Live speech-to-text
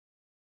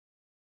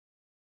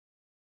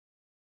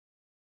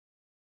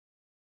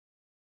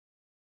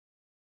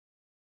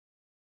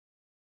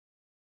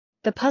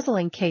The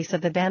puzzling case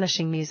of the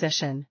vanishing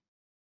musician.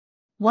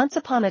 Once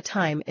upon a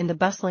time in the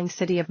bustling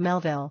city of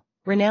Melville,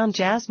 renowned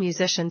jazz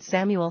musician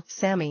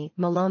Sammy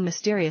Malone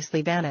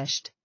mysteriously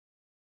vanished.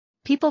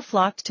 People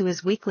flocked to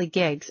his weekly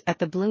gigs at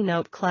the Blue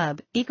Note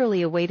Club,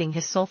 eagerly awaiting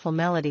his soulful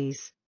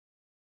melodies.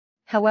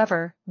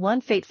 However,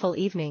 one fateful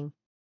evening,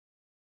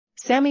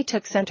 Sammy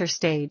took center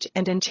stage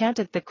and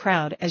enchanted the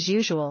crowd as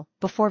usual,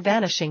 before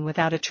vanishing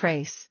without a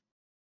trace.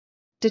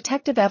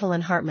 Detective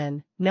Evelyn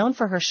Hartman, known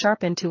for her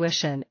sharp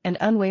intuition and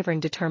unwavering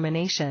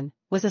determination,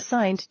 was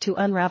assigned to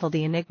unravel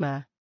the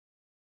enigma.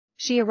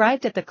 She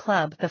arrived at the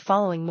club the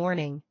following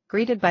morning,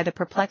 greeted by the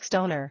perplexed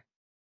owner,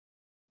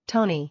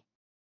 Tony.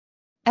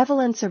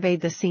 Evelyn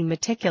surveyed the scene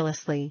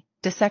meticulously,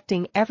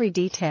 dissecting every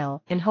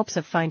detail in hopes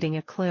of finding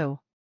a clue.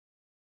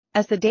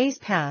 As the days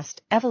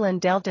passed, Evelyn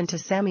delved into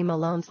Sammy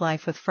Malone's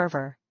life with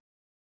fervor.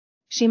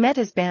 She met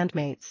his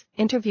bandmates,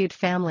 interviewed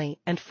family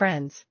and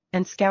friends,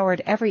 and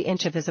scoured every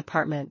inch of his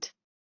apartment.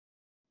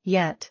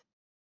 Yet,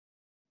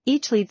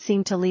 each lead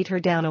seemed to lead her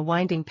down a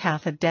winding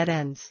path of dead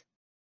ends.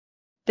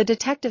 The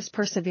detective's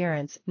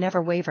perseverance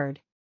never wavered.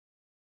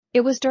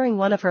 It was during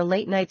one of her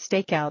late-night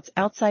stakeouts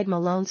outside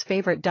Malone's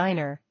favorite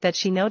diner that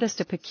she noticed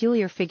a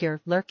peculiar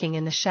figure lurking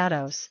in the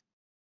shadows.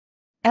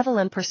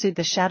 Evelyn pursued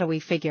the shadowy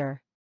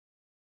figure,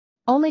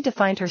 only to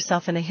find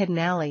herself in a hidden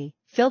alley,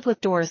 filled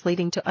with doors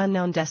leading to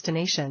unknown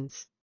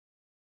destinations.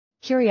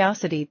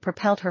 Curiosity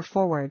propelled her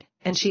forward,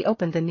 and she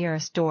opened the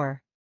nearest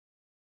door.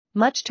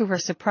 Much to her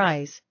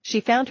surprise,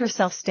 she found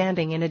herself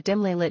standing in a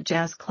dimly lit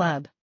jazz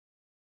club,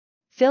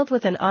 filled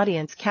with an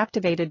audience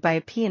captivated by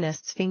a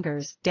pianist's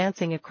fingers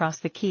dancing across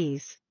the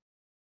keys.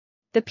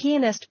 The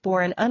pianist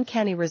bore an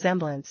uncanny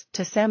resemblance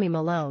to Sammy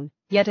Malone,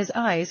 yet his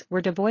eyes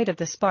were devoid of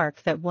the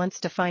spark that once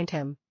defined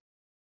him.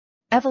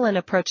 Evelyn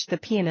approached the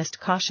pianist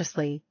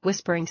cautiously,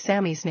 whispering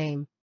Sammy's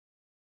name.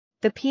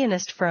 The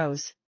pianist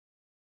froze,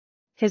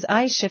 his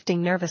eyes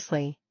shifting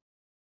nervously.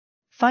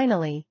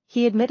 Finally,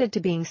 he admitted to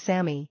being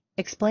Sammy,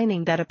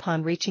 explaining that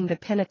upon reaching the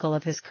pinnacle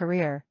of his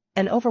career,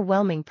 an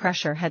overwhelming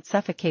pressure had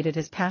suffocated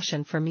his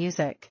passion for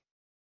music.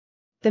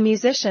 The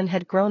musician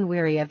had grown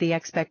weary of the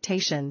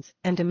expectations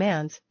and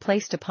demands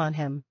placed upon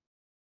him.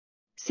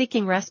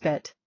 Seeking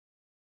respite,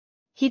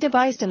 he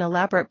devised an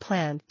elaborate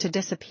plan to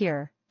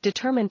disappear,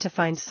 determined to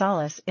find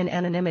solace in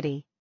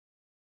anonymity.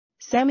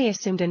 Sammy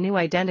assumed a new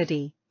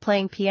identity,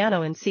 playing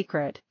piano in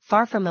secret,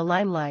 far from the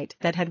limelight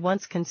that had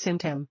once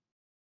consumed him.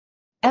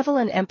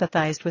 Evelyn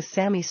empathized with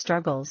Sammy's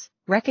struggles,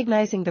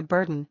 recognizing the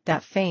burden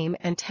that fame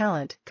and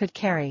talent could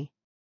carry.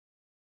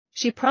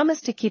 She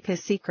promised to keep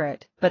his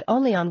secret, but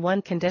only on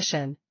one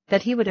condition,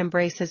 that he would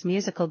embrace his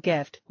musical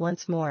gift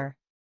once more.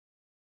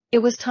 It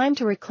was time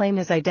to reclaim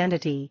his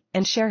identity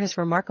and share his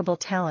remarkable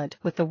talent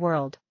with the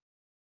world.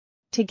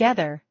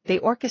 Together, they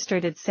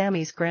orchestrated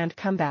Sammy's grand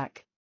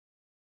comeback,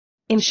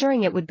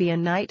 ensuring it would be a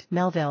night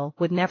Melville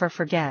would never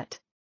forget.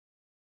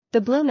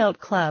 The Blue Note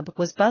Club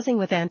was buzzing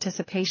with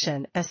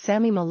anticipation as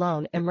Sammy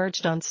Malone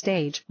emerged on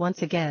stage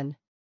once again.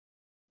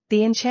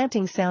 The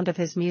enchanting sound of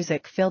his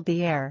music filled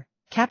the air,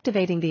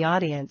 captivating the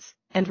audience,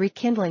 and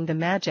rekindling the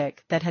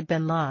magic that had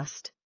been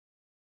lost.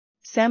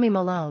 Sammy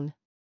Malone,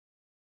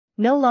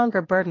 no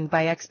longer burdened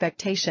by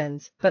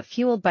expectations but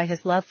fueled by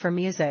his love for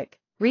music,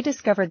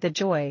 rediscovered the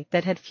joy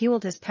that had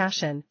fueled his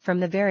passion from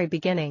the very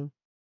beginning.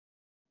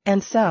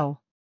 And so,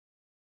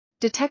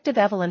 Detective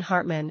Evelyn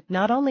Hartman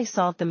not only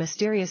solved the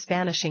mysterious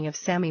vanishing of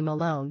Sammy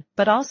Malone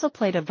but also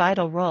played a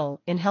vital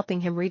role in helping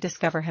him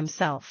rediscover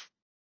himself.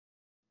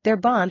 Their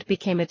bond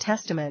became a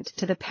testament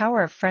to the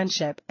power of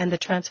friendship and the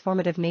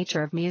transformative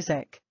nature of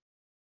music.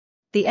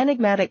 The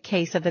enigmatic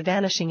case of the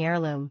vanishing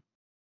heirloom.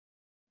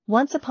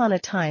 Once upon a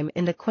time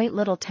in the quaint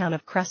little town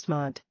of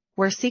Crestmont,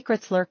 where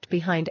secrets lurked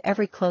behind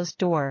every closed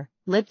door,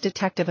 lived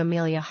Detective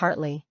Amelia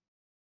Hartley.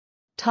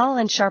 Tall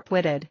and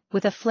sharp-witted,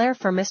 with a flair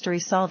for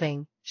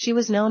mystery-solving, she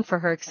was known for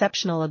her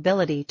exceptional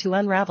ability to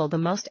unravel the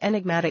most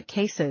enigmatic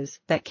cases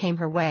that came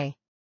her way.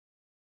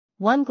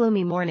 One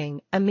gloomy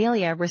morning,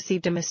 Amelia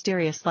received a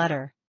mysterious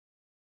letter.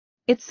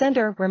 Its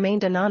sender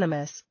remained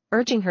anonymous,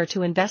 urging her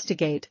to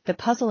investigate the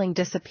puzzling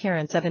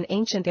disappearance of an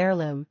ancient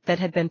heirloom that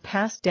had been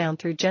passed down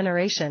through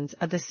generations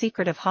of the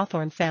secret of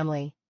Hawthorne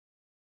family.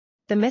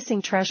 The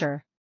missing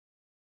treasure,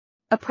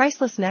 a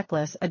priceless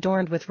necklace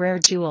adorned with rare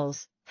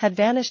jewels, had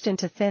vanished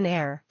into thin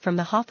air from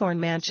the Hawthorne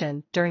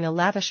mansion during a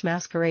lavish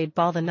masquerade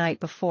ball the night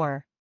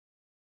before.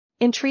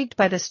 Intrigued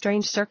by the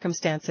strange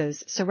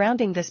circumstances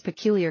surrounding this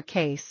peculiar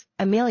case,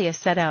 Amelia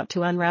set out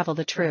to unravel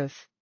the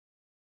truth.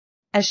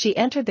 As she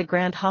entered the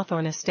grand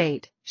Hawthorne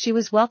estate, she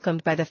was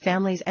welcomed by the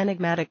family's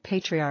enigmatic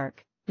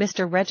patriarch,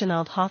 Mr.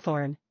 Reginald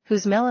Hawthorne,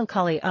 whose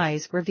melancholy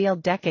eyes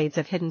revealed decades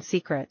of hidden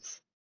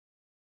secrets.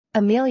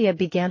 Amelia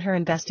began her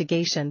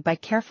investigation by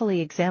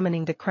carefully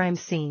examining the crime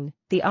scene,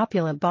 the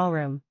opulent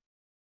ballroom,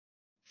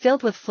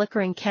 filled with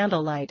flickering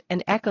candlelight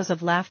and echoes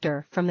of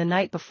laughter from the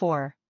night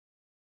before.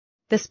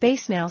 The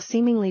space now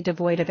seemingly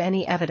devoid of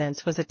any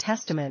evidence was a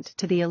testament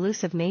to the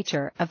elusive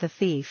nature of the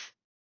thief.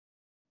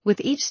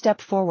 With each step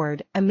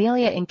forward,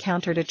 Amelia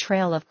encountered a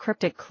trail of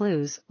cryptic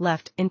clues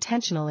left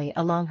intentionally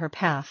along her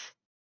path.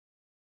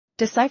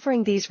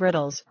 Deciphering these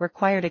riddles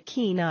required a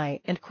keen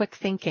eye and quick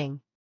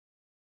thinking.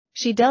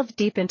 She delved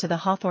deep into the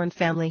Hawthorne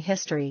family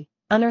history,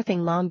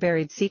 unearthing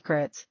long-buried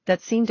secrets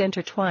that seemed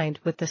intertwined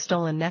with the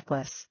stolen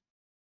necklace.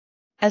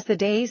 As the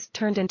days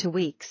turned into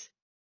weeks,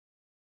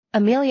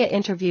 Amelia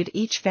interviewed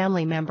each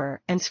family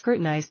member and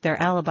scrutinized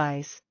their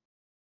alibis.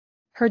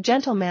 Her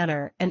gentle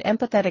manner and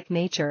empathetic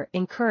nature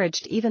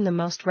encouraged even the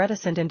most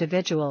reticent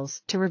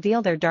individuals to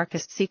reveal their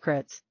darkest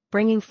secrets,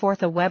 bringing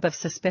forth a web of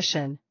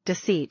suspicion,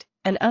 deceit,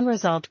 and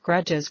unresolved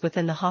grudges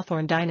within the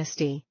Hawthorne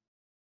dynasty.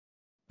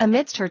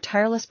 Amidst her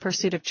tireless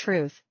pursuit of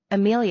truth,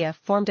 Amelia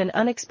formed an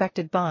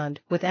unexpected bond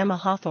with Emma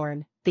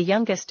Hawthorne, the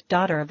youngest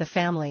daughter of the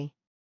family.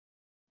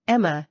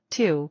 Emma,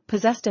 too,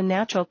 possessed a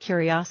natural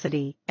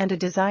curiosity and a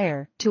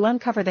desire to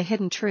uncover the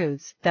hidden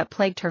truths that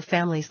plagued her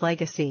family's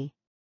legacy.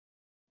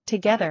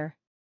 Together,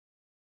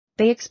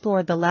 they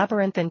explored the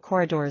labyrinthine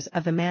corridors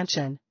of the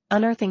mansion,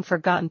 unearthing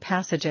forgotten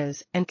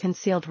passages and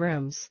concealed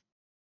rooms.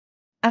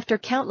 After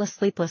countless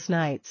sleepless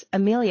nights,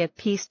 Amelia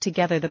pieced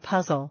together the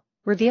puzzle,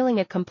 revealing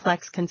a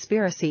complex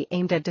conspiracy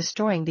aimed at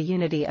destroying the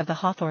unity of the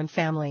Hawthorne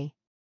family.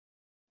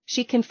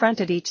 She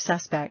confronted each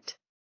suspect,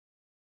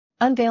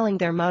 unveiling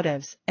their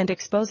motives and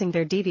exposing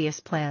their devious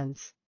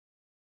plans.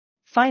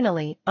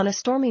 Finally, on a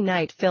stormy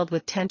night filled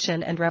with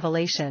tension and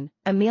revelation,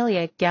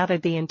 Amelia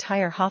gathered the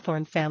entire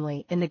Hawthorne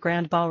family in the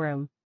grand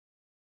ballroom.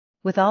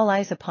 With all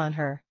eyes upon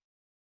her,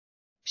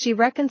 she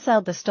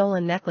reconciled the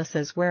stolen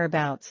necklace's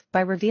whereabouts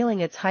by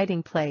revealing its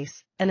hiding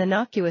place, an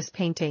innocuous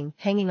painting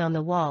hanging on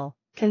the wall,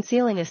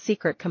 concealing a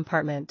secret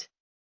compartment.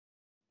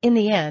 In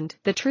the end,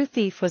 the true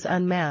thief was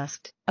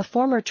unmasked, a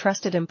former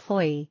trusted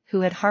employee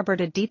who had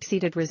harbored a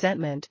deep-seated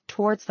resentment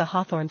towards the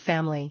Hawthorne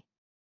family.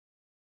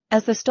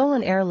 As the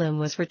stolen heirloom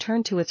was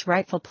returned to its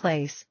rightful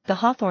place, the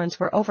Hawthornes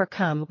were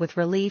overcome with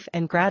relief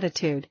and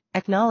gratitude,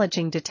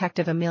 acknowledging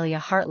Detective Amelia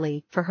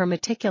Hartley for her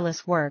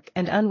meticulous work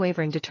and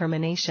unwavering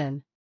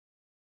determination.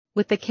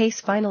 With the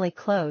case finally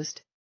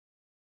closed,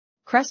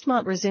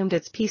 Crestmont resumed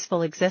its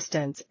peaceful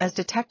existence as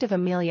Detective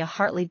Amelia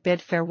Hartley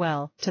bid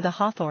farewell to the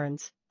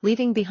Hawthornes,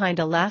 leaving behind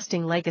a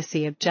lasting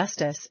legacy of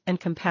justice and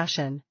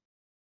compassion.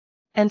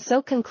 And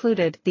so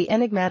concluded the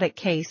enigmatic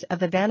case of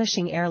the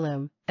vanishing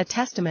heirloom, a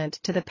testament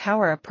to the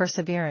power of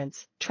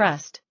perseverance,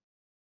 trust,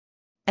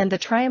 and the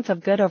triumph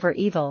of good over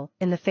evil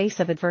in the face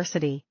of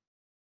adversity.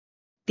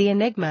 The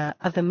Enigma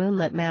of the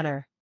Moonlit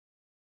Manor.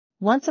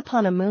 Once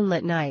upon a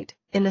moonlit night,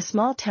 in the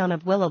small town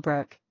of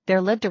Willowbrook,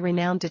 there lived a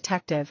renowned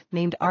detective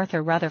named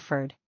Arthur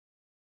Rutherford.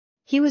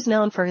 He was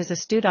known for his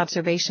astute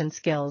observation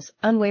skills,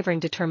 unwavering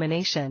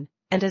determination,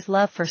 and his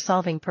love for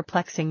solving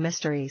perplexing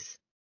mysteries.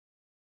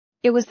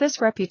 It was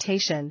this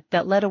reputation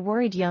that led a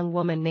worried young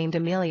woman named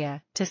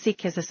Amelia to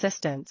seek his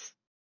assistance.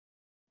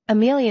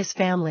 Amelia's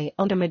family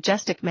owned a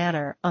majestic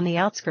manor on the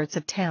outskirts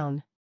of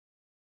town.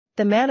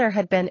 The manor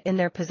had been in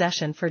their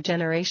possession for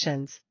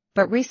generations,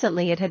 but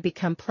recently it had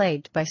become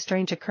plagued by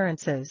strange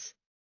occurrences.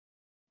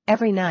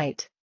 Every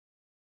night,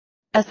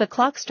 as the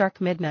clock struck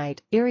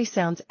midnight, eerie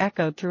sounds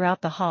echoed throughout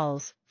the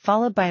halls,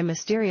 followed by a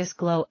mysterious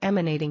glow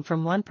emanating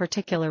from one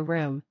particular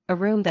room, a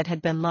room that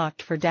had been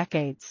locked for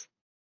decades.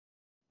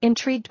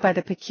 Intrigued by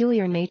the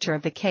peculiar nature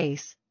of the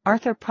case,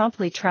 Arthur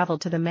promptly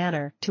traveled to the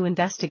manor to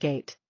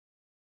investigate.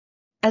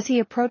 As he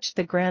approached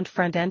the grand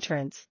front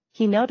entrance,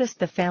 he noticed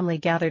the family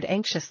gathered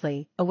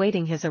anxiously,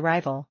 awaiting his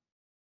arrival.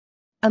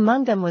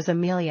 Among them was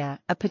Amelia,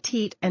 a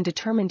petite and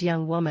determined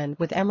young woman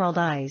with emerald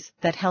eyes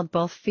that held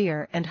both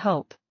fear and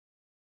hope.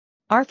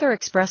 Arthur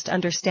expressed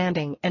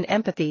understanding and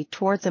empathy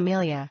towards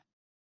Amelia,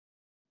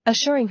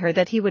 assuring her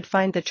that he would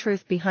find the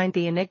truth behind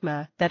the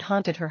enigma that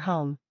haunted her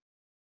home.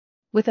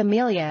 With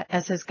Amelia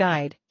as his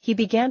guide, he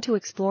began to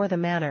explore the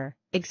manor,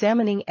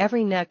 examining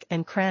every nook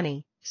and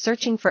cranny,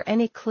 searching for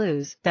any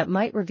clues that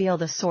might reveal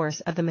the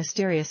source of the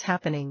mysterious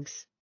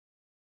happenings.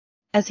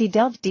 As he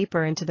delved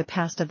deeper into the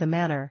past of the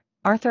manor,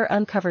 Arthur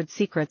uncovered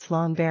secrets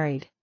long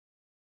buried.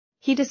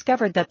 He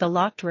discovered that the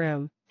locked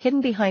room,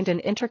 hidden behind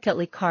an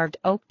intricately carved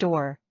oak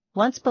door,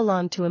 once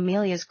belonged to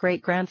Amelia's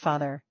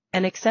great-grandfather,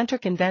 an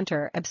eccentric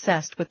inventor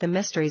obsessed with the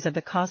mysteries of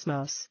the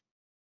cosmos.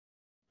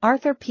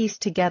 Arthur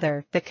pieced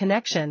together the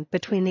connection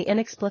between the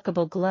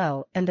inexplicable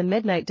glow and the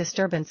midnight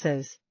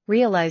disturbances,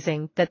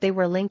 realizing that they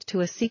were linked to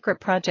a secret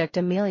project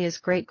Amelia's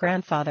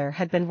great-grandfather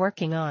had been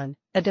working on,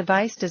 a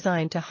device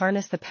designed to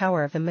harness the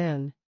power of the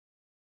moon.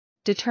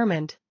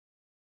 Determined,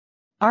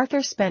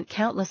 Arthur spent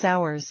countless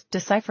hours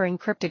deciphering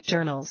cryptic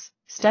journals,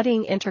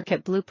 studying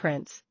intricate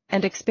blueprints,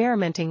 and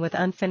experimenting with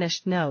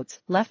unfinished notes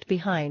left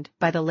behind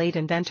by the late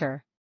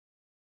inventor.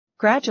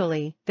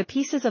 Gradually, the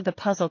pieces of the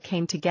puzzle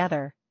came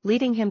together,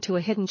 leading him to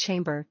a hidden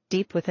chamber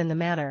deep within the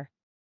manor.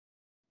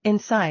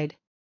 Inside,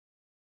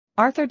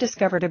 Arthur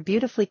discovered a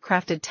beautifully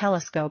crafted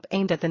telescope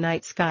aimed at the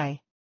night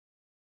sky.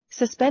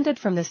 Suspended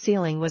from the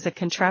ceiling was a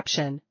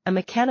contraption, a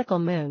mechanical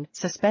moon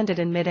suspended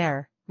in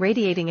midair,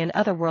 radiating an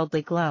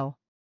otherworldly glow.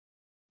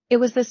 It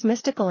was this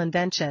mystical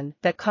invention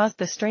that caused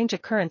the strange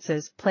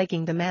occurrences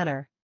plaguing the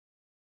manor.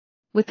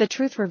 With the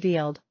truth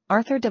revealed,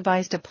 Arthur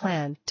devised a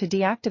plan to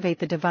deactivate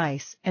the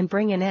device and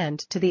bring an end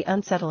to the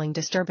unsettling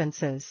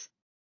disturbances.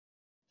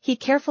 He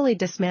carefully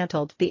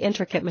dismantled the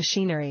intricate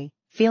machinery,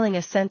 feeling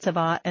a sense of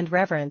awe and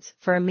reverence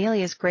for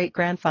Amelia's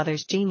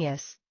great-grandfather's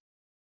genius.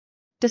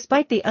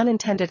 Despite the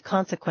unintended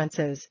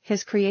consequences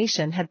his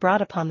creation had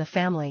brought upon the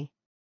family.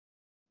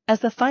 As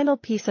the final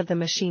piece of the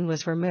machine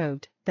was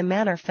removed, the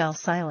manor fell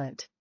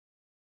silent.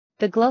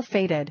 The glow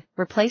faded,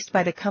 replaced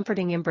by the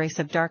comforting embrace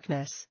of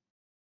darkness.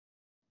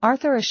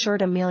 Arthur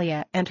assured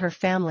Amelia and her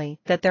family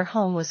that their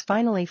home was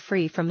finally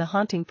free from the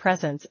haunting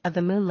presence of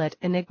the moonlit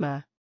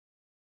enigma.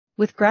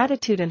 With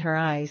gratitude in her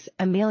eyes,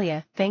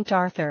 Amelia thanked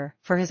Arthur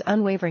for his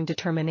unwavering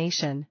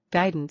determination,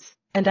 guidance,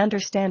 and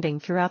understanding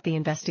throughout the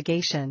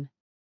investigation.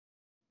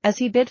 As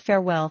he bid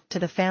farewell to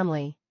the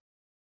family,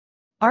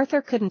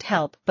 Arthur couldn't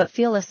help but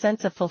feel a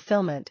sense of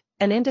fulfillment,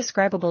 an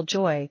indescribable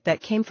joy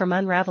that came from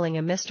unraveling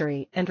a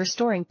mystery and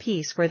restoring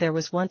peace where there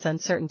was once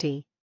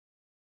uncertainty.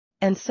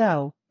 And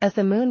so, as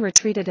the moon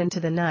retreated into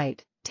the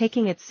night,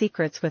 taking its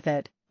secrets with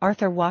it,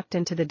 Arthur walked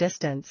into the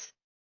distance,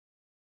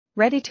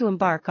 ready to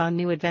embark on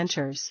new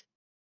adventures.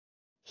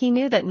 He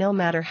knew that no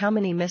matter how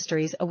many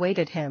mysteries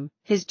awaited him,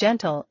 his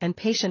gentle and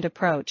patient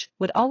approach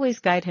would always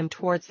guide him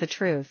towards the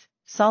truth,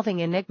 solving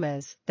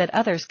enigmas that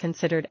others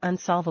considered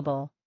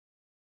unsolvable.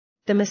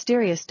 The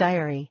Mysterious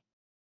Diary.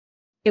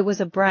 It was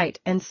a bright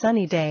and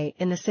sunny day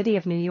in the city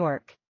of New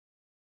York.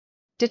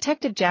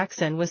 Detective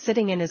Jackson was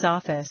sitting in his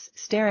office,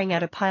 staring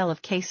at a pile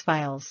of case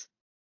files.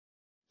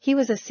 He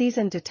was a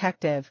seasoned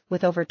detective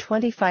with over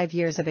 25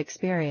 years of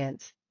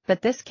experience,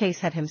 but this case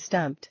had him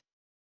stumped.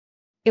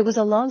 It was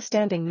a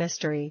long-standing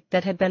mystery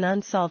that had been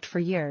unsolved for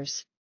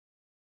years.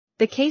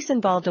 The case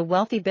involved a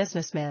wealthy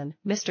businessman,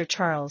 Mr.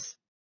 Charles,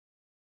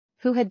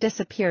 who had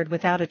disappeared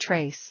without a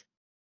trace.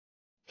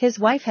 His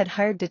wife had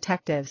hired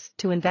detectives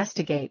to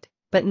investigate,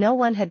 but no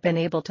one had been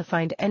able to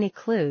find any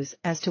clues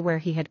as to where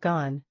he had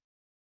gone.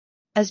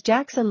 As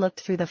Jackson looked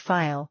through the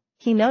file,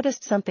 he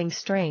noticed something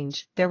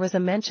strange. There was a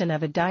mention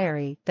of a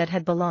diary that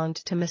had belonged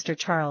to Mr.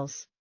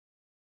 Charles.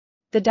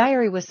 The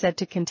diary was said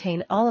to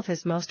contain all of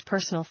his most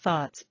personal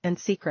thoughts and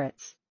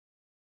secrets.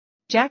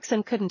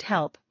 Jackson couldn't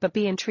help but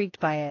be intrigued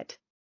by it.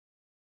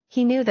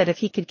 He knew that if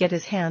he could get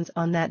his hands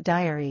on that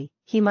diary,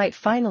 he might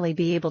finally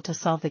be able to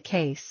solve the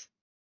case.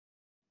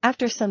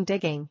 After some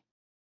digging,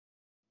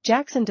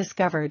 Jackson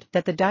discovered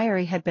that the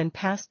diary had been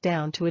passed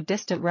down to a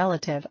distant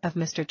relative of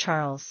Mr.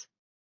 Charles.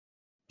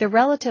 The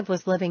relative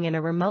was living in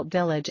a remote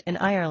village in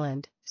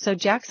Ireland, so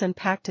Jackson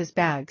packed his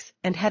bags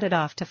and headed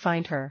off to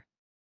find her.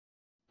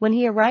 When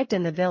he arrived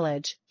in the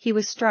village, he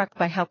was struck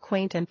by how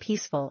quaint and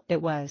peaceful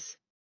it was.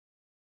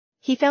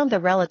 He found the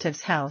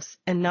relative's house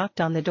and knocked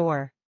on the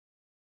door.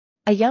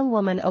 A young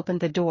woman opened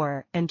the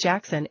door and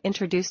Jackson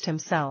introduced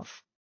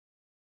himself.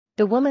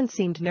 The woman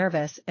seemed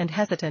nervous and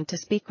hesitant to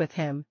speak with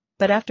him,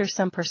 but after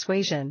some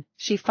persuasion,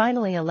 she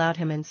finally allowed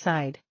him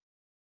inside.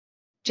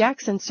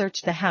 Jackson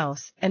searched the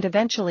house and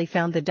eventually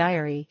found the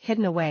diary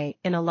hidden away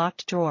in a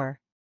locked drawer.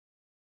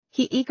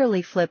 He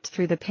eagerly flipped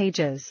through the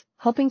pages,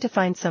 hoping to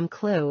find some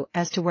clue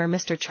as to where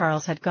Mr.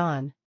 Charles had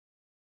gone.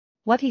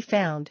 What he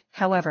found,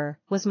 however,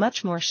 was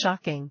much more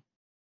shocking.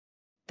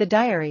 The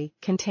diary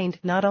contained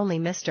not only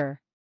Mr.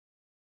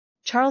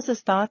 Charles's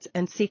thoughts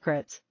and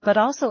secrets, but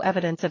also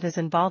evidence of his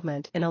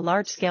involvement in a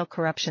large-scale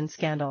corruption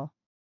scandal.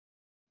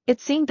 It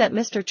seemed that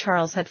Mr.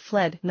 Charles had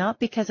fled not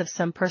because of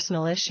some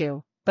personal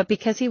issue, but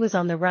because he was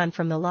on the run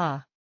from the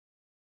law.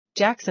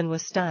 Jackson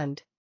was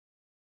stunned.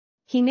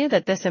 He knew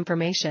that this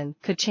information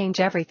could change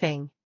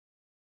everything.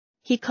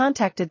 He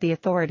contacted the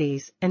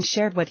authorities and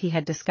shared what he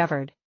had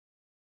discovered.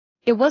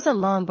 It wasn't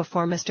long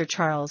before Mr.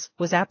 Charles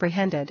was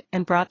apprehended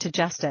and brought to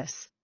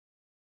justice.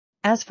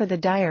 As for the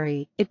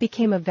diary, it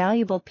became a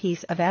valuable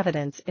piece of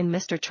evidence in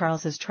Mr.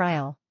 Charles's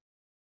trial.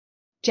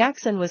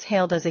 Jackson was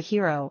hailed as a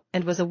hero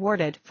and was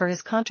awarded for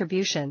his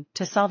contribution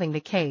to solving the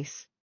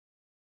case.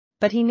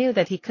 But he knew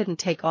that he couldn't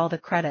take all the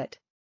credit.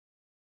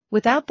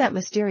 Without that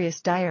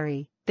mysterious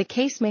diary, the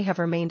case may have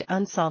remained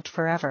unsolved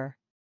forever.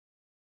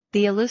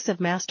 The elusive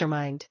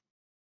mastermind.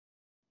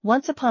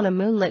 Once upon a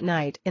moonlit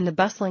night in the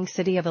bustling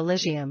city of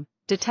Elysium,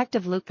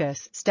 Detective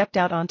Lucas stepped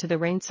out onto the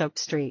rain-soaked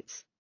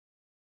streets.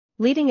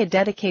 Leading a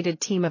dedicated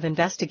team of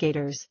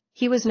investigators,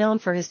 he was known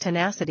for his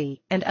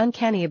tenacity and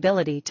uncanny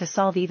ability to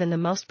solve even the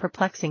most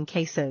perplexing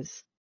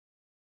cases.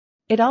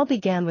 It all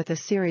began with a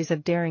series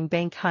of daring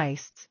bank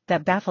heists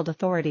that baffled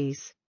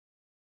authorities.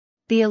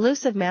 The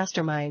elusive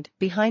mastermind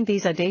behind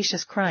these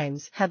audacious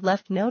crimes had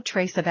left no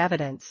trace of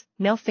evidence,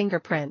 no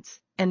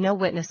fingerprints, and no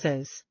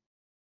witnesses.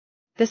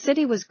 The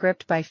city was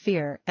gripped by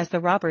fear as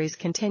the robberies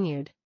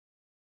continued.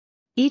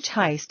 Each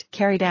heist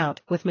carried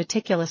out with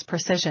meticulous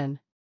precision.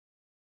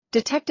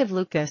 Detective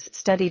Lucas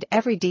studied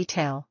every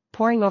detail,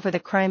 poring over the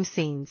crime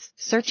scenes,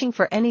 searching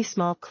for any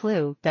small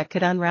clue that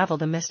could unravel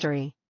the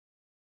mystery.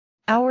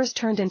 Hours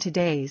turned into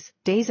days,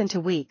 days into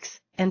weeks,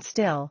 and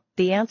still,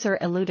 the answer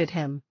eluded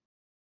him.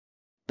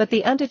 But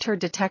the undeterred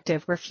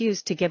detective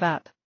refused to give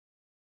up.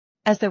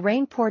 As the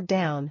rain poured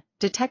down,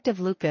 Detective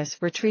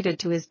Lucas retreated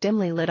to his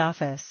dimly lit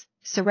office,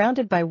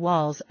 surrounded by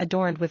walls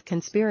adorned with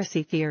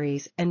conspiracy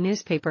theories and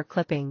newspaper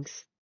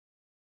clippings.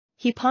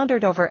 He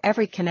pondered over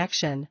every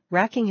connection,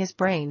 racking his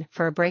brain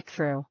for a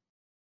breakthrough.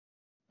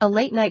 A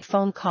late-night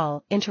phone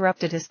call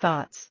interrupted his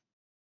thoughts.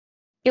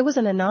 It was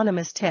an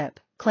anonymous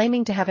tip,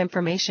 claiming to have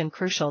information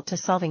crucial to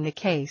solving the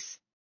case.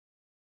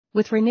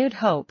 With renewed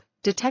hope,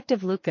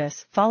 Detective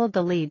Lucas followed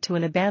the lead to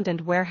an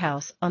abandoned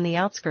warehouse on the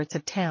outskirts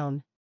of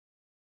town.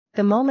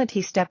 The moment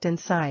he stepped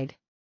inside,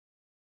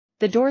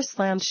 the doors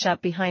slammed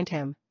shut behind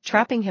him,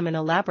 trapping him in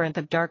a labyrinth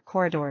of dark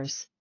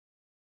corridors.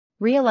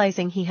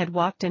 Realizing he had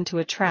walked into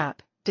a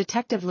trap,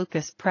 Detective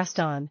Lucas pressed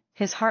on,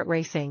 his heart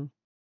racing.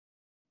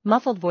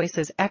 Muffled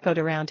voices echoed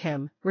around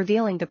him,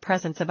 revealing the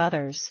presence of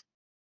others.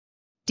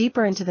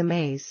 Deeper into the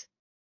maze,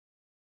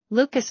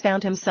 Lucas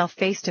found himself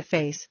face to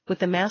face with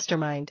the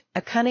mastermind,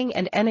 a cunning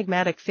and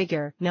enigmatic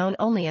figure known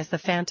only as the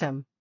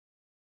Phantom.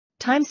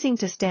 Time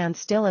seemed to stand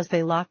still as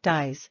they locked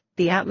eyes,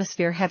 the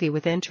atmosphere heavy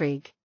with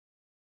intrigue.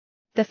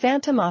 The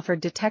Phantom offered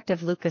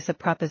Detective Lucas a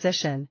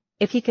proposition: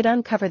 if he could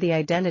uncover the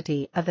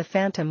identity of the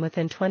Phantom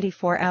within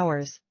 24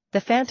 hours, the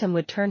Phantom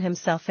would turn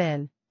himself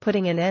in,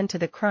 putting an end to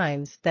the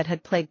crimes that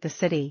had plagued the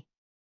city.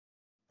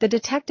 The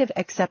detective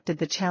accepted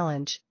the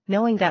challenge,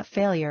 knowing that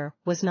failure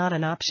was not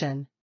an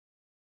option.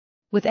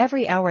 With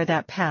every hour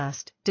that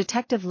passed,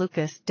 Detective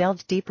Lucas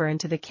delved deeper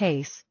into the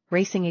case,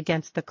 racing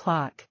against the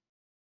clock.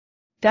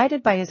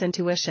 Guided by his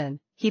intuition,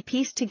 he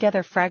pieced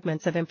together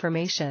fragments of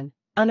information,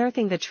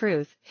 unearthing the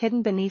truth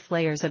hidden beneath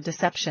layers of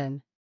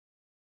deception.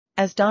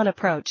 As dawn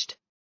approached,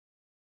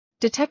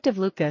 Detective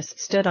Lucas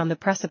stood on the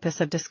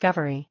precipice of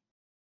discovery.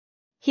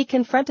 He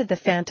confronted the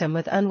Phantom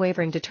with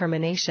unwavering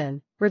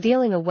determination,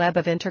 revealing a web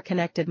of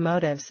interconnected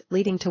motives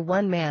leading to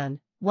one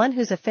man, one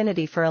whose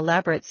affinity for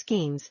elaborate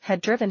schemes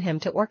had driven him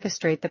to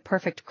orchestrate the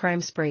perfect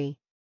crime spree.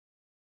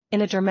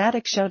 In a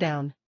dramatic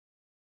showdown,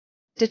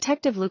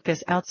 Detective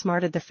Lucas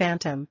outsmarted the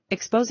Phantom,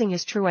 exposing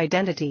his true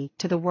identity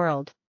to the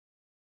world.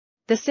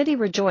 The city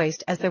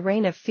rejoiced as the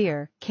reign of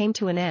fear came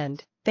to an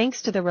end,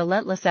 thanks to the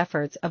relentless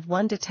efforts of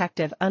one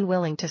detective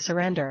unwilling to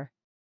surrender.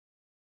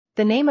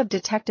 The name of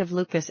Detective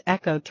Lucas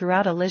echoed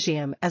throughout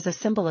Elysium as a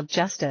symbol of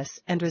justice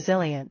and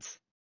resilience.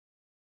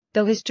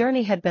 Though his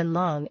journey had been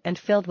long and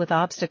filled with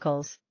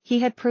obstacles,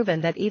 he had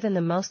proven that even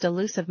the most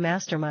elusive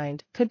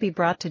mastermind could be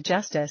brought to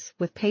justice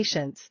with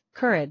patience,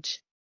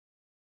 courage,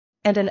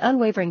 and an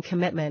unwavering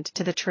commitment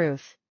to the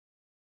truth.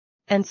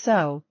 And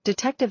so,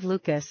 Detective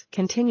Lucas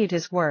continued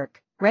his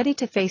work, ready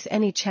to face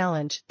any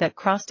challenge that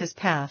crossed his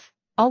path,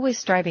 always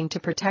striving to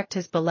protect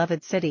his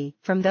beloved city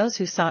from those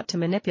who sought to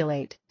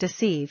manipulate,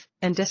 deceive,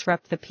 and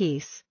disrupt the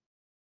peace.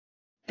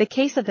 The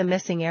case of the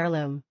missing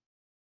heirloom.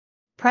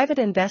 Private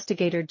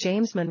investigator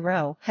James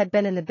Monroe had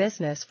been in the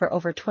business for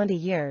over 20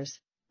 years,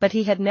 but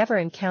he had never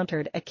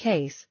encountered a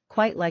case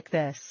quite like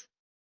this.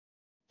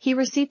 He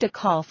received a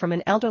call from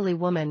an elderly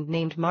woman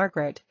named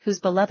Margaret, whose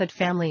beloved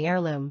family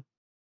heirloom,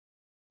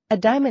 a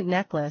diamond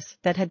necklace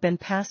that had been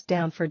passed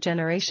down for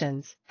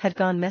generations, had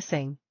gone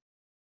missing.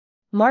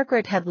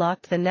 Margaret had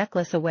locked the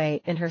necklace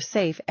away in her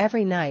safe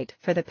every night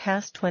for the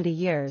past 20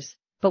 years,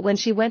 but when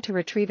she went to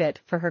retrieve it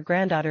for her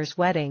granddaughter's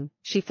wedding,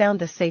 she found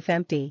the safe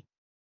empty.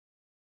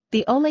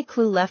 The only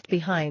clue left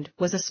behind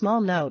was a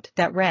small note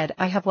that read,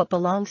 "I have what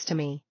belongs to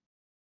me."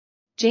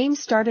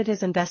 James started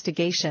his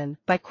investigation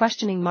by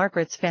questioning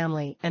Margaret's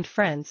family and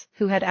friends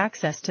who had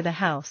access to the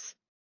house.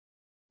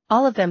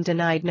 All of them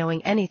denied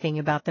knowing anything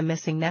about the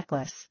missing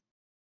necklace.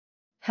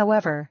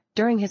 However,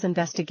 during his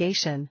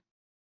investigation,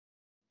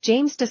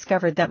 James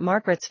discovered that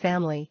Margaret's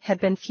family had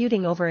been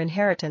feuding over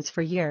inheritance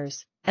for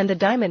years, and the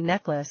diamond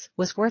necklace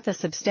was worth a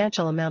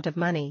substantial amount of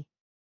money.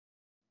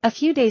 A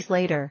few days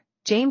later,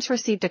 James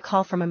received a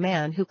call from a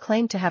man who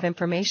claimed to have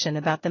information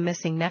about the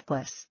missing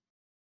necklace.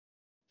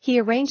 He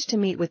arranged to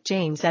meet with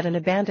James at an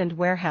abandoned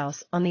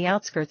warehouse on the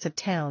outskirts of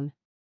town.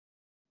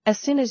 As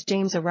soon as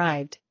James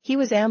arrived, he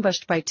was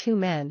ambushed by two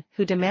men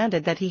who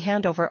demanded that he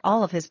hand over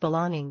all of his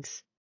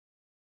belongings.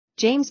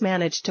 James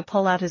managed to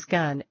pull out his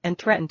gun and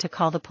threatened to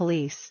call the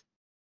police.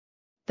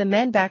 The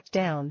men backed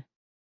down.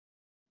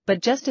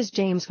 But just as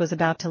James was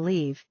about to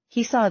leave,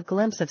 he saw a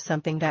glimpse of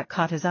something that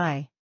caught his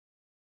eye.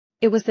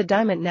 It was the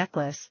diamond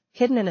necklace,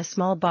 hidden in a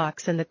small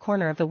box in the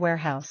corner of the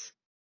warehouse.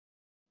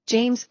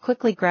 James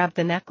quickly grabbed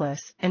the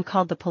necklace and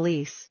called the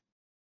police.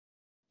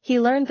 He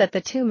learned that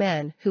the two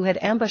men who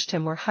had ambushed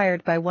him were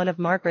hired by one of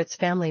Margaret's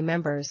family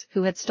members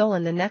who had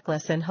stolen the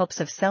necklace in hopes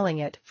of selling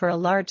it for a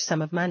large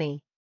sum of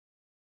money.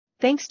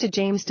 Thanks to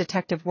James'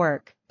 detective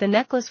work, the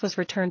necklace was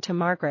returned to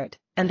Margaret,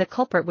 and the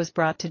culprit was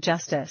brought to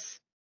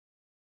justice.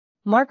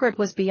 Margaret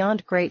was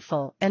beyond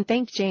grateful and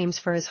thanked James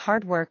for his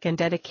hard work and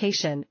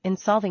dedication in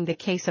solving the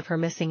case of her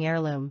missing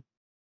heirloom.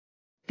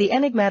 The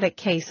enigmatic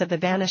case of the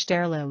vanished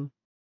heirloom.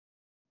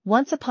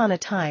 Once upon a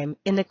time,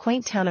 in the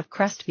quaint town of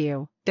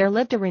Crestview, there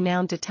lived a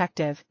renowned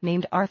detective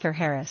named Arthur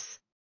Harris.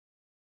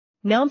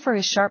 Known for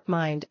his sharp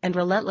mind and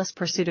relentless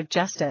pursuit of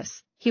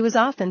justice, he was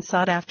often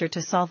sought after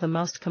to solve the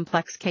most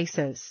complex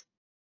cases.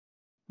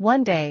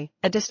 One day,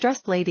 a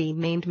distressed lady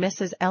named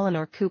Mrs.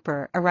 Eleanor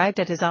Cooper arrived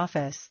at his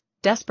office,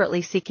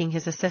 desperately seeking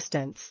his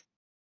assistance.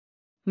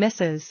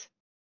 Mrs.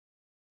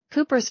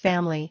 Cooper's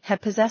family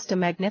had possessed a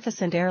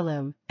magnificent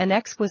heirloom, an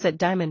exquisite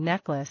diamond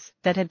necklace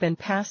that had been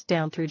passed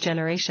down through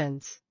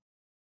generations.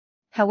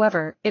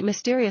 However, it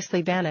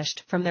mysteriously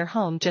vanished from their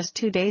home just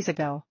 2 days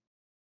ago.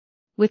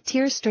 With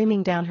tears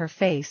streaming down her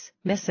face,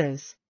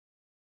 Mrs.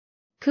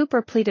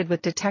 Cooper pleaded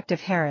with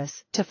Detective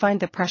Harris to find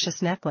the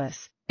precious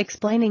necklace,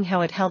 explaining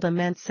how it held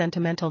immense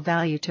sentimental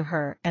value to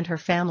her and her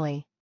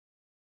family.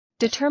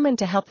 Determined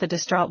to help the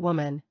distraught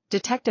woman,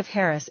 Detective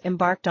Harris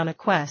embarked on a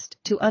quest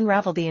to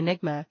unravel the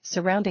enigma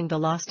surrounding the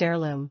lost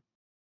heirloom.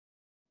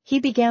 He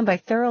began by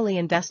thoroughly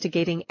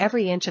investigating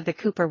every inch of the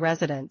Cooper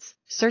residence,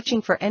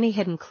 searching for any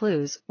hidden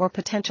clues or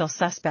potential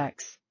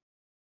suspects.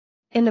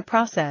 In the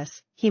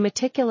process, he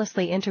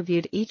meticulously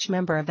interviewed each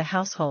member of the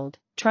household,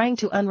 trying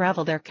to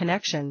unravel their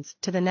connections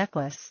to the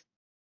necklace.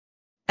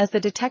 As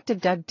the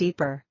detective dug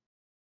deeper,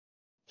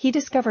 he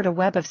discovered a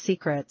web of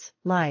secrets,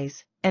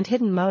 lies, and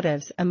hidden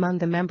motives among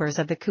the members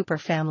of the Cooper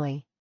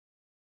family.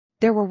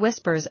 There were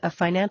whispers of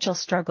financial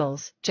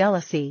struggles,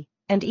 jealousy,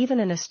 and even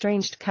an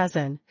estranged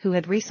cousin who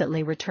had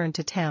recently returned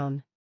to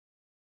town.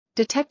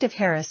 Detective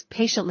Harris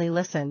patiently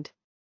listened,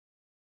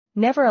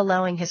 never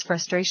allowing his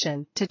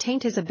frustration to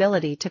taint his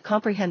ability to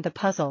comprehend the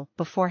puzzle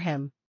before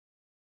him.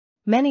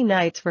 Many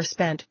nights were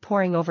spent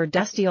poring over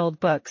dusty old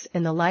books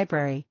in the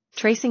library,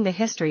 tracing the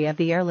history of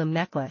the heirloom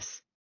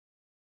necklace.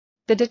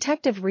 The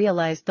detective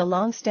realized the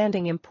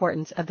long-standing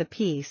importance of the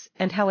piece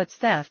and how its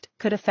theft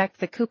could affect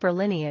the Cooper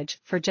lineage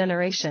for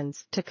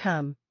generations to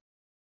come.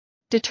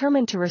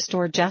 Determined to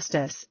restore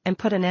justice and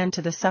put an end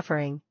to the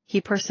suffering,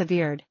 he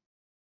persevered.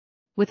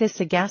 With his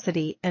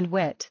sagacity and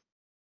wit,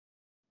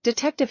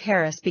 Detective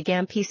Harris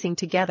began piecing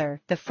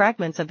together the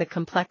fragments of the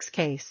complex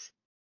case.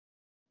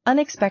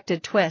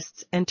 Unexpected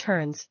twists and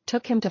turns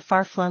took him to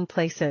far-flung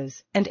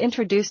places and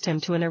introduced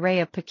him to an array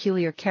of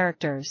peculiar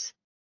characters.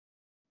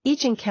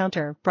 Each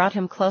encounter brought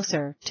him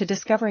closer to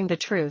discovering the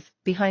truth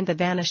behind the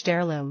vanished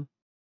heirloom.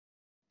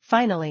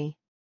 Finally,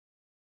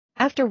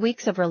 after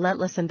weeks of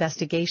relentless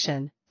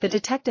investigation, the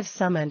detective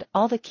summoned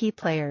all the key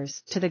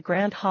players to the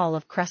Grand Hall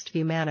of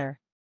Crestview Manor.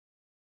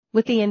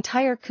 With the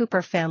entire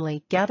Cooper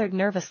family gathered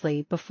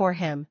nervously before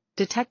him,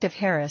 Detective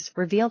Harris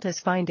revealed his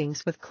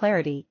findings with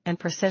clarity and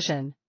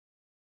precision.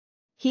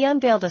 He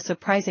unveiled a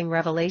surprising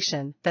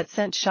revelation that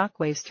sent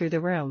shockwaves through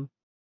the room.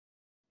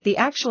 The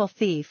actual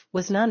thief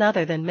was none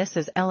other than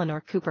Mrs.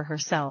 Eleanor Cooper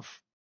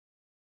herself.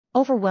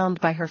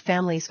 Overwhelmed by her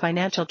family's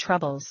financial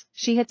troubles,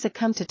 she had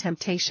succumbed to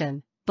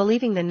temptation,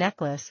 believing the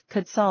necklace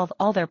could solve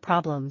all their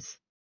problems.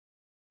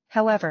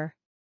 However,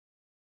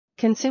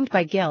 consumed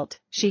by guilt,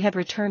 she had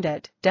returned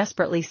it,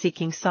 desperately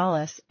seeking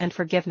solace and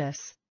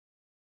forgiveness.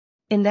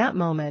 In that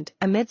moment,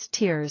 amidst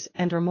tears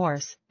and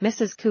remorse,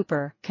 Mrs.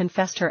 Cooper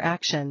confessed her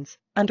actions,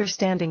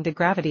 understanding the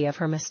gravity of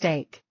her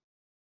mistake.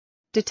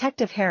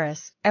 Detective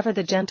Harris, ever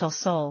the gentle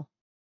soul,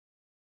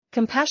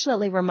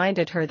 compassionately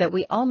reminded her that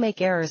we all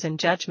make errors in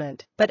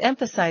judgment, but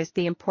emphasized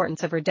the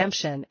importance of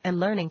redemption and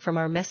learning from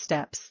our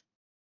missteps.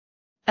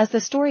 As the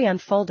story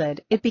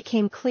unfolded, it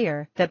became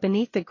clear that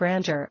beneath the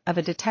grandeur of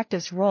a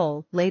detective's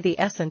role lay the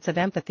essence of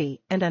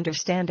empathy and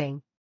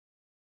understanding.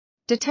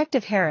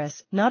 Detective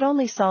Harris not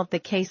only solved the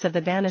case of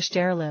the vanished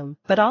heirloom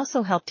but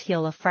also helped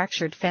heal a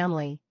fractured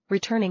family,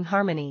 returning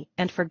harmony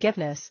and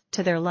forgiveness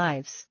to their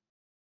lives.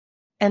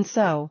 And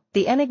so,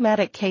 the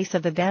enigmatic case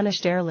of the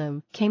vanished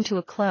heirloom came to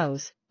a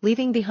close,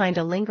 leaving behind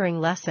a lingering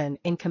lesson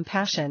in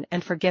compassion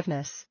and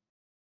forgiveness.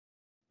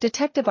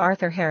 Detective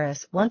Arthur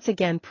Harris once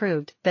again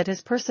proved that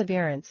his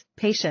perseverance,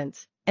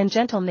 patience, and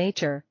gentle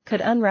nature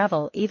could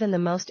unravel even the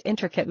most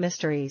intricate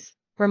mysteries,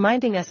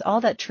 reminding us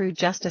all that true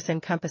justice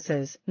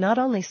encompasses not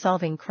only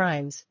solving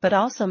crimes but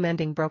also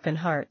mending broken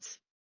hearts.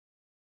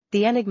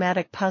 The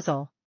enigmatic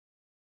puzzle.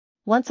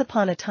 Once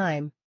upon a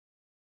time,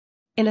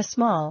 in a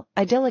small,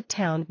 idyllic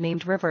town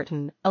named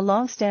Riverton, a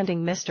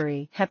long-standing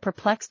mystery had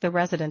perplexed the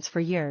residents for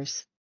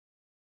years.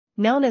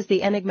 Known as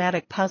the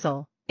enigmatic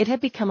puzzle, it had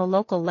become a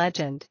local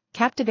legend,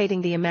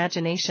 captivating the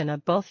imagination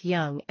of both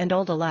young and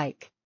old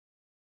alike.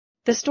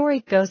 The story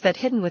goes that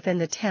hidden within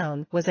the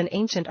town was an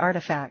ancient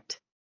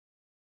artifact,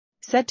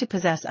 said to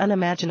possess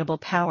unimaginable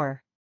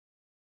power.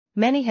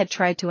 Many had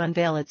tried to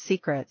unveil its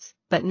secrets,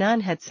 but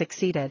none had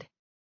succeeded.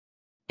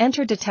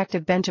 Enter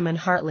Detective Benjamin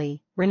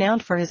Hartley,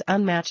 renowned for his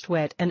unmatched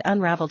wit and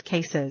unraveled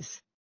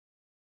cases.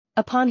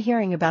 Upon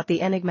hearing about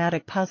the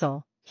enigmatic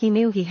puzzle, he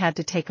knew he had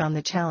to take on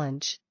the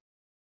challenge.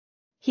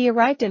 He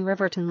arrived in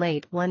Riverton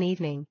late one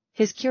evening,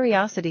 his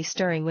curiosity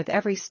stirring with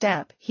every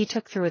step he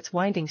took through its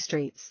winding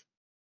streets.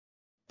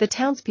 The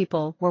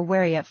townspeople were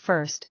wary at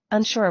first,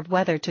 unsure of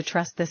whether to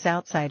trust this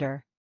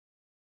outsider,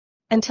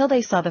 until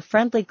they saw the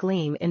friendly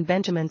gleam in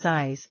Benjamin's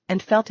eyes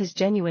and felt his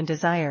genuine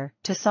desire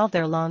to solve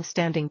their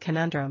long-standing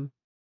conundrum.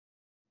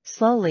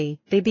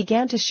 Slowly, they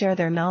began to share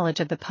their knowledge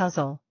of the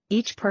puzzle,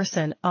 each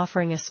person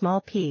offering a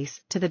small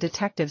piece to the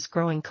detective's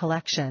growing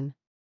collection.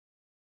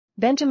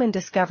 Benjamin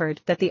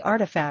discovered that the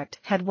artifact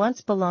had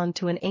once belonged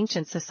to an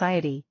ancient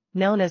society,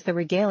 known as the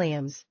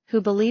Regaliums,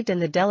 who believed in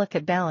the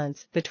delicate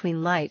balance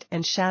between light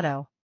and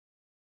shadow.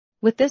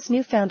 With this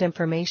newfound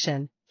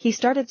information, he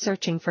started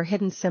searching for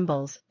hidden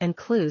symbols and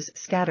clues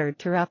scattered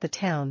throughout the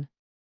town,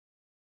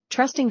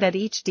 trusting that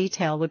each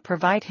detail would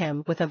provide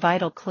him with a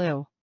vital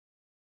clue.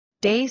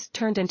 Days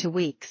turned into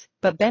weeks,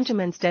 but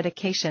Benjamin's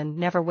dedication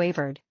never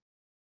wavered.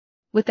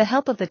 With the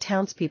help of the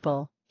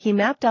townspeople, he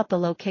mapped out the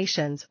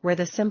locations where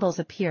the symbols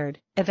appeared,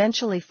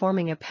 eventually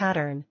forming a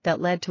pattern that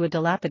led to a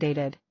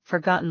dilapidated,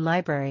 forgotten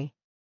library.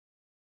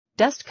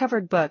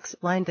 Dust-covered books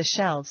lined the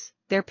shelves,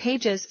 their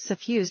pages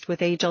suffused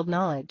with age-old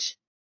knowledge.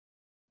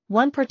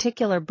 One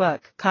particular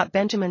book caught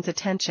Benjamin's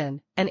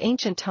attention, an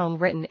ancient tome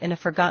written in a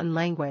forgotten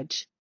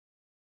language.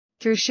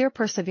 Through sheer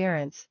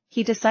perseverance,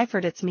 he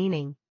deciphered its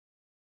meaning,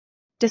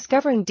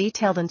 discovering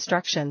detailed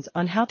instructions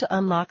on how to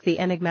unlock the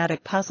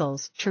enigmatic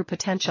puzzle's true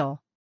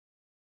potential.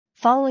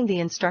 Following the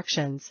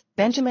instructions,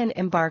 Benjamin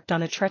embarked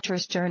on a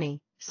treacherous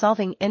journey,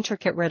 solving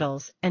intricate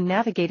riddles and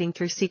navigating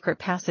through secret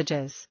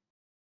passages.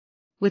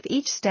 With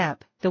each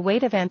step, the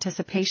weight of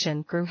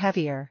anticipation grew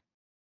heavier,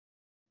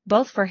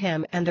 both for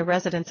him and the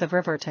residents of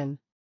Riverton.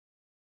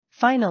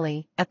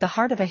 Finally, at the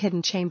heart of a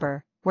hidden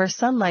chamber, where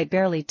sunlight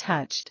barely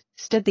touched,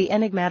 stood the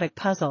enigmatic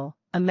puzzle,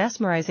 a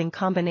mesmerizing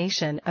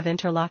combination of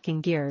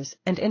interlocking gears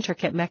and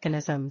intricate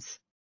mechanisms.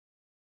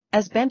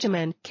 As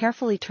Benjamin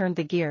carefully turned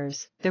the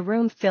gears, the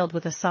room filled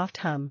with a soft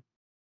hum,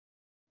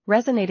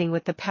 resonating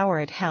with the power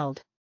it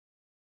held.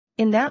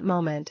 In that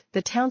moment,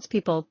 the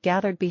townspeople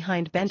gathered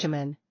behind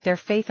Benjamin, their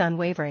faith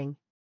unwavering.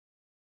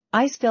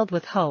 Eyes filled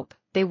with hope,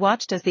 they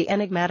watched as the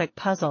enigmatic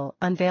puzzle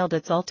unveiled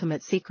its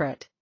ultimate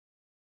secret.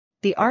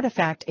 The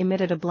artifact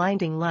emitted a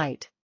blinding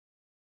light,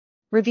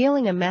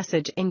 revealing a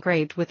message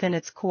engraved within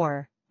its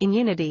core: in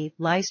unity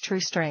lies true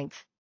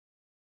strength.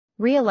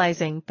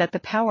 Realizing that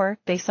the power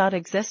they sought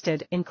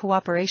existed in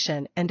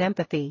cooperation and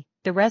empathy,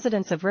 the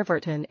residents of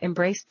Riverton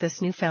embraced this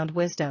newfound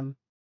wisdom.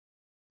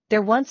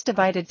 Their once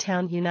divided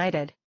town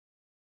united,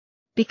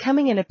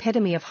 becoming an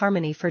epitome of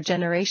harmony for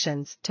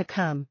generations to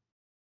come.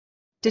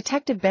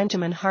 Detective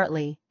Benjamin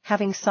Hartley,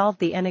 having solved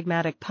the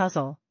enigmatic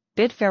puzzle,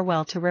 bid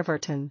farewell to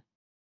Riverton.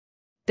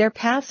 Their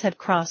paths had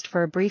crossed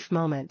for a brief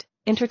moment,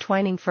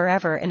 intertwining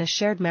forever in a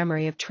shared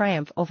memory of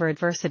triumph over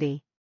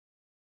adversity.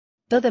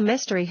 Though the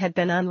mystery had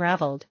been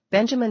unraveled,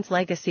 Benjamin's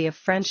legacy of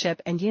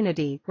friendship and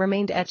unity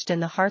remained etched in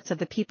the hearts of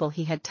the people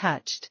he had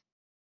touched.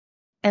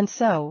 And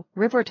so,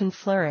 Riverton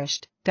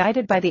flourished,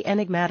 guided by the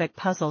enigmatic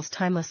puzzle's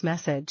timeless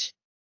message,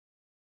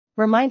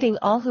 reminding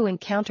all who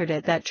encountered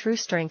it that true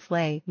strength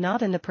lay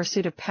not in the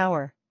pursuit of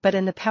power, but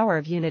in the power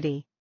of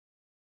unity.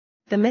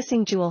 The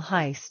missing jewel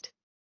heist.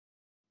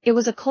 It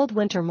was a cold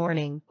winter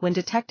morning when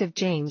Detective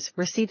James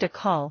received a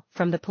call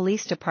from the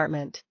police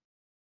department.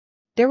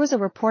 There was a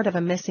report of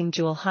a missing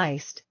jewel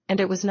heist, and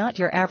it was not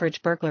your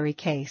average burglary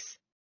case.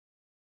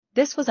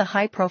 This was a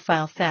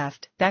high-profile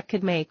theft that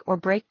could make or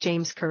break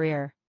James'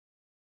 career.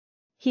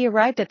 He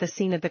arrived at the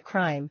scene of the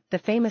crime, the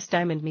famous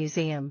Diamond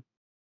Museum.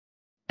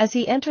 As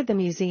he entered the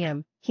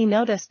museum, he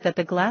noticed that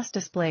the glass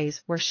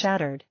displays were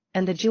shattered,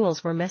 and the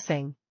jewels were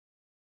missing.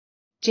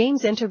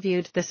 James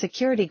interviewed the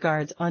security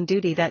guards on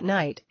duty that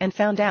night and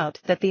found out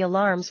that the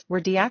alarms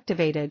were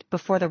deactivated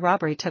before the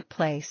robbery took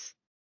place.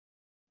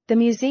 The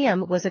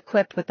museum was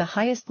equipped with the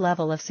highest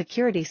level of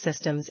security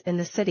systems in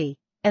the city,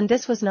 and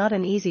this was not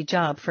an easy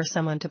job for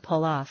someone to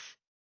pull off.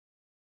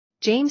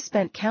 James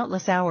spent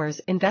countless hours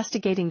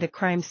investigating the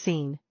crime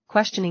scene,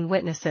 questioning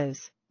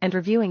witnesses, and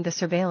reviewing the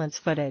surveillance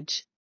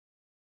footage.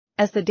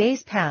 As the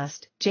days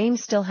passed,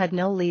 James still had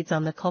no leads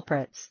on the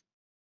culprits.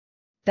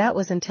 That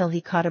was until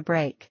he caught a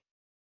break.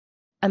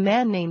 A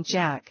man named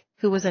Jack,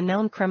 who was a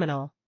known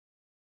criminal,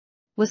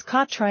 was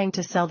caught trying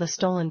to sell the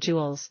stolen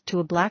jewels to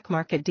a black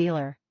market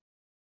dealer.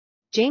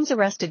 James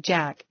arrested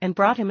Jack and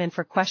brought him in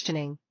for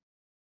questioning.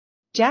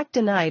 Jack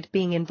denied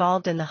being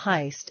involved in the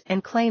heist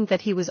and claimed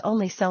that he was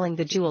only selling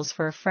the jewels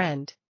for a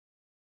friend.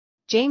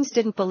 James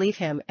didn't believe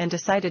him and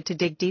decided to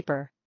dig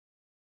deeper.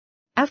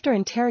 After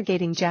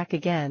interrogating Jack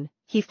again,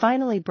 he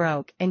finally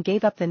broke and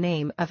gave up the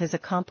name of his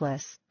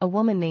accomplice, a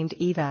woman named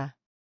Eva.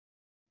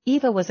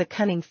 Eva was a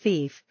cunning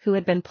thief who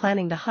had been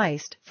planning the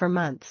heist for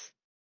months.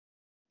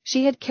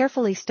 She had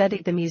carefully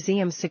studied the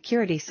museum's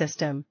security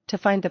system to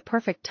find the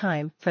perfect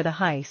time for the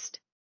heist.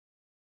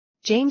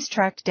 James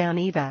tracked down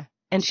Eva,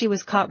 and she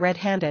was caught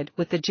red-handed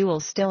with the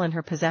jewels still in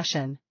her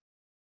possession.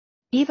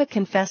 Eva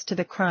confessed to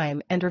the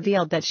crime and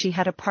revealed that she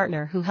had a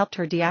partner who helped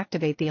her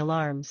deactivate the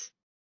alarms.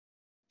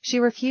 She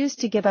refused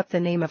to give up the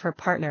name of her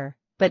partner,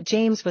 but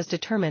James was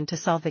determined to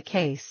solve the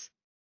case.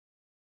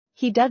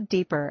 He dug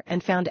deeper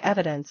and found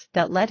evidence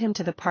that led him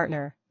to the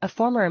partner, a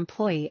former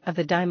employee of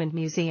the Diamond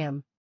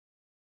Museum.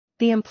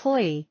 The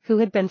employee, who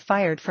had been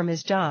fired from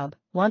his job,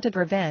 wanted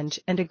revenge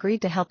and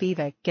agreed to help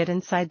Eva get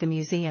inside the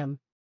museum.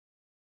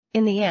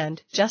 In the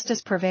end,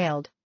 justice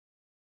prevailed,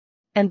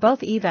 and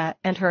both Eva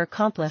and her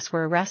accomplice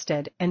were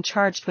arrested and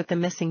charged with the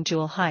missing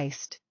jewel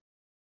heist.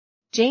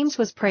 James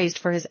was praised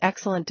for his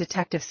excellent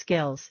detective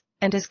skills,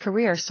 and his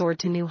career soared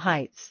to new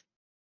heights.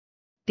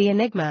 The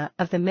Enigma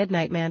of the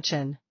Midnight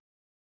Mansion.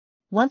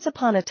 Once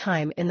upon a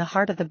time in the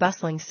heart of the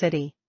bustling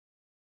city,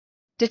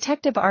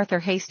 Detective Arthur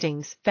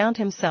Hastings found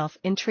himself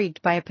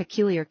intrigued by a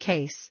peculiar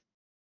case.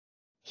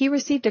 He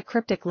received a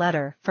cryptic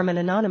letter from an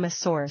anonymous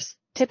source,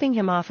 tipping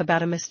him off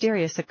about a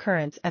mysterious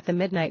occurrence at the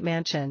Midnight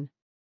Mansion.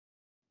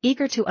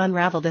 Eager to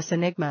unravel this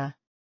enigma,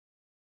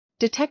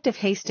 Detective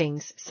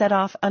Hastings set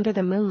off under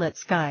the moonlit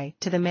sky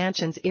to the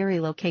mansion's eerie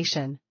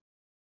location.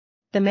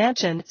 The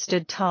mansion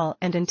stood tall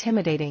and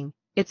intimidating,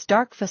 its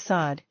dark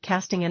facade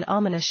casting an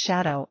ominous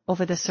shadow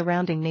over the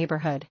surrounding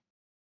neighborhood.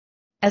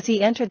 As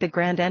he entered the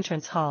grand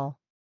entrance hall,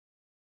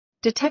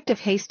 Detective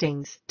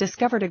Hastings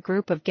discovered a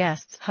group of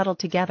guests huddled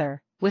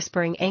together,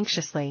 whispering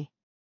anxiously.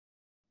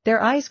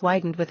 Their eyes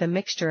widened with a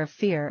mixture of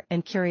fear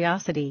and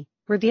curiosity,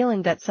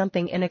 revealing that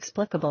something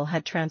inexplicable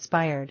had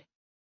transpired.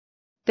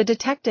 The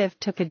detective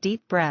took a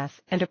deep breath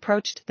and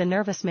approached the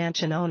nervous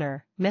mansion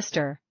owner,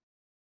 Mr.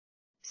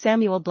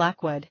 Samuel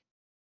Blackwood.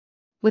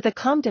 With a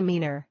calm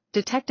demeanor,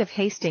 Detective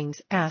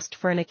Hastings asked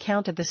for an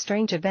account of the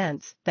strange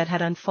events that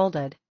had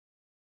unfolded.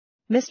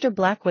 Mr.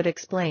 Blackwood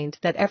explained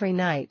that every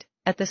night,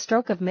 at the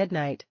stroke of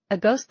midnight, a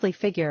ghostly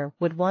figure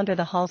would wander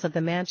the halls of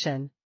the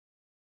mansion,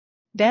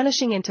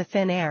 vanishing into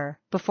thin air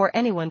before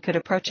anyone could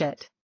approach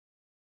it.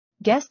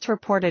 Guests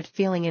reported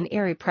feeling an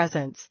eerie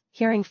presence,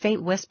 hearing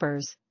faint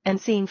whispers, and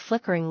seeing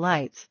flickering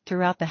lights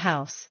throughout the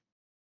house.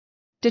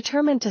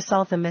 Determined to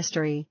solve the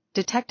mystery,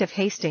 Detective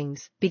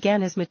Hastings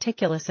began his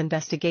meticulous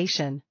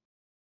investigation.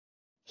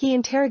 He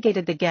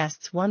interrogated the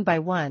guests one by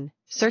one,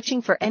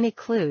 searching for any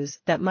clues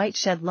that might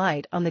shed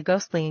light on the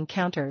ghostly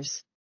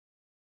encounters.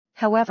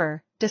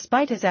 However,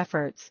 despite his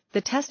efforts, the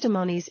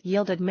testimonies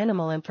yielded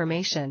minimal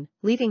information,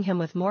 leaving him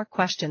with more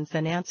questions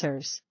than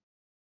answers.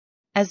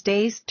 As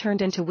days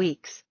turned into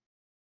weeks,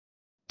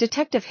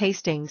 Detective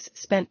Hastings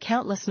spent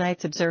countless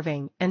nights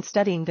observing and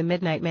studying the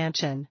Midnight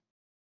Mansion.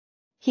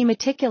 He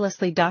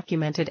meticulously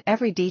documented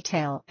every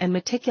detail and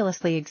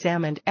meticulously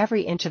examined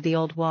every inch of the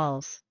old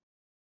walls.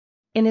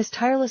 In his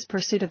tireless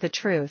pursuit of the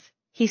truth,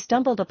 he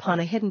stumbled upon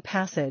a hidden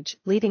passage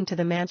leading to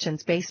the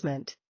mansion's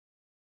basement.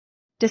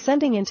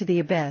 Descending into the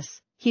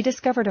abyss, he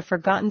discovered a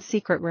forgotten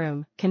secret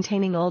room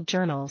containing old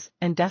journals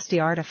and dusty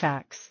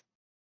artifacts.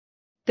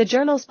 The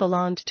journals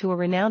belonged to a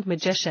renowned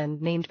magician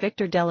named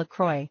Victor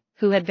Delacroix,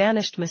 who had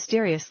vanished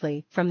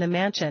mysteriously from the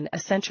mansion a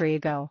century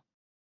ago.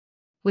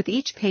 With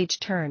each page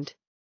turned,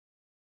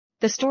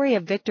 the story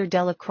of Victor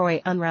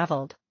Delacroix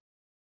unraveled.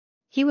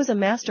 He was a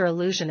master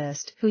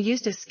illusionist who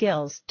used his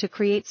skills to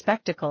create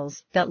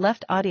spectacles that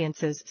left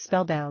audiences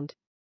spellbound.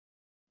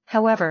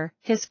 However,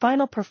 his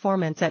final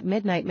performance at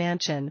Midnight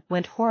Mansion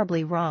went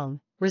horribly wrong,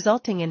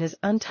 resulting in his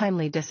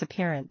untimely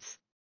disappearance.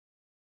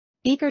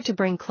 Eager to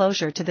bring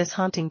closure to this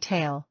haunting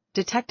tale,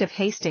 Detective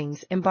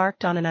Hastings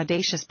embarked on an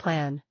audacious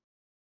plan.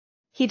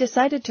 He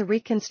decided to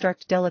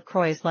reconstruct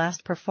Delacroix's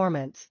last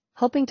performance,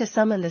 hoping to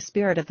summon the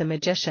spirit of the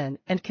magician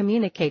and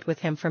communicate with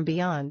him from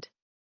beyond.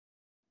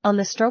 On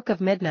the stroke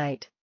of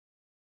midnight,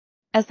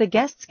 as the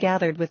guests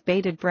gathered with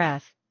bated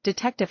breath,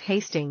 Detective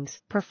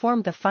Hastings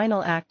performed the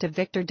final act of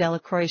Victor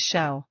Delacroix's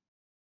show.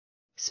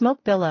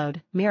 Smoke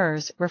billowed,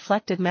 mirrors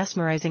reflected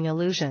mesmerizing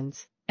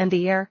illusions, and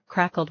the air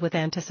crackled with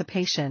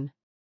anticipation.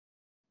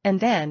 And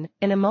then,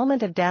 in a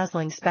moment of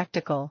dazzling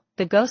spectacle,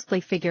 the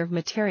ghostly figure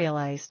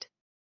materialized.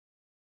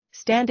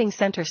 Standing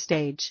center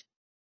stage,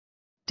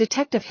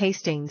 Detective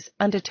Hastings,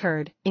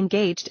 undeterred,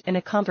 engaged in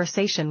a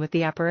conversation with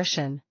the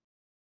apparition.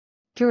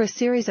 Through a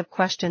series of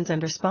questions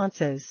and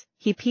responses,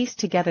 he pieced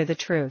together the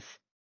truth.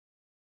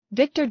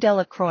 Victor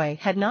Delacroix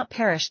had not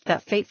perished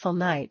that fateful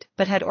night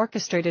but had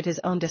orchestrated his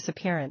own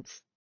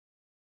disappearance.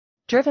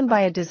 Driven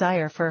by a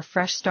desire for a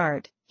fresh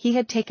start, he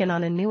had taken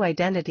on a new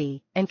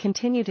identity and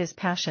continued his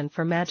passion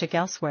for magic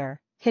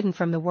elsewhere, hidden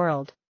from the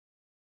world.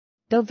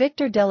 Though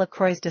Victor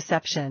Delacroix's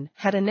deception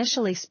had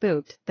initially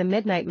spooked the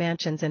Midnight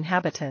Mansion's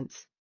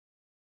inhabitants,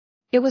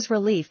 it was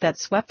relief that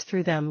swept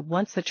through them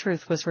once the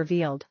truth was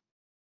revealed.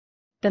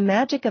 The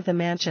magic of the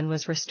mansion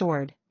was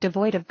restored,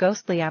 devoid of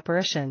ghostly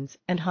apparitions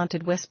and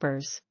haunted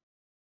whispers.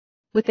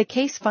 With the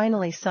case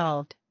finally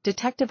solved,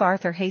 Detective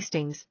Arthur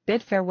Hastings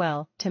bid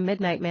farewell to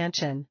Midnight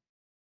Mansion,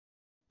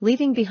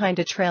 leaving behind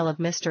a trail of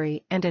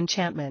mystery and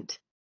enchantment.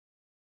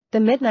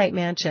 The Midnight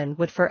Mansion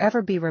would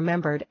forever be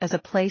remembered as a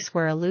place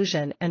where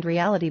illusion and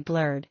reality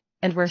blurred,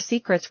 and where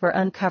secrets were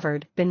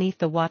uncovered beneath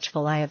the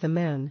watchful eye of the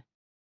moon.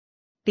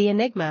 The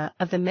Enigma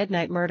of the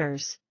Midnight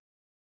Murders.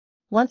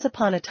 Once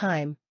upon a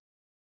time,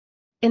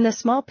 in the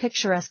small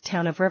picturesque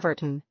town of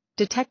Riverton,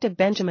 Detective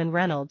Benjamin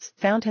Reynolds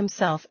found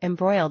himself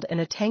embroiled in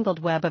a tangled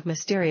web of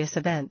mysterious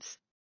events.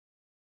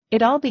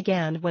 It all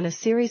began when a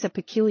series of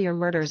peculiar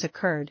murders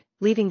occurred,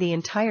 leaving the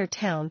entire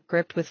town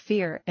gripped with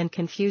fear and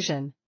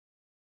confusion.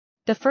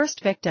 The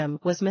first victim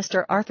was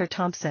Mr. Arthur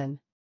Thompson,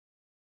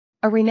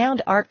 a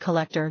renowned art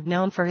collector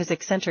known for his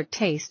eccentric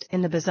taste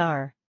in the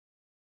bizarre.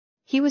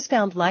 He was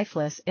found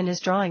lifeless in his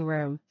drawing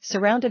room,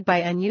 surrounded by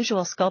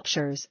unusual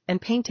sculptures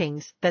and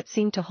paintings that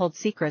seemed to hold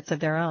secrets of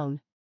their own.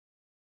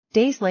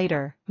 Days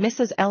later,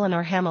 Mrs.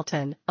 Eleanor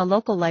Hamilton, a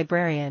local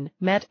librarian,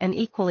 met an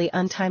equally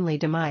untimely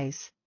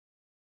demise.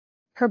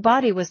 Her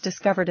body was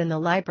discovered in the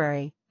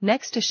library,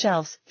 next to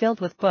shelves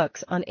filled with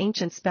books on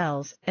ancient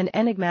spells and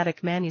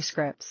enigmatic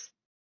manuscripts.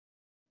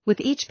 With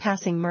each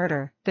passing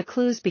murder, the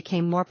clues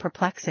became more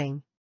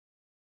perplexing.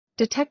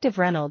 Detective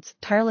Reynolds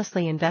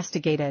tirelessly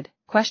investigated,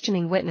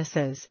 questioning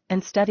witnesses,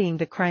 and studying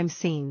the crime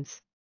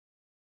scenes.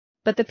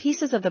 But the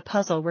pieces of the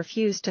puzzle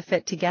refused to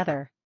fit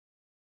together.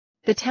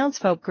 The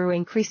townsfolk grew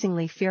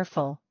increasingly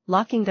fearful,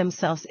 locking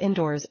themselves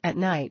indoors at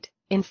night,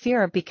 in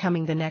fear of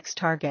becoming the next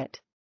target.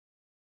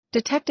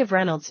 Detective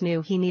Reynolds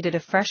knew he needed a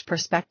fresh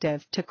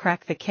perspective to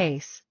crack the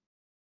case.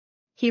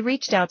 He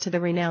reached out to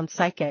the renowned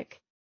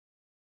psychic,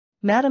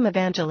 Madame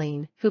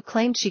Evangeline, who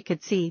claimed she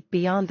could see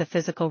beyond the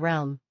physical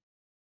realm.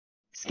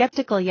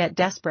 Skeptical yet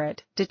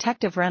desperate,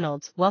 Detective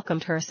Reynolds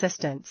welcomed her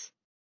assistance.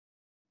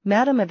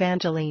 Madame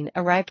Evangeline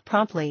arrived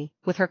promptly,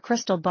 with her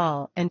crystal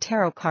ball and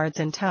tarot cards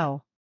in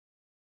tow.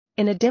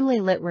 In a dimly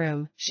lit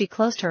room, she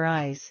closed her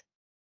eyes,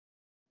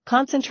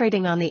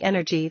 concentrating on the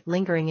energy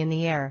lingering in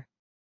the air.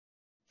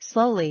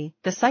 Slowly,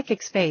 the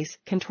psychic's face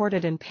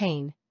contorted in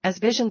pain, as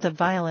visions of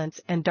violence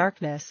and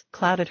darkness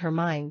clouded her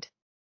mind.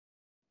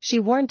 She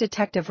warned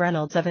Detective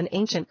Reynolds of an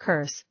ancient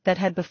curse that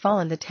had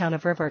befallen the town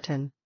of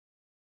Riverton.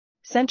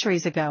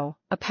 Centuries ago,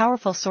 a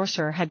powerful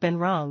sorcerer had been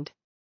wronged.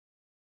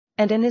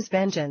 And in his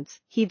vengeance,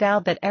 he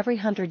vowed that every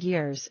 100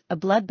 years, a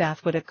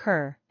bloodbath would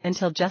occur,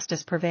 until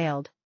justice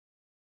prevailed.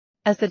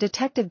 As the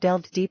detective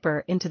delved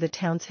deeper into the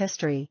town's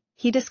history,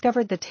 he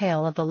discovered the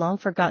tale of the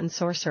long-forgotten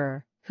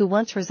sorcerer, who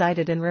once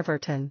resided in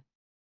Riverton.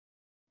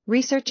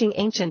 Researching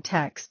ancient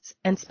texts,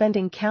 and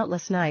spending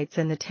countless nights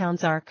in the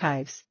town's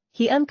archives,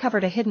 he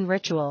uncovered a hidden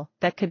ritual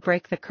that could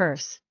break the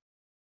curse.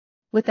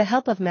 With the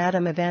help of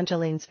Madame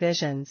Evangeline's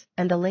visions,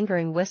 and the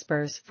lingering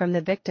whispers from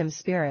the victim's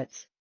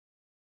spirits,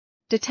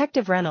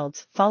 Detective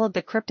Reynolds followed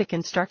the cryptic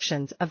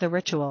instructions of the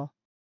ritual.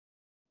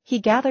 He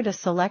gathered a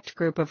select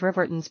group of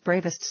Riverton's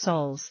bravest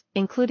souls,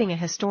 including a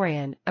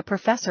historian, a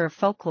professor of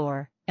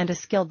folklore, and a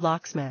skilled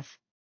locksmith.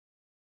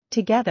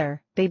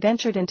 Together, they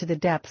ventured into the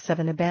depths of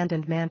an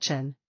abandoned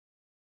mansion,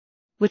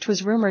 which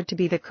was rumored to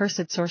be the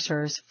cursed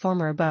sorcerer's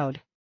former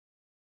abode.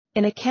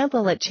 In a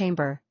candlelit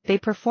chamber, they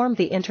performed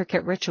the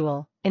intricate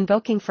ritual,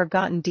 invoking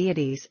forgotten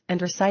deities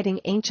and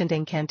reciting ancient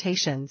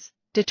incantations,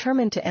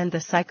 determined to end the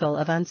cycle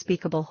of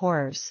unspeakable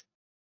horrors.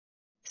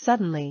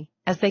 Suddenly,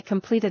 as they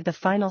completed the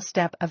final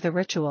step of the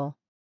ritual,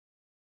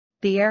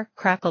 the air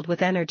crackled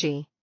with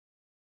energy.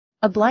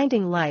 A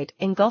blinding light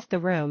engulfed the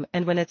room,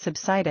 and when it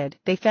subsided,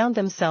 they found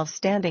themselves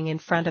standing in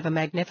front of a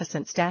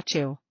magnificent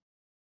statue.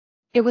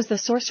 It was the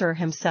sorcerer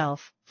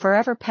himself,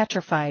 forever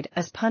petrified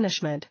as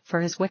punishment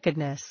for his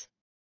wickedness.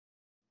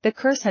 The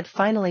curse had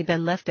finally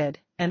been lifted,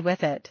 and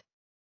with it,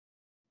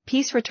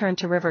 peace returned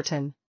to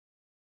Riverton.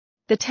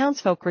 The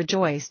townsfolk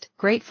rejoiced,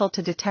 grateful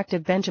to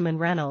Detective Benjamin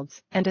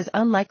Reynolds and his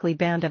unlikely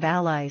band of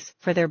allies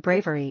for their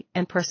bravery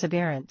and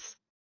perseverance.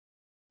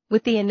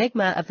 With the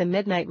enigma of the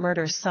midnight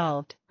murders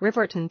solved,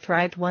 Riverton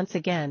thrived once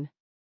again,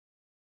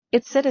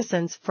 its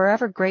citizens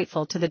forever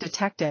grateful to the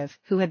detective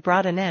who had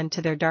brought an end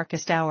to their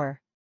darkest hour.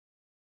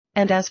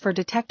 And as for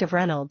Detective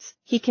Reynolds,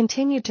 he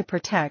continued to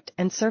protect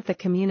and serve the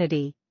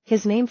community,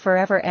 his name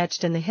forever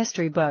etched in the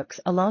history books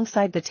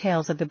alongside the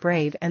tales of the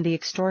brave and the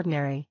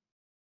extraordinary.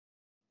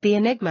 The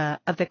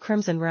Enigma of the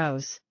Crimson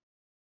Rose.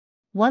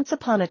 Once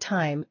upon a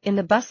time, in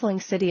the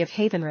bustling city of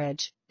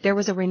Havenridge, there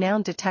was a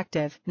renowned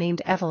detective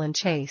named Evelyn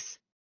Chase.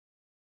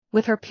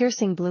 With her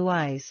piercing blue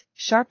eyes,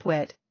 sharp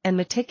wit, and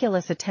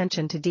meticulous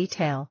attention to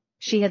detail,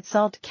 she had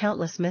solved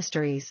countless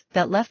mysteries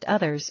that left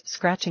others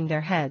scratching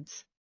their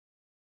heads.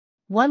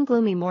 One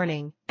gloomy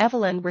morning,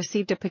 Evelyn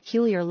received a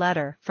peculiar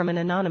letter from an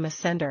anonymous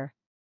sender.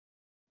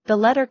 The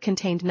letter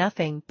contained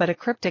nothing but a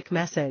cryptic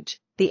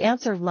message: "The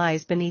answer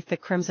lies beneath the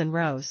crimson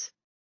rose."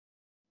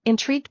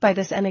 Intrigued by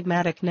this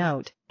enigmatic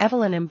note,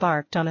 Evelyn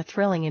embarked on a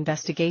thrilling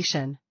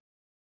investigation.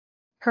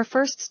 Her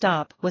first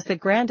stop was the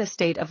grand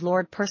estate of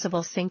Lord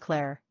Percival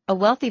Sinclair, a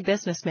wealthy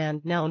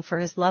businessman known for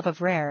his love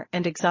of rare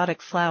and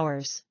exotic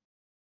flowers.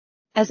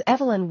 As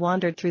Evelyn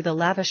wandered through the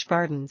lavish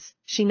gardens,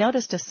 she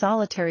noticed a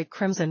solitary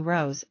crimson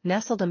rose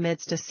nestled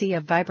amidst a sea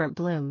of vibrant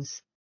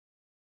blooms.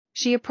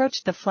 She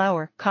approached the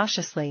flower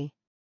cautiously,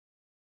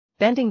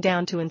 bending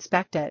down to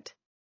inspect it.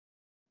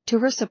 To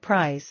her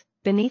surprise,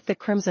 beneath the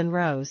crimson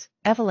rose,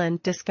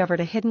 Evelyn discovered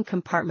a hidden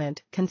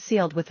compartment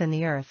concealed within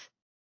the earth.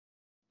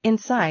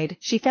 Inside,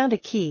 she found a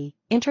key,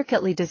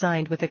 intricately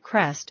designed with a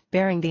crest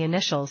bearing the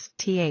initials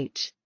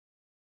TH.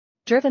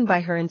 Driven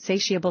by her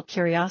insatiable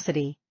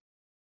curiosity,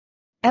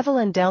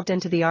 Evelyn delved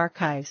into the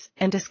archives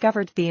and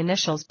discovered the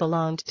initials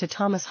belonged to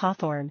Thomas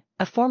Hawthorne,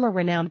 a former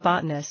renowned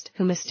botanist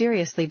who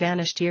mysteriously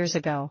vanished years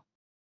ago.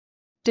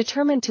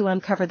 Determined to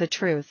uncover the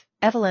truth,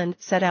 Evelyn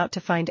set out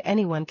to find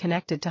anyone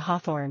connected to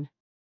Hawthorne.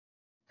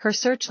 Her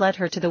search led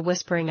her to the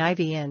Whispering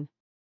Ivy Inn,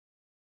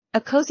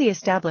 a cozy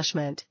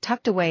establishment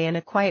tucked away in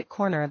a quiet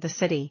corner of the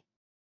city.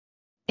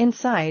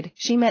 Inside,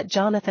 she met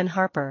Jonathan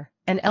Harper,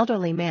 an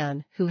elderly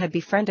man who had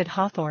befriended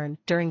Hawthorne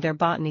during their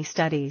botany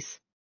studies.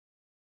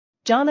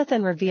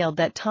 Jonathan revealed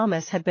that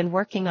Thomas had been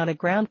working on a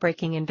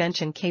groundbreaking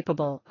invention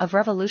capable of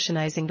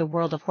revolutionizing the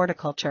world of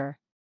horticulture.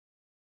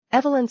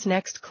 Evelyn's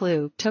next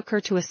clue took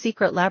her to a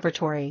secret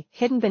laboratory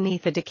hidden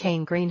beneath a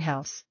decaying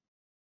greenhouse.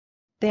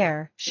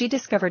 There, she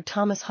discovered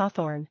Thomas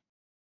Hawthorne,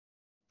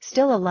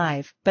 still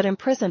alive but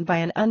imprisoned by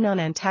an unknown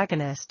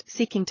antagonist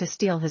seeking to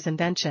steal his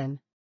invention.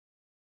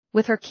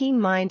 With her keen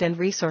mind and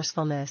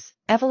resourcefulness,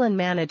 Evelyn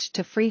managed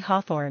to free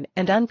Hawthorne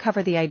and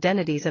uncover the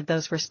identities of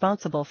those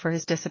responsible for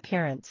his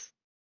disappearance.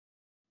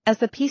 As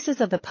the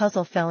pieces of the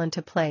puzzle fell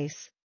into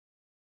place,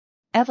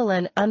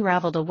 Evelyn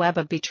unraveled a web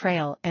of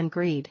betrayal and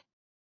greed.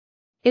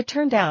 It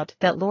turned out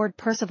that Lord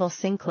Percival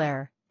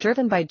Sinclair,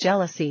 driven by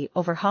jealousy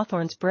over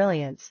Hawthorne's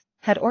brilliance,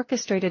 had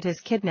orchestrated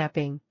his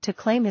kidnapping to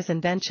claim his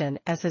invention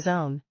as his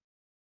own.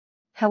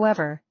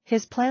 However,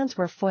 his plans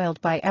were foiled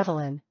by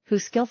Evelyn, who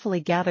skillfully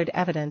gathered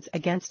evidence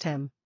against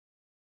him.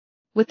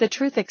 With the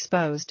truth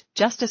exposed,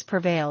 justice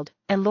prevailed,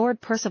 and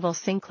Lord Percival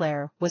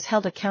Sinclair was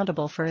held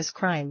accountable for his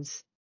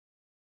crimes.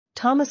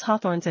 Thomas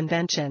Hawthorne's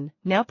invention,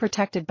 now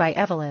protected by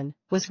Evelyn,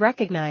 was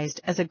recognized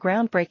as a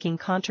groundbreaking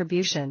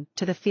contribution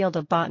to the field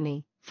of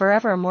botany,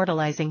 forever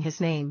immortalizing his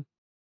name.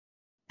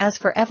 As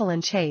for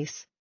Evelyn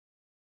Chase,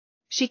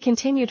 she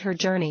continued her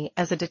journey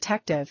as a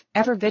detective,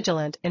 ever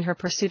vigilant in her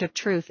pursuit of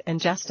truth and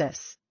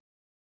justice.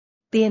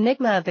 The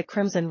enigma of the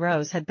Crimson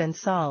Rose had been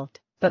solved,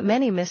 but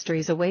many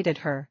mysteries awaited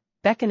her,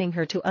 beckoning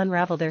her to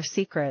unravel their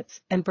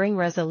secrets and bring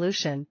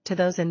resolution to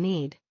those in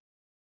need.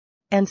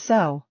 And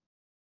so,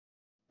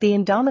 the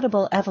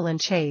indomitable Evelyn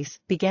Chase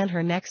began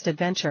her next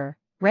adventure,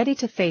 ready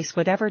to face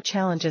whatever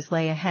challenges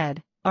lay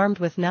ahead, armed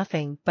with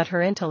nothing but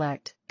her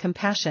intellect,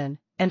 compassion,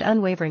 and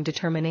unwavering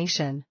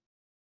determination.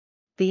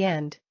 The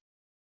end.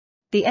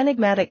 The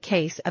enigmatic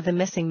case of the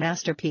missing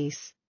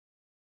masterpiece.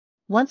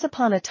 Once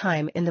upon a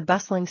time in the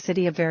bustling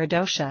city of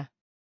Verodocia,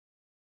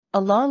 a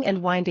long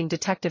and winding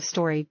detective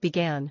story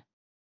began.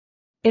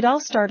 It all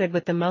started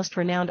with the most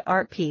renowned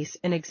art piece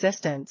in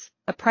existence,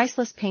 a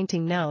priceless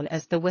painting known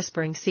as The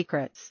Whispering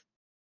Secrets.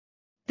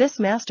 This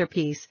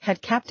masterpiece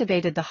had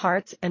captivated the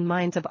hearts and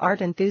minds of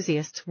art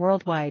enthusiasts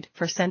worldwide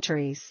for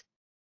centuries.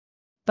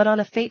 But on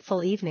a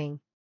fateful evening,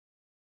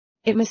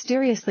 it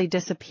mysteriously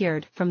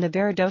disappeared from the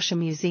Verodocia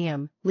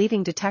Museum,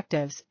 leaving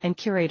detectives and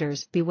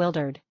curators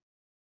bewildered.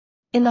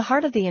 In the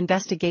heart of the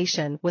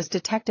investigation was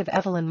Detective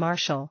Evelyn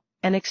Marshall,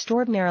 an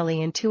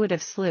extraordinarily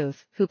intuitive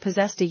sleuth who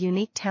possessed a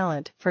unique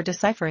talent for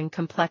deciphering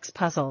complex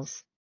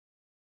puzzles.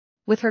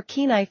 With her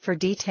keen eye for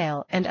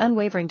detail and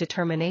unwavering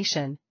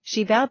determination,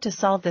 she vowed to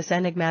solve this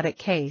enigmatic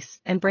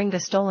case and bring the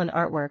stolen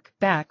artwork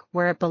back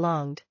where it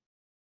belonged.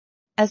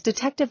 As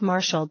Detective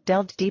Marshall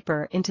delved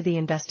deeper into the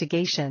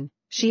investigation,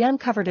 she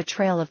uncovered a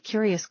trail of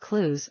curious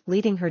clues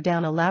leading her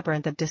down a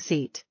labyrinth of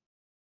deceit.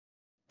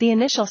 The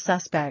initial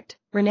suspect,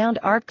 renowned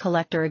art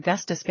collector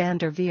Augustus van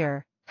der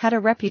Veer, had a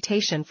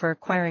reputation for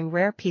acquiring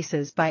rare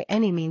pieces by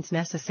any means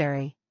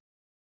necessary.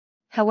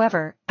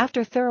 However,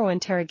 after thorough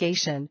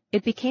interrogation,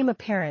 it became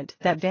apparent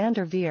that van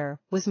der Veer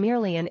was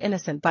merely an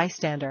innocent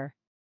bystander.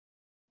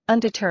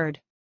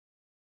 Undeterred,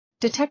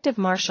 Detective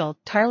Marshall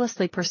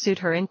tirelessly pursued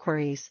her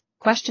inquiries,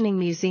 questioning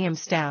museum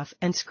staff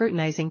and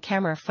scrutinizing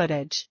camera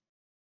footage.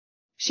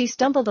 She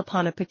stumbled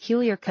upon a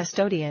peculiar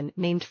custodian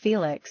named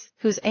Felix,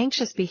 whose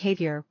anxious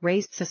behavior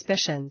raised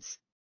suspicions.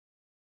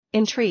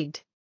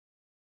 Intrigued,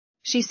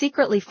 she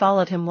secretly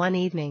followed him one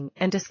evening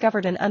and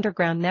discovered an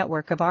underground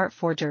network of art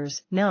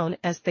forgers known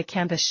as the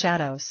Canvas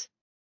Shadows.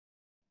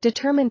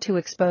 Determined to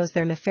expose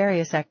their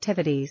nefarious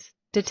activities,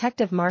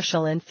 Detective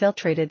Marshall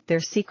infiltrated their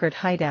secret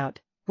hideout,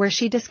 where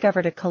she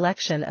discovered a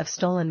collection of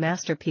stolen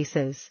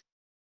masterpieces,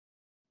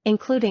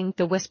 including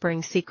The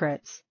Whispering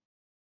Secrets.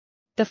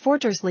 The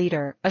forger's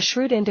leader, a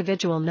shrewd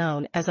individual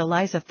known as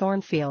Eliza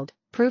Thornfield,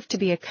 proved to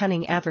be a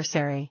cunning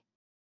adversary.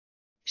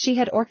 She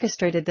had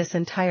orchestrated this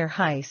entire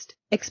heist,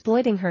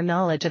 exploiting her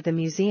knowledge of the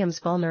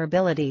museum's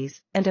vulnerabilities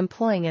and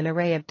employing an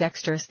array of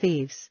dexterous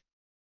thieves.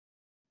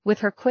 With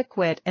her quick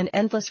wit and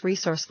endless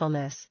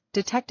resourcefulness,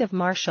 Detective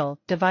Marshall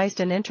devised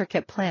an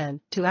intricate plan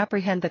to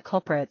apprehend the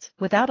culprits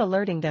without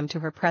alerting them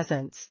to her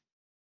presence.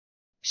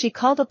 She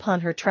called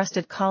upon her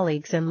trusted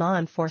colleagues in law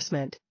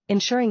enforcement,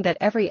 ensuring that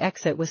every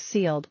exit was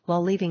sealed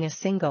while leaving a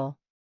single,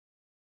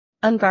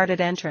 unguarded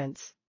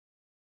entrance.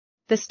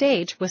 The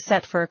stage was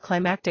set for a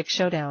climactic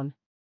showdown.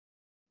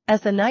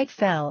 As the night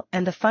fell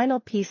and the final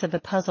piece of the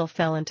puzzle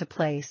fell into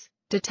place,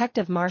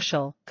 Detective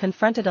Marshall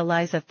confronted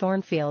Eliza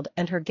Thornfield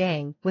and her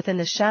gang within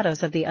the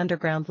shadows of the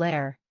underground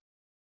lair.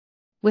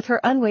 With her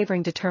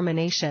unwavering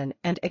determination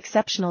and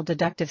exceptional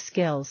deductive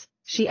skills,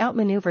 she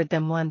outmaneuvered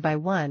them one by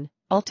one,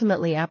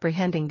 ultimately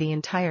apprehending the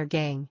entire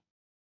gang.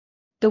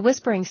 The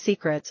Whispering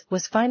Secrets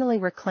was finally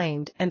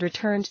reclaimed and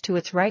returned to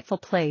its rightful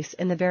place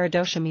in the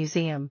Verodocia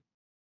Museum.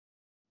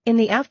 In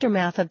the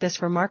aftermath of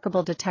this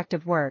remarkable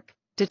detective work,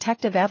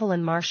 Detective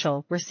Evelyn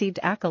Marshall received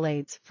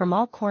accolades from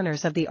all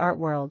corners of the art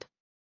world.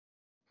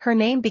 Her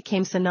name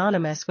became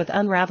synonymous with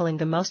unraveling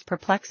the most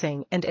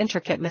perplexing and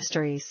intricate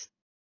mysteries.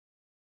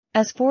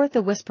 As for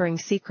The Whispering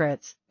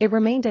Secrets, it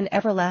remained an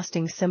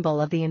everlasting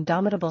symbol of the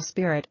indomitable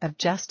spirit of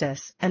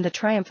justice and the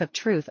triumph of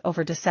truth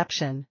over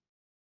deception.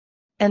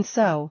 And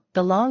so,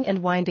 the long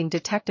and winding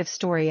detective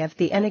story of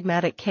the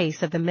enigmatic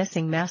case of the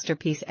missing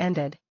masterpiece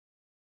ended.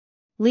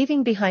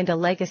 leaving behind a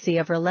legacy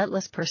of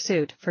relentless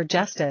pursuit for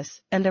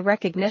justice and the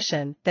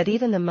recognition that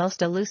even the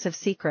most elusive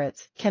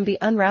secrets can be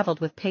unraveled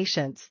with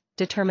patience,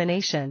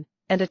 determination,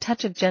 and a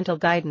touch of gentle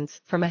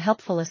guidance from a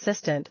helpful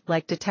assistant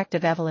like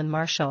Detective Evelyn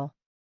Marshall.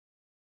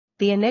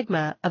 The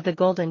Enigma of the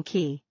Golden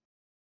Key.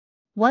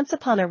 Once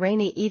upon a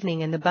rainy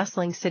evening in the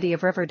bustling city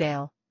of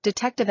Riverdale,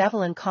 Detective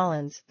Evelyn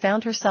Collins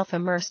found herself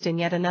immersed in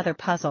yet another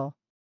puzzle.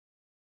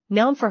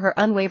 Known for her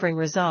unwavering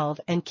resolve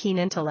and keen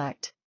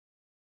intellect,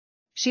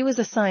 she was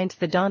assigned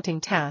the daunting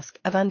task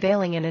of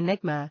unveiling an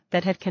enigma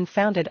that had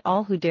confounded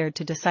all who dared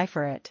to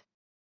decipher it.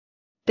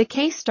 The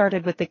case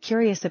started with the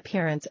curious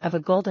appearance of a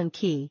golden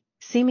key,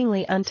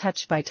 seemingly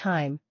untouched by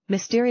time,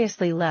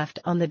 mysteriously left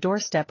on the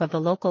doorstep of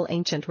the local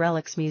Ancient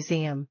Relics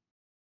Museum.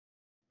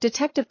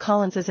 Detective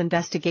Collins's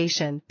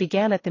investigation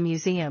began at the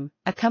museum,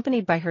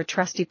 accompanied by her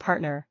trusty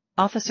partner,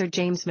 Officer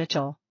James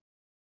Mitchell.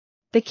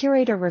 The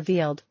curator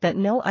revealed that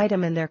no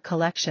item in their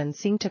collection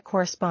seemed to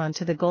correspond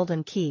to the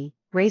golden key,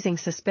 raising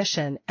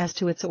suspicion as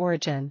to its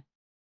origin.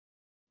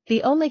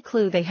 The only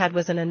clue they had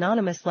was an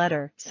anonymous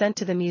letter sent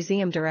to the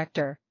museum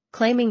director,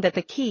 claiming that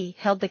the key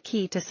held the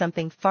key to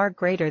something far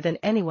greater than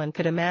anyone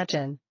could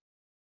imagine.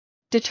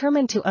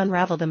 Determined to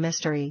unravel the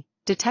mystery,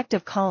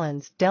 Detective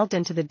Collins delved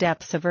into the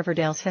depths of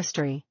Riverdale's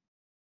history.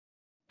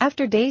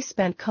 After days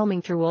spent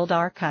combing through old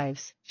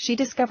archives, she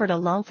discovered a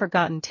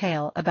long-forgotten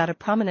tale about a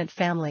prominent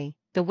family,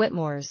 the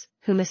Whitmores,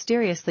 who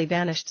mysteriously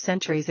vanished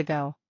centuries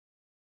ago.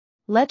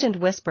 Legend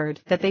whispered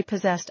that they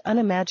possessed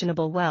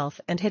unimaginable wealth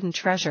and hidden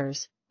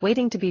treasures,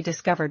 waiting to be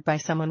discovered by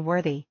someone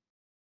worthy.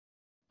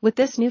 With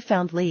this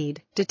newfound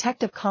lead,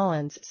 Detective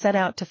Collins set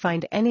out to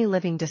find any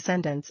living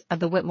descendants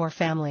of the Whitmore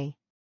family.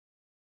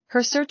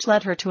 Her search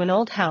led her to an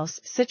old house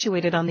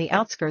situated on the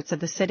outskirts of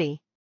the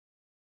city.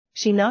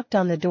 She knocked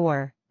on the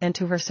door, and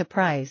to her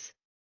surprise,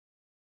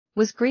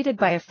 was greeted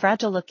by a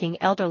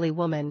fragile-looking elderly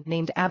woman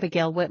named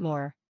Abigail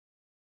Whitmore.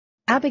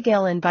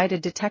 Abigail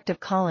invited Detective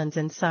Collins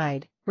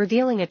inside,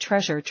 revealing a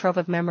treasure trove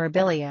of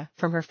memorabilia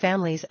from her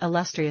family's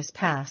illustrious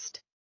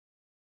past.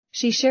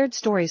 She shared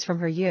stories from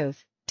her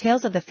youth,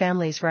 tales of the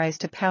family's rise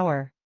to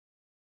power,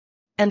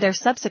 and their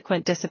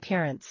subsequent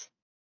disappearance.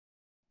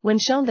 When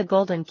shown the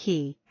golden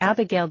key,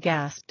 Abigail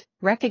gasped,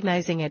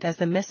 recognizing it as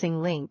the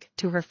missing link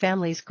to her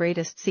family's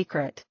greatest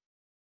secret.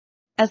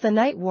 As the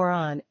night wore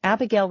on,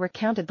 Abigail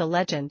recounted the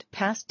legend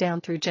passed down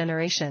through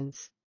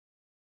generations.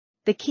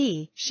 The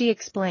key, she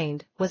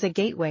explained, was a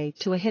gateway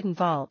to a hidden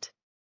vault,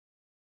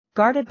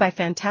 guarded by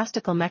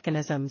fantastical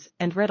mechanisms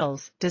and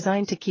riddles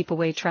designed to keep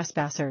away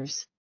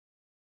trespassers.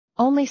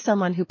 Only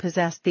someone who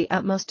possessed the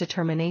utmost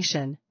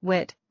determination,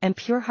 wit, and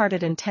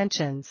pure-hearted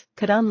intentions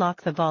could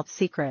unlock the vault's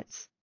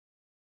secrets.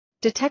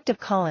 Detective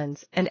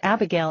Collins and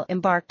Abigail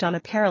embarked on a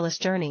perilous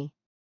journey.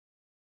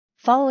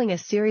 Following a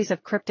series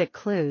of cryptic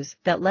clues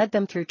that led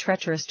them through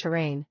treacherous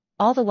terrain,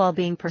 all the while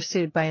being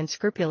pursued by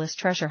unscrupulous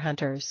treasure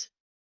hunters.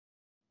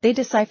 They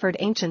deciphered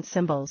ancient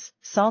symbols,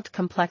 solved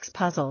complex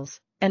puzzles,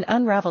 and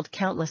unraveled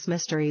countless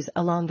mysteries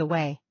along the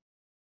way.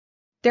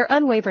 Their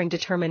unwavering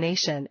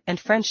determination and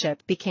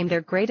friendship became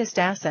their greatest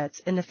assets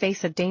in the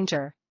face of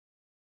danger.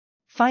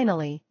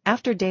 Finally,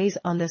 after days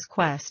on this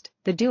quest,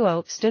 the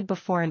duo stood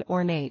before an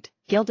ornate,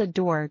 gilded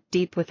door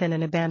deep within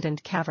an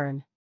abandoned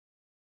cavern.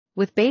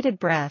 With bated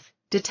breath,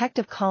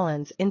 Detective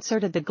Collins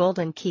inserted the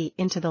golden key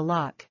into the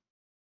lock.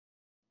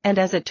 And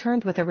as it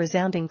turned with a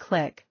resounding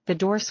click, the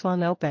door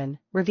swung open,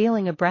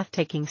 revealing a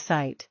breathtaking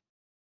sight.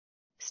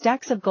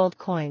 Stacks of gold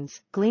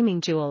coins, gleaming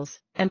jewels,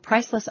 and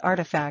priceless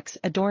artifacts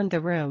adorned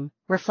the room,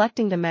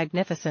 reflecting the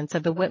magnificence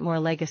of the Whitmore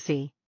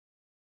legacy.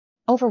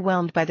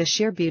 Overwhelmed by the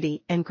sheer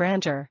beauty and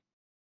grandeur,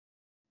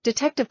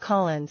 Detective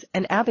Collins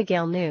and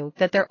Abigail knew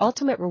that their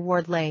ultimate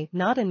reward lay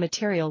not in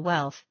material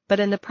wealth, but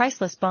in the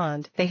priceless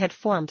bond they had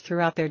formed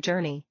throughout their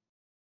journey.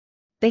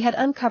 They had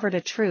uncovered a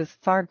truth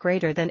far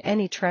greater than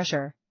any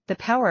treasure, the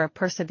power of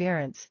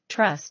perseverance,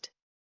 trust,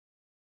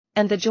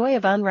 and the joy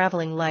of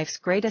unraveling life's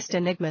greatest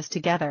enigmas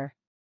together.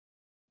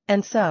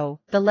 And so,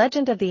 the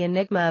legend of the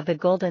enigma of the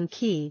golden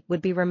key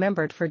would be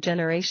remembered for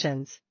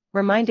generations,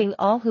 reminding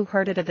all who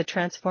heard it of the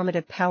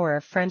transformative power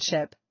of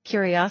friendship,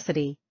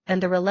 curiosity,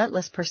 and the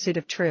relentless pursuit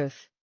of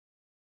truth.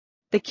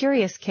 The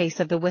curious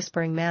case of the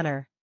Whispering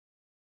Manor.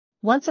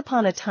 Once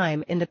upon a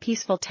time in the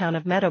peaceful town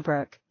of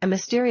Meadowbrook, a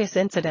mysterious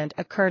incident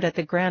occurred at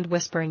the Grand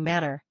Whispering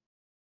Manor.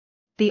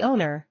 The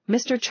owner,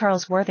 Mr.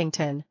 Charles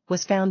Worthington,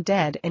 was found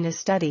dead in his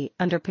study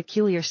under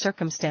peculiar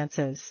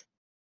circumstances.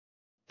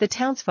 The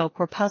townsfolk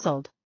were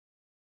puzzled,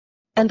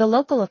 and the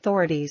local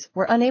authorities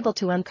were unable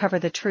to uncover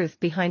the truth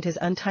behind his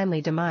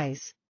untimely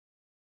demise.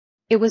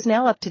 It was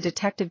now up to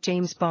Detective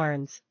James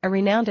Barnes, a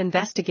renowned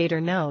investigator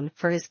known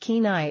for his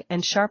keen eye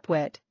and sharp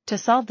wit, to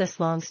solve this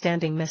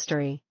long-standing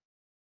mystery.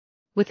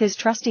 With his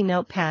trusty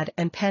notepad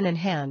and pen in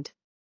hand,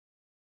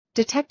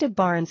 Detective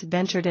Barnes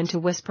ventured into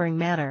Whispering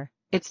Manor,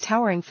 its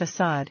towering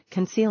facade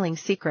concealing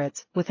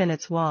secrets within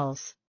its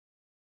walls.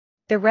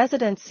 The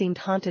residents seemed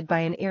haunted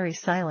by an eerie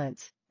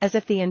silence, as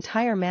if the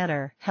entire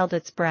manor held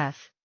its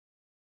breath.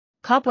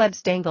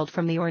 Cobwebs dangled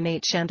from the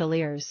ornate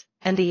chandeliers,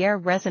 and the air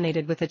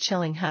resonated with a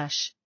chilling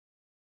hush.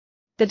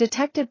 The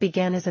detective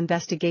began his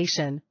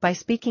investigation by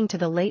speaking to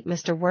the late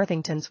Mr.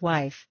 Worthington's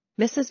wife,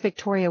 Mrs.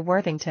 Victoria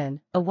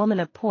Worthington, a woman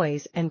of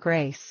poise and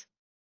grace.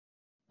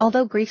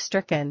 Although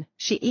grief-stricken,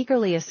 she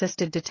eagerly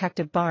assisted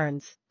Detective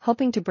Barnes,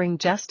 hoping to bring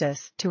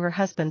justice to her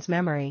husband's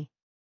memory.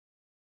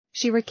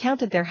 She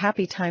recounted their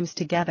happy times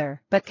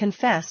together but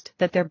confessed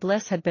that their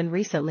bliss had been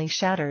recently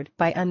shattered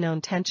by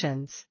unknown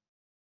tensions.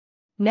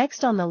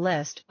 Next on the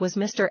list was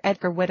Mr.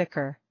 Edgar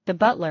Whittaker, the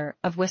butler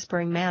of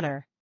Whispering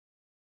Manor.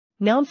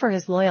 Known for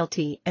his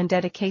loyalty and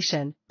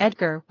dedication,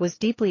 Edgar was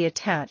deeply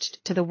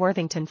attached to the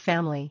Worthington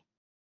family.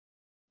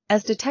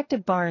 As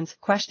Detective Barnes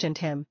questioned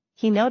him,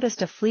 he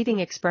noticed a fleeting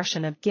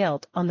expression of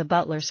guilt on the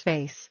butler's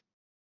face.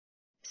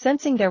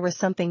 Sensing there was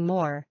something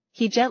more,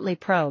 he gently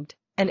probed,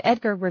 and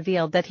Edgar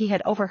revealed that he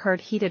had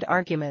overheard heated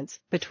arguments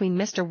between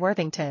Mr.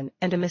 Worthington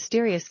and a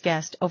mysterious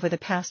guest over the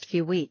past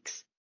few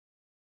weeks.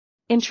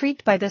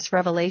 Intrigued by this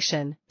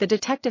revelation, the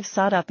detective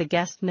sought out the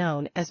guest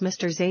known as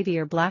Mr.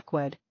 Xavier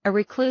Blackwood, a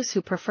recluse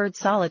who preferred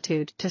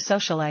solitude to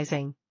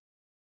socializing.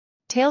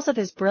 Tales of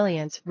his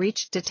brilliance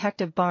reached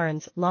Detective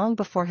Barnes long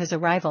before his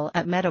arrival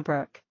at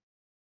Meadowbrook.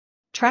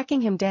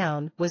 Tracking him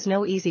down was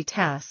no easy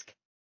task.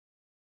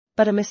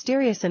 But a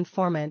mysterious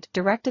informant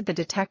directed the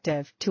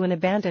detective to an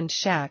abandoned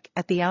shack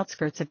at the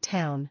outskirts of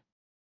town.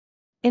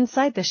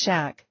 Inside the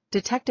shack,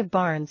 Detective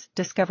Barnes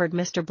discovered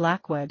Mr.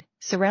 Blackwood,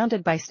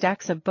 surrounded by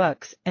stacks of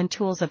books and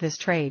tools of his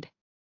trade.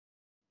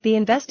 The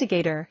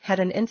investigator had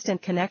an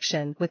instant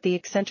connection with the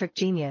eccentric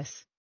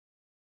genius,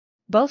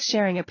 both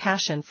sharing a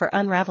passion for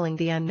unraveling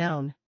the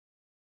unknown.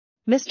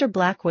 Mr.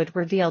 Blackwood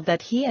revealed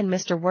that he and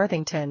Mr.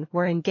 Worthington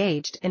were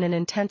engaged in an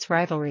intense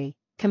rivalry,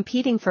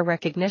 competing for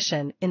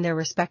recognition in their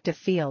respective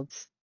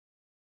fields.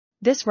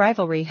 This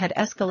rivalry had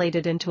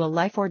escalated into a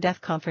life-or-death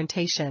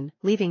confrontation,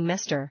 leaving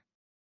Mr.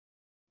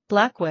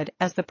 Blackwood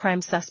as the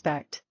prime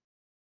suspect.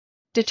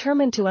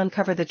 Determined to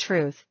uncover the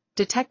truth,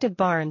 Detective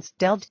Barnes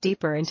delved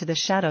deeper into the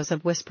shadows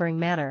of Whispering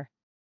Manor.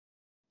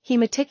 He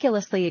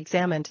meticulously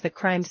examined the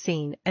crime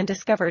scene and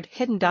discovered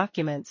hidden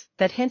documents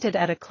that hinted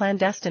at a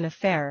clandestine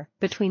affair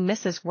between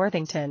Mrs.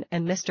 Worthington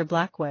and Mr.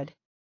 Blackwood.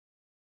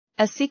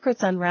 As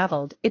secrets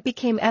unraveled, it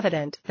became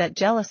evident that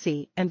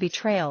jealousy and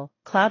betrayal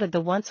clouded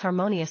the once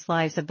harmonious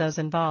lives of those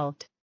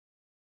involved.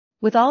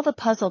 With all the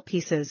puzzle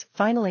pieces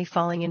finally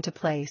falling into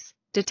place,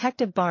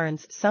 Detective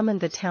Barnes summoned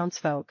the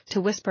townsfolk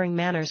to Whispering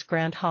Manor's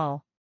Grand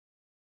Hall.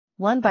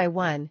 One by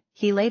one,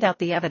 he laid out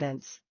the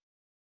evidence,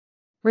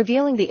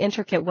 revealing the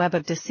intricate web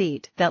of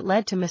deceit that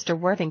led to Mr.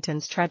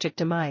 Worthington's tragic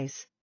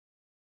demise.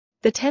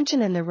 The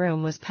tension in the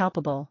room was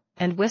palpable,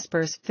 and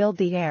whispers filled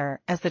the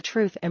air as the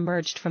truth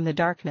emerged from the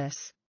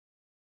darkness.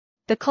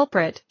 The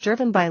culprit,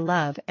 driven by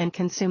love and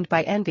consumed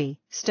by envy,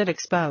 stood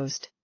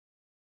exposed.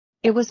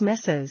 It was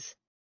Mrs.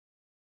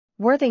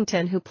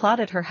 Worthington who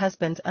plotted her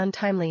husband's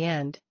untimely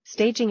end,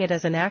 staging it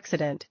as an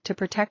accident to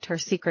protect her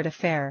secret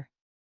affair.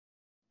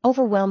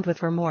 Overwhelmed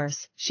with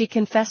remorse, she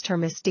confessed her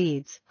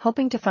misdeeds,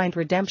 hoping to find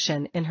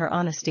redemption in her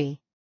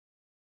honesty.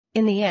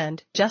 In the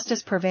end,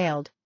 justice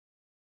prevailed,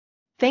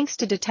 thanks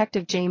to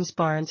Detective James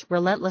Barnes'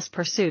 relentless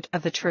pursuit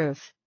of the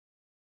truth.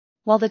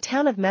 While the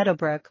town of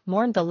Meadowbrook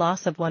mourned the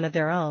loss of one of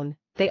their own,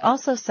 they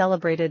also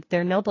celebrated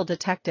their noble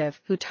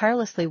detective who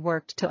tirelessly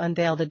worked to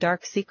unveil the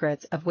dark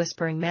secrets of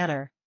Whispering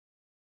Manor.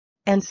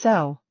 And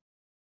so,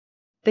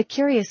 the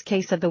curious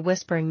case of the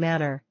Whispering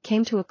Manor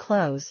came to a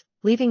close,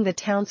 leaving the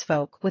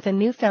townsfolk with a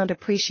newfound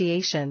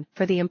appreciation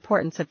for the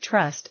importance of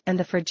trust and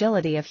the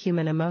fragility of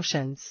human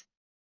emotions.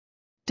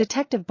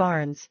 Detective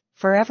Barnes,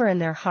 forever in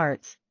their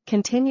hearts,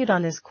 continued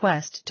on his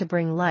quest to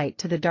bring light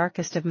to the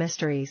darkest of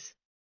mysteries,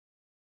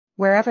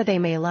 wherever they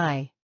may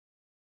lie.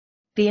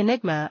 The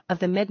Enigma of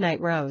the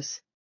Midnight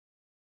Rose.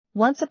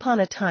 Once upon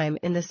a time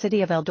in the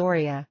city of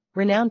Eldoria,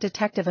 renowned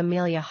detective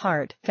Amelia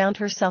Hart found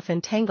herself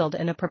entangled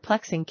in a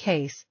perplexing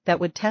case that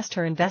would test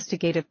her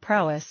investigative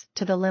prowess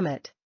to the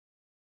limit.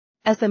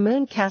 As the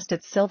moon cast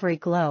its silvery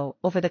glow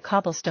over the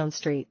cobblestone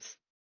streets,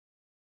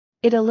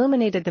 it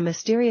illuminated the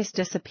mysterious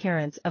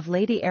disappearance of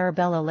Lady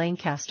Arabella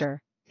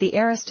Lancaster, the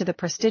heiress to the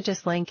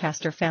prestigious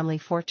Lancaster family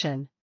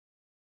fortune.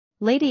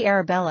 Lady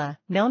Arabella,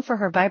 known for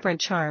her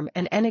vibrant charm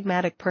and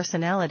enigmatic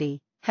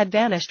personality, had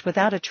vanished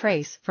without a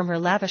trace from her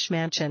lavish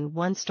mansion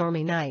one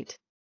stormy night.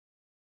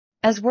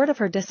 As word of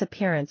her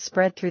disappearance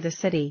spread through the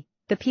city,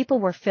 the people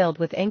were filled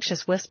with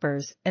anxious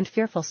whispers and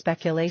fearful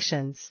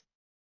speculations.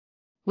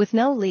 With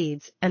no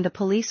leads and the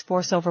police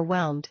force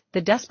overwhelmed,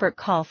 the desperate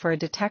call for a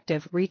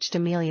detective reached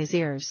Amelia's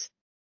ears.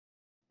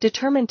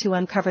 Determined to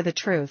uncover the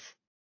truth,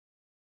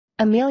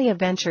 Amelia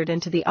ventured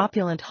into the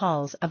opulent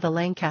halls of the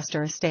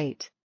Lancaster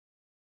estate.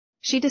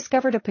 She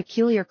discovered a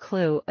peculiar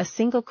clue: a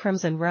single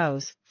crimson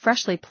rose,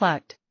 freshly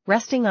plucked,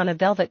 resting on a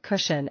velvet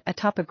cushion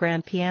atop a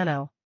grand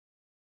piano.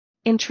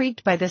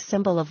 Intrigued by this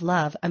symbol of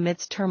love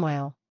amidst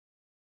turmoil,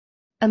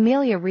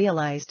 Amelia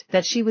realized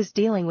that she was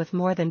dealing with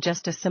more than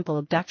just a simple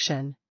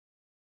abduction.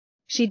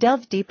 She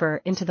delved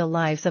deeper into the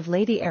lives of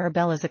Lady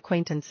Arabella's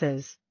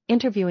acquaintances,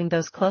 interviewing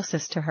those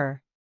closest to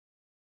her.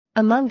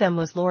 Among them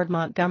was Lord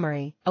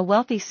Montgomery, a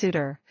wealthy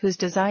suitor whose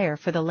desire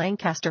for the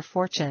Lancaster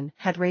fortune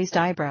had raised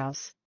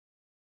eyebrows.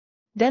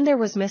 Then there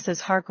was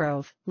Mrs.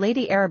 Hargrove,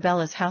 Lady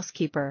Arabella's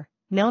housekeeper,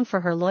 known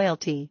for her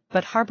loyalty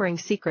but harboring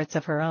secrets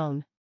of her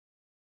own.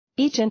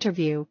 Each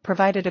interview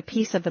provided a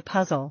piece of the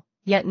puzzle,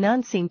 yet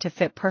none seemed to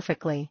fit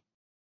perfectly.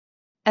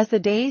 As the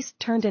days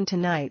turned into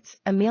nights,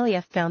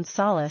 Amelia found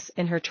solace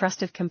in her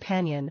trusted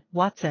companion,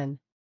 Watson,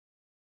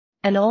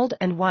 an old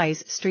and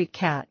wise street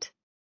cat.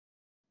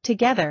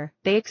 Together,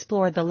 they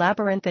explored the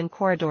labyrinthine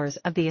corridors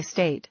of the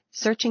estate,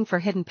 searching for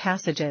hidden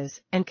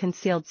passages and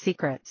concealed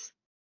secrets.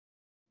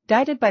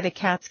 Guided by the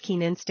cat's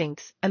keen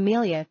instincts,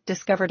 Amelia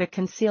discovered a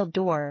concealed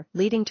door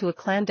leading to a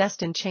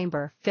clandestine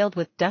chamber filled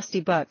with dusty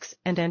books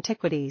and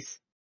antiquities.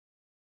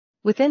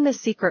 Within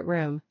this secret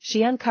room,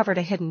 she uncovered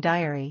a hidden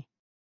diary.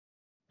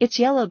 Its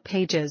yellowed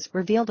pages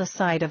revealed a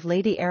side of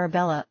Lady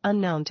Arabella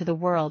unknown to the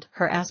world,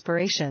 her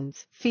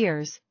aspirations,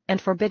 fears, and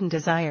forbidden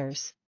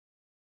desires.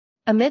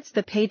 Amidst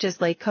the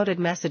pages lay coded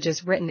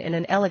messages written in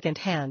an elegant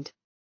hand,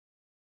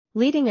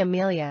 leading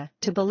Amelia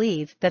to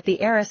believe that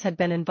the heiress had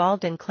been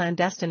involved in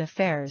clandestine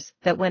affairs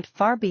that went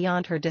far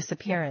beyond her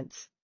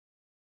disappearance.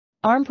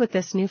 Armed with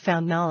this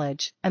newfound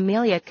knowledge,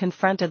 Amelia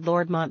confronted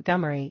Lord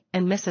Montgomery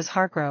and Mrs.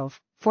 Hargrove,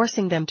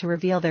 forcing them to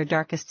reveal their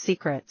darkest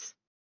secrets.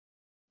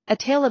 A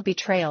tale of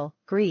betrayal,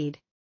 greed,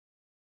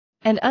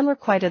 and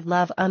unrequited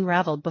love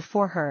unraveled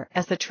before her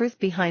as the truth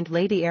behind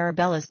Lady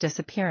Arabella's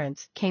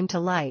disappearance came to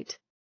light.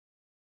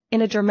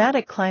 In a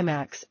dramatic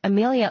climax,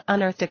 Amelia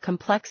unearthed a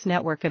complex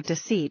network of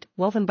deceit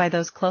woven by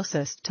those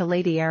closest to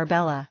Lady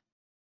Arabella.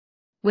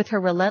 With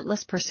her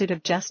relentless pursuit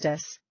of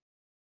justice,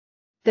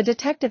 the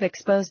detective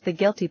exposed the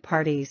guilty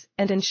parties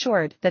and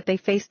ensured that they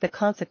faced the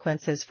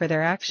consequences for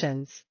their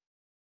actions.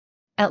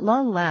 At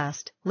long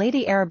last,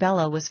 Lady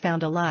Arabella was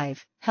found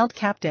alive, held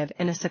captive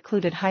in a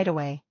secluded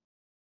hideaway.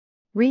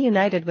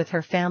 Reunited with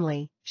her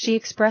family, she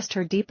expressed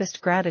her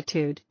deepest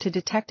gratitude to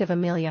Detective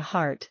Amelia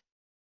Hart,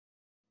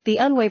 the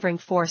unwavering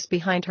force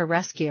behind her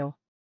rescue.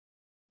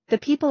 The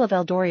people of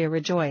Eldoria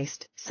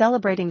rejoiced,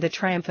 celebrating the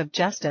triumph of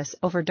justice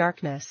over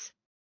darkness.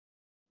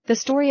 The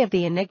story of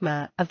the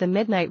enigma of the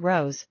Midnight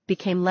Rose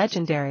became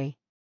legendary,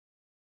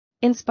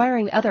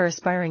 inspiring other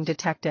aspiring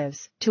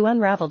detectives to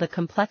unravel the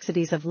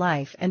complexities of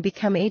life and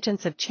become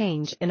agents of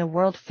change in a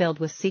world filled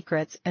with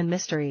secrets and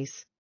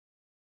mysteries.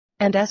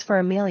 And as for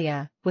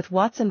Amelia, with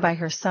Watson by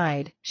her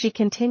side, she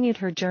continued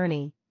her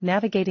journey,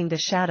 navigating the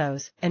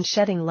shadows and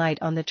shedding light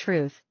on the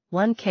truth,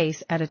 one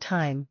case at a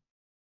time.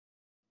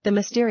 The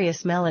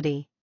Mysterious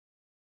Melody.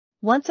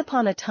 Once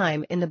upon a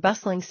time in the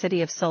bustling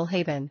city of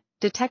Solhaven,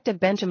 Detective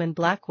Benjamin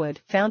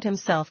Blackwood found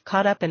himself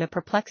caught up in a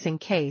perplexing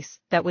case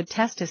that would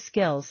test his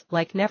skills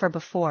like never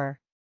before.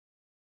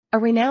 A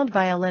renowned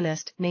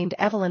violinist named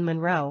Evelyn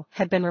Monroe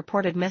had been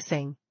reported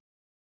missing,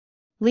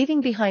 leaving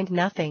behind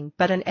nothing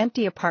but an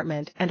empty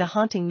apartment and a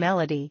haunting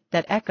melody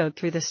that echoed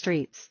through the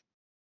streets.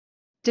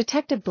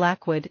 Detective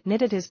Blackwood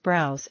knitted his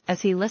brows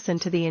as he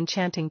listened to the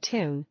enchanting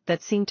tune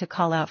that seemed to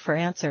call out for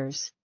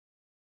answers.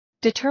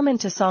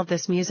 Determined to solve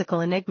this musical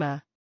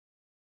enigma,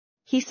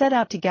 he set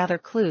out to gather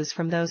clues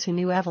from those who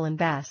knew Evelyn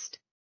best.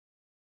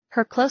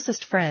 Her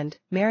closest friend,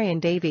 Marion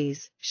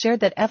Davies, shared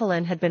that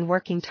Evelyn had been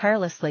working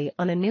tirelessly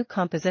on a new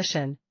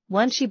composition,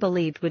 one she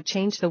believed would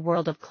change the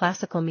world of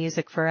classical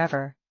music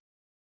forever.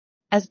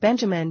 As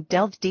Benjamin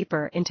delved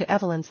deeper into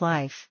Evelyn's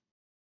life,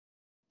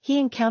 he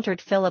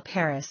encountered Philip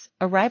Harris,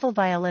 a rival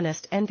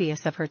violinist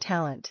envious of her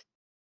talent.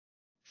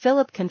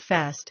 Philip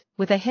confessed,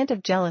 with a hint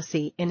of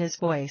jealousy in his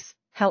voice,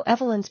 how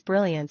Evelyn's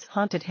brilliance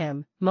haunted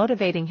him,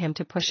 motivating him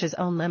to push his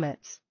own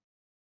limits.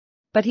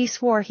 But he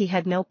swore he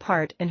had no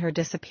part in her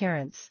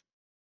disappearance.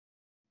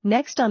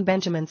 Next on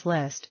Benjamin's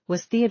list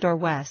was Theodore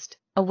West,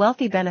 a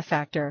wealthy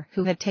benefactor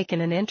who had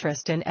taken an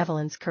interest in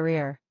Evelyn's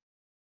career.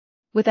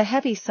 With a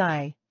heavy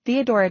sigh,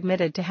 Theodore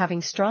admitted to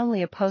having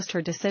strongly opposed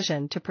her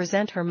decision to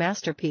present her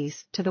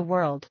masterpiece to the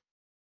world.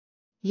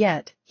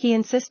 Yet, he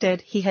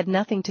insisted he had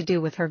nothing to do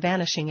with her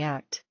vanishing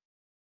act.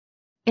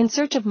 In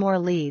search of more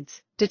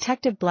leads,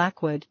 Detective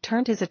Blackwood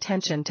turned his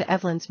attention to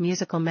Evelyn's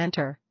musical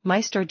mentor,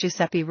 Maestro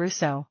Giuseppe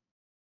Russo.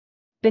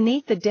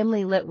 Beneath the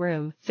dimly lit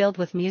room filled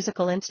with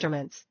musical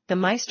instruments, the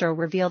maestro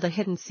revealed a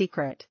hidden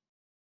secret.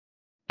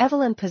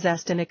 Evelyn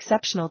possessed an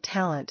exceptional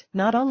talent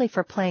not only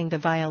for playing the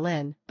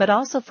violin but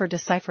also for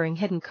deciphering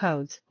hidden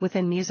codes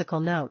within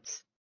musical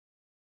notes.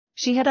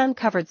 She had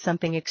uncovered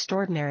something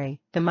extraordinary,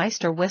 the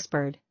maestro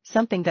whispered,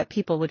 something that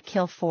people would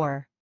kill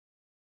for.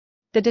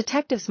 The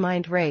detective's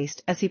mind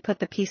raced as he put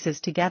the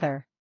pieces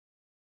together.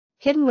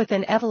 Hidden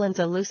within Evelyn's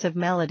elusive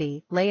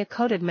melody lay a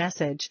coded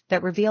message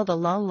that revealed a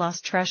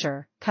long-lost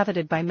treasure,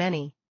 coveted by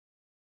many.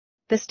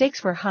 The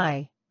stakes were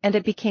high, and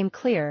it became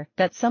clear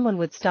that someone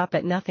would stop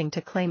at nothing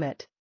to claim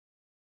it.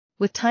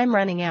 With time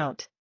running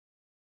out,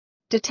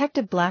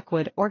 Detective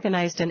Blackwood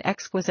organized an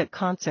exquisite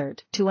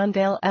concert to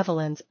unveil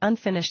Evelyn's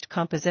unfinished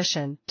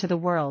composition to the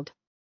world.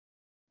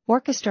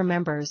 Orchestra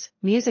members,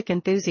 music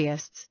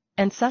enthusiasts,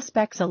 and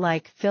suspects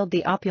alike filled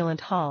the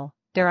opulent hall,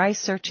 their eyes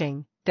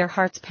searching, their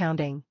hearts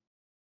pounding.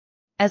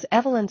 As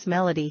Evelyn's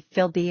melody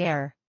filled the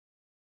air,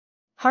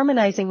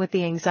 harmonizing with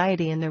the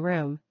anxiety in the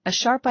room, a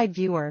sharp-eyed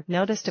viewer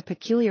noticed a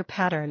peculiar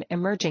pattern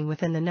emerging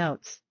within the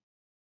notes.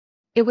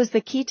 It was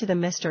the key to the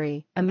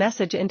mystery, a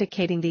message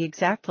indicating the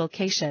exact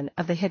location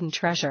of the hidden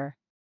treasure.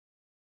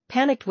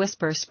 Panicked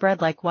whispers spread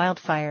like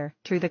wildfire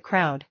through the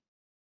crowd.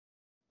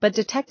 But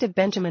Detective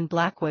Benjamin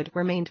Blackwood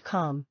remained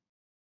calm.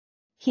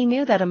 He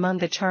knew that among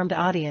the charmed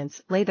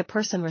audience lay the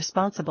person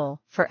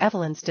responsible for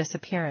Evelyn's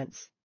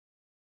disappearance.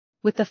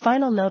 With the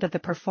final note of the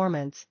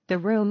performance, the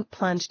room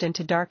plunged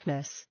into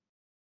darkness.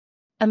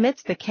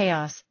 Amidst the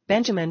chaos,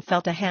 Benjamin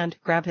felt a hand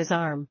grab his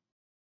arm.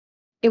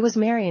 It was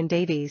Marion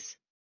Davies,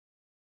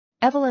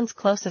 Evelyn's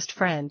closest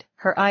friend,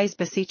 her eyes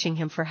beseeching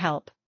him for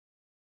help.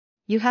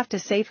 "You have to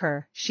save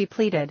her," she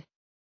pleaded.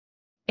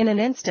 In an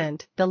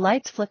instant, the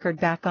lights flickered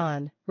back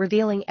on,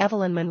 revealing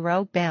Evelyn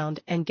Monroe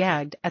bound and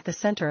gagged at the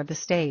center of the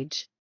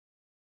stage.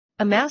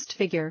 A masked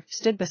figure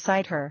stood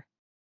beside her,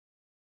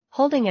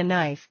 holding a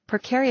knife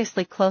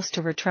precariously close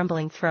to her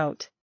trembling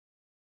throat.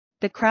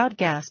 The crowd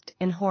gasped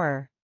in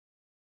horror.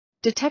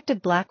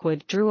 Detective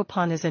Blackwood drew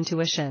upon his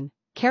intuition,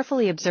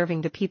 carefully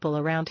observing the people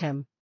around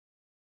him.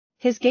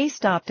 His gaze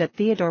stopped at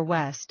Theodore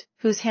West,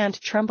 whose hand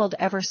trembled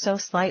ever so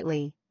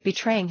slightly,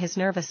 betraying his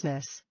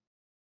nervousness.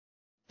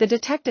 The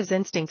detective's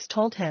instincts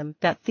told him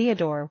that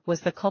Theodore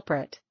was the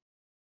culprit.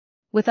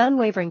 With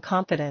unwavering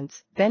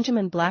confidence,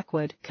 Benjamin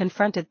Blackwood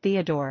confronted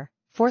Theodore,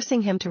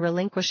 forcing him to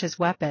relinquish his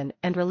weapon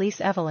and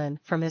release Evelyn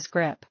from his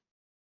grip.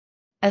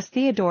 As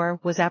Theodore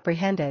was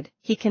apprehended,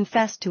 he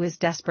confessed to his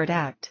desperate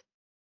act.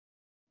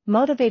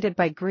 Motivated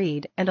by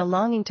greed and a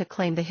longing to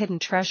claim the hidden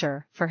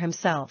treasure for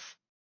himself.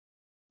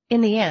 In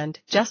the end,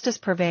 justice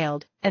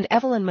prevailed, and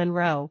Evelyn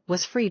Monroe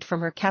was freed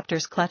from her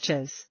captor's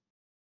clutches.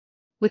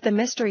 With the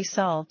mystery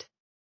solved,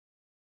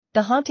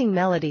 the haunting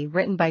melody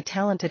written by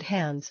talented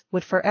hands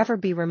would forever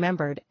be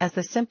remembered as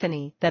the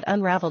symphony that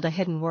unraveled a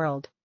hidden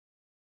world.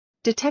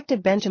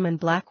 Detective Benjamin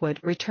Blackwood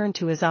returned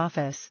to his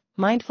office,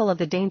 mindful of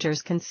the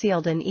dangers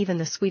concealed in even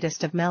the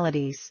sweetest of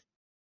melodies.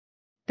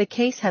 The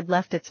case had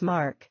left its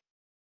mark,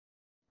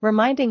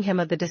 reminding him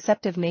of the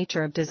deceptive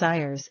nature of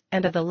desires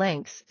and of the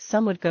lengths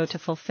some would go to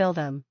fulfill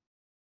them.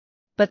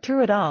 But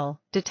through it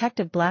all,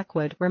 Detective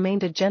Blackwood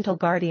remained a gentle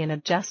guardian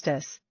of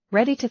justice,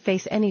 ready to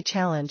face any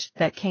challenge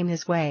that came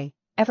his way,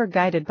 ever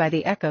guided by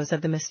the echoes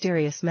of the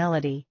mysterious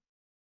melody.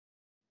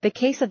 The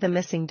case of the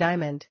missing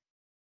diamond.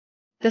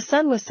 The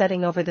sun was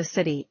setting over the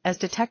city as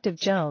Detective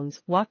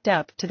Jones walked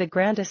up to the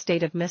grand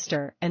estate of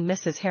Mr. and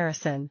Mrs.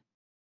 Harrison.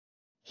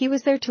 He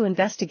was there to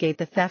investigate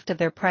the theft of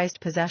their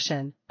prized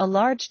possession, a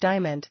large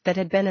diamond that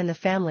had been in the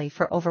family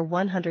for over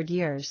 100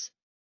 years.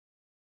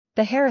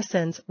 The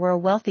Harrisons were a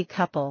wealthy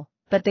couple,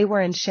 but they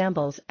were in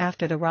shambles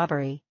after the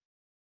robbery.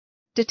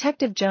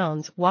 Detective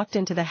Jones walked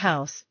into the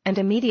house and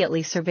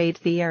immediately surveyed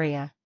the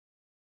area.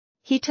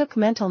 He took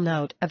mental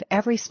note of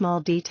every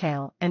small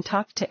detail and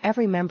talked to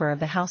every member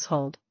of the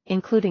household,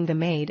 including the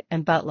maid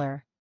and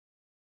butler.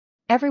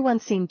 Everyone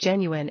seemed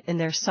genuine in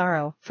their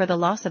sorrow for the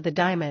loss of the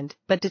diamond,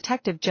 but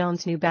Detective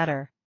Jones knew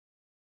better.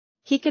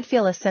 He could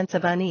feel a sense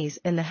of unease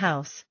in the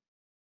house,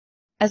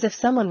 as if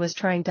someone was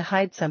trying to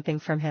hide something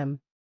from him.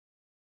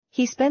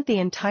 He spent the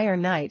entire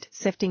night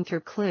sifting through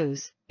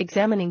clues,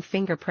 examining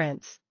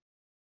fingerprints,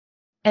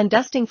 and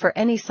dusting for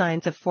any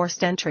signs of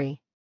forced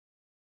entry.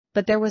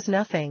 But there was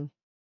nothing.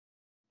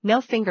 No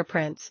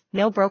fingerprints,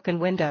 no broken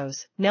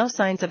windows, no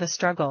signs of a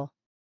struggle.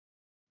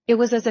 It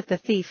was as if the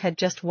thief had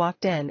just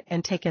walked in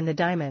and taken the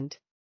diamond.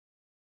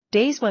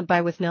 Days went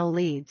by with no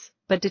leads,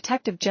 but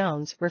Detective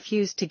Jones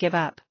refused to give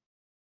up.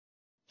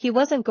 He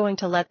wasn't going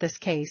to let this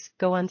case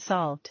go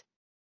unsolved.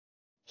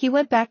 He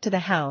went back to the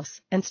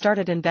house and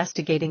started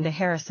investigating the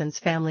Harrisons'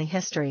 family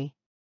history.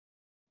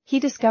 He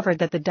discovered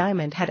that the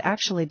diamond had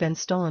actually been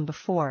stolen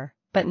before,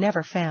 but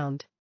never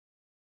found.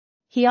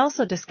 He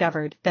also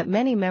discovered that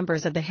many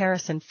members of the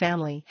Harrison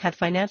family had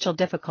financial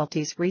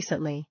difficulties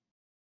recently.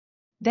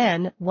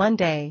 Then, one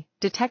day,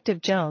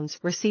 Detective Jones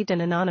received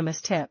an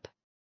anonymous tip.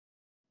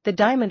 The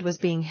diamond was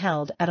being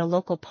held at a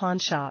local pawn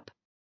shop.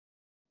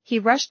 He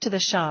rushed to the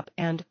shop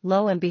and,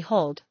 lo and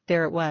behold,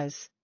 there it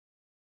was.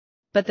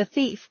 But the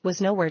thief was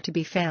nowhere to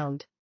be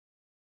found.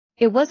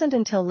 It wasn't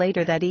until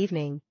later that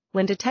evening,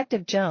 when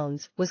Detective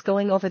Jones was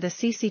going over the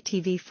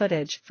CCTV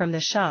footage from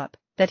the shop,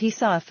 that he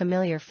saw a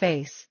familiar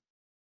face.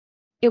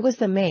 It was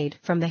the maid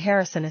from the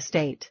Harrison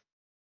estate.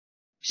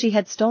 She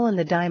had stolen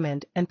the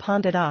diamond and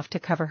pawned it off to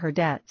cover her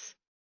debts.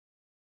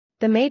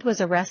 The maid was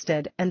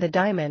arrested and the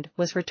diamond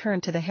was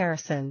returned to the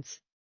Harrisons.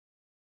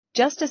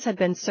 Justice had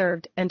been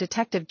served and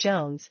Detective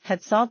Jones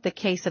had solved the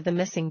case of the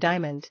missing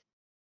diamond.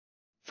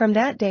 From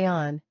that day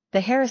on, the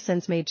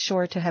Harrisons made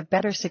sure to have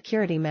better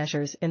security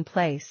measures in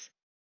place.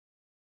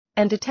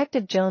 And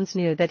Detective Jones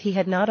knew that he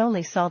had not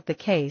only solved the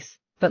case,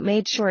 but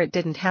made sure it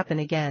didn't happen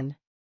again.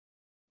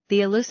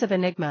 The elusive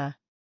enigma.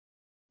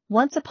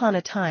 Once upon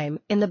a time,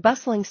 in the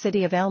bustling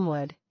city of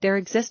Elmwood, there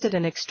existed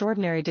an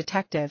extraordinary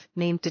detective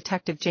named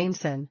Detective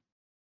Jameson.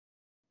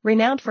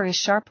 Renowned for his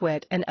sharp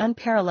wit and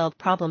unparalleled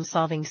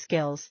problem-solving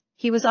skills,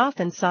 he was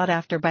often sought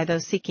after by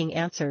those seeking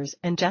answers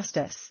and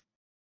justice.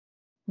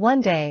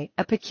 One day,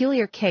 a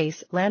peculiar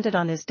case landed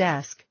on his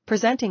desk,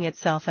 presenting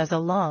itself as a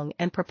long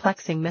and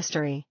perplexing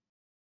mystery.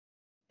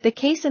 The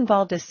case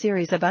involved a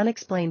series of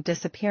unexplained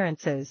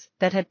disappearances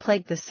that had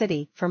plagued the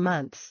city for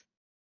months.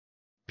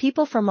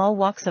 People from all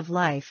walks of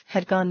life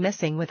had gone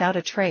missing without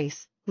a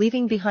trace,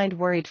 leaving behind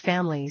worried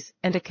families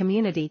and a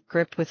community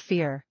gripped with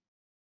fear.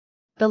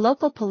 The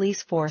local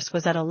police force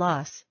was at a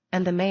loss,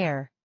 and the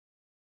mayor,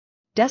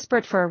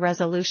 desperate for a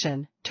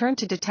resolution, turned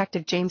to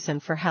Detective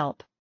Jameson for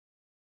help.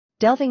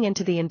 Delving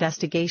into the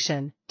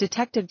investigation,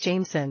 Detective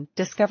Jameson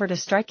discovered a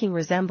striking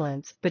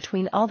resemblance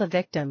between all the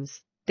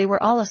victims. They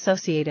were all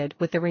associated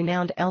with the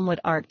renowned Elmwood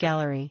Art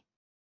Gallery.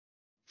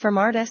 From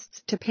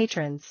artists to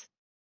patrons,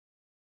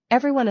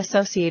 everyone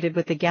associated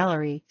with the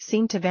gallery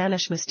seemed to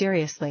vanish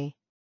mysteriously.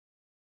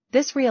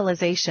 This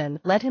realization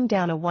led him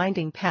down a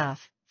winding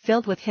path,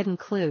 filled with hidden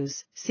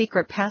clues,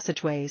 secret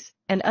passageways,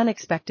 and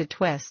unexpected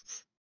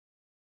twists.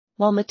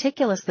 While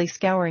meticulously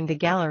scouring the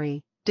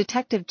gallery,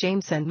 Detective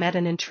Jameson met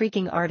an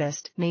intriguing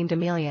artist named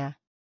Amelia.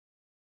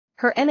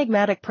 Her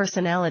enigmatic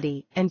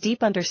personality and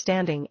deep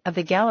understanding of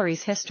the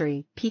gallery's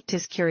history piqued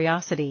his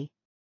curiosity.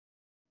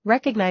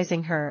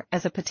 Recognizing her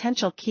as a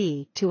potential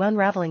key to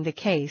unraveling the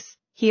case,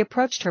 he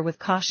approached her with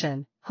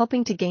caution,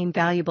 hoping to gain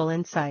valuable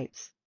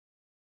insights.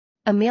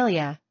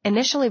 Amelia,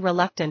 initially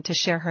reluctant to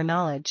share her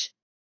knowledge,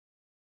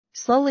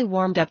 slowly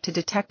warmed up to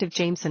Detective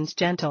Jameson's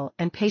gentle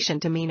and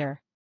patient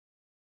demeanor.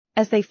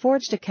 As they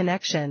forged a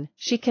connection,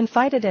 she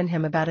confided in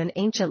him about an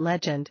ancient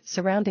legend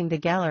surrounding the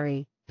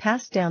gallery,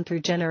 passed down through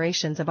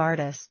generations of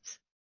artists.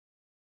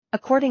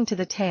 According to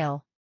the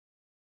tale,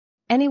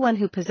 anyone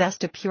who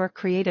possessed a pure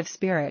creative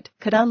spirit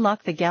could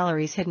unlock the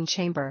gallery's hidden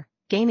chamber,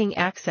 gaining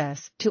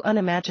access to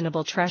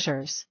unimaginable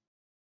treasures.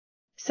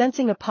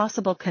 Sensing a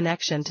possible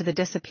connection to the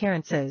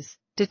disappearances,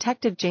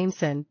 Detective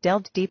Jameson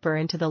delved deeper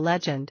into the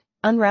legend,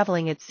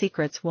 unraveling its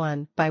secrets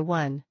one by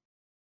one.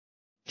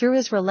 Through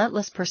his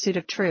relentless pursuit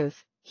of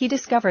truth, he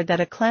discovered that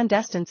a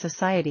clandestine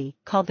society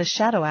called the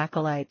Shadow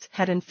Acolytes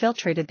had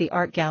infiltrated the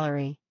art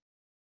gallery.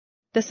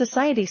 The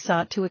society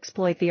sought to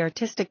exploit the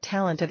artistic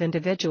talent of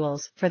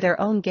individuals for their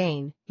own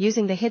gain,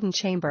 using the hidden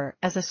chamber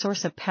as a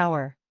source of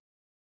power.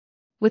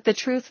 With the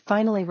truth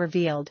finally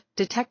revealed,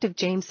 Detective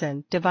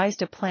Jameson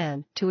devised a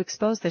plan to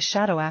expose the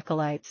Shadow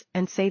Acolytes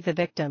and save the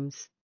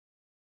victims.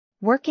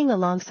 Working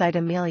alongside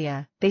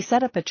Amelia, they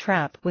set up a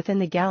trap within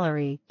the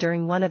gallery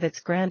during one of its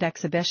grand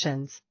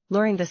exhibitions,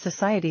 luring the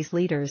society's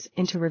leaders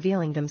into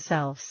revealing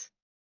themselves.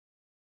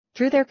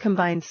 Through their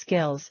combined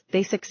skills,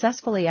 they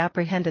successfully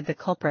apprehended the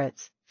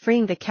culprits,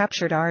 freeing the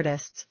captured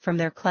artists from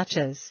their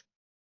clutches.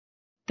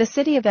 The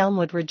city of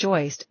Elmwood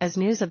rejoiced as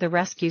news of the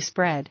rescue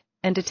spread,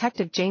 and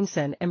Detective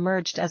Jameson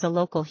emerged as a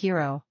local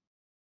hero.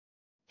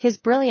 His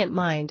brilliant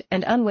mind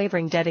and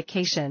unwavering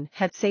dedication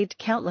had saved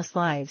countless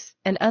lives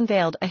and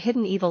unveiled a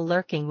hidden evil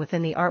lurking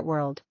within the art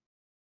world.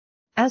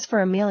 As for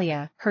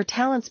Amelia, her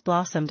talents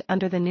blossomed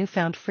under the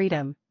newfound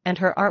freedom, and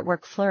her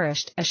artwork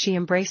flourished as she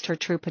embraced her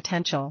true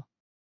potential.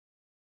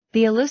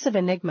 The elusive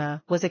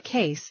enigma was a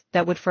case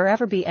that would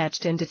forever be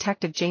etched in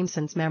Detective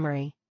Jameson's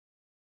memory.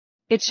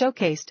 It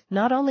showcased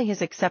not only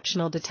his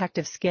exceptional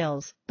detective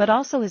skills, but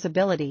also his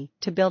ability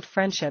to build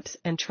friendships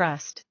and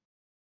trust.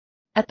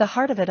 At the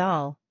heart of it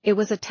all, it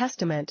was a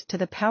testament to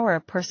the power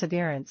of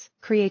perseverance,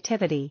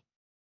 creativity,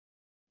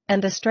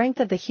 and the strength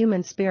of the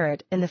human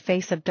spirit in the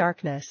face of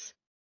darkness.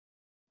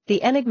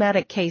 The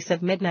enigmatic case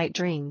of Midnight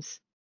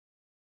Dreams.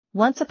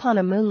 Once upon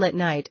a moonlit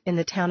night in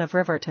the town of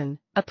Riverton,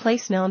 a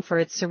place known for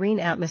its serene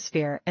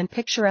atmosphere and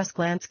picturesque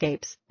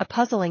landscapes, a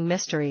puzzling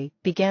mystery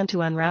began to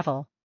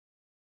unravel.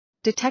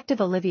 Detective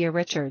Olivia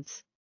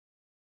Richards,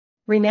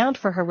 renowned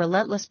for her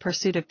relentless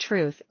pursuit of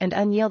truth and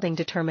unyielding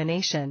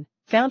determination,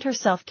 found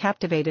herself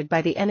captivated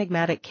by the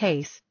enigmatic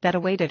case that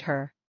awaited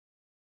her.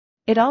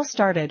 It all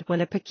started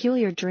when a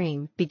peculiar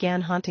dream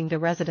began haunting the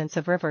residents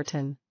of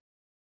Riverton.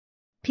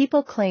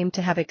 People claimed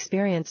to have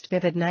experienced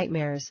vivid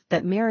nightmares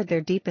that mirrored their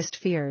deepest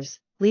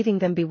fears, leaving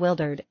them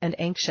bewildered and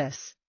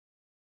anxious.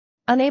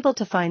 Unable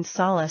to find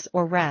solace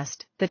or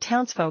rest, the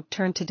townsfolk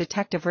turned to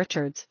Detective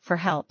Richards for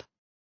help.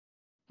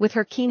 With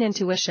her keen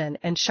intuition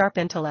and sharp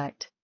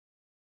intellect,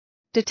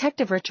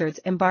 Detective Richards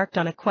embarked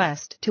on a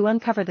quest to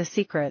uncover the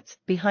secrets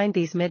behind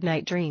these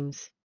midnight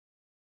dreams.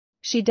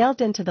 She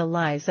delved into the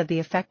lives of the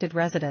affected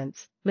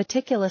residents,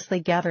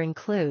 meticulously gathering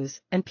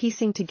clues and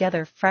piecing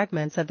together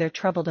fragments of their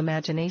troubled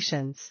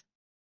imaginations.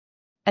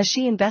 As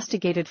she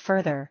investigated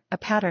further, a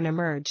pattern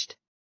emerged.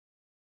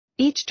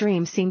 Each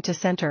dream seemed to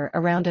center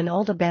around an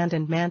old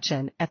abandoned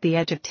mansion at the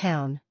edge of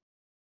town.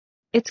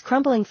 Its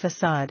crumbling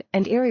facade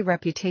and eerie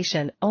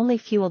reputation only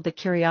fueled the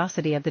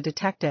curiosity of the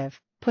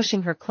detective,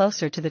 pushing her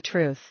closer to the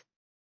truth.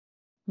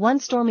 One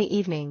stormy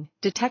evening,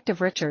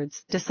 Detective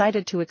Richards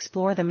decided to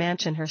explore the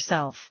mansion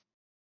herself.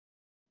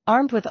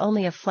 Armed with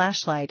only a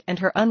flashlight and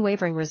her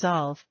unwavering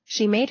resolve,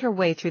 she made her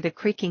way through the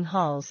creaking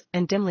halls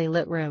and dimly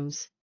lit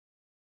rooms.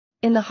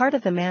 In the heart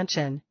of the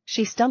mansion,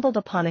 she stumbled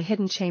upon a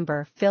hidden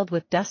chamber filled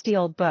with dusty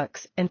old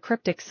books and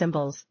cryptic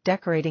symbols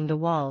decorating the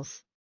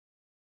walls.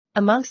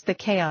 Amongst the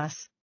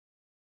chaos,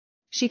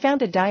 she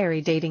found a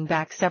diary dating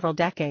back several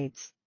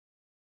decades.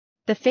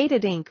 The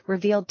faded ink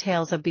revealed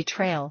tales of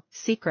betrayal,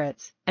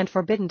 secrets, and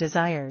forbidden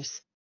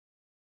desires.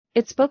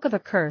 It spoke of a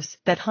curse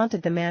that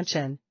haunted the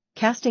mansion,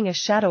 casting a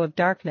shadow of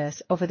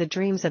darkness over the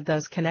dreams of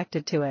those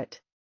connected to it.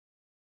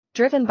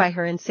 Driven by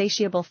her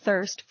insatiable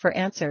thirst for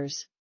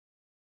answers,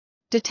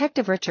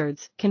 Detective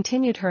Richards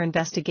continued her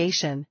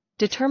investigation,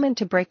 determined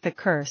to break the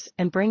curse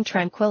and bring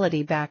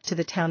tranquility back to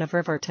the town of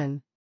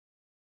Riverton.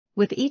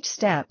 With each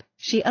step,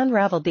 she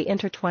unraveled the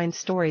intertwined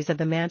stories of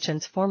the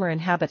mansion's former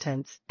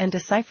inhabitants and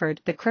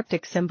deciphered the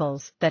cryptic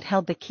symbols that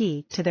held the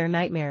key to their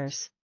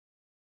nightmares.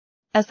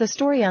 As the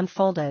story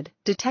unfolded,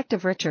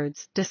 Detective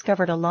Richards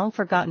discovered a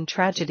long-forgotten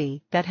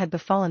tragedy that had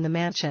befallen the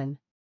mansion.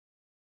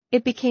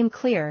 It became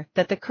clear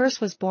that the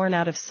curse was born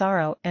out of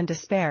sorrow and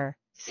despair,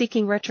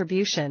 seeking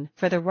retribution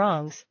for the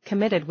wrongs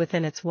committed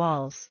within its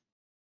walls.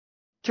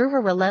 Through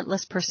her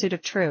relentless pursuit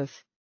of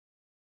truth,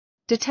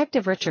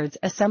 Detective Richards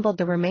assembled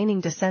the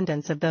remaining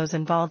descendants of those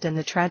involved in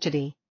the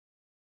tragedy.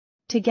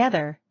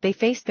 Together, they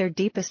faced their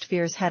deepest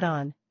fears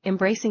head-on,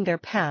 embracing their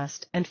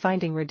past and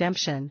finding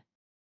redemption.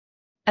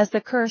 As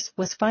the curse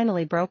was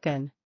finally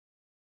broken,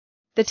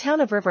 the town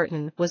of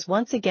Riverton was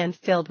once again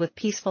filled with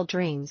peaceful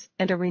dreams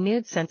and a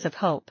renewed sense of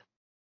hope.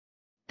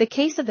 The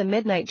case of the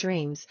Midnight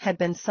Dreams had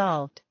been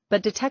solved,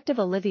 but Detective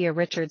Olivia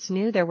Richards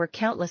knew there were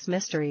countless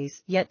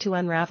mysteries yet to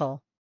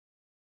unravel.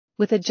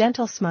 With a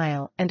gentle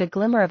smile and a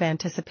glimmer of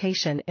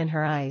anticipation in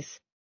her eyes,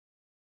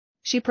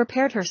 she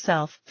prepared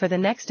herself for the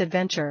next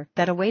adventure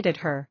that awaited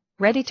her,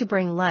 ready to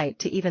bring light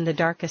to even the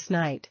darkest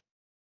night.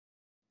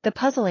 The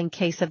puzzling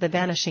case of the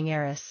vanishing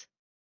heiress.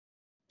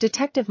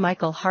 Detective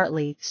Michael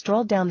Hartley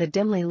strolled down the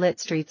dimly lit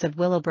streets of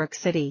Willowbrook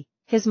City,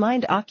 his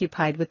mind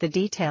occupied with the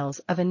details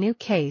of a new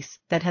case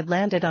that had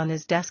landed on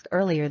his desk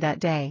earlier that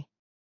day.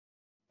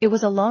 It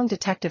was a long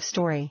detective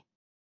story,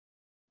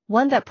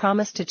 one that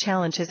promised to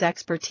challenge his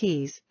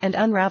expertise and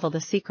unravel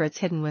the secrets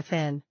hidden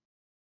within.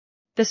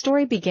 The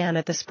story began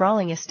at the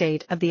sprawling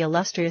estate of the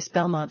illustrious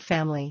Belmont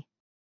family.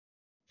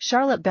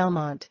 Charlotte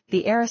Belmont,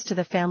 the heiress to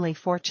the family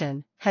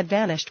fortune, had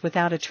vanished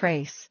without a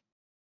trace.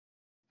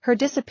 Her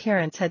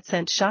disappearance had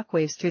sent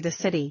shockwaves through the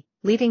city,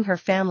 leaving her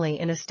family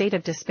in a state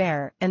of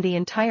despair and the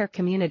entire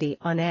community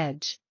on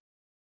edge.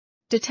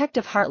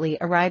 Detective Hartley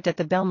arrived at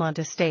the Belmont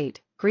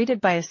estate, greeted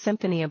by a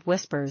symphony of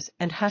whispers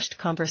and hushed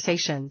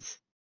conversations.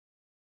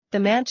 The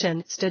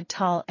mansion stood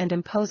tall and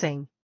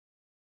imposing,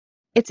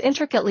 its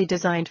intricately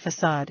designed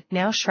facade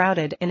now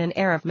shrouded in an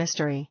air of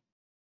mystery.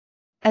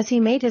 As he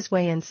made his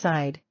way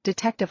inside,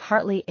 Detective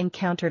Hartley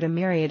encountered a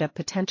myriad of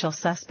potential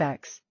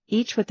suspects,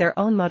 each with their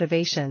own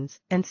motivations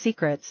and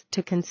secrets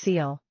to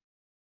conceal.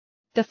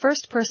 The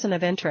first person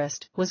of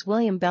interest was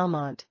William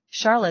Belmont,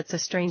 Charlotte's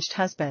estranged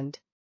husband.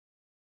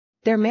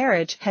 Their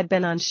marriage had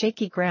been on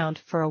shaky ground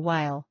for a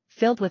while,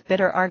 filled with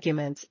bitter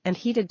arguments and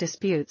heated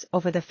disputes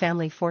over the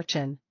family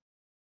fortune.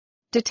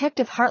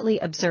 Detective Hartley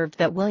observed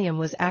that William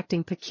was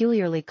acting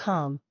peculiarly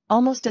calm,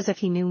 almost as if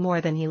he knew more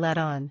than he let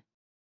on.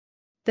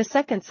 The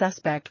second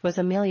suspect was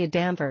Amelia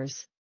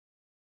Danvers,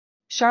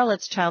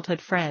 Charlotte's childhood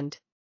friend.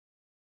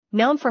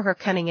 Known for her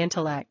cunning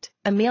intellect,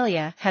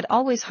 Amelia had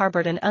always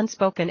harbored an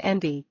unspoken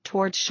envy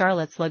towards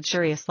Charlotte's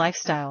luxurious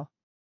lifestyle.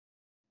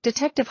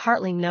 Detective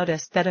Hartley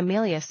noticed that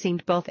Amelia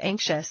seemed both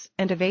anxious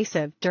and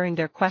evasive during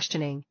their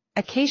questioning,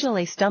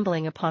 occasionally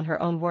stumbling upon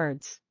her own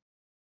words.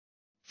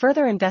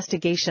 Further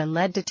investigation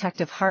led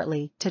Detective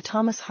Hartley to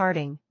Thomas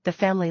Harding, the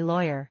family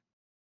lawyer.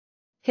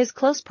 His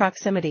close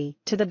proximity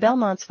to the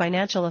Belmonts'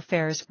 financial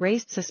affairs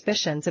raised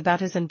suspicions about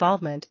his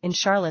involvement in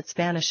Charlotte's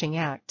vanishing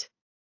act.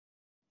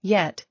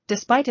 Yet,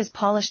 despite his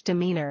polished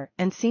demeanor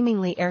and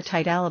seemingly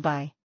airtight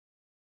alibi,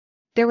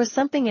 there was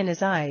something in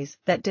his eyes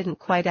that didn't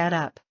quite add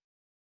up.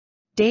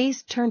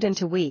 Days turned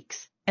into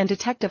weeks, and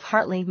Detective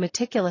Hartley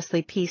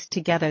meticulously pieced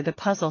together the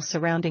puzzle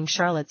surrounding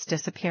Charlotte's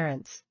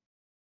disappearance.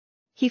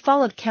 He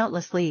followed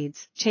countless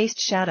leads, chased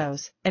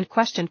shadows, and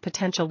questioned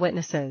potential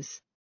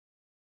witnesses.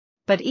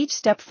 But each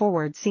step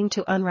forward seemed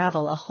to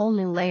unravel a whole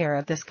new layer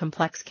of this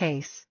complex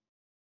case.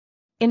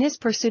 In his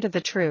pursuit of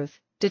the truth,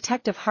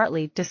 Detective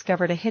Hartley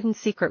discovered a hidden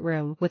secret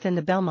room within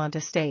the Belmont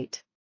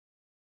estate.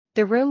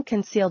 The room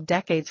concealed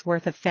decades'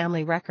 worth of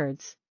family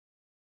records,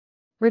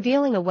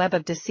 revealing a web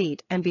of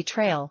deceit and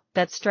betrayal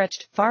that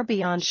stretched far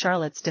beyond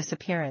Charlotte's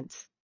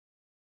disappearance.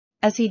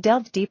 As he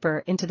delved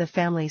deeper into the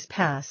family's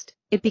past,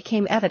 it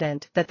became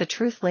evident that the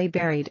truth lay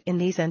buried in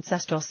these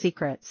ancestral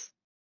secrets.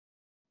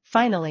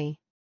 Finally,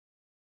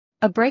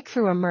 a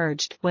breakthrough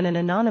emerged when an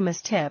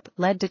anonymous tip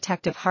led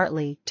Detective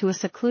Hartley to a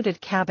secluded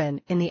cabin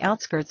in the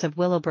outskirts of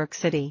Willowbrook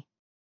City.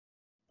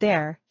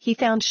 There, he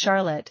found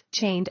Charlotte,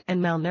 chained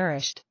and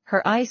malnourished,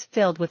 her eyes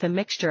filled with a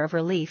mixture of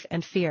relief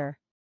and fear.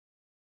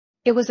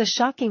 It was a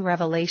shocking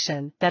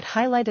revelation that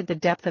highlighted the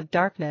depth of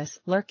darkness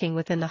lurking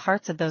within the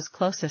hearts of those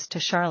closest to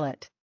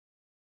Charlotte.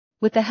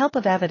 With the help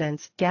of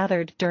evidence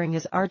gathered during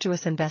his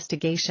arduous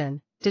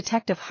investigation,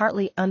 Detective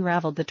Hartley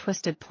unraveled the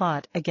twisted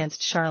plot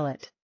against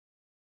Charlotte.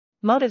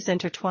 Motives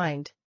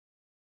intertwined.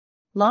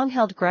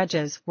 Long-held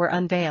grudges were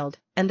unveiled,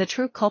 and the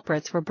true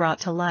culprits were brought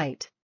to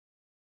light.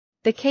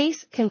 The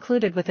case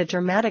concluded with a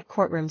dramatic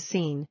courtroom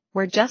scene,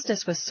 where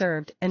justice was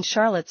served and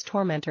Charlotte's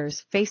tormentors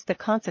faced the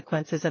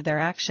consequences of their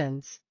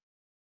actions.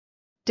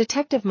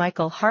 Detective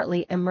Michael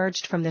Hartley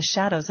emerged from the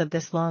shadows of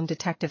this long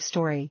detective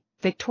story,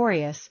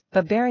 victorious,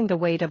 but bearing the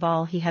weight of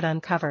all he had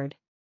uncovered.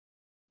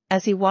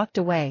 As he walked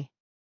away,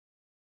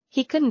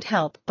 he couldn't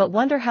help but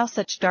wonder how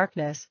such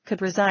darkness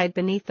could reside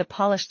beneath the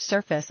polished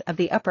surface of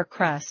the upper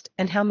crust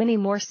and how many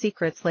more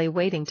secrets lay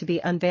waiting to be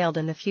unveiled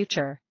in the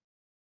future.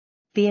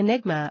 The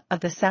enigma of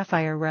the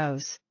sapphire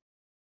rose.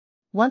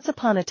 Once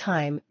upon a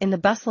time, in the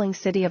bustling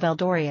city of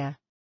Eldoria,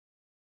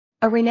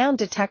 a renowned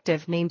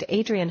detective named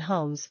Adrian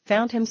Holmes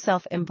found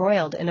himself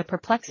embroiled in a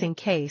perplexing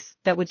case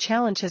that would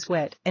challenge his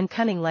wit and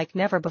cunning like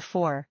never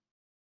before.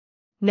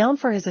 Known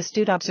for his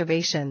astute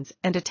observations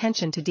and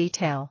attention to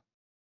detail,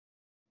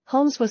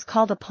 Holmes was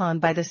called upon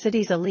by the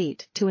city's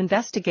elite to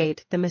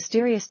investigate the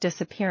mysterious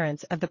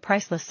disappearance of the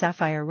priceless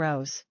sapphire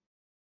rose.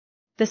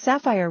 The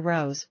sapphire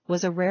rose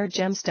was a rare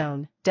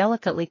gemstone,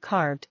 delicately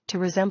carved to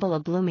resemble a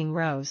blooming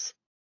rose.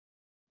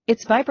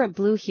 Its vibrant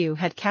blue hue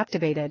had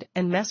captivated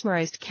and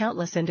mesmerized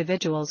countless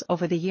individuals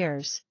over the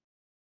years.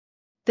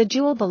 The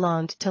jewel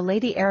belonged to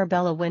Lady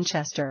Arabella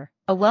Winchester,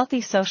 a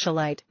wealthy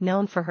socialite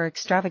known for her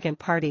extravagant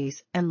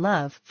parties and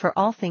love for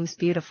all things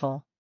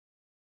beautiful.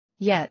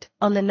 Yet,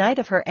 on the night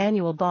of her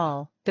annual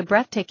ball, the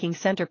breathtaking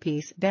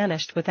centerpiece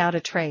vanished without a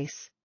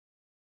trace.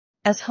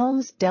 As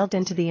Holmes delved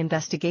into the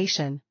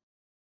investigation,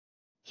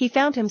 he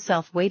found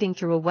himself wading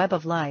through a web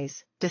of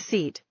lies,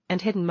 deceit,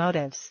 and hidden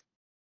motives.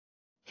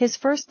 His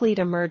first lead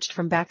emerged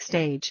from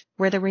backstage,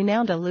 where the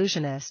renowned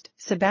illusionist,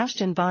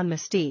 Sebastian von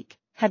Mystique,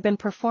 had been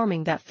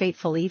performing that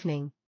fateful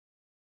evening.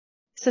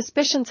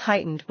 Suspicions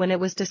heightened when it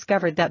was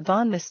discovered that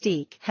von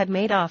Mystique had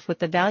made off with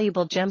the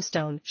valuable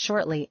gemstone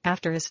shortly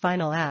after his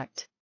final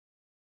act.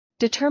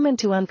 Determined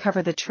to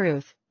uncover the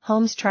truth,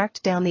 Holmes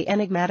tracked down the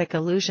enigmatic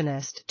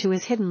illusionist to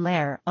his hidden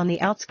lair on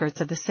the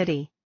outskirts of the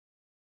city.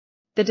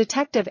 The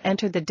detective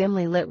entered the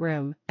dimly lit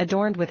room,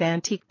 adorned with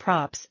antique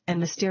props and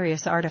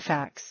mysterious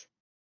artifacts.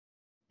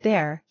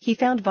 There, he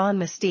found von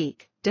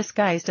Mystique,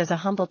 disguised as a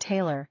humble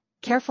tailor,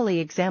 carefully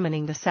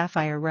examining the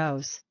sapphire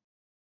rose.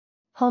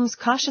 Holmes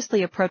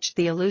cautiously approached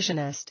the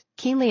illusionist,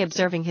 keenly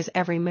observing his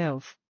every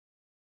move.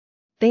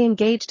 They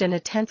engaged in a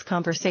tense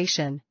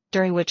conversation,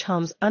 during which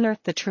Holmes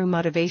unearthed the true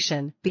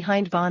motivation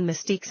behind von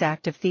Mystique's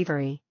act of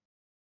thievery.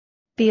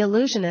 The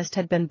illusionist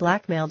had been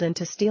blackmailed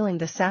into stealing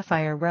the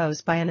sapphire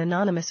rose by an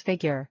anonymous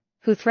figure,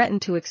 who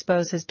threatened to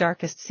expose his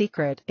darkest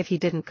secret if he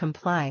didn't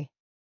comply.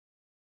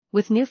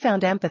 With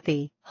newfound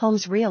empathy,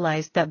 Holmes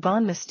realized that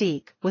von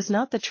Mystique was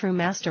not the true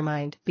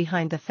mastermind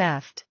behind the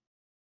theft.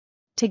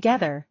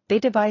 Together, they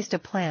devised a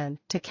plan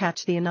to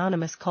catch the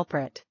anonymous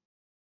culprit.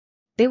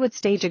 They would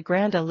stage a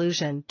grand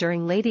illusion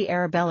during Lady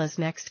Arabella's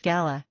next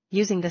gala,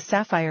 using the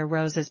sapphire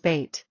rose as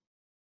bait.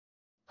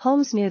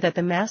 Holmes knew that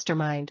the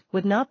mastermind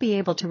would not be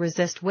able to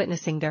resist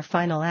witnessing their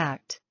final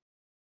act.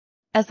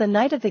 As the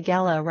night of the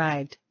gala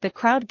arrived, the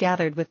crowd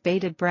gathered with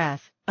bated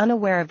breath,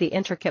 unaware of the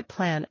intricate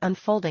plan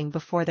unfolding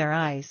before their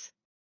eyes.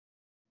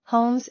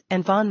 Holmes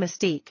and von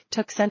Mystique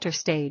took center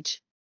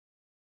stage,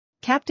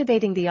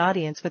 captivating the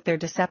audience with their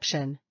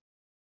deception.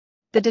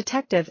 The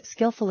detective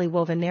skillfully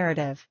wove a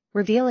narrative,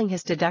 revealing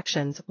his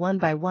deductions one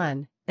by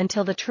one,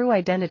 until the true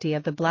identity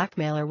of the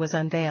blackmailer was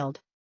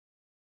unveiled.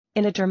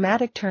 In a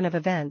dramatic turn of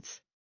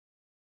events,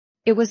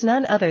 it was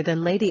none other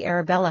than Lady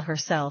Arabella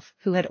herself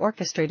who had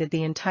orchestrated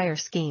the entire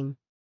scheme.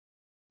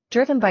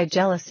 Driven by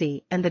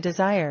jealousy and the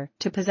desire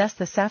to possess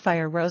the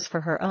sapphire rose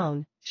for her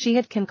own, she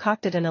had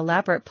concocted an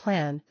elaborate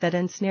plan that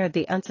ensnared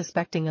the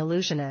unsuspecting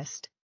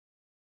illusionist.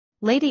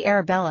 Lady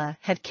Arabella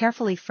had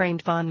carefully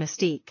framed von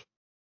Mystique,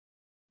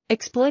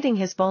 exploiting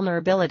his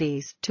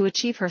vulnerabilities to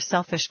achieve her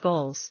selfish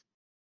goals.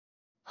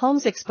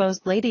 Holmes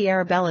exposed Lady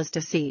Arabella's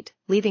deceit,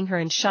 leaving her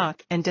in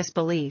shock and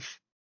disbelief.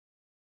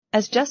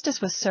 As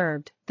justice was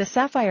served, the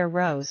sapphire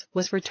rose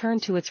was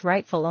returned to its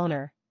rightful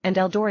owner, and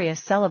Eldoria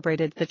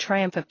celebrated the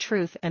triumph of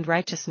truth and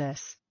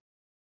righteousness.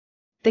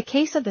 The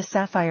case of the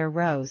sapphire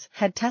rose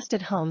had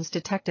tested Holmes'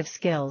 detective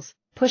skills,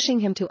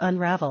 pushing him to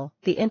unravel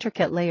the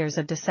intricate layers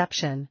of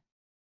deception.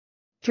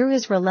 Through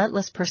his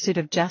relentless pursuit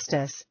of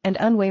justice and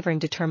unwavering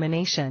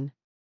determination,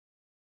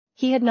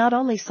 he had not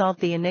only solved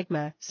the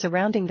enigma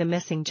surrounding the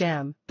missing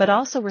gem but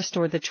also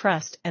restored the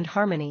trust and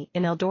harmony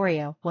in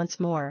Eldoria once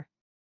more.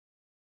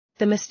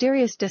 The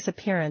mysterious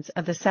disappearance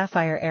of the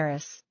sapphire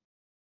heiress.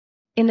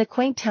 In the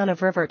quaint town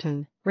of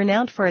Riverton,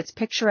 renowned for its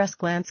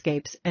picturesque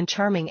landscapes and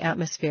charming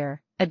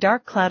atmosphere, a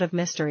dark cloud of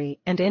mystery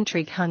and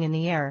intrigue hung in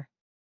the air.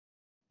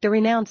 The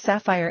renowned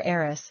sapphire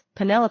heiress,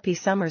 Penelope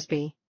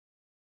Summersby,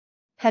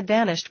 had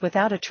vanished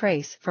without a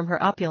trace from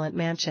her opulent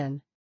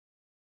mansion.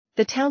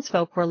 The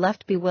townsfolk were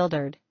left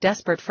bewildered,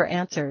 desperate for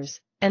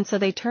answers, and so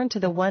they turned to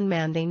the one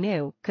man they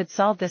knew could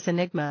solve this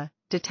enigma,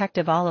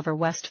 Detective Oliver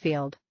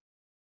Westfield.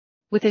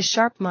 With his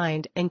sharp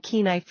mind and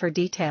keen eye for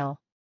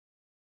detail,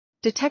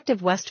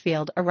 Detective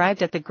Westfield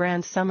arrived at the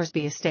grand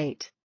Summersby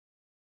estate.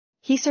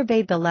 He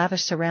surveyed the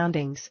lavish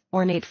surroundings,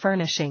 ornate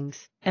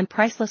furnishings, and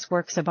priceless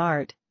works of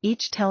art,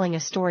 each telling a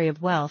story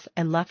of wealth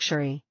and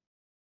luxury.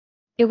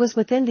 It was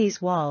within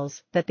these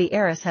walls that the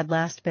heiress had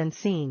last been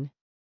seen,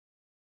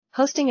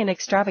 hosting an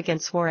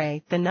extravagant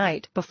soiree the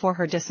night before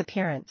her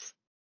disappearance.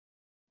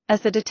 As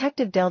the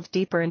detective delved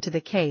deeper into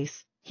the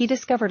case, he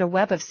discovered a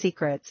web of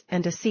secrets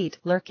and deceit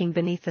lurking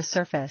beneath the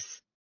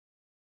surface.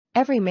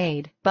 Every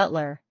maid,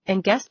 butler,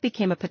 and guest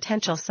became a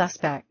potential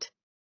suspect,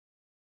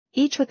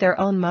 each with their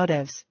own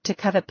motives to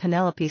covet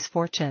Penelope's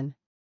fortune.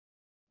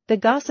 The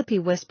gossipy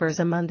whispers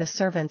among the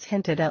servants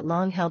hinted at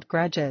long-held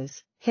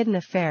grudges, hidden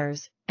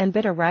affairs, and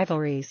bitter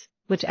rivalries,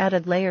 which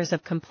added layers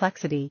of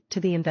complexity to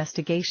the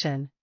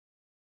investigation.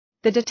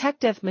 The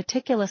detective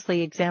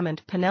meticulously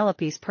examined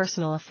Penelope's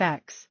personal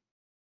effects,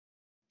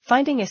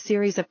 finding a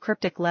series of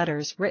cryptic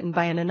letters written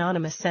by an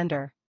anonymous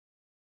sender.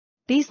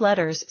 These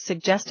letters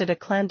suggested a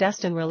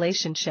clandestine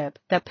relationship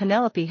that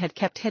Penelope had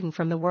kept hidden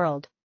from the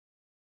world.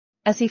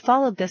 As he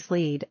followed this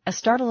lead, a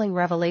startling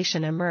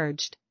revelation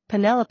emerged: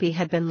 Penelope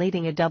had been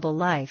leading a double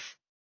life,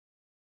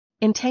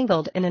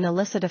 entangled in an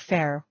illicit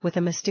affair with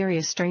a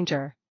mysterious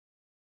stranger.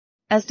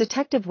 As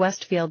Detective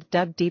Westfield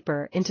dug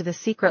deeper into the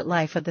secret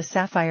life of the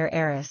sapphire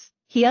heiress,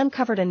 he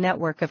uncovered a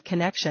network of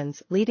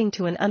connections leading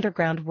to an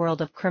underground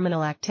world of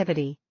criminal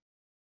activity.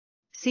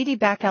 Seedy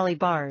back-alley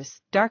bars,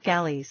 dark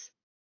alleys,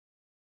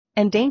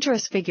 and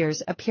dangerous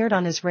figures appeared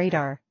on his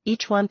radar,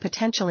 each one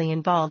potentially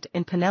involved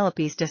in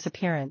Penelope's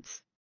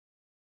disappearance.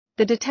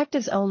 The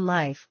detective's own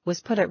life was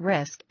put at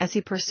risk as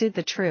he pursued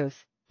the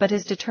truth, but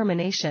his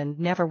determination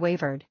never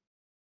wavered.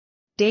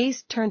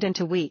 Days turned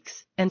into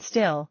weeks, and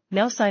still,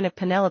 no sign of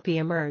Penelope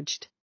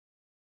emerged.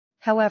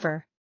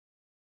 However,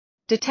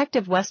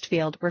 Detective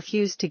Westfield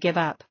refused to give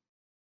up.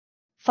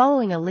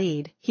 Following a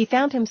lead, he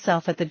found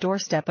himself at the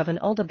doorstep of an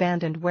old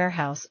abandoned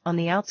warehouse on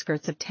the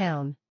outskirts of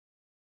town.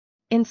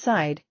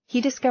 Inside, he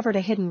discovered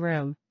a hidden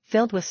room,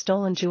 filled with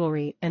stolen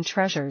jewelry and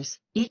treasures,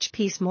 each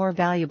piece more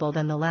valuable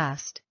than the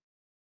last.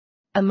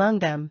 Among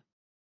them,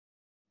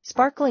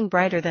 sparkling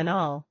brighter than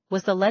all,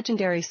 was the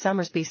legendary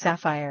Somersby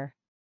sapphire.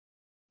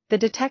 The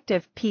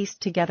detective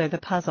pieced together the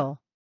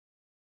puzzle.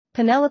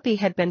 Penelope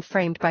had been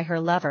framed by her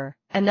lover,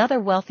 another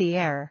wealthy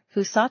heir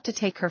who sought to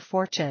take her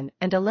fortune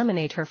and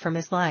eliminate her from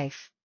his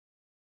life.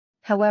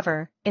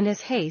 However, in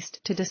his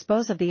haste to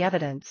dispose of the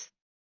evidence,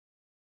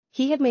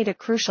 he had made a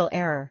crucial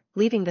error,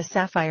 leaving the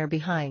sapphire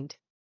behind.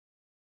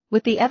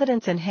 With the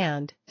evidence in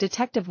hand,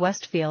 Detective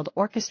Westfield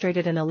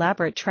orchestrated an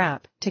elaborate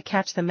trap to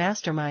catch the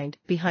mastermind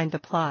behind the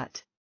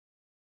plot.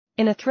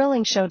 In a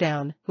thrilling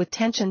showdown, with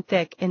tension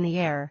thick in the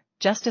air,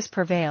 justice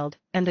prevailed,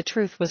 and the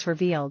truth was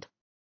revealed.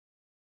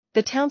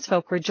 The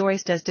townsfolk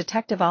rejoiced as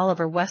Detective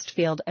Oliver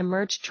Westfield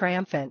emerged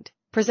triumphant,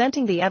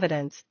 presenting the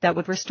evidence that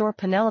would restore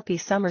Penelope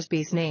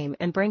Somersby's name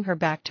and bring her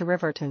back to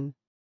Riverton.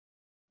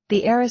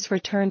 The heiress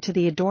returned to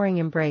the adoring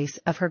embrace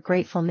of her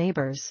grateful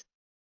neighbors,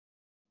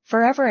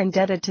 forever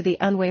indebted to the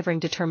unwavering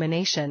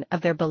determination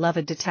of their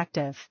beloved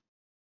detective.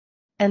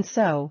 And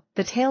so,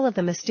 the tale of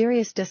the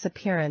mysterious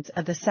disappearance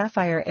of the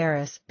sapphire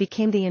heiress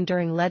became the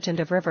enduring legend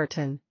of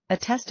Riverton, a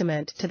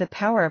testament to the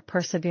power of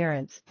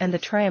perseverance and the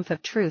triumph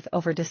of truth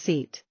over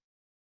deceit.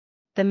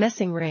 The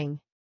missing ring.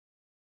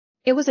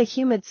 It was a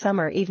humid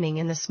summer evening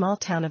in the small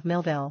town of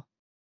Millville.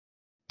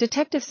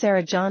 Detective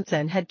Sarah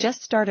Johnson had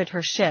just started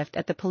her shift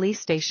at the police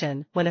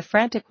station when a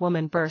frantic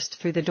woman burst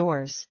through the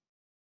doors.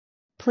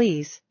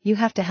 "Please, you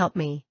have to help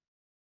me.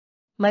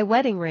 My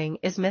wedding ring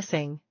is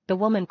missing," the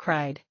woman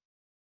cried.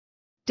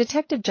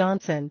 Detective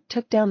Johnson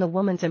took down the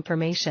woman's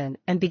information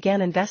and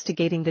began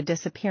investigating the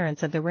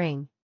disappearance of the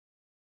ring.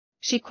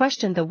 She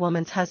questioned the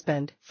woman's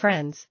husband,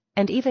 friends,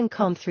 and even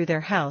combed through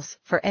their house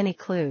for any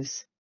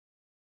clues.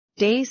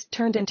 Days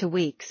turned into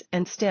weeks,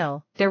 and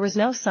still, there was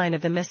no sign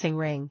of the missing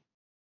ring.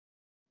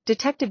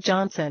 Detective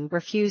Johnson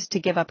refused to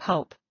give up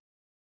hope.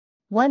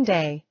 One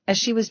day, as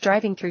she was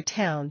driving through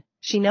town,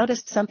 she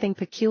noticed something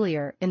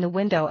peculiar in the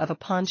window of a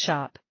pawn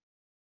shop.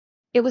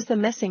 It was the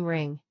missing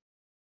ring.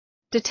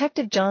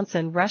 Detective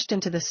Johnson rushed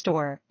into the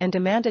store and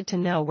demanded to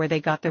know where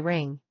they got the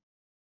ring.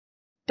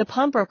 The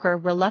pawnbroker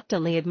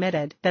reluctantly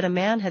admitted that a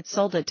man had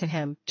sold it to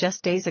him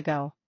just days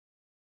ago.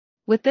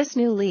 With this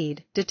new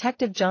lead,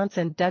 Detective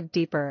Johnson dug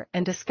deeper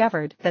and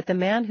discovered that the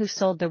man who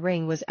sold the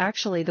ring was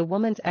actually the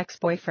woman's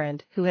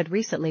ex-boyfriend who had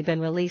recently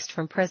been released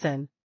from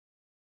prison.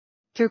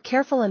 Through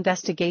careful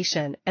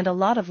investigation and a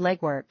lot of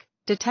legwork,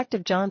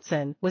 Detective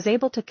Johnson was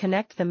able to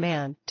connect the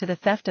man to the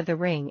theft of the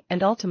ring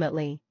and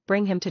ultimately,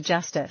 bring him to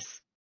justice.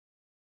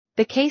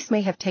 The case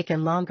may have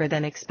taken longer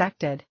than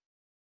expected,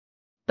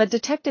 but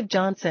Detective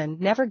Johnson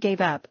never gave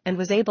up and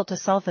was able to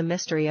solve the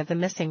mystery of the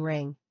missing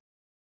ring.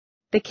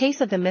 The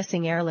case of the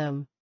missing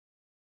heirloom.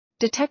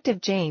 Detective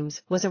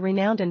James was a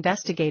renowned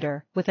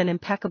investigator with an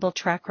impeccable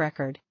track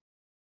record.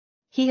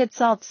 He had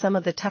solved some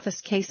of the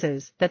toughest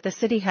cases that the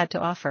city had to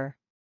offer.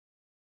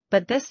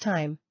 But this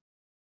time,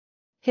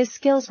 his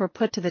skills were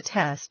put to the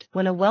test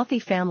when a wealthy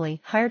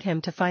family hired him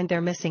to find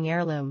their missing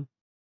heirloom.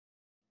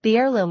 The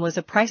heirloom was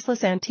a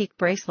priceless antique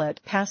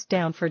bracelet passed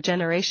down for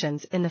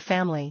generations in the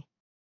family.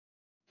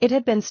 It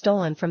had been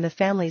stolen from the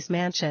family's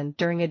mansion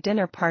during a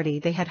dinner party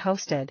they had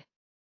hosted.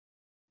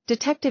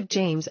 Detective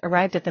James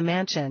arrived at the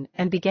mansion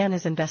and began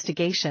his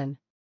investigation.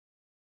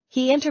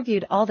 He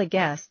interviewed all the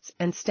guests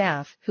and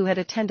staff who had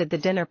attended the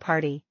dinner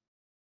party.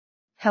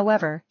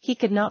 However, he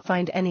could not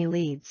find any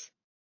leads.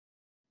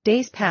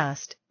 Days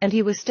passed, and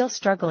he was still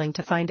struggling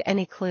to find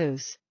any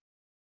clues.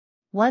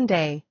 One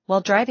day,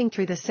 while driving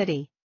through the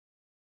city,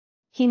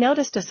 he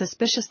noticed a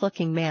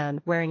suspicious-looking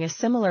man wearing a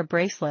similar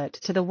bracelet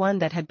to the one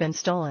that had been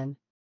stolen.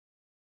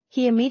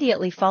 He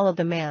immediately followed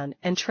the man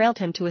and trailed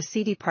him to a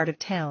seedy part of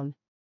town.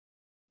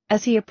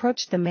 As he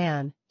approached the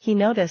man, he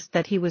noticed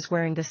that he was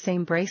wearing the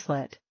same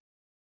bracelet,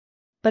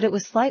 but it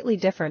was slightly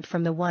different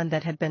from the one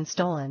that had been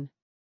stolen.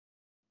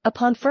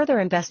 Upon further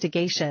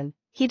investigation,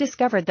 he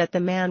discovered that the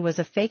man was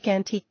a fake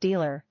antique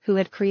dealer who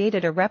had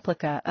created a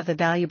replica of the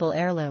valuable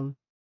heirloom.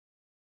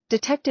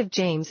 Detective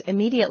James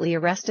immediately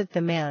arrested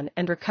the man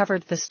and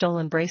recovered the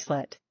stolen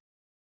bracelet.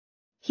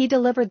 He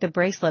delivered the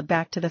bracelet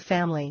back to the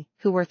family,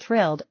 who were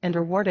thrilled and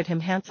rewarded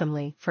him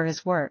handsomely for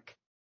his work.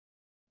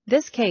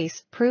 This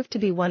case proved to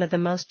be one of the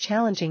most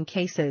challenging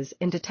cases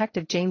in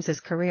Detective James's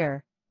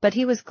career, but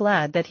he was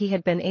glad that he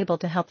had been able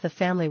to help the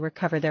family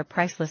recover their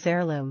priceless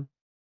heirloom.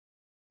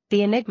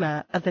 The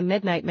Enigma of the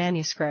Midnight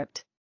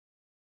Manuscript.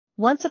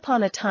 Once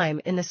upon a time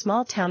in the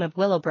small town of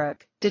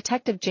Willowbrook,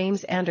 Detective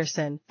James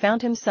Anderson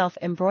found himself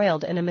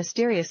embroiled in a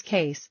mysterious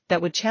case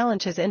that would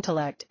challenge his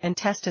intellect and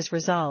test his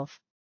resolve.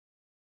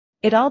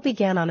 It all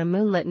began on a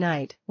moonlit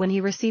night when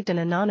he received an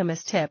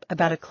anonymous tip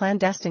about a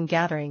clandestine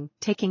gathering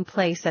taking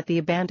place at the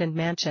abandoned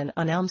mansion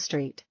on Elm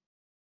Street.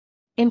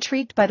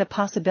 Intrigued by the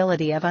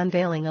possibility of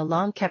unveiling a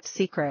long-kept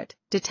secret,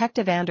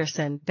 Detective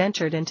Anderson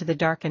ventured into the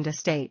darkened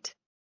estate.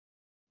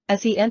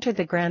 As he entered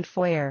the grand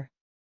foyer,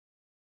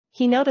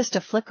 he noticed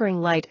a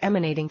flickering light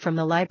emanating from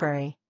the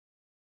library.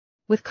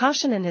 With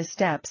caution in his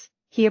steps,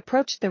 he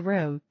approached the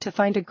room to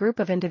find a group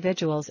of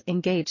individuals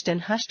engaged in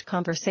hushed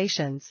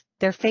conversations,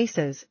 their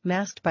faces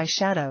masked by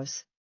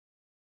shadows.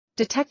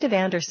 Detective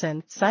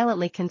Anderson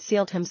silently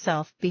concealed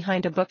himself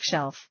behind a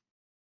bookshelf,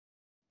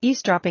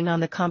 eavesdropping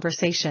on the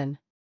conversation.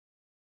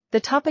 The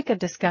topic of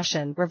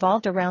discussion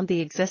revolved around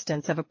the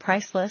existence of a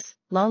priceless,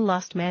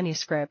 long-lost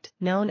manuscript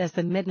known as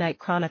the Midnight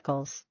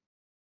Chronicles.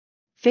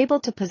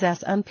 Fabled to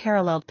possess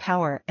unparalleled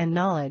power and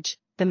knowledge,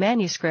 the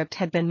manuscript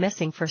had been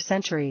missing for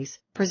centuries,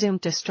 presumed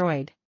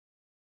destroyed.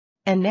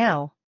 And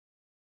now,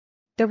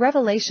 the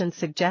revelation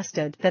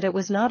suggested that it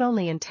was not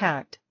only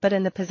intact but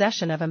in the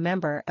possession of a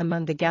member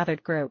among the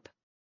gathered group.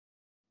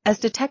 As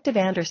Detective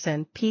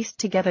Anderson pieced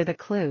together the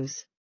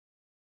clues,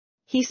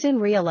 he soon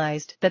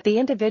realized that the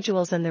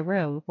individuals in the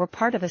room were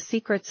part of a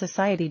secret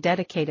society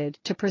dedicated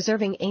to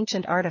preserving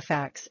ancient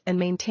artifacts and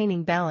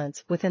maintaining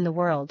balance within the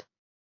world.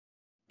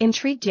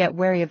 Intrigued yet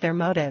wary of their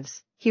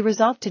motives, he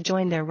resolved to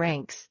join their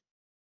ranks,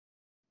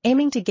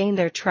 aiming to gain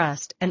their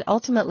trust and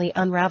ultimately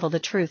unravel the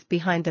truth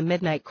behind the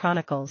Midnight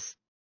Chronicles.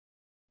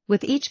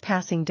 With each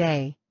passing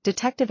day,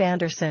 Detective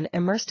Anderson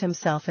immersed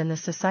himself in the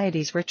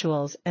society's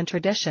rituals and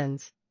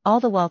traditions, all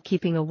the while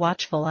keeping a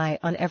watchful eye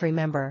on every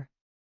member.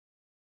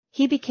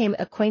 He became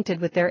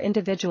acquainted with their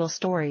individual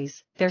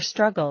stories, their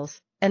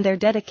struggles, and their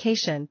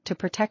dedication to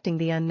protecting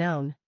the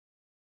unknown.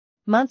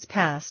 Months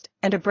passed,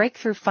 and a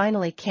breakthrough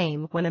finally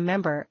came when a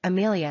member,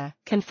 Amelia,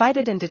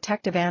 confided in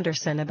Detective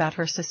Anderson about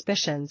her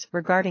suspicions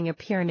regarding a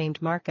peer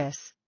named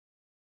Marcus.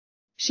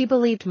 She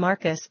believed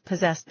Marcus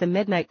possessed the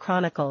Midnight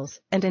Chronicles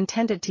and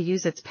intended to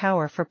use its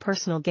power for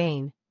personal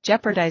gain,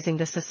 jeopardizing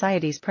the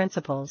society's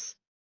principles.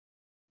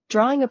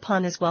 Drawing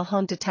upon his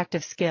well-honed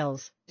detective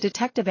skills,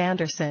 Detective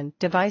Anderson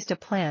devised a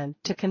plan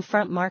to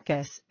confront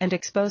Marcus and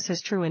expose his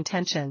true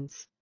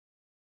intentions.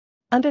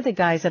 Under the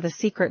guise of a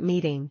secret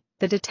meeting,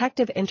 the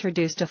detective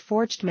introduced a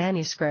forged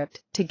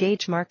manuscript to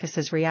gauge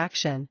Marcus's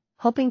reaction,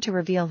 hoping to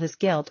reveal his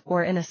guilt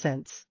or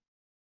innocence.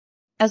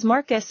 As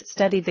Marcus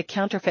studied the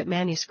counterfeit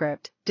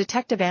manuscript,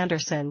 Detective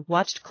Anderson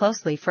watched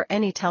closely for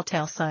any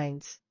telltale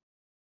signs.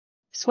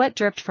 Sweat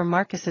dripped from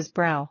Marcus's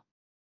brow,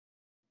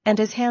 and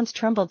his hands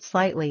trembled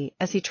slightly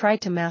as he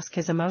tried to mask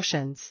his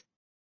emotions.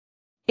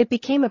 It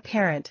became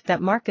apparent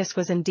that Marcus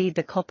was indeed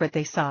the culprit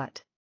they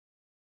sought.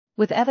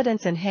 With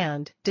evidence in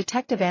hand,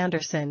 Detective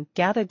Anderson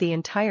gathered the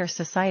entire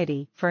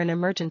society for an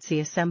emergency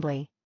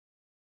assembly.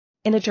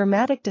 In a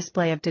dramatic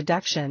display of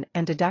deduction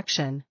and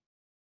deduction,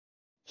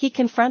 he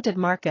confronted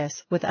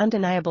Marcus with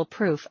undeniable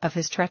proof of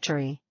his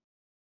treachery.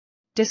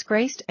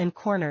 Disgraced and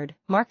cornered,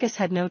 Marcus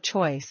had no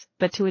choice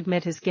but to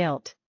admit his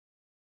guilt.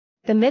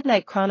 The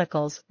Midnight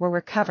Chronicles were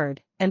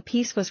recovered, and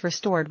peace was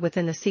restored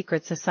within the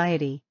secret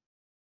society.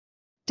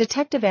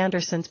 Detective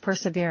Anderson's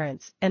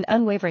perseverance and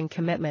unwavering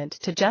commitment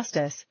to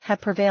justice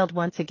had prevailed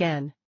once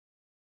again.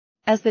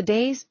 As the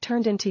days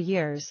turned into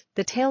years,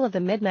 the tale of the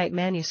Midnight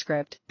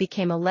Manuscript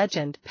became a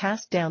legend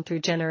passed down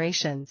through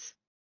generations.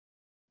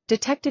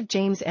 Detective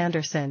James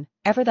Anderson,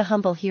 ever the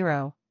humble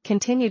hero,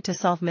 continued to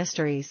solve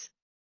mysteries,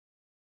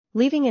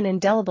 leaving an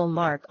indelible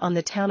mark on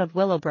the town of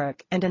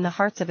Willowbrook and in the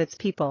hearts of its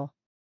people.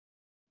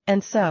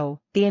 And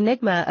so, the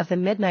enigma of the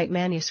Midnight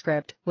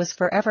Manuscript was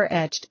forever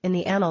etched in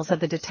the annals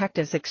of the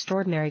detective's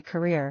extraordinary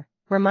career,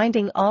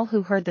 reminding all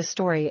who heard the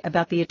story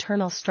about the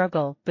eternal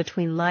struggle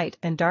between light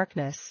and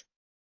darkness,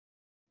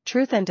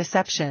 truth and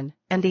deception,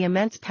 and the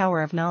immense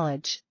power of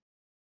knowledge.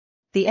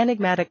 The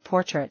Enigmatic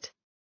Portrait.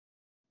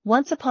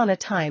 Once upon a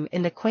time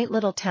in the quaint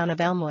little town of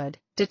Elmwood,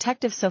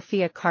 Detective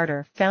Sophia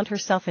Carter found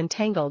herself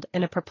entangled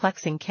in a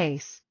perplexing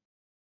case.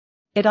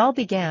 It all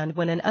began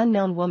when an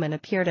unknown woman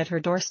appeared at her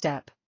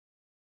doorstep,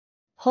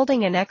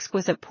 holding an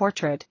exquisite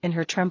portrait in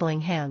her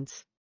trembling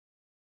hands.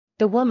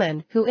 The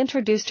woman, who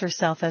introduced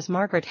herself as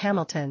Margaret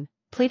Hamilton,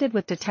 pleaded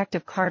with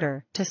Detective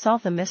Carter to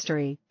solve the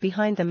mystery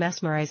behind the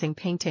mesmerizing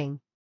painting.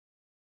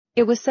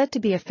 It was said to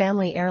be a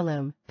family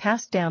heirloom,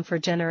 passed down for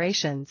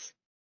generations.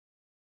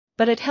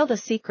 But it held a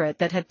secret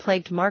that had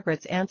plagued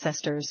Margaret's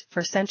ancestors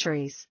for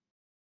centuries.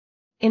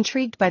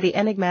 Intrigued by the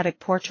enigmatic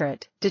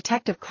portrait,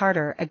 Detective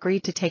Carter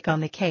agreed to take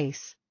on the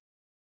case.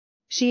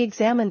 She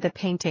examined the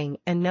painting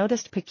and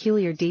noticed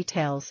peculiar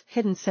details,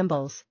 hidden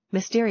symbols,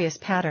 mysterious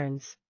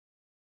patterns,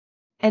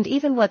 and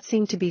even what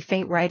seemed to be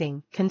faint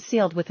writing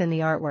concealed within the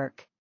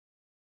artwork.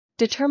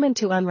 Determined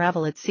to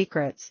unravel its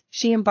secrets,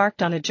 she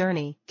embarked on a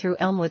journey through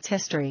Elmwood's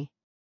history.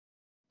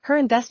 Her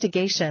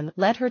investigation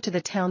led her to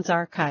the town's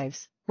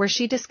archives, where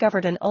she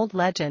discovered an old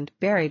legend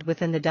buried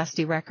within the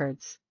dusty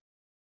records.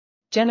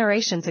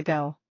 Generations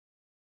ago,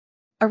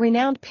 a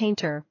renowned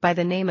painter by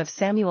the name of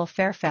Samuel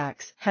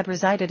Fairfax had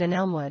resided in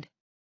Elmwood.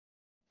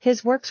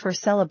 His works were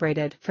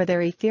celebrated for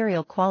their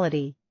ethereal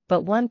quality,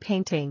 but one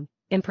painting,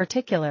 in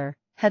particular,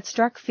 had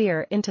struck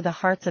fear into the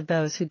hearts of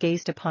those who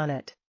gazed upon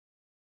it.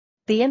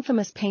 The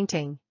infamous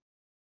painting,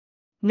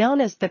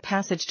 known as The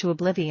Passage to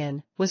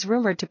Oblivion, was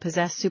rumored to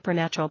possess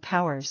supernatural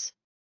powers.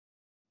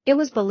 It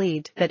was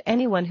believed that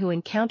anyone who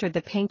encountered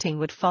the painting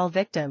would fall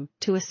victim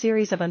to a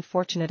series of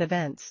unfortunate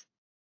events.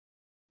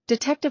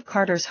 Detective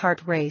Carter's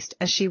heart raced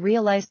as she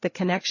realized the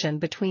connection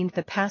between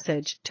The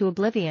Passage to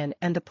Oblivion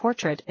and the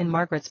portrait in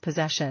Margaret's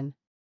possession.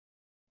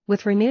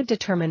 With renewed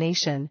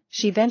determination,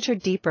 she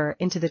ventured deeper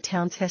into the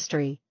town's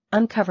history,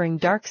 uncovering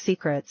dark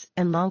secrets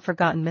and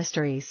long-forgotten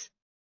mysteries.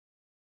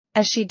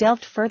 As she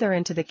delved further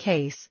into the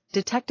case,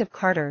 Detective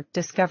Carter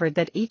discovered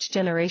that each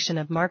generation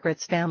of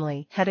Margaret's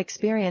family had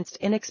experienced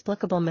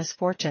inexplicable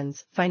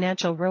misfortunes,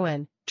 financial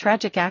ruin,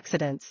 tragic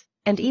accidents,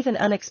 and even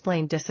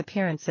unexplained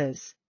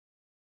disappearances.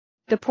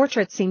 The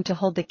portrait seemed to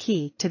hold the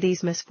key to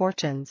these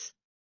misfortunes.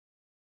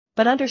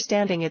 But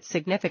understanding its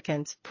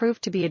significance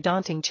proved to be a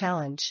daunting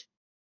challenge.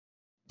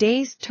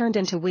 Days turned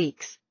into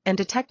weeks, and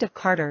Detective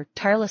Carter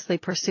tirelessly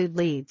pursued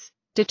leads,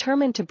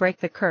 determined to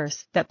break the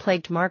curse that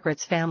plagued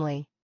Margaret's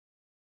family.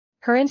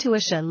 Her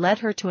intuition led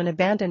her to an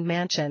abandoned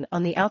mansion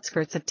on the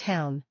outskirts of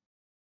town,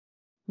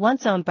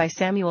 once owned by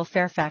Samuel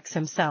Fairfax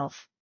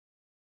himself.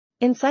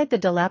 Inside the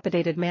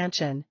dilapidated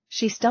mansion,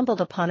 she stumbled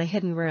upon a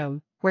hidden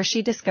room, where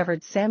she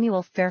discovered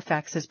Samuel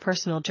Fairfax's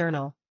personal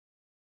journal.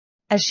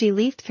 As she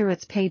leafed through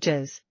its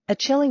pages, a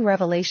chilling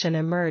revelation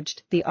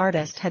emerged: the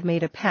artist had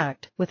made a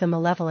pact with a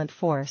malevolent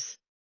force,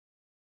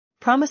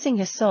 promising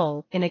his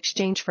soul in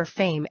exchange for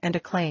fame and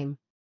acclaim.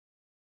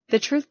 The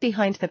truth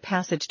behind The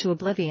Passage to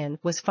Oblivion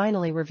was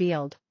finally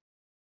revealed.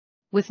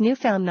 With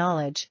newfound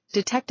knowledge,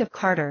 Detective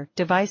Carter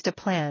devised a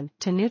plan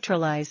to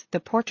neutralize the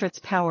portrait's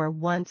power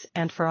once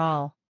and for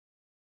all.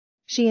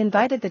 She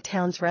invited the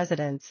town's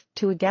residents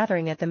to a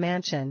gathering at the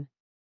mansion,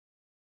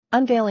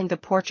 unveiling the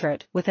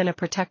portrait within a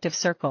protective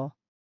circle.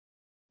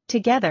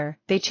 Together,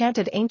 they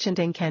chanted ancient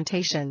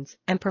incantations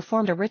and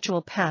performed a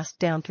ritual passed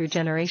down through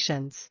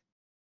generations.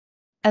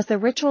 As the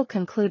ritual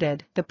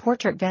concluded, the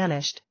portrait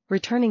vanished,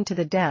 returning to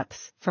the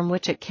depths from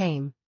which it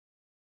came.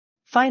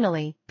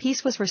 Finally,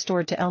 peace was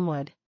restored to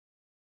Elmwood.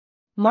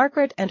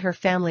 Margaret and her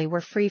family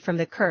were free from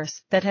the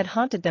curse that had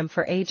haunted them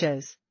for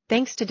ages,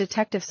 thanks to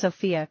Detective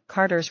Sophia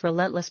Carter's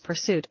relentless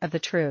pursuit of the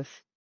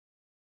truth.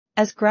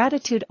 As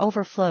gratitude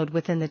overflowed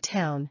within the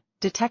town,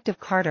 Detective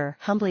Carter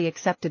humbly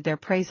accepted their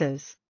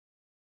praises,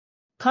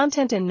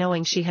 content in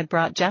knowing she had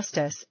brought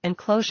justice and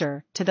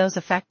closure to those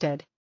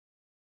affected.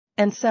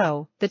 And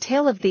so, the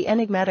tale of the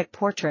enigmatic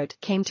portrait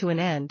came to an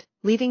end,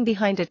 leaving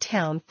behind a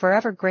town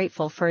forever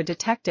grateful for a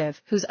detective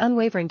whose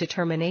unwavering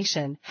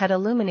determination had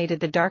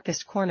illuminated the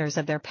darkest corners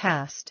of their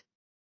past.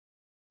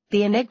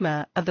 The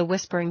Enigma of the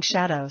Whispering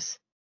Shadows.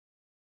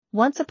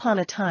 Once upon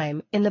a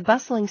time, in the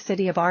bustling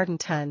city of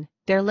Ardenton,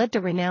 there lived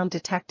a renowned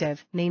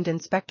detective named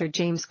Inspector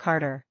James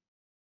Carter.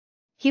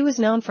 He was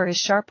known for his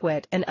sharp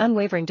wit and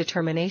unwavering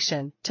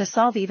determination to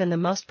solve even the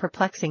most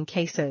perplexing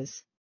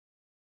cases.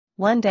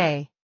 One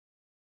day,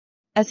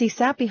 as he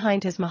sat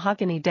behind his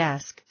mahogany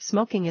desk,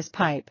 smoking his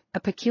pipe, a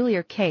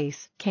peculiar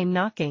case came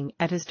knocking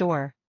at his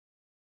door.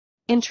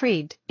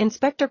 Intrigued,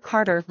 Inspector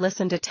Carter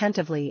listened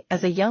attentively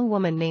as a young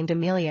woman named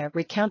Amelia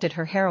recounted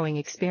her harrowing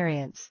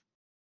experience.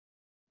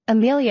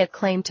 Amelia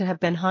claimed to have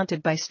been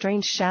haunted by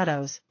strange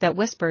shadows that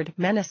whispered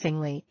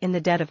menacingly in the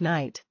dead of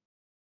night.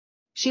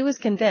 She was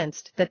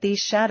convinced that these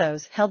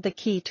shadows held the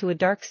key to a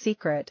dark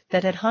secret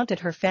that had haunted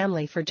her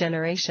family for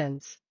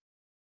generations.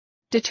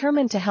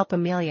 Determined to help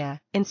Amelia,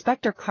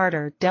 Inspector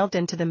Carter delved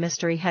into the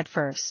mystery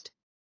headfirst.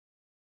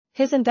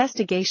 His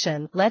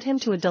investigation led him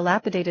to a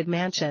dilapidated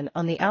mansion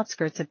on the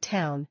outskirts of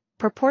town,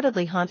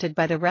 purportedly haunted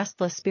by the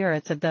restless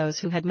spirits of those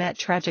who had met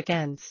tragic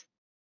ends.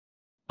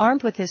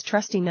 Armed with his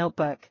trusty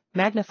notebook,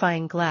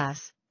 magnifying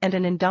glass, and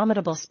an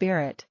indomitable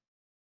spirit,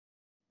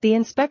 The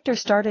inspector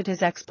started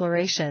his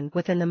exploration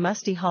within the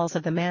musty halls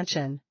of the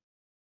mansion.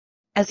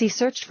 As he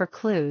searched for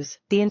clues,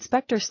 the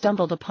inspector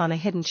stumbled upon a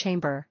hidden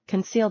chamber,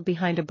 concealed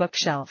behind a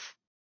bookshelf.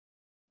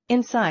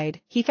 Inside,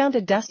 he found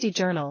a dusty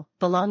journal,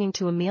 belonging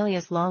to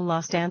Amelia's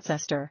long-lost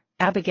ancestor,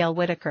 Abigail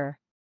Whittaker.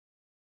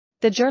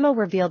 The journal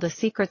revealed a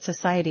secret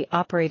society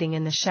operating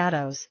in the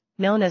shadows,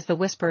 known as the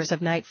Whispers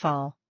of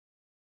Nightfall.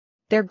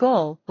 Their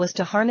goal was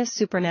to harness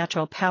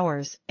supernatural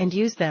powers and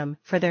use them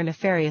for their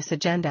nefarious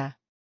agenda.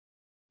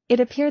 It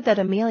appeared that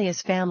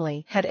Amelia's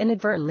family had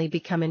inadvertently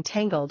become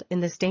entangled in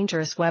this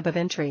dangerous web of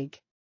intrigue.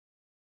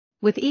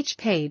 With each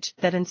page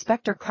that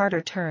Inspector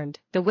Carter turned,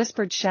 the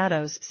whispered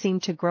shadows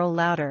seemed to grow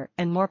louder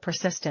and more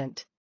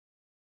persistent.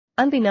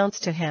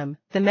 Unbeknownst to him,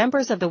 the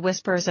members of the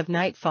Whispers of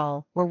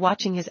Nightfall were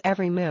watching his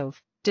every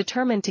move,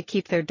 determined to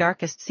keep their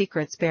darkest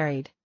secrets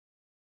buried.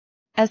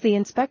 As the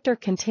inspector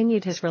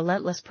continued his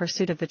relentless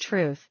pursuit of the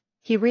truth,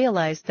 he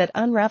realized that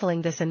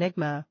unraveling this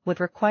enigma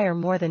would require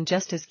more than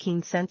just his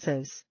keen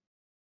senses.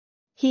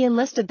 He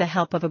enlisted the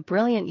help of a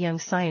brilliant young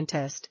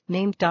scientist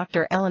named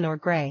Dr. Eleanor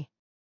Gray,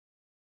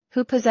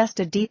 who possessed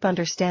a deep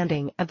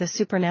understanding of the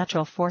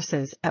supernatural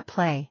forces at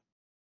play.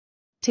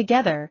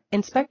 Together,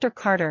 Inspector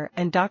Carter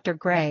and Dr.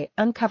 Gray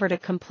uncovered a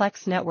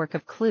complex network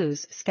of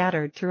clues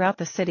scattered throughout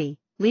the city,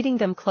 leading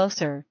them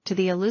closer to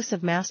the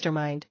elusive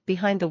mastermind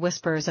behind the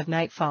Whispers of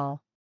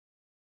Nightfall.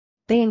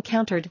 They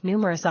encountered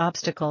numerous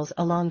obstacles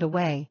along the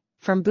way,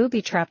 from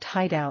booby-trapped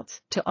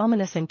hideouts to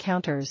ominous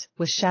encounters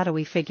with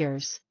shadowy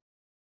figures.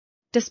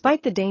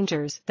 Despite the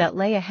dangers that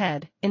lay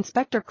ahead,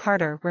 Inspector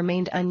Carter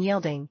remained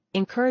unyielding,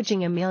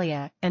 encouraging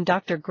Amelia and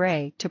Dr.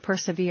 Gray to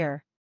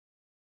persevere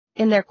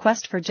in their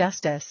quest for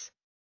justice.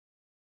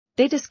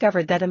 They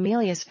discovered that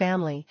Amelia's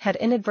family had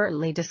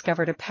inadvertently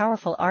discovered a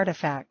powerful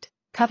artifact,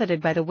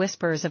 coveted by the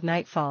Whispers of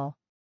Nightfall.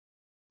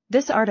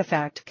 This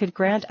artifact could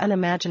grant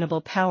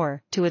unimaginable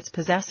power to its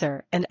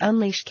possessor and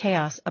unleash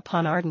chaos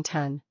upon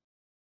Ardenton.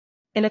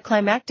 In a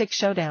climactic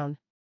showdown,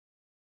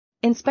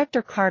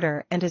 Inspector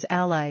Carter and his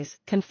allies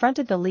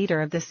confronted the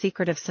leader of the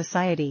secretive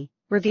society,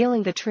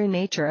 revealing the true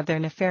nature of their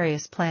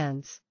nefarious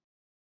plans.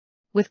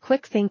 With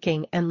quick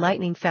thinking and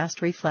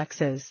lightning-fast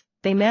reflexes,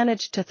 they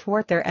managed to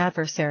thwart their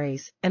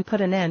adversaries and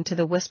put an end to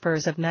the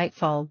Whispers of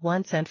Nightfall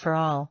once and for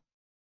all.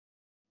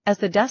 As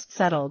the dust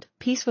settled,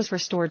 peace was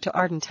restored to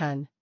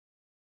Ardenton.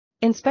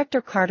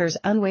 Inspector Carter's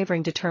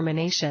unwavering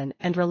determination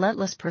and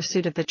relentless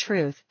pursuit of the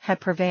truth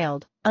had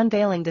prevailed,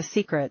 unveiling the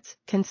secrets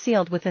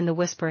concealed within the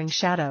whispering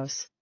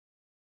shadows.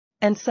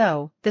 And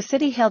so, the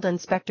city hailed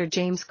Inspector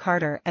James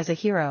Carter as a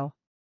hero,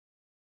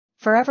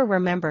 forever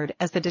remembered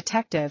as the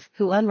detective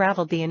who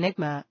unraveled the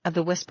enigma of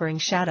the whispering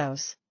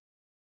shadows.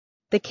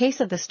 The case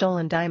of the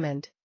stolen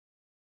diamond.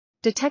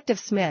 Detective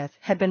Smith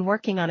had been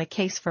working on a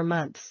case for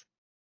months.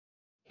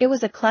 It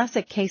was a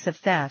classic case of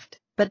theft,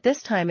 but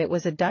this time it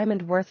was a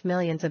diamond worth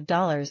millions of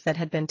dollars that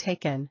had been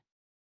taken.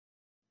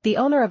 The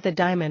owner of the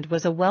diamond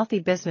was a wealthy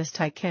business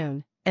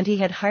tycoon, and he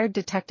had hired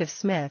Detective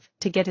Smith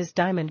to get his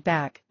diamond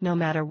back, no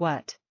matter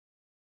what.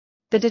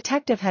 The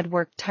detective had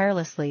worked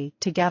tirelessly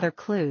to gather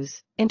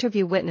clues,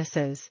 interview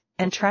witnesses,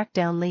 and track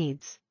down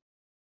leads.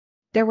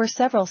 There were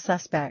several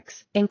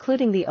suspects,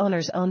 including the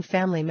owner's own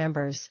family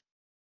members,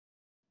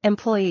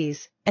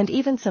 employees, and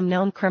even some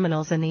known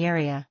criminals in the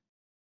area.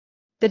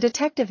 The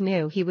detective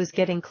knew he was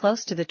getting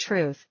close to the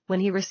truth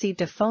when he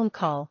received a phone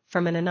call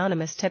from an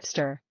anonymous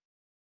tipster.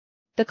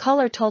 The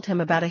caller told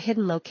him about a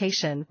hidden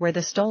location where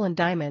the stolen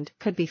diamond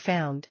could be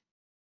found.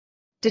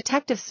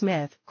 Detective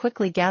Smith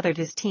quickly gathered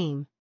his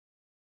team,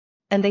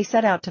 and they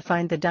set out to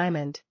find the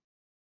diamond.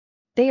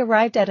 They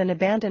arrived at an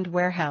abandoned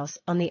warehouse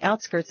on the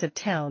outskirts of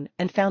town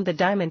and found the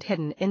diamond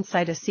hidden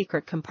inside a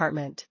secret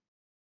compartment.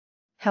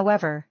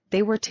 However,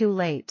 they were too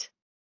late.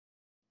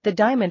 The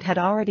diamond had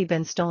already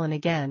been stolen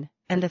again,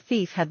 and the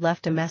thief had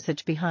left a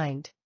message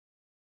behind.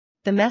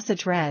 The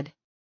message read,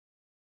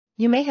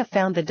 "You may have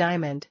found the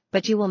diamond,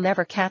 but you will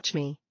never catch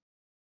me."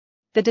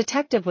 The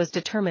detective was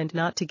determined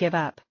not to give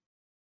up.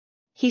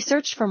 He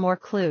searched for more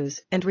clues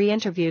and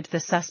re-interviewed the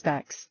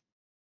suspects.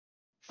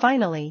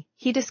 Finally,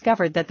 he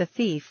discovered that the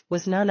thief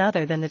was none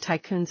other than the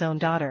tycoon's own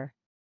daughter.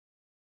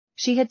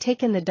 She had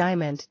taken the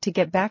diamond to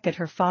get back at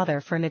her father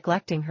for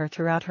neglecting her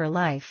throughout her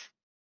life.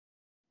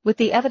 With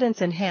the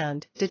evidence in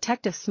hand,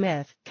 Detective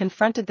Smith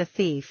confronted the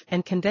thief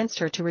and convinced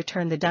her to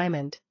return the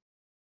diamond.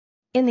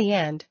 In the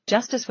end,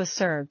 justice was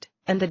served,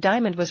 and the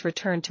diamond was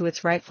returned to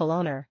its rightful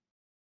owner.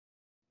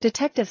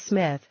 Detective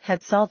Smith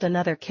had solved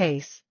another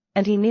case,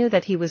 and he knew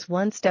that he was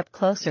one step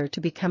closer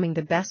to becoming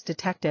the best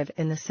detective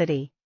in the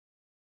city.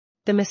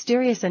 The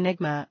mysterious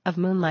enigma of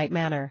Moonlight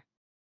Manor.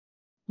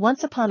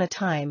 Once upon a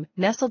time,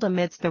 nestled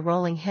amidst the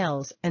rolling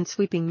hills and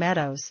sweeping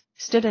meadows,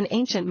 stood an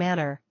ancient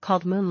manor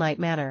called Moonlight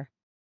Manor.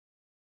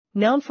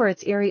 Known for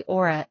its eerie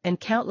aura and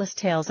countless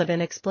tales of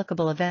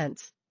inexplicable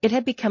events, it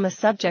had become a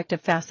subject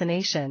of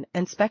fascination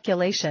and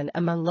speculation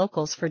among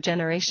locals for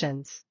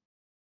generations.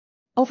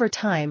 Over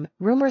time,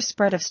 rumors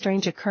spread of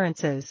strange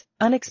occurrences,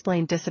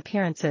 unexplained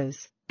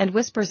disappearances, and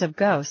whispers of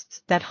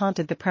ghosts that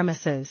haunted the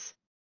premises.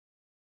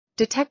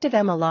 Detective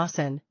Emma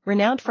Lawson,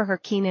 renowned for her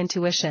keen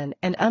intuition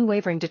and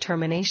unwavering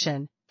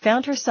determination,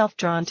 found herself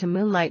drawn to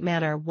Moonlight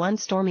Manor one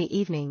stormy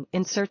evening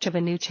in search of a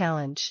new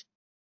challenge.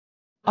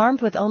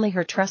 Armed with only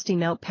her trusty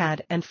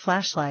notepad and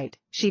flashlight,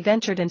 she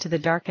ventured into the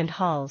darkened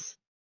halls,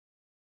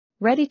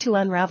 ready to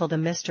unravel the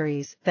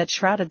mysteries that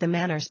shrouded the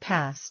manor's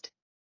past.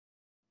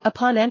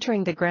 Upon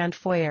entering the grand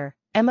foyer,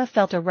 Emma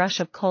felt a rush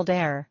of cold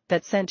air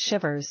that sent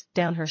shivers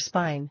down her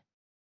spine.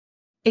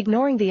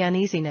 Ignoring the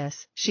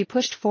uneasiness, she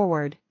pushed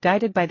forward,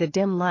 guided by the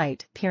dim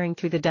light peering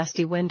through the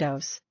dusty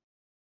windows.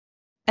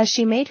 As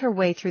she made her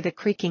way through the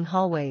creaking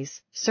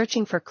hallways,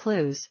 searching for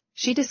clues,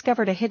 she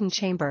discovered a hidden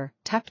chamber,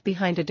 tucked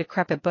behind a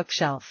decrepit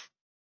bookshelf.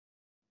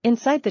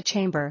 Inside the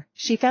chamber,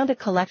 she found a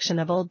collection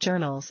of old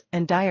journals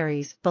and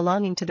diaries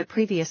belonging to the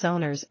previous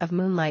owners of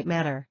Moonlight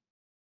Manor.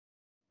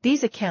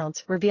 These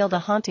accounts revealed a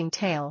haunting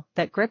tale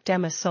that gripped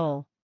Emma's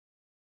soul.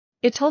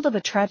 It told of a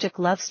tragic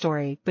love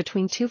story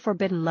between two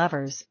forbidden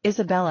lovers,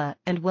 Isabella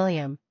and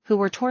William, who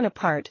were torn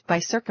apart by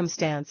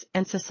circumstance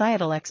and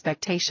societal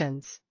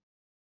expectations.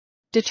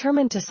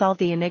 Determined to solve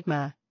the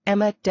enigma,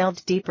 Emma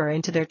delved deeper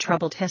into their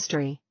troubled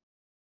history.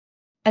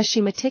 As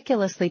she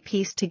meticulously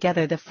pieced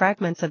together the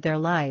fragments of their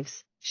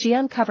lives, she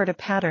uncovered a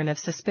pattern of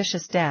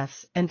suspicious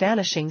deaths and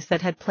vanishings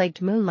that had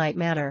plagued Moonlight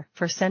Manor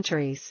for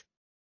centuries.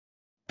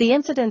 The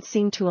incidents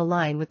seemed to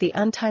align with the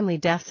untimely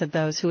deaths of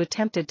those who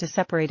attempted to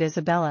separate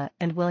Isabella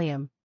and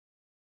William.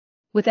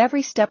 With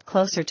every step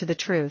closer to the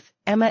truth,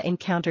 Emma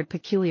encountered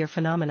peculiar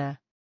phenomena.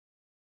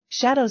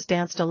 Shadows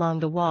danced along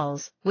the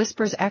walls,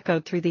 whispers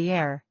echoed through the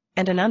air,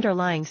 and an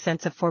underlying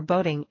sense of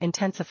foreboding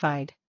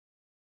intensified.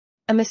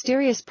 A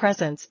mysterious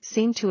presence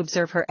seemed to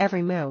observe her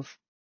every move,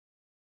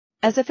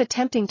 as if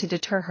attempting to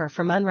deter her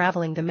from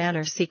unraveling the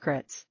manor's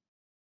secrets.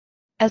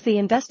 As the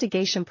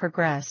investigation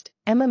progressed,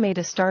 Emma made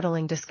a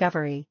startling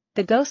discovery: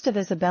 the ghost of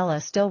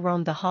Isabella still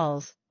roamed the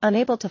halls,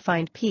 unable to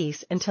find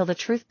peace until the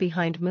truth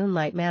behind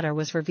Moonlight Manor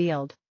was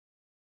revealed.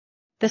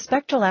 The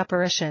spectral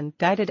apparition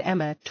guided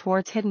Emma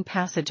towards hidden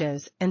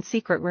passages and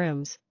secret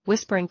rooms,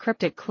 whispering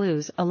cryptic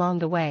clues along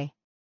the way.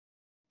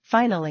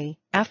 Finally,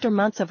 after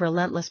months of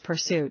relentless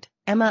pursuit,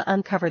 Emma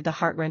uncovered the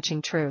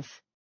heart-wrenching truth.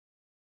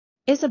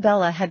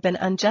 Isabella had been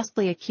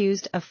unjustly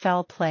accused of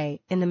foul play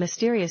in the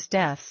mysterious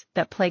deaths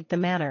that plagued the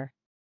manor.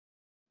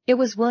 It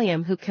was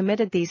William who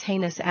committed these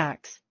heinous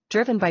acts,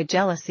 driven by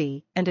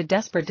jealousy and a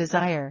desperate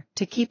desire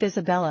to keep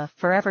Isabella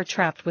forever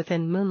trapped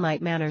within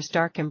Moonlight Manor's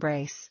dark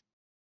embrace.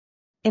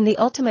 In the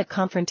ultimate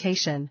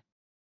confrontation,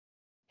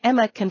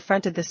 Emma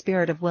confronted the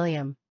spirit of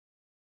William.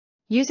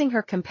 Using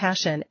her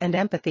compassion and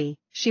empathy,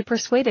 she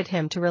persuaded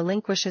him to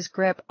relinquish his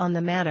grip on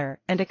the manor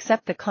and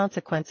accept the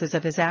consequences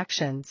of his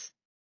actions.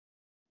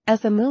 As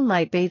the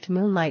moonlight bathed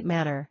Moonlight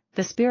Manor,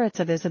 the spirits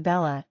of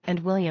Isabella and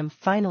William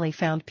finally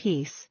found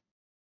peace,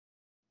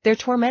 their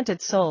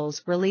tormented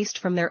souls released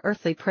from their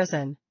earthly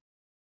prison.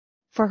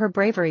 For her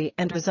bravery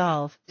and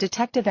resolve,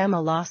 Detective Emma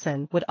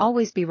Lawson would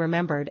always be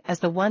remembered as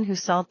the one who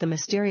solved the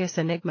mysterious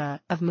enigma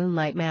of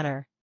Moonlight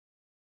Manor.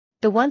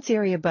 The once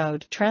eerie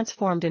abode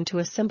transformed into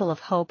a symbol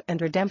of hope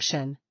and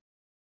redemption,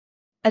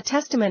 a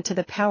testament to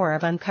the power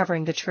of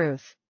uncovering the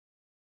truth.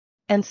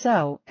 And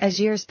so, as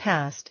years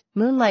passed,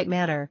 Moonlight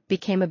Manor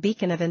became a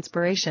beacon of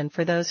inspiration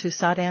for those who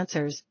sought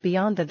answers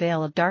beyond the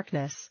veil of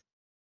darkness,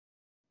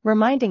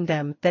 reminding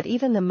them that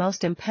even the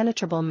most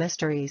impenetrable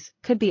mysteries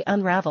could be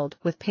unraveled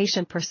with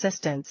patient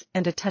persistence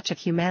and a touch of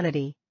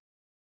humanity.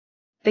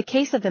 The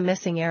case of the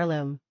missing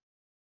heirloom.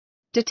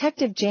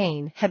 Detective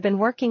Jane had been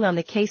working on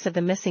the case of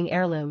the missing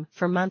heirloom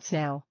for months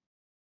now.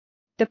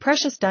 The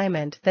precious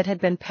diamond that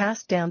had been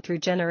passed down through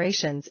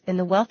generations in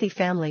the wealthy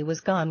family was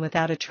gone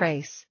without a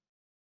trace.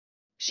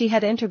 She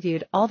had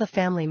interviewed all the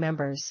family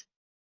members,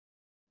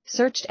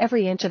 searched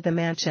every inch of the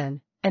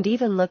mansion, and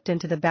even looked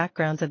into the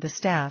backgrounds of the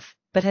staff,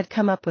 but had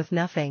come up with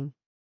nothing.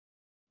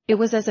 It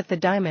was as if the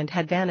diamond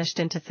had vanished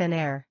into thin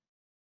air.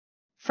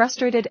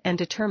 Frustrated and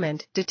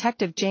determined,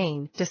 Detective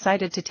Jane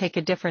decided to take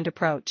a different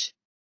approach.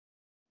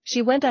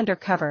 She went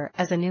undercover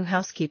as a new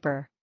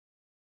housekeeper,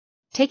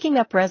 taking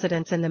up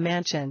residence in the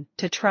mansion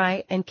to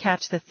try and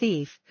catch the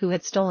thief who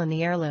had stolen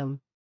the heirloom.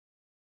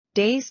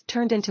 Days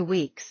turned into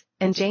weeks,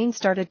 and Jane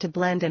started to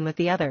blend in with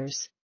the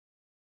others.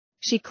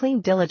 She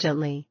cleaned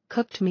diligently,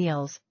 cooked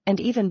meals, and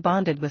even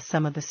bonded with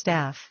some of the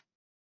staff.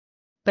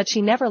 But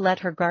she never let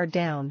her guard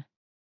down.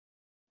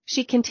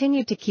 She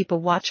continued to keep a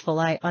watchful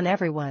eye on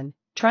everyone,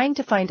 trying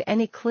to find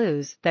any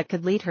clues that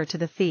could lead her to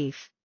the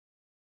thief.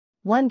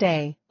 One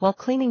day, while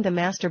cleaning the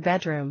master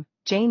bedroom,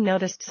 Jane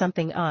noticed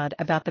something odd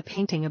about the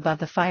painting above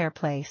the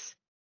fireplace.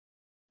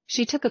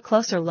 She took a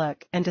closer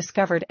look and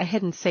discovered a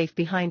hidden safe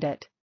behind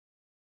it.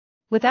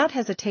 Without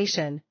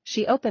hesitation,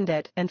 she opened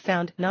it and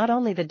found not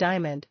only the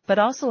diamond but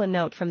also a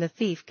note from the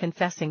thief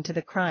confessing to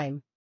the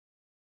crime.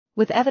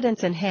 With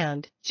evidence in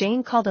hand,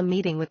 Jane called a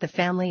meeting with the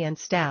family and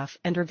staff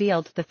and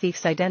revealed the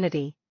thief's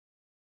identity.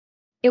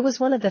 It was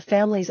one of the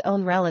family's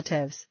own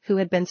relatives who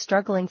had been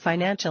struggling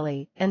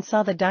financially and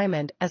saw the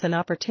diamond as an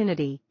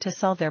opportunity to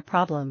solve their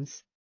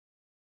problems.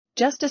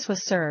 Justice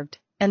was served,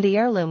 and the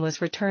heirloom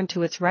was returned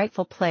to its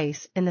rightful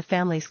place in the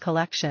family's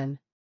collection.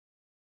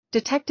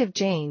 Detective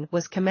Jane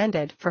was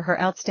commended for her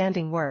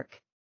outstanding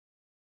work.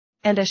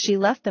 And as she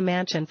left the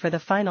mansion for the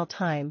final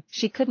time,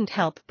 she couldn't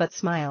help but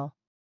smile.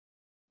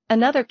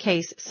 Another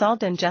case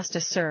solved and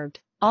justice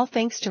served, all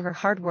thanks to her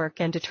hard work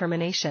and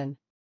determination.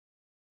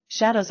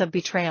 Shadows of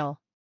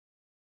Betrayal.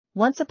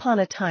 Once upon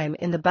a time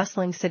in the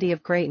bustling city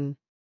of Grayton,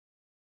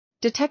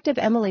 Detective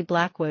Emily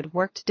Blackwood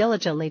worked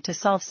diligently to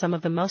solve some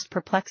of the most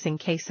perplexing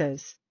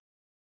cases.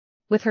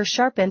 With her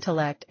sharp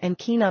intellect and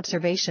keen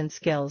observation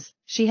skills,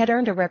 she had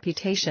earned a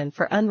reputation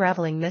for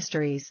unraveling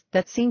mysteries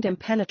that seemed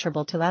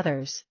impenetrable to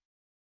others.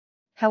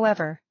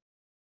 However,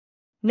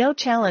 no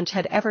challenge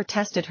had ever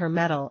tested her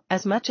mettle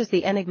as much as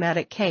the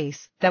enigmatic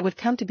case that would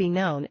come to be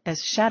known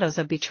as Shadows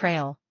of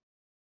Betrayal.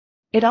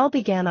 It all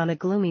began on a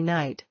gloomy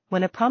night,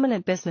 when a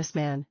prominent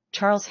businessman,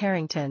 Charles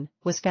Harrington,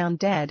 was found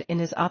dead in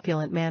his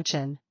opulent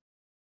mansion.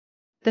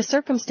 The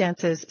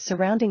circumstances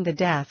surrounding the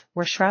death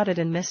were shrouded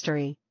in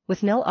mystery,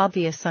 with no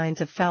obvious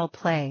signs of foul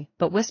play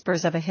but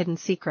whispers of a hidden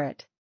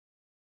secret.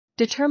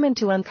 Determined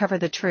to uncover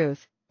the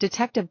truth,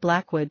 Detective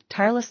Blackwood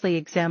tirelessly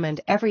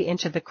examined every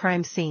inch of the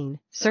crime scene,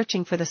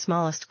 searching for the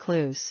smallest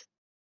clues.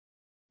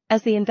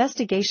 As the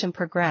investigation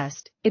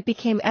progressed, it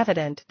became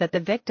evident that the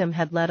victim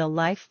had led a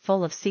life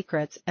full of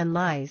secrets and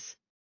lies.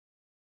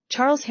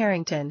 Charles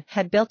Harrington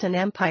had built an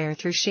empire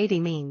through shady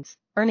means,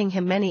 earning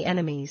him many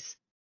enemies.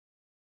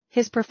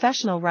 His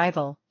professional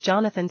rival,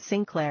 Jonathan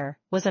Sinclair,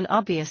 was an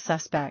obvious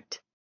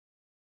suspect.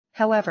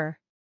 However,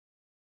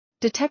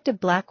 Detective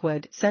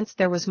Blackwood sensed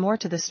there was more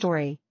to the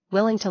story,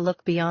 willing to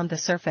look beyond the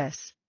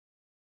surface.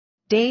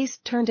 Days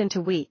turned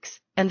into weeks,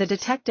 and the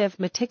detective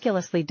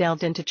meticulously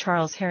delved into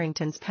Charles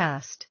Harrington's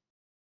past.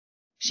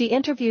 She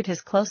interviewed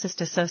his closest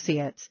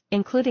associates,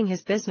 including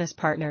his business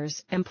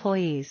partners,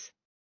 employees,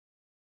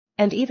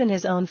 and even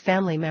his own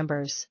family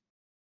members.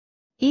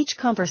 Each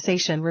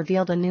conversation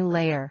revealed a new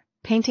layer,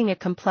 painting a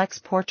complex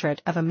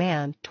portrait of a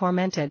man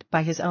tormented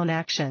by his own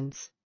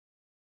actions.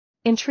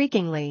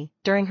 Intriguingly,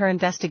 during her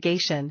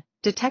investigation,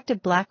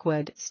 Detective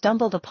Blackwood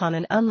stumbled upon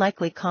an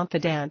unlikely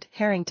confidant,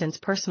 Harrington's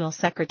personal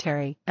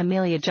secretary,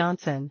 Amelia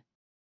Johnson.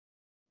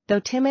 Though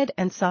timid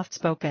and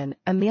soft-spoken,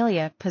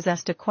 Amelia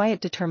possessed a quiet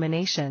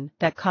determination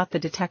that caught the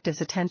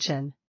detective's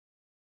attention.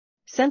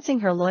 Sensing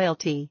her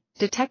loyalty,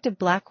 Detective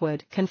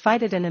Blackwood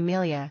confided in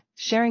Amelia,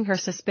 sharing her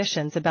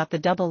suspicions about the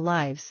double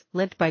lives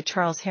lived by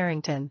Charles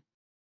Harrington.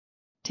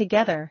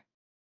 Together,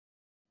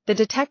 the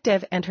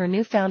detective and her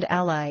newfound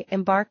ally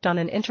embarked on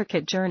an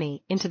intricate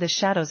journey into the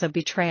shadows of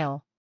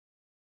betrayal.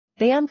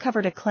 They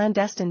uncovered a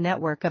clandestine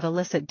network of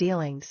illicit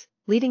dealings,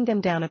 leading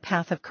them down a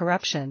path of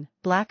corruption,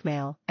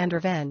 blackmail, and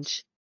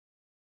revenge.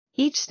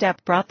 Each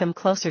step brought them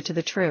closer to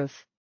the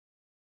truth.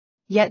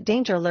 Yet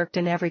danger lurked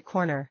in every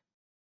corner.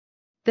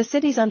 The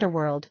city's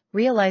underworld,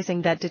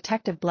 realizing that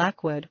Detective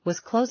Blackwood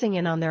was closing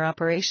in on their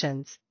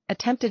operations,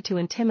 attempted to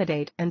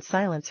intimidate and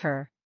silence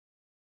her.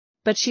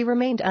 But she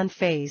remained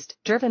unfazed,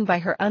 driven by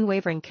her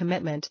unwavering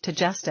commitment to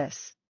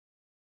justice.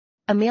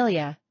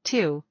 Amelia,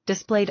 too,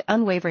 displayed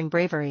unwavering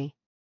bravery,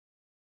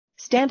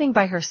 standing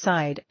by her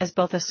side as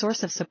both a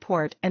source of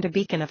support and a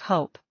beacon of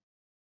hope.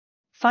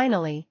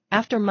 Finally,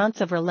 after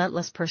months of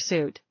relentless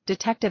pursuit,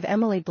 Detective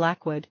Emily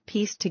Blackwood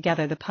pieced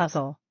together the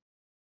puzzle.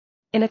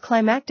 In a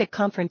climactic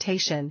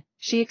confrontation,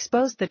 she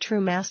exposed the true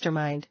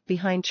mastermind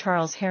behind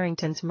Charles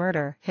Harrington's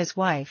murder, his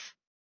wife,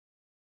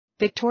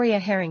 Victoria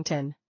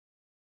Harrington.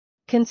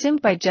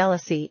 Consumed by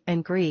jealousy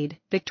and greed,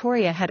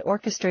 Victoria had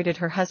orchestrated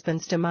her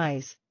husband's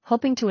demise,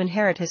 hoping to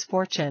inherit his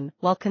fortune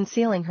while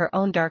concealing her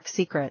own dark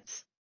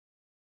secrets.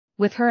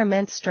 With her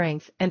immense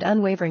strength and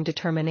unwavering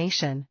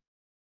determination,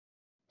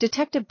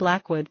 Detective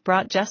Blackwood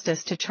brought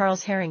justice to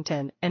Charles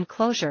Harrington and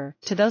closure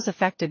to those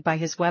affected by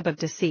his web of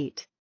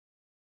deceit.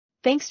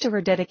 Thanks to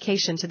her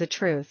dedication to the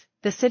truth,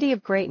 the city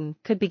of Grayton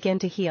could begin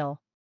to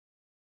heal.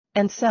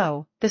 And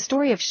so, the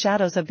story of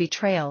Shadows of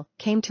Betrayal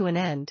came to an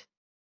end.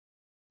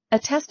 A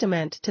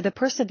testament to the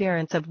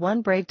perseverance of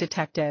one brave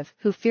detective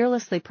who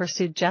fearlessly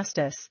pursued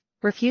justice,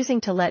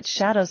 refusing to let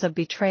shadows of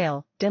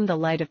betrayal dim the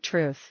light of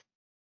truth.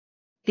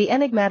 The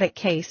enigmatic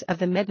case of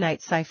the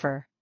Midnight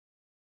Cipher.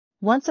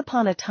 Once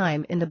upon a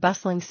time in the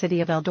bustling city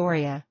of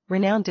Eldoria,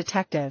 renowned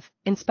detective,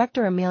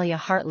 Inspector Amelia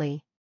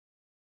Hartley,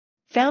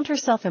 found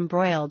herself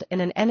embroiled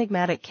in an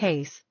enigmatic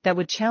case that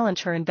would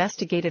challenge her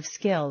investigative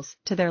skills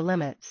to their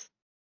limits.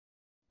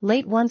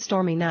 Late one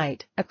stormy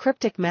night, a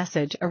cryptic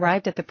message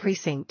arrived at the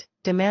precinct,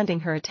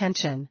 demanding her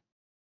attention.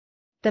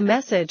 The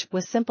message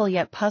was simple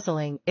yet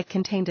puzzling. It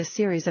contained a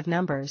series of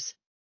numbers,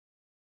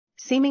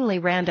 seemingly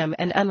random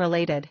and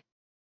unrelated.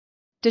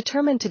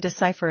 Determined to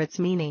decipher its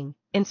meaning,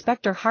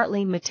 Inspector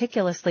Hartley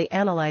meticulously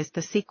analyzed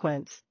the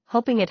sequence,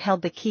 hoping it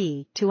held the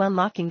key to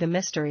unlocking the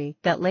mystery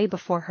that lay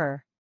before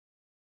her.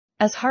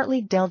 As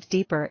Hartley delved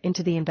deeper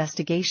into the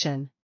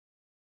investigation,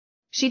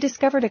 she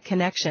discovered a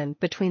connection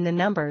between the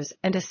numbers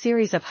and a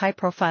series of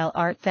high-profile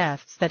art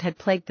thefts that had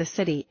plagued the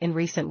city in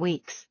recent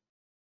weeks.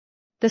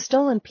 The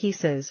stolen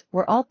pieces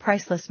were all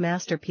priceless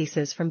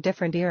masterpieces from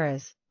different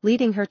eras,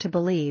 leading her to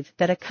believe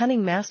that a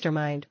cunning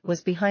mastermind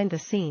was behind the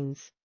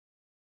scenes,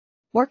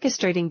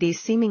 orchestrating these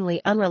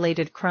seemingly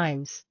unrelated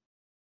crimes.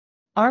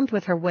 Armed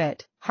with her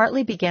wit,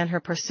 Hartley began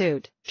her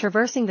pursuit,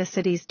 traversing the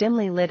city's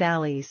dimly lit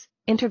alleys,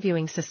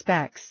 interviewing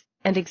suspects,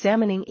 and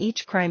examining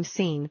each crime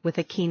scene with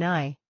a keen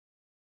eye.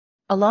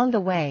 Along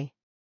the way,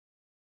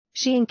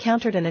 she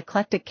encountered an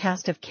eclectic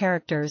cast of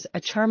characters: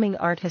 a charming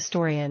art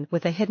historian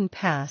with a hidden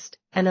past,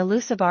 an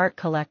elusive art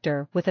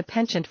collector with a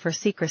penchant for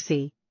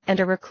secrecy, and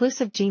a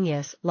reclusive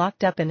genius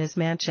locked up in his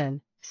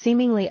mansion,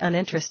 seemingly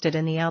uninterested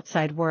in the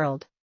outside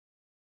world.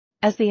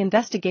 As the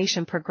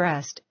investigation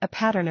progressed, a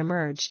pattern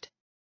emerged.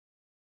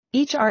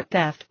 Each art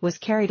theft was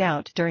carried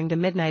out during the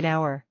midnight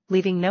hour,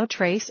 leaving no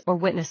trace or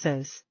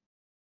witnesses.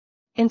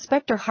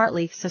 Inspector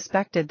Hartley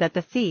suspected that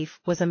the thief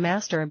was a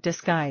master of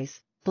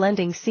disguise,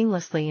 blending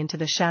seamlessly into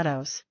the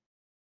shadows.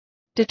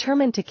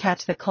 Determined to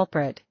catch the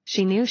culprit,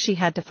 she knew she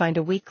had to find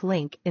a weak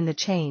link in the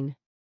chain.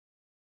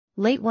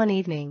 Late one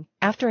evening,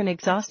 after an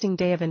exhausting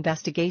day of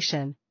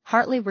investigation,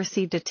 Hartley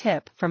received a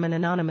tip from an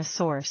anonymous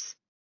source.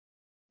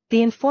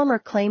 The informer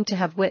claimed to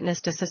have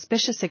witnessed a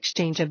suspicious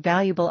exchange of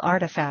valuable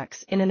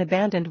artifacts in an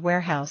abandoned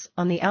warehouse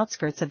on the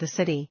outskirts of the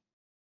city.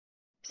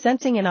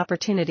 Sensing an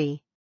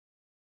opportunity,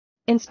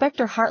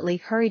 Inspector Hartley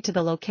hurried to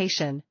the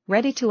location,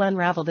 ready to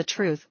unravel the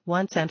truth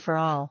once and for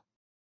all.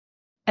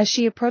 As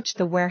she approached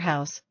the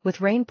warehouse,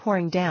 with rain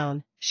pouring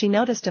down, she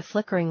noticed a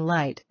flickering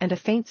light and a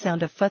faint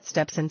sound of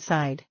footsteps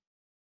inside.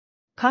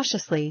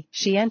 Cautiously,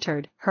 she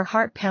entered, her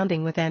heart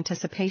pounding with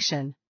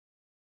anticipation.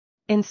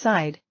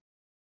 Inside,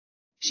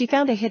 she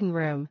found a hidden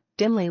room,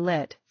 dimly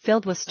lit,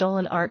 filled with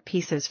stolen art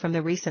pieces from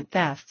the recent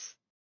thefts.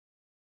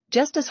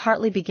 Just as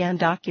Hartley began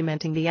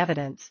documenting the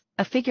evidence,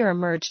 a figure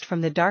emerged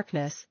from the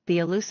darkness: the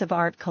elusive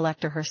art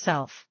collector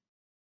herself.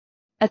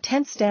 A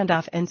tense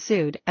standoff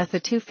ensued as the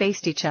two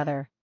faced each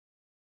other,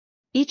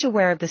 each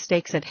aware of the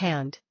stakes at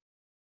hand.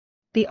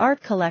 The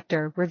art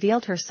collector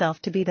revealed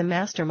herself to be the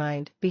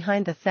mastermind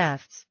behind the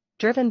thefts,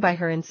 driven by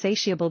her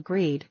insatiable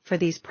greed for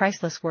these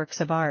priceless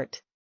works of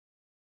art.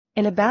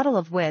 In a battle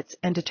of wits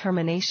and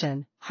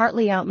determination,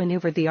 Hartley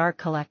outmaneuvered the art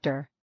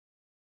collector,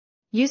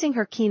 using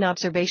her keen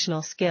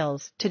observational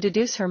skills to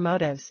deduce her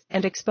motives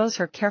and expose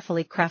her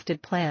carefully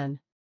crafted plan.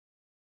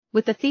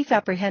 With the thief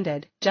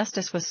apprehended,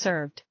 justice was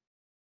served.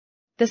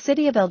 The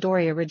city of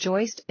Eldoria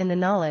rejoiced in the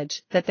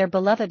knowledge that their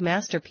beloved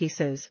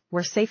masterpieces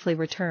were safely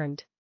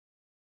returned.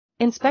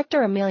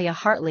 Inspector Amelia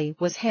Hartley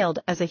was hailed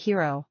as a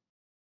hero,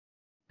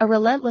 a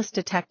relentless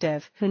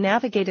detective who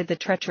navigated the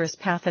treacherous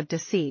path of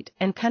deceit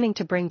and cunning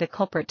to bring the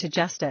culprit to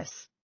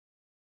justice.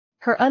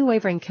 Her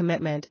unwavering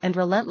commitment and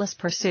relentless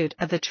pursuit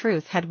of the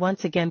truth had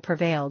once again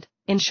prevailed,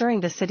 ensuring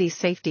the city's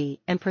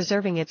safety and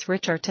preserving its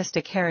rich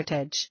artistic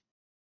heritage.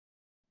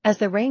 As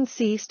the rain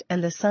ceased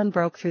and the sun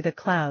broke through the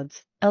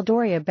clouds,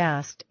 Eldoria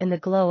basked in the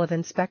glow of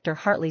Inspector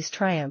Hartley's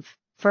triumph,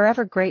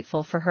 forever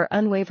grateful for her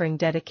unwavering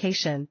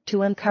dedication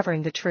to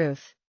uncovering the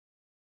truth.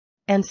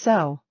 And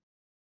so,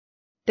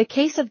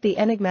 the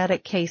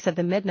enigmatic case of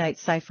the Midnight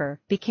Cipher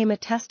became a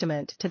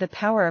testament to the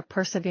power of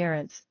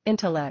perseverance,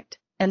 intellect,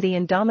 and the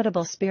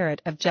indomitable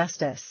spirit of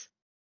justice.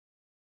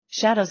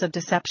 Shadows of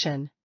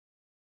Deception.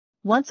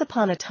 Once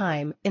upon a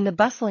time, in the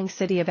bustling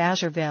city of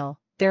Azureville,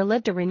 there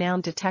lived a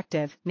renowned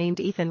detective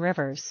named Ethan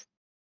Rivers.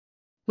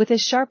 With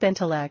his sharp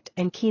intellect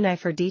and keen eye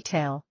for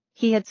detail,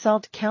 he had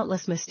solved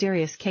countless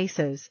mysterious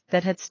cases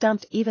that had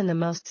stumped even the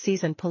most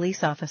seasoned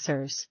police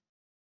officers.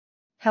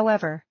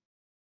 However,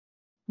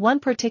 one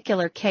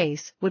particular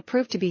case would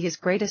prove to be his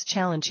greatest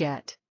challenge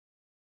yet.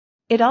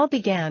 It all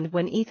began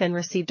when Ethan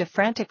received a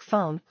frantic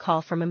phone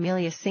call from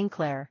Amelia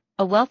Sinclair,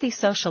 a wealthy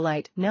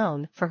socialite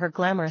known for her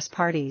glamorous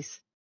parties.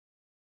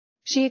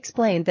 She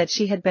explained that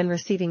she had been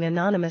receiving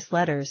anonymous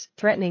letters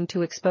threatening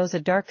to expose a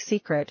dark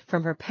secret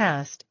from her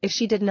past if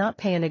she did not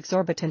pay an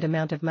exorbitant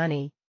amount of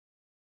money.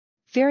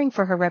 Fearing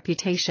for her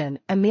reputation,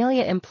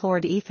 Amelia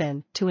implored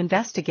Ethan to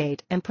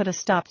investigate and put a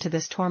stop to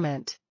this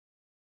torment.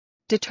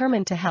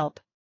 Determined to help,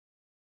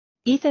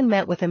 Ethan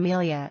met with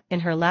Amelia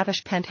in her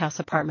lavish penthouse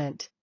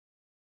apartment.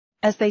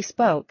 As they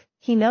spoke,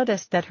 he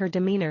noticed that her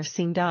demeanor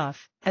seemed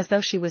off, as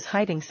though she was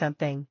hiding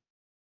something.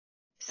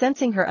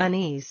 Sensing her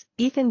unease,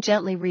 Ethan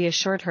gently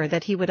reassured her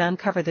that he would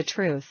uncover the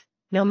truth,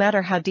 no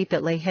matter how deep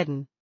it lay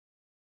hidden.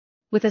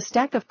 With a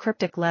stack of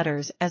cryptic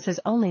letters as his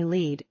only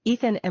lead,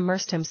 Ethan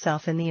immersed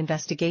himself in the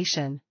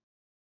investigation.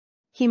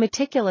 He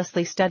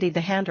meticulously studied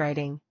the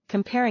handwriting,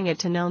 comparing it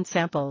to known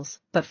samples,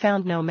 but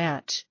found no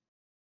match.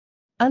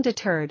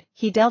 Undeterred,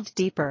 he delved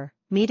deeper,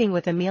 meeting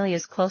with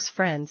Amelia's close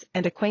friends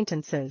and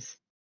acquaintances,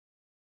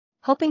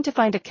 hoping to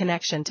find a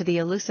connection to the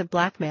elusive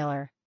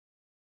blackmailer.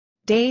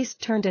 Days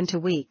turned into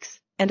weeks,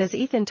 and as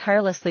Ethan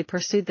tirelessly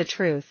pursued the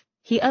truth,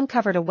 he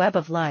uncovered a web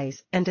of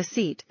lies and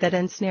deceit that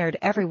ensnared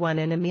everyone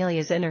in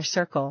Amelia's inner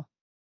circle.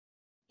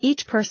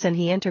 Each person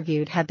he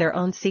interviewed had their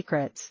own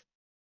secrets,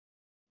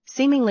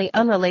 seemingly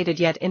unrelated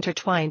yet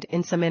intertwined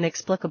in some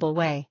inexplicable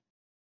way.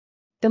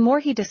 The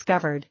more he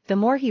discovered, the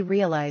more he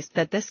realized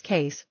that this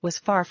case was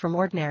far from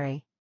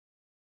ordinary.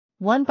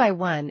 One by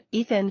one,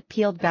 Ethan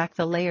peeled back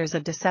the layers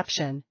of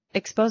deception,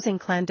 exposing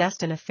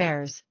clandestine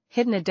affairs,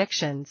 hidden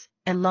addictions,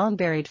 and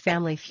long-buried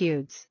family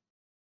feuds.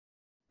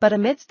 But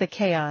amidst the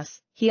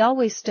chaos, he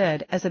always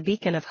stood as a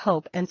beacon of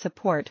hope and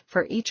support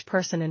for each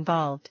person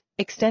involved,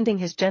 extending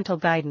his gentle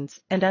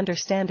guidance and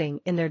understanding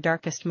in their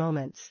darkest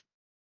moments.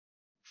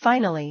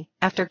 Finally,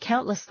 after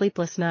countless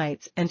sleepless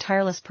nights and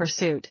tireless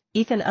pursuit,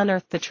 Ethan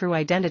unearthed the true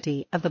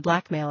identity of the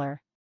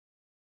blackmailer.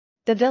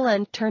 The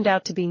villain turned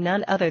out to be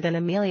none other than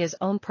Amelia's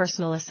own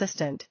personal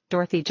assistant,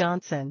 Dorothy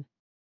Johnson.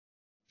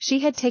 She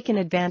had taken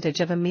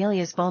advantage of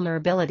Amelia's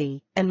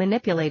vulnerability and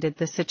manipulated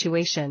the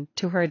situation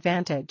to her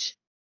advantage.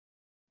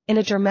 In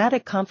a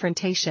dramatic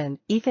confrontation,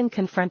 Ethan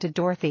confronted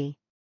Dorothy,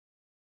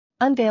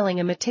 unveiling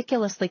a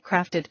meticulously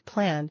crafted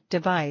plan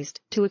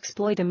devised to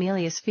exploit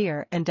Amelia's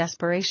fear and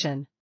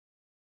desperation.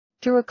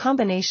 Through a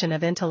combination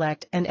of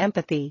intellect and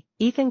empathy,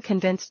 Ethan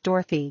convinced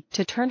Dorothy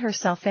to turn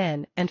herself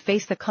in and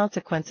face the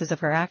consequences of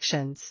her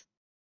actions.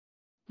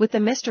 With the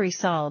mystery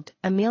solved,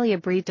 Amelia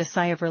breathed a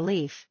sigh of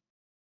relief,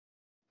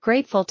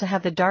 grateful to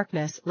have the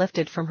darkness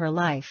lifted from her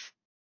life.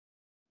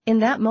 In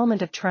that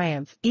moment of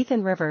triumph,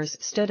 Ethan Rivers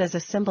stood as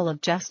a symbol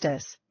of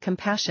justice,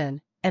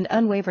 compassion, and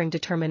unwavering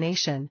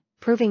determination,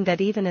 proving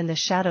that even in the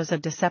shadows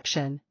of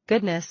deception,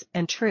 goodness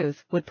and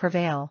truth would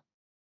prevail.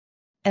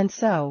 And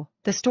so,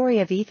 the story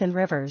of Ethan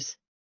Rivers,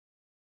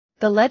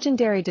 the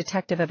legendary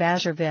detective of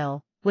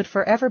Azureville, would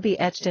forever be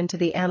etched into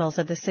the annals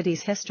of the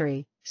city's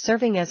history,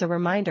 serving as a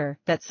reminder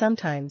that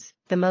sometimes,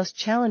 the most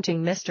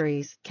challenging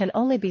mysteries can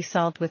only be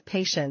solved with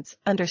patience,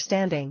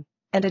 understanding,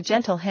 and a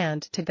gentle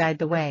hand to guide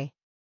the way.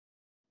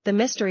 The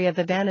mystery of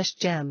the vanished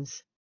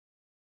gems.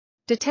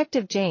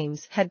 Detective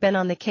James had been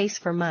on the case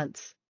for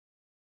months.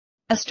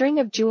 A string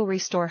of jewelry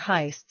store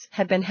heists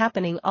had been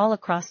happening all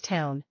across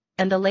town,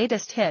 and the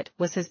latest hit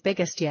was his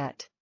biggest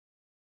yet.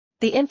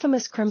 The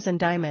infamous crimson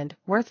diamond,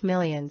 worth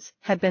millions,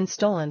 had been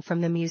stolen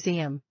from the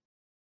museum.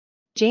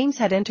 James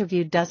had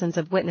interviewed dozens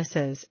of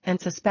witnesses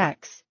and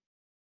suspects,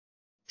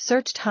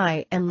 searched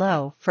high and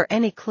low for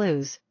any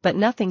clues, but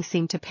nothing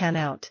seemed to pan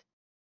out.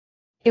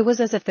 It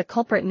was as if the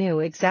culprit knew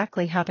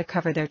exactly how to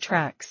cover their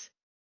tracks.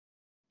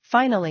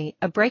 Finally,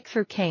 a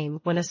breakthrough came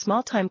when a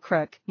small-time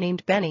crook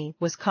named Benny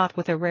was caught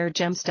with a rare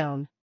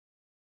gemstone.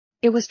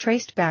 It was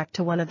traced back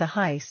to one of the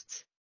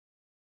heists,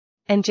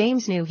 and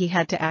James knew he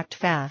had to act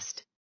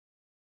fast.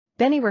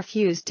 Benny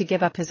refused to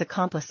give up his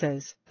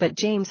accomplices, but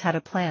James had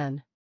a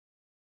plan.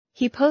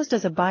 He posed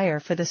as a buyer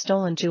for the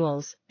stolen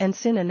jewels, and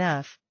soon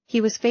enough,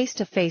 he was face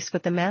to face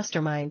with the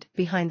mastermind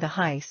behind the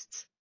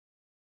heists.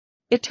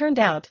 It turned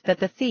out that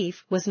the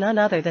thief was none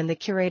other than the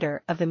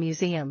curator of the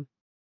museum.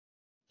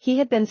 He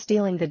had been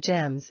stealing the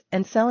gems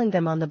and selling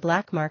them on the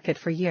black market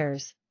for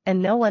years,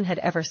 and no one had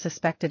ever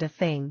suspected a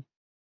thing.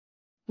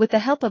 With the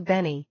help of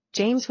Benny,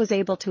 James was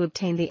able to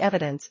obtain the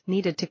evidence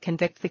needed to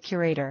convict the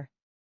curator.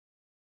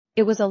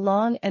 It was a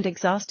long and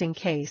exhausting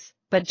case,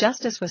 but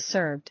justice was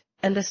served,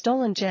 and the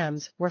stolen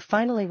gems were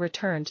finally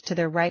returned to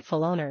their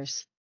rightful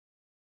owners.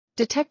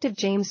 Detective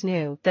James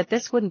knew that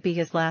this wouldn't be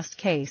his last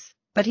case,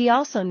 but he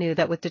also knew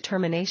that with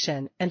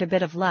determination and a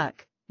bit of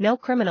luck, no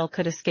criminal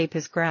could escape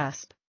his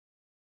grasp.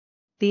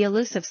 The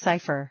elusive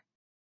cipher.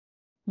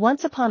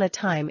 Once upon a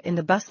time in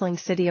the bustling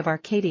city of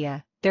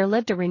Arcadia, there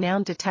lived a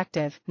renowned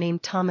detective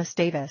named Thomas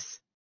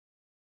Davis.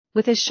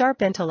 With his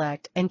sharp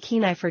intellect and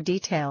keen eye for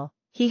detail,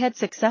 he had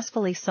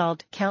successfully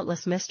solved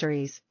countless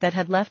mysteries that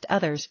had left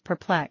others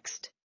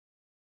perplexed.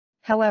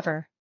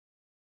 However,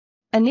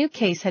 a new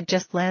case had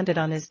just landed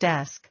on his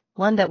desk,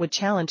 one that would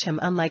challenge him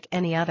unlike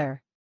any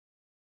other.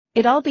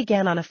 It all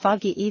began on a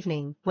foggy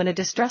evening when a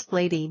distressed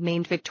lady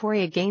named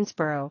Victoria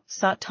Gainsborough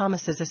sought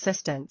Thomas's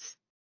assistance.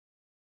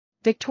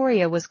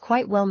 Victoria was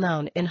quite well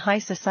known in high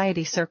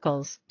society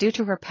circles due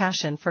to her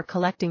passion for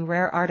collecting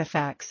rare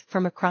artifacts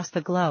from across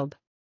the globe.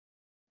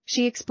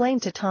 She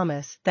explained to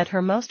Thomas that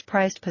her most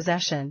prized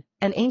possession,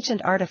 an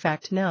ancient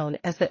artifact known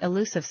as the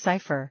elusive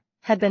cipher,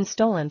 had been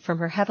stolen from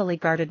her heavily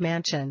guarded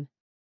mansion.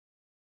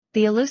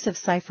 The elusive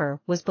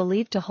cipher was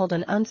believed to hold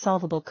an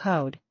unsolvable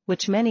code,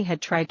 which many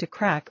had tried to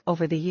crack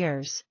over the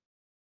years.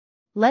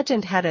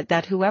 Legend had it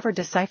that whoever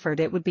deciphered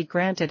it would be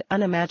granted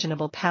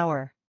unimaginable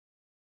power.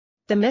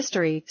 The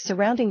mystery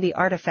surrounding the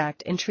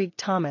artifact intrigued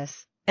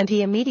Thomas, and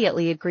he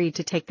immediately agreed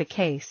to take the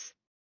case.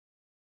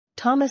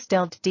 Thomas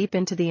delved deep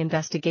into the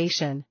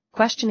investigation,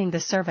 questioning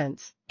the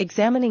servants,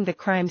 examining the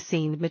crime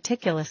scene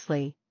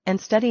meticulously, and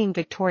studying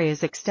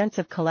Victoria's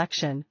extensive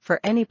collection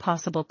for any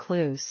possible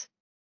clues.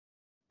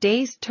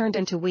 Days turned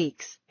into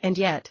weeks, and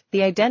yet,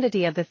 the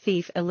identity of the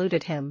thief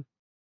eluded him.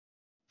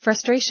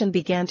 Frustration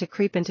began to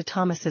creep into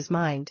Thomas's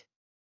mind.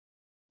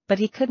 But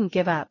he couldn't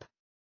give up.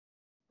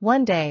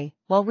 One day,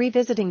 while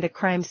revisiting the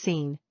crime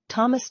scene,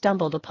 Thomas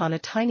stumbled upon a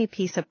tiny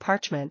piece of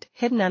parchment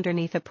hidden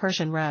underneath a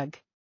Persian rug.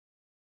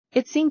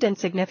 It seemed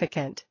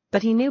insignificant,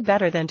 but he knew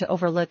better than to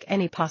overlook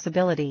any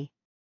possibility.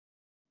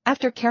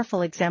 After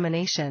careful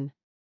examination,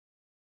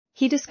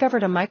 he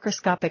discovered a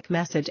microscopic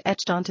message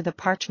etched onto the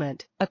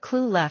parchment, a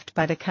clue left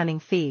by the cunning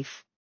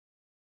thief.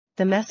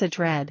 The message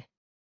read,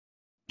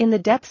 "In the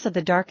depths of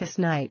the darkest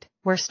night,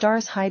 where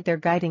stars hide their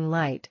guiding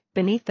light,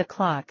 beneath the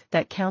clock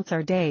that counts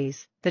our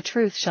days, the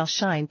truth shall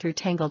shine through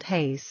tangled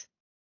haze."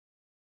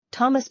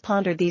 Thomas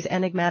pondered these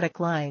enigmatic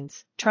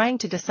lines, trying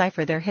to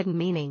decipher their hidden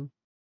meaning.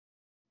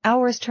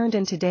 Hours turned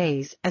into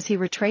days as he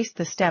retraced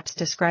the steps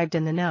described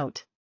in the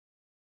note.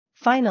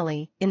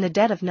 Finally, in the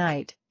dead of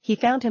night, he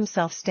found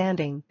himself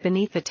standing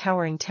beneath the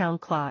towering town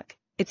clock,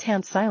 its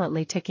hands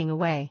silently ticking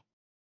away.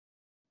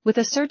 With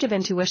a surge of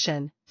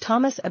intuition,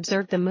 Thomas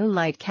observed the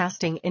moonlight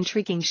casting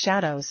intriguing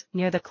shadows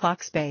near the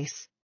clock's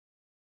base.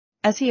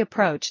 As he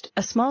approached,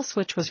 a small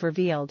switch was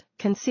revealed,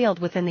 concealed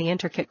within the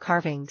intricate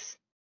carvings.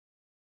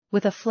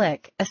 With a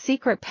flick, a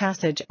secret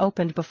passage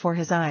opened before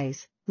his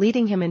eyes,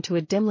 leading him into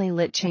a dimly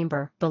lit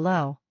chamber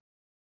below.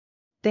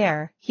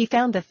 There, he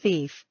found the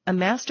thief, a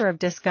master of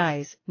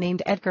disguise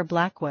named Edgar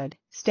Blackwood,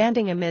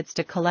 standing amidst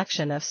a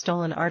collection of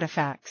stolen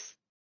artifacts.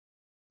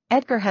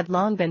 Edgar had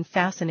long been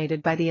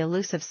fascinated by the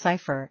elusive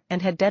cipher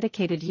and had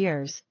dedicated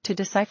years to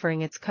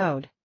deciphering its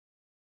code.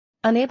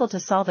 Unable to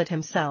solve it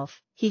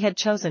himself, he had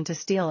chosen to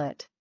steal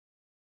it,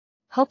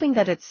 hoping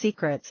that its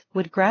secrets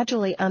would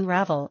gradually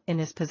unravel in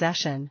his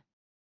possession.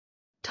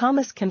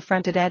 Thomas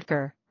confronted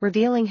Edgar,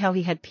 revealing how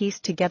he had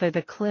pieced together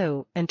the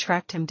clue and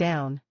tracked him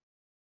down.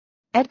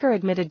 Edgar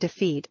admitted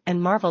defeat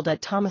and marveled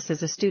at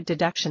Thomas's astute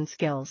deduction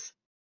skills.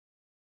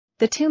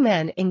 The two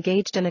men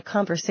engaged in a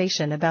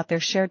conversation about their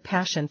shared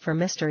passion for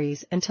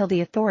mysteries until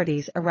the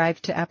authorities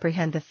arrived to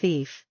apprehend the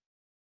thief.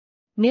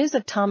 News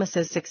of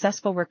Thomas's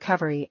successful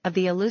recovery of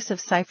the elusive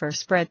cipher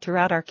spread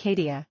throughout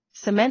Arcadia,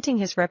 cementing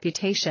his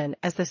reputation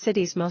as the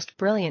city's most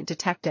brilliant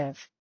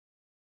detective.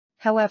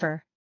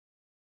 However,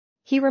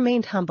 he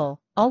remained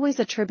humble, always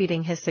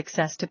attributing his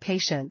success to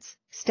patience,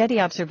 steady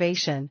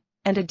observation,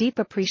 and a deep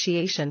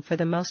appreciation for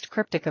the most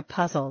cryptic of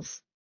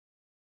puzzles.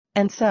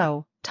 And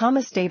so,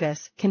 Thomas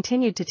Davis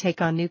continued to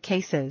take on new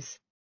cases,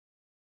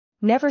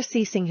 never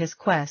ceasing his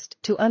quest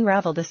to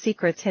unravel the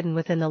secrets hidden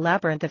within the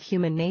labyrinth of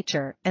human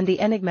nature and the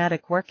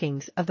enigmatic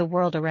workings of the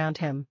world around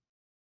him.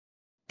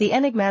 The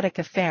enigmatic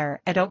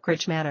affair at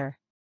Oakridge Manor.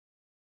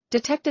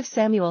 Detective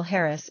Samuel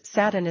Harris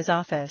sat in his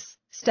office,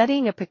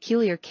 studying a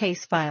peculiar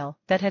case file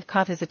that had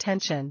caught his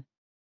attention.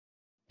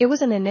 It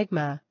was an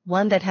enigma,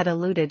 one that had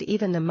eluded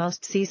even the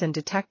most seasoned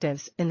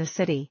detectives in the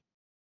city.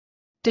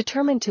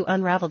 Determined to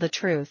unravel the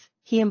truth,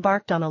 he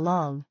embarked on a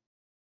long,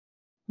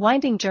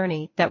 winding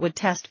journey that would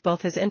test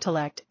both his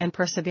intellect and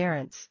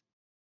perseverance.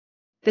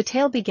 The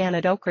tale began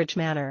at Oakridge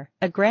Manor,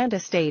 a grand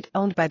estate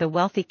owned by the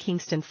wealthy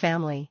Kingston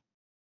family.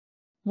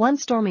 One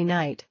stormy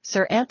night,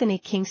 Sir Anthony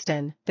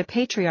Kingston, the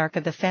patriarch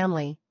of the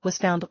family, was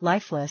found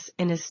lifeless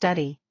in his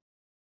study.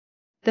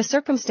 The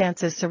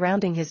circumstances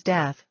surrounding his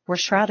death were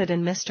shrouded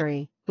in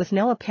mystery, with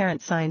no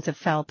apparent signs of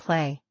foul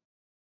play.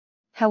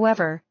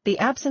 However, the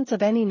absence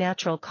of any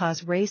natural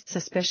cause raised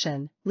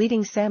suspicion,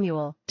 leading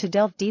Samuel to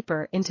delve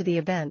deeper into the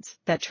events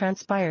that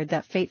transpired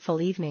that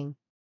fateful evening.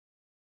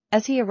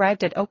 As he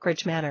arrived at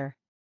Oakridge Manor,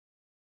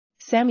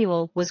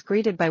 Samuel was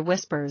greeted by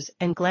whispers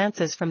and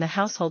glances from the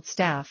household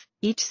staff,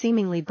 each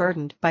seemingly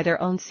burdened by their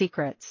own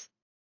secrets.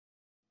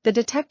 The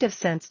detective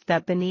sensed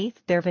that beneath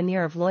their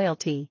veneer of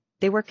loyalty,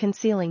 they were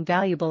concealing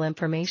valuable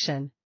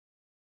information.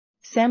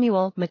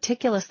 Samuel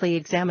meticulously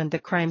examined the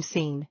crime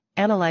scene,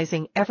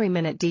 analyzing every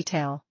minute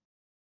detail.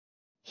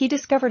 He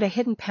discovered a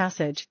hidden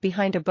passage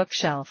behind a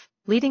bookshelf,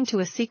 leading to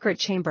a secret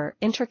chamber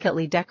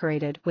intricately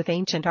decorated with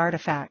ancient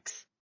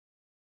artifacts.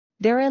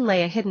 Therein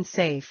lay a hidden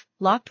safe,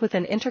 locked with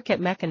an intricate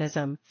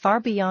mechanism far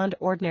beyond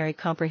ordinary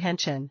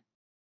comprehension.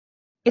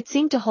 It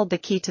seemed to hold the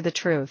key to the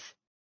truth.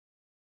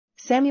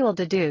 Samuel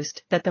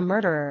deduced that the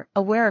murderer,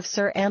 aware of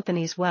Sir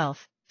Anthony's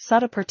wealth,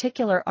 sought a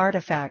particular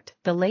artifact.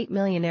 The late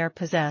millionaire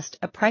possessed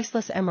a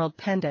priceless emerald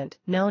pendant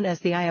known as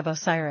the Eye of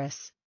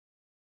Osiris.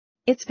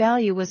 Its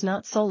value was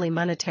not solely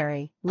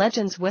monetary,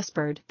 legends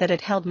whispered that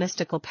it held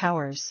mystical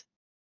powers.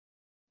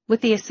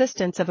 With the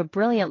assistance of a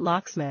brilliant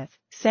locksmith,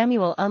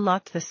 Samuel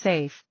unlocked the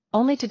safe,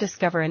 only to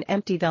discover an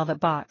empty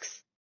velvet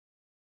box.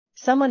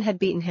 Someone had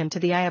beaten him to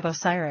the Eye of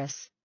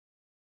Osiris.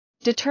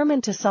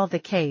 Determined to solve the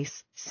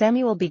case,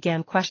 Samuel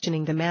began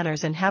questioning the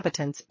manor's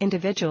inhabitants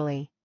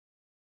individually,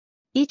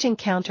 each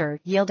encounter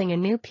yielding a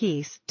new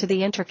piece to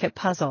the intricate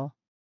puzzle.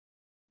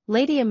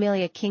 Lady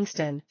Amelia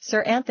Kingston,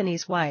 Sir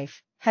Anthony's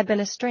wife, had been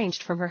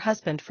estranged from her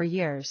husband for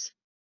years.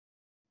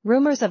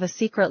 Rumors of a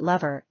secret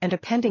lover and a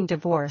pending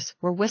divorce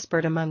were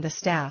whispered among the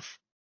staff.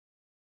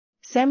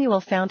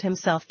 Samuel found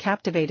himself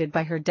captivated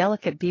by her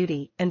delicate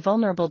beauty and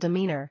vulnerable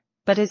demeanor,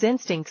 but his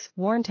instincts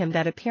warned him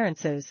that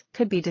appearances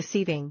could be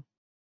deceiving.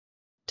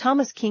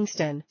 Thomas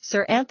Kingston,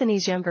 Sir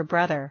Anthony's younger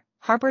brother,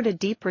 harbored a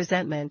deep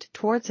resentment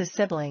towards his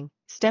sibling,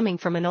 stemming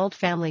from an old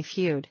family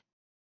feud.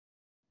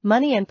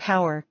 Money and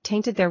power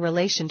tainted their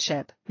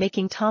relationship,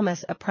 making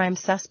Thomas a prime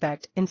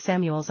suspect in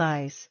Samuel's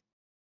eyes.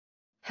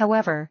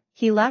 However,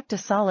 he lacked a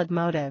solid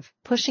motive,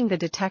 pushing the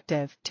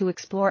detective to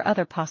explore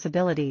other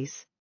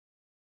possibilities.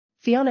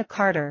 Fiona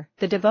Carter,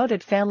 the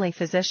devoted family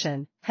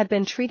physician, had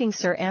been treating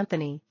Sir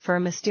Anthony for a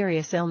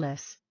mysterious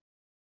illness.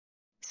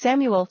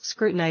 Samuel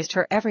scrutinized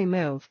her every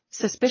move,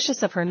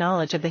 suspicious of her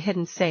knowledge of the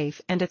hidden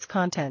safe and its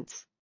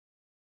contents.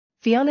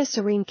 Fiona's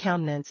serene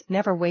countenance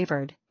never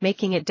wavered,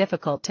 making it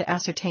difficult to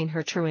ascertain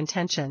her true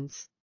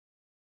intentions.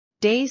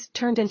 Days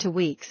turned into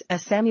weeks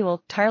as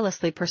Samuel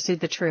tirelessly pursued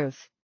the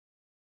truth.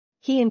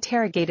 He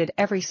interrogated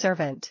every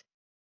servant,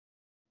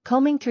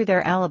 combing through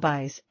their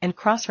alibis and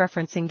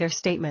cross-referencing their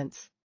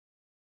statements.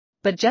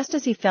 But just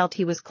as he felt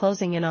he was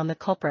closing in on the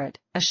culprit,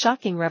 a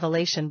shocking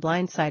revelation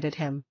blindsided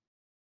him.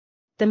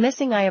 The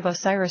missing eye of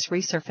Osiris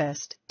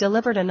resurfaced,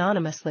 delivered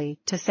anonymously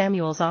to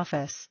Samuel's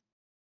office.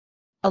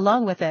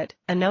 Along with it,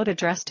 a note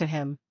addressed to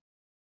him,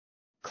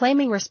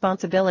 claiming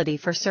responsibility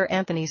for Sir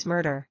Anthony's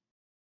murder.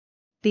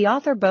 The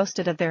author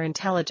boasted of their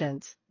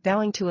intelligence,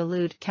 vowing to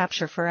elude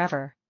capture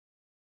forever.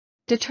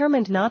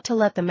 Determined not to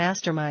let the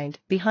mastermind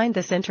behind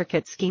this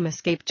intricate scheme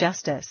escape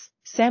justice,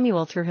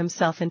 Samuel threw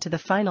himself into the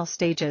final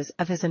stages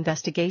of his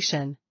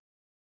investigation.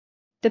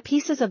 The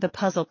pieces of the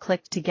puzzle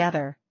clicked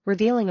together,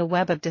 revealing a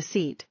web of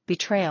deceit,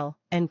 betrayal,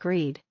 and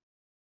greed.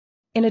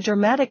 In a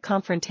dramatic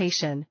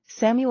confrontation,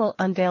 Samuel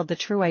unveiled the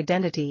true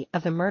identity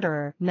of the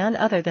murderer, none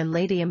other than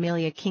Lady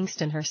Amelia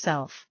Kingston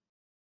herself.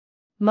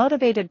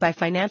 Motivated by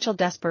financial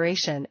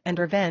desperation and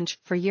revenge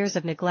for years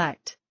of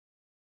neglect,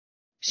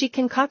 she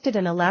concocted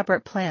an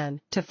elaborate plan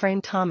to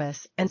frame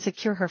Thomas and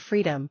secure her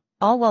freedom,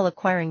 all while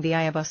acquiring the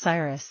Eye of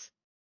Osiris.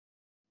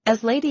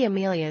 As Lady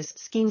Amelia's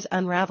schemes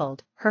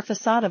unraveled, her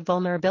facade of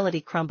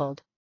vulnerability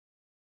crumbled.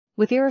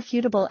 With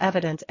irrefutable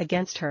evidence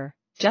against her,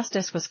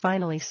 justice was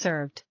finally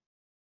served.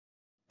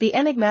 The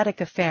enigmatic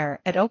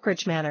affair at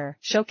Oakridge Manor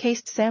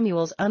showcased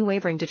Samuel's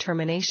unwavering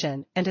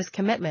determination and his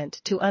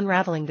commitment to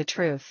unraveling the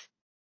truth.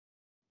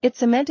 It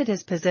cemented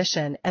his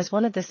position as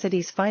one of the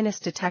city's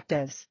finest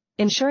detectives,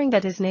 ensuring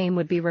that his name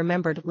would be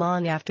remembered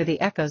long after the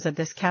echoes of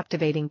this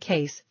captivating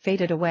case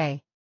faded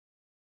away.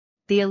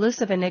 The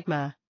elusive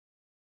enigma.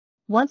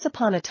 Once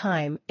upon a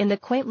time, in the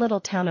quaint little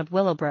town of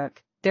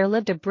Willowbrook, there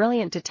lived a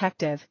brilliant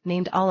detective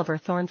named Oliver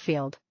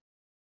Thornfield.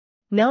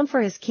 Known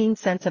for his keen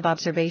sense of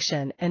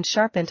observation and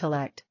sharp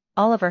intellect,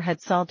 Oliver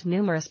had solved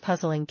numerous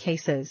puzzling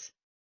cases,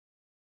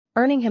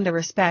 earning him the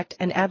respect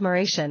and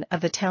admiration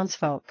of the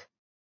townsfolk.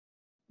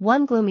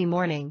 One gloomy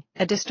morning,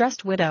 a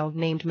distressed widow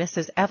named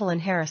Mrs. Evelyn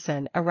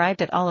Harrison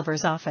arrived at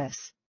Oliver's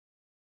office.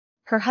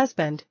 Her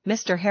husband,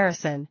 Mr.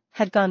 Harrison,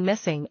 had gone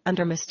missing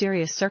under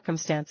mysterious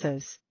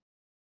circumstances.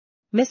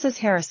 Mrs.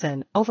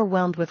 Harrison,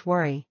 overwhelmed with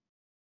worry,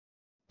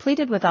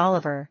 pleaded with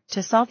Oliver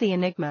to solve the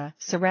enigma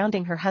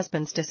surrounding her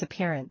husband's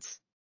disappearance.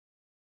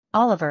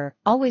 Oliver,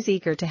 always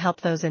eager to help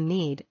those in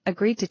need,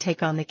 agreed to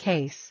take on the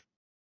case.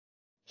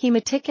 He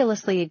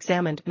meticulously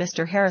examined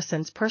Mr.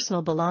 Harrison's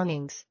personal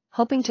belongings,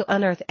 hoping to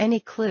unearth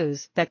any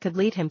clues that could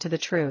lead him to the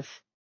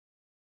truth.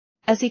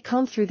 As he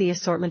combed through the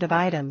assortment of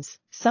items,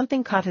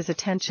 something caught his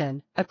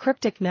attention, a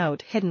cryptic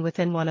note hidden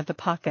within one of the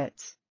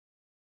pockets.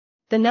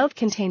 The note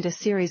contained a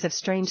series of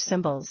strange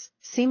symbols,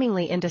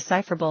 seemingly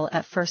indecipherable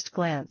at first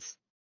glance.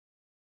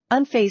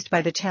 Unfazed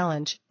by the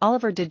challenge,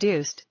 Oliver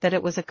deduced that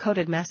it was a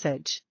coded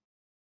message.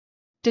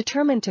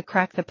 Determined to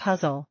crack the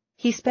puzzle,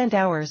 he spent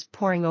hours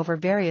poring over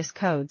various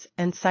codes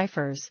and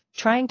ciphers,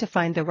 trying to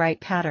find the right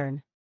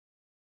pattern.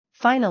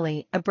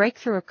 Finally, a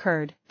breakthrough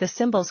occurred, the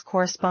symbols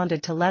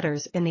corresponded to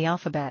letters in the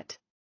alphabet.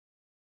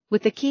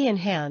 With the key in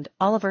hand,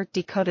 Oliver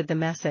decoded the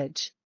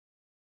message.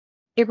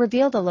 It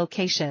revealed a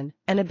location,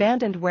 an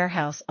abandoned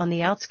warehouse on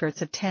the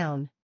outskirts of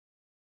town.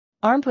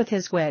 Armed with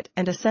his wit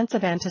and a sense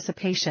of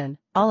anticipation,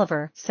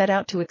 Oliver set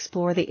out to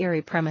explore the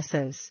eerie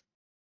premises.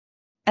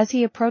 As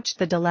he approached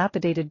the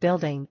dilapidated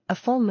building, a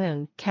full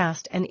moon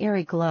cast an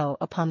eerie glow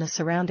upon the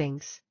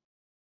surroundings.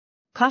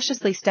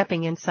 Cautiously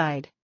stepping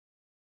inside,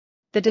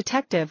 the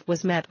detective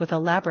was met with a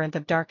labyrinth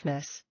of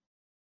darkness.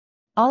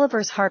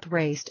 Oliver's heart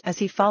raced as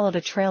he followed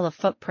a trail of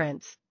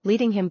footprints,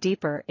 leading him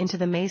deeper into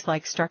the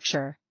maze-like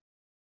structure.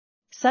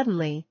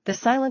 Suddenly, the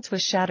silence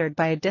was shattered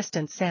by a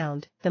distant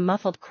sound, the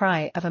muffled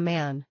cry of a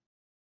man.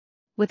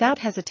 Without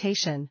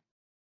hesitation,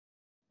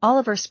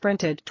 Oliver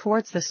sprinted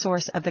towards the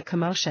source of the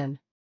commotion.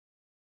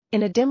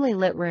 In a dimly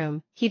lit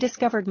room, he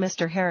discovered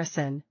Mr.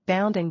 Harrison,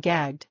 bound and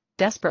gagged,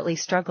 desperately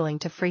struggling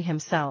to free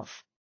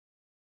himself.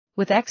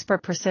 With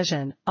expert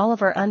precision,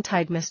 Oliver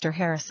untied Mr.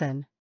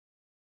 Harrison.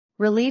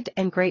 Relieved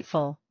and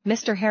grateful,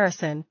 Mr.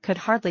 Harrison could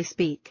hardly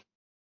speak.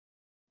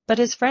 But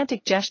his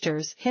frantic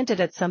gestures hinted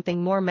at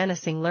something more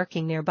menacing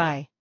lurking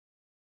nearby.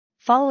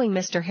 Following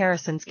Mr.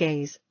 Harrison's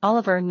gaze,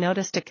 Oliver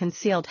noticed a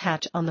concealed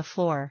hatch on the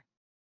floor.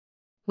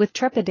 With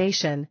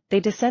trepidation, they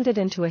descended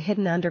into a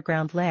hidden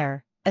underground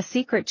lair, a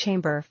secret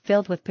chamber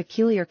filled with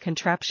peculiar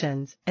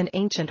contraptions and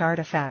ancient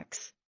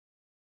artifacts.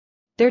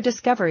 Their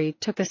discovery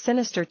took a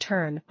sinister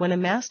turn when a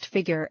masked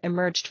figure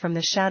emerged from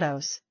the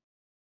shadows.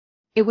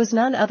 It was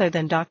none other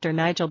than Dr.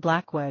 Nigel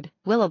Blackwood,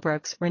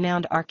 Willowbrook's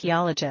renowned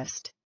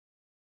archaeologist.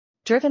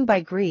 Driven by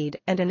greed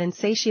and an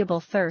insatiable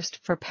thirst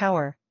for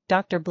power,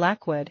 Dr.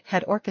 Blackwood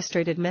had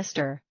orchestrated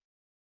Mr.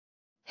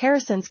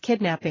 Harrison's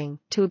kidnapping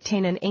to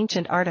obtain an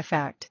ancient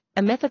artifact,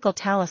 a mythical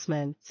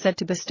talisman said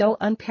to bestow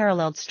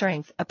unparalleled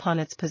strength upon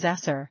its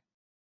possessor.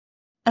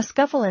 A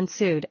scuffle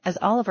ensued as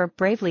Oliver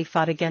bravely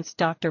fought against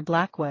Dr.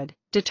 Blackwood,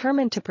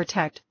 determined to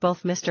protect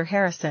both Mr.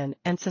 Harrison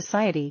and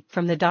society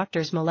from the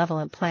doctor's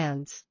malevolent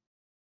plans.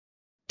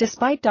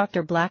 Despite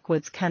Dr.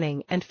 Blackwood's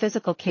cunning and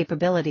physical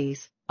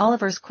capabilities,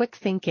 Oliver's quick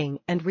thinking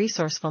and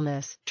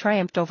resourcefulness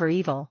triumphed over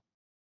evil.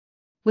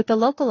 With the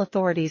local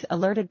authorities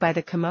alerted by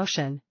the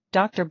commotion,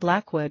 Dr.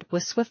 Blackwood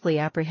was swiftly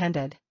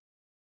apprehended.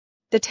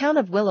 The town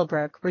of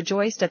Willowbrook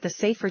rejoiced at the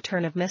safe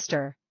return of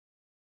Mr.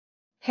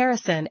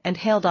 Harrison and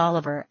hailed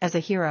Oliver as a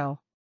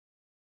hero.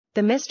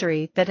 The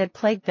mystery that had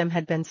plagued them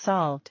had been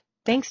solved,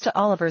 thanks to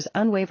Oliver's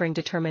unwavering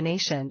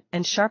determination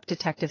and sharp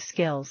detective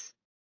skills.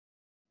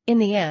 In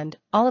the end,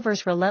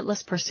 Oliver's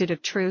relentless pursuit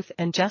of truth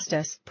and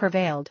justice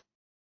prevailed,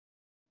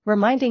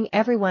 reminding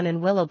everyone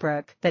in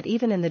Willowbrook that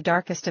even in the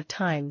darkest of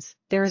times,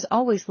 there is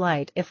always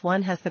light if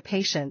one has the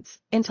patience,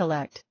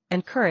 intellect,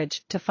 and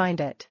courage to find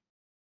it.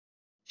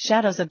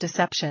 Shadows of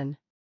Deception.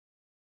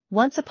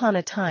 Once upon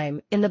a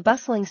time, in the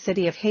bustling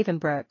city of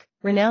Havenbrook,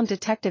 renowned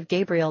detective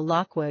Gabriel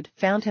Lockwood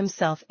found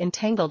himself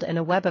entangled in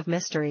a web of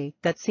mystery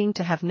that seemed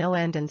to have no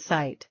end in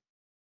sight.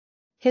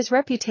 His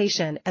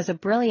reputation as a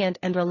brilliant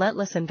and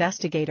relentless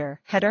investigator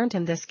had earned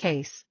him this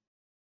case,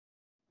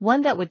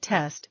 one that would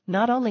test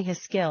not only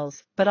his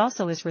skills but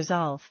also his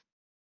resolve.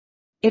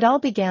 It all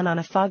began on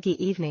a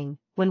foggy evening,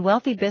 when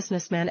wealthy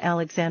businessman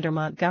Alexander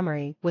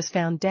Montgomery was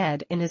found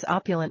dead in his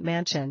opulent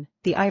mansion,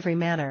 the Ivory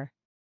Manor.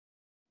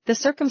 The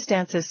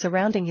circumstances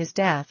surrounding his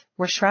death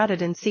were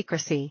shrouded in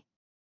secrecy,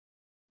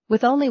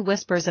 with only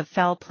whispers of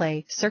foul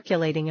play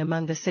circulating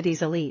among the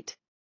city's elite.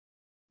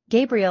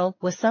 Gabriel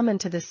was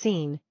summoned to the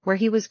scene, where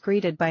he was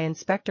greeted by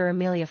Inspector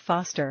Amelia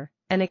Foster,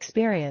 an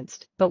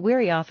experienced but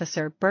weary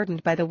officer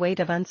burdened by the weight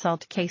of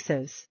unsolved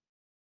cases.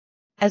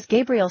 As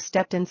Gabriel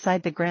stepped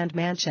inside the grand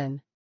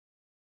mansion,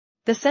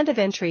 the scent of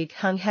intrigue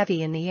hung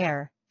heavy in the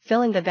air,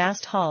 filling the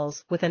vast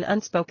halls with an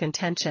unspoken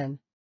tension.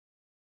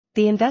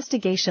 The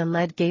investigation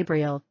led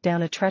Gabriel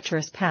down a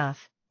treacherous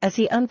path, as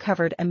he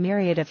uncovered a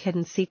myriad of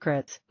hidden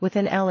secrets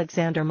within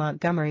Alexander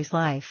Montgomery's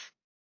life.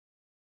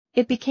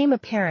 It became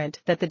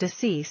apparent that the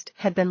deceased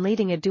had been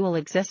leading a dual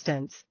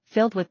existence,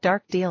 filled with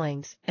dark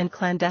dealings and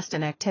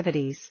clandestine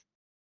activities.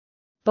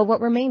 But what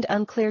remained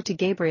unclear to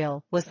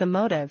Gabriel was the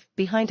motive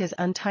behind his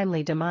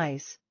untimely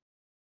demise.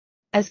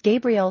 As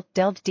Gabriel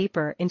delved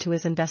deeper into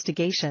his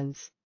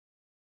investigations,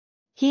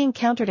 he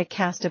encountered a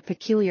cast of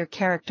peculiar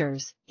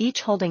characters,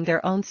 each holding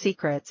their own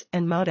secrets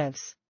and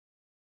motives.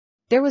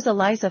 There was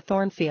Eliza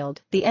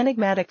Thornfield, the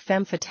enigmatic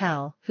femme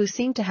fatale, who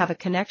seemed to have a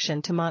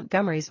connection to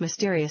Montgomery's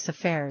mysterious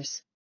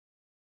affairs.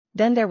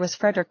 Then there was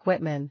Frederick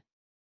Whitman,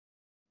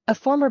 a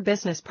former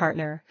business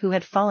partner who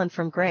had fallen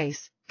from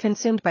grace,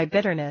 consumed by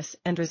bitterness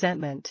and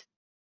resentment.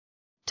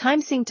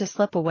 Time seemed to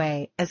slip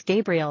away as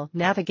Gabriel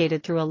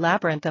navigated through a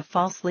labyrinth of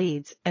false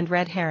leads and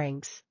red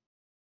herrings.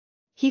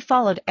 He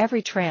followed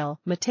every trail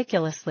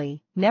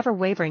meticulously, never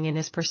wavering in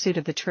his pursuit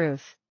of the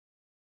truth.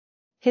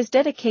 His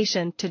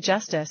dedication to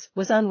justice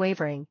was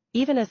unwavering,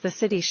 even as the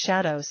city's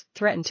shadows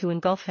threatened to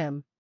engulf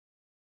him.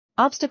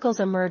 Obstacles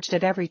emerged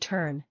at every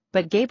turn,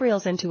 but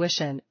Gabriel's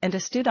intuition and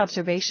astute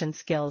observation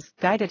skills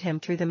guided him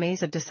through the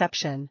maze of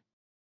deception.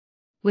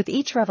 With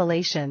each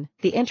revelation,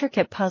 the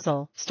intricate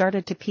puzzle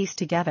started to piece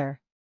together,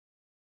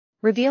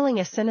 revealing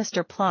a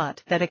sinister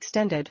plot that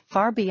extended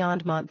far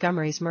beyond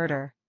Montgomery's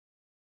murder.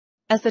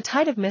 As the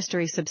tide of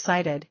mystery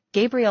subsided,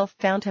 Gabriel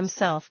found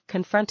himself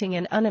confronting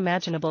an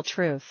unimaginable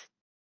truth.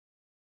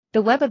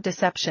 The web of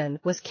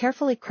deception was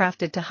carefully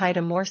crafted to hide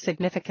a more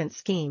significant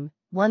scheme,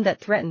 one that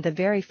threatened the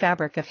very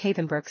fabric of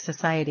Havenbrook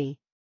society.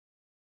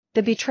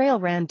 The betrayal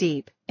ran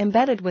deep,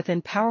 embedded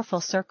within powerful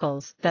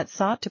circles that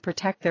sought to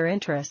protect their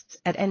interests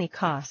at any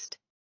cost.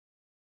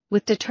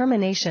 With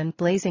determination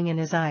blazing in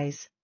his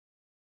eyes,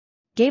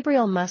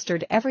 Gabriel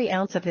mustered every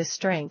ounce of his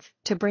strength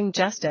to bring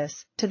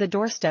justice to the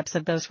doorsteps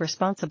of those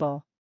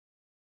responsible.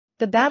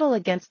 The battle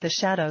against the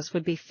shadows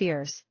would be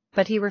fierce,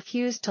 but he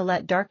refused to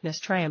let darkness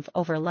triumph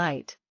over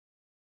light.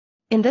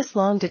 In this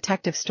long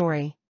detective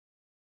story,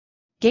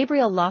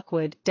 Gabriel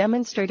Lockwood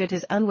demonstrated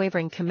his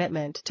unwavering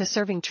commitment to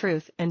serving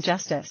truth and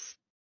justice.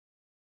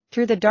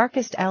 Through the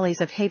darkest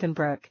alleys of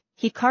Havenbrook,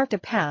 he carved a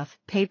path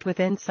paved with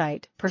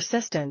insight,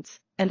 persistence,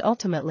 and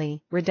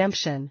ultimately,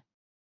 redemption.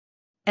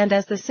 And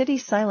as the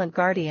city's silent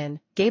guardian,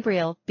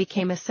 Gabriel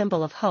became a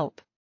symbol of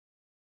hope,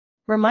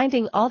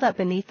 reminding all that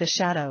beneath the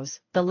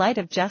shadows, the light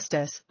of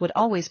justice would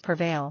always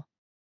prevail.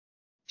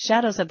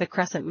 Shadows of the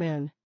Crescent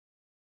Moon.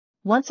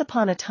 Once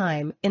upon a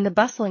time, in the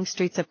bustling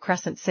streets of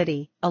Crescent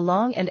City, a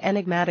long and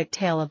enigmatic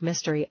tale of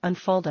mystery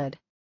unfolded.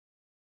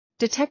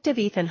 Detective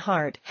Ethan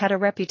Hart had a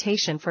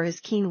reputation for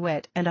his keen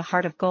wit and a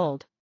heart of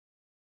gold.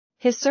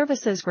 His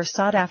services were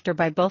sought after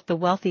by both the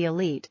wealthy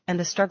elite and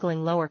the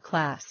struggling lower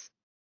class.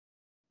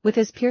 With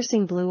his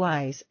piercing blue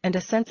eyes and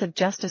a sense of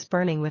justice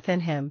burning within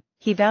him,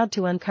 he vowed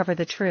to uncover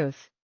the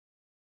truth,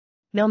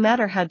 no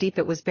matter how deep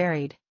it was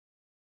buried.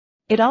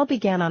 It all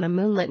began on a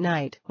moonlit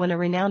night when a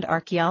renowned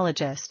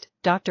archaeologist,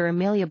 Dr.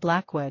 Amelia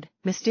Blackwood,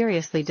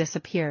 mysteriously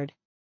disappeared.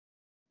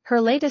 Her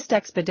latest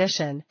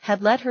expedition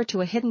had led her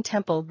to a hidden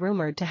temple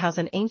rumored to house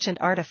an ancient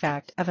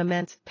artifact of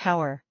immense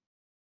power.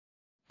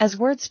 As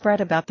word spread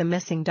about the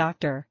missing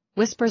doctor,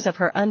 whispers of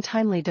her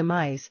untimely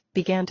demise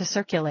began to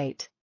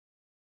circulate.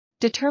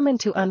 Determined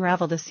to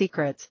unravel the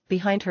secrets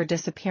behind her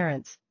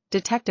disappearance,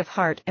 Detective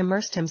Hart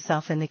immersed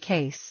himself in the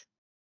case.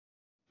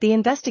 The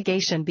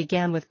investigation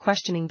began with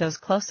questioning those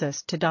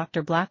closest to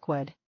Dr.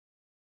 Blackwood.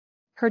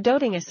 Her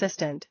doting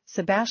assistant,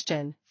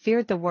 Sebastian,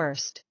 feared the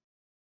worst.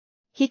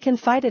 He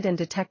confided in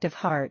Detective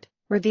Hart,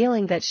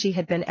 revealing that she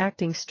had been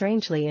acting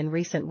strangely in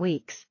recent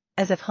weeks,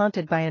 as if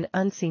haunted by an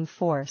unseen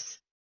force.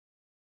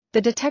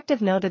 The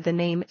detective noted the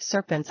name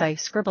Serpent's Eye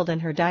scribbled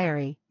in her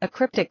diary, a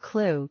cryptic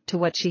clue to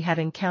what she had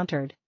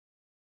encountered.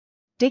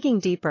 Digging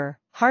deeper,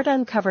 Hart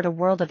uncovered a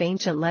world of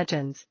ancient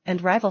legends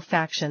and rival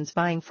factions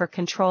vying for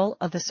control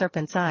of the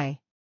Serpent's Eye.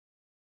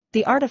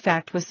 The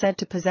artifact was said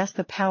to possess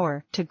the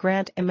power to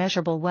grant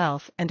immeasurable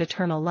wealth and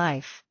eternal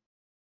life.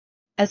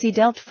 As he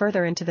delved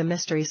further into the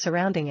mystery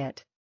surrounding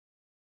it,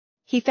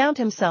 he found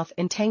himself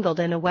entangled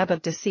in a web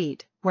of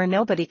deceit, where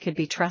nobody could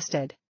be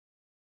trusted.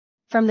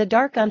 From the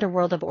dark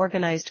underworld of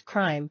organized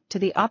crime to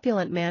the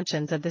opulent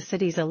mansions of the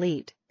city's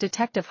elite,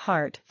 Detective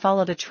Hart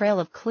followed a trail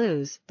of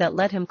clues that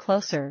led him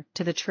closer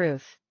to the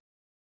truth.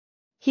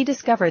 He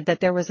discovered that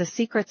there was a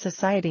secret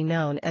society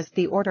known as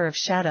the Order of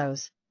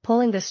Shadows,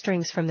 pulling the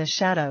strings from the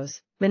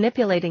shadows,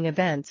 manipulating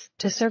events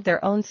to serve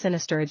their own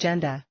sinister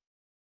agenda.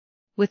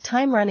 With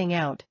time running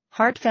out,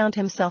 Hart found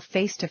himself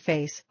face to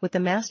face with the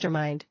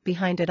mastermind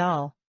behind it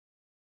all.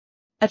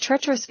 A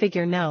treacherous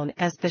figure known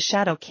as the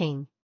Shadow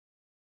King.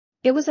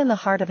 It was in the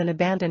heart of an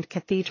abandoned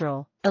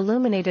cathedral,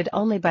 illuminated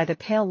only by the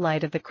pale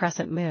light of the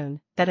crescent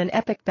moon, that an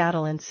epic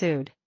battle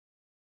ensued.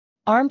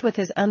 Armed with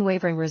his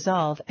unwavering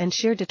resolve and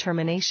sheer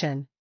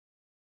determination,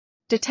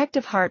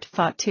 Detective Hart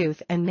fought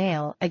tooth and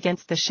nail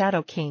against the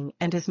Shadow King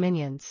and his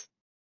minions.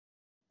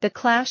 The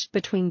clash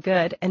between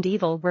good and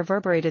evil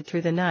reverberated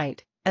through the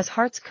night, as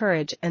Hart's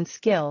courage and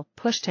skill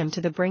pushed him to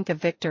the brink of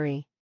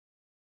victory.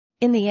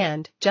 In the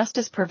end,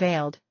 justice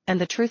prevailed, and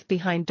the truth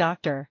behind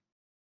Dr.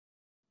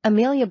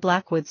 Amelia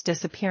Blackwood's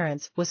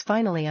disappearance was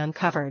finally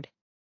uncovered.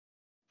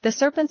 The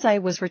Serpent's Eye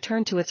was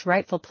returned to its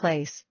rightful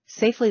place,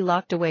 safely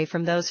locked away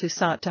from those who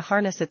sought to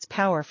harness its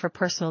power for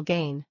personal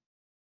gain.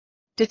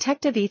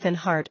 Detective Ethan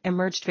Hart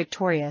emerged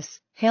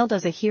victorious, hailed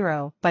as a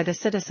hero by the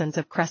citizens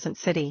of Crescent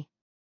City.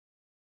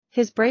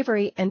 His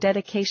bravery and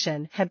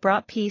dedication had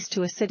brought peace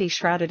to a city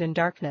shrouded in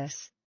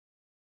darkness.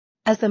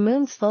 As the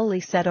moon slowly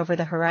set over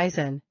the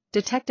horizon,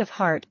 Detective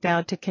Hart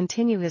vowed to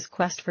continue his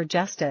quest for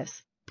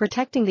justice,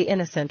 protecting the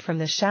innocent from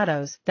the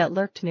shadows that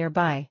lurked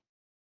nearby.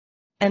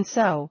 And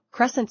so,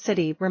 Crescent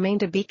City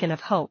remained a beacon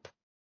of hope.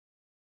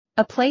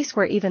 A place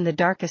where even the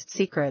darkest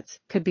secrets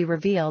could be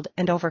revealed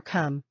and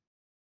overcome.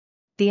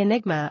 The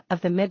Enigma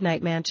of the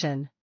Midnight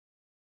Mansion.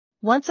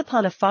 Once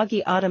upon a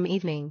foggy autumn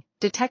evening,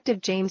 Detective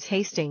James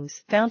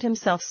Hastings found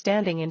himself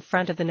standing in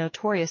front of the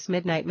notorious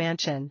Midnight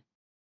Mansion.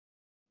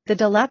 The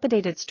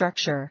dilapidated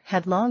structure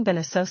had long been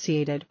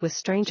associated with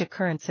strange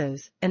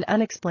occurrences and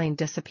unexplained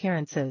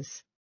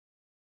disappearances.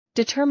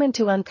 Determined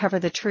to uncover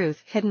the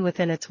truth hidden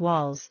within its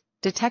walls,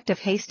 Detective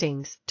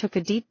Hastings took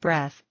a deep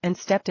breath and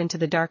stepped into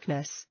the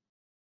darkness.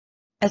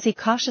 As he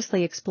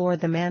cautiously explored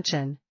the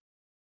mansion,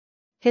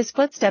 his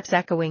footsteps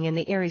echoing in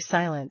the eerie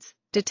silence,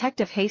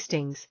 Detective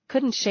Hastings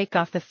couldn't shake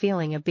off the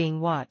feeling of being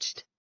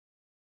watched.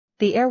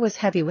 The air was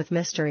heavy with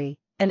mystery,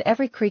 and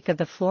every creak of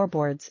the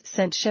floorboards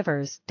sent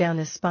shivers down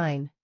his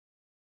spine.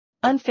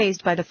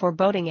 Unfazed by the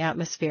foreboding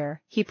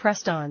atmosphere, he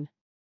pressed on.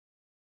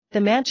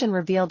 The mansion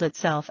revealed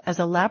itself as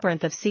a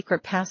labyrinth of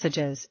secret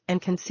passages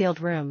and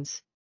concealed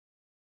rooms.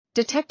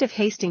 Detective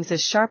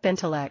Hastings's sharp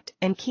intellect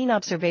and keen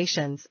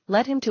observations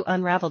led him to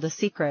unravel the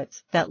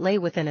secrets that lay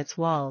within its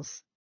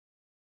walls.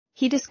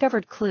 He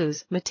discovered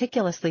clues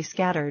meticulously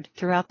scattered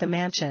throughout the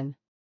mansion,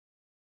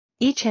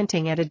 each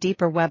hinting at a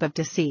deeper web of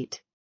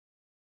deceit.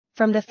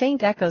 From the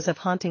faint echoes of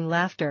haunting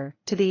laughter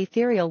to the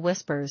ethereal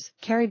whispers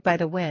carried by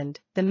the wind,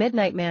 the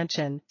Midnight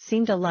Mansion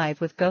seemed alive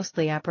with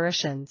ghostly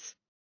apparitions.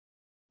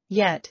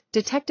 Yet,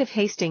 Detective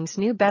Hastings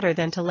knew better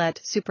than to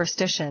let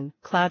superstition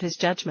cloud his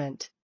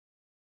judgment.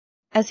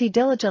 As he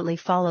diligently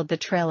followed the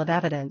trail of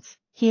evidence,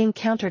 he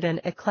encountered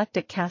an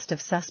eclectic cast of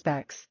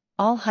suspects,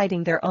 all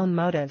hiding their own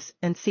motives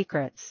and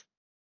secrets.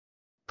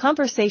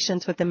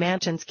 Conversations with the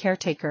mansion's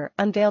caretaker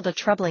unveiled a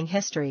troubling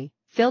history,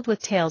 filled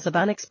with tales of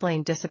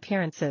unexplained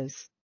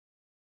disappearances.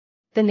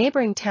 The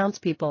neighboring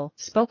townspeople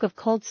spoke of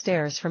cold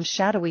stares from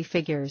shadowy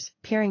figures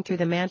peering through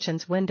the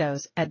mansion's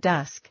windows at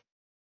dusk.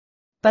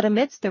 But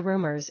amidst the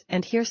rumors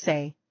and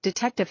hearsay,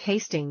 Detective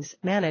Hastings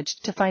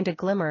managed to find a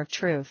glimmer of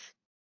truth.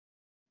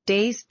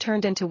 Days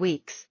turned into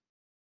weeks,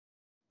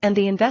 and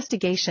the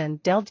investigation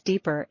delved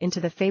deeper into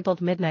the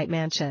fabled Midnight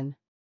Mansion.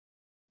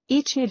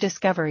 Each new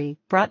discovery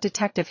brought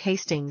Detective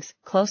Hastings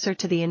closer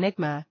to the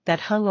enigma that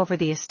hung over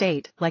the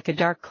estate like a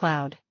dark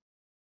cloud.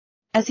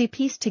 As he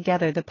pieced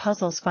together the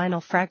puzzle's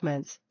final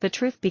fragments, the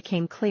truth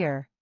became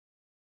clear,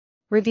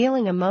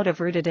 revealing a motive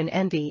rooted in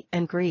envy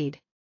and greed.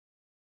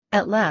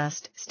 At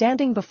last,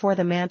 standing before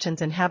the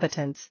mansion's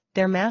inhabitants,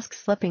 their masks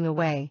slipping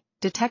away,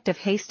 Detective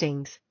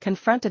Hastings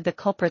confronted the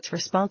culprits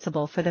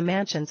responsible for the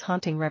mansion's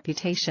haunting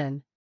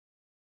reputation.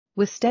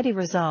 With steady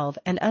resolve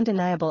and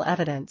undeniable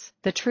evidence,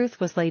 the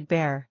truth was laid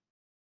bare.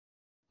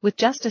 With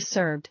justice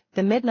served,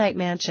 the Midnight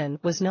Mansion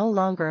was no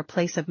longer a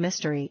place of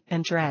mystery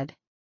and dread.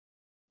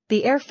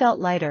 The air felt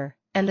lighter,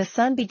 and the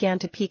sun began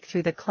to peek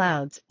through the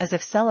clouds as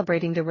if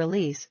celebrating the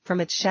release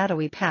from its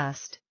shadowy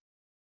past.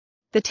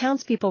 The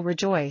townspeople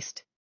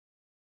rejoiced,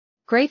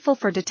 grateful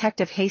for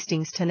Detective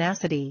Hastings'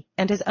 tenacity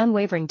and his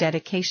unwavering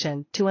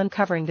dedication to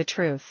uncovering the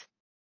truth.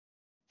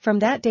 From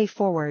that day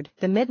forward,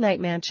 the Midnight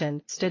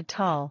Mansion stood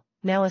tall,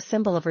 now a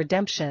symbol of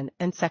redemption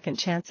and second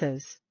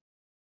chances.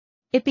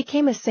 It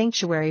became a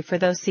sanctuary for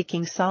those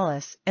seeking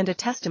solace and a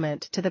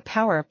testament to the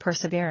power of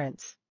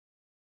perseverance.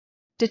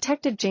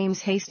 Detective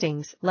James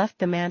Hastings left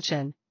the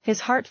mansion, his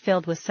heart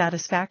filled with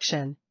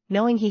satisfaction,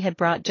 knowing he had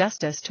brought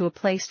justice to a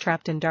place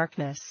trapped in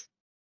darkness.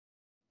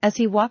 As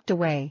he walked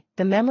away,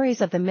 the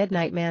memories of the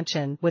Midnight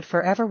Mansion would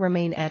forever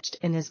remain etched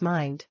in his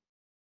mind.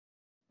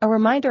 A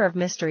reminder of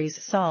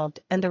mysteries solved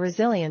and the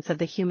resilience of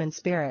the human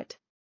spirit.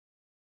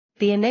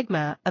 The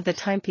Enigma of the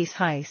Timepiece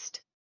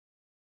Heist.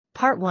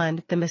 Part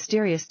 1: The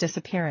Mysterious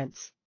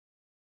Disappearance.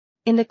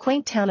 In the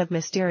quaint town of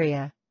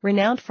Mysteria,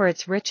 renowned for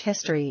its rich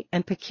history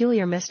and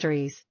peculiar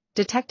mysteries,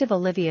 Detective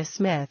Olivia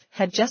Smith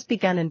had just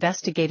begun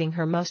investigating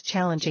her most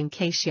challenging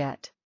case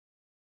yet.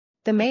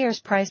 The mayor's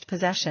prized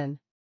possession.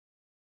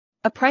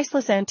 A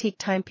priceless antique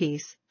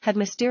timepiece had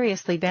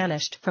mysteriously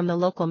vanished from the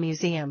local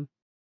museum.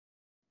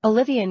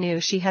 Olivia knew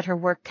she had her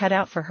work cut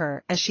out for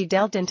her as she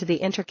delved into the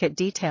intricate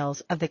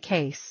details of the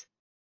case.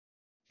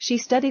 She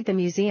studied the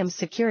museum's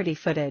security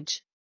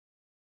footage,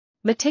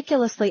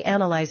 meticulously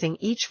analyzing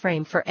each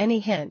frame for any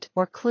hint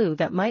or clue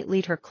that might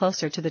lead her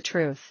closer to the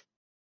truth.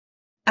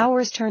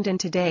 Hours turned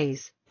into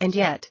days, and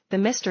yet, the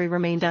mystery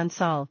remained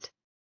unsolved.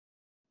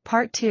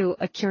 Part 2: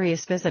 A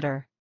Curious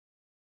Visitor.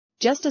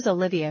 Just as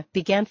Olivia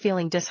began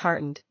feeling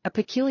disheartened, a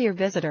peculiar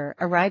visitor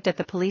arrived at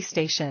the police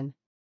station.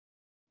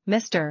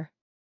 Mr.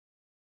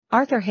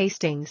 Arthur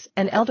Hastings,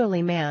 an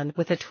elderly man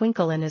with a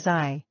twinkle in his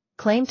eye,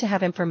 claimed to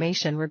have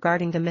information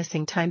regarding the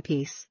missing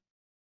timepiece.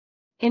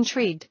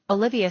 Intrigued,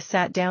 Olivia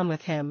sat down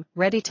with him,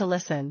 ready to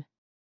listen.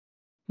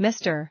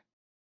 Mr.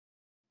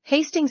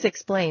 Hastings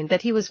explained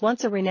that he was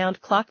once a renowned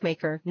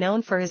clockmaker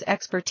known for his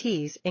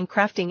expertise in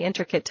crafting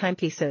intricate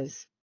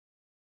timepieces.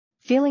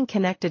 Feeling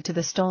connected to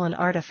the stolen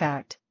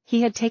artifact,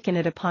 he had taken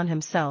it upon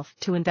himself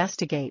to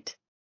investigate.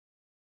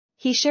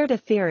 He shared a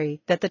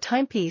theory that the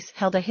timepiece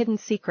held a hidden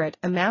secret,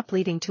 a map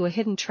leading to a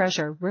hidden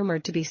treasure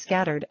rumored to be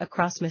scattered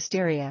across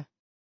Mysteria.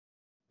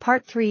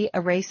 Part 3: A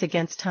Race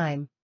Against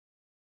Time.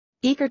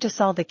 Eager to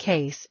solve the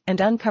case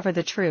and uncover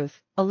the truth,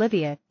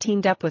 Olivia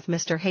teamed up with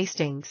Mr.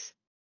 Hastings.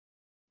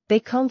 They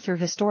combed through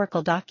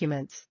historical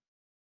documents,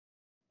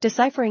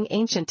 deciphering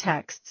ancient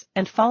texts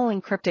and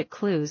following cryptic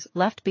clues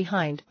left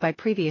behind by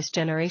previous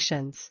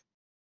generations.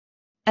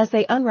 As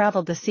they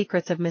unraveled the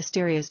secrets of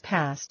Mysteria's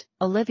past,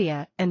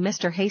 Olivia and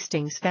Mr.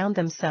 Hastings found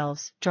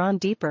themselves drawn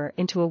deeper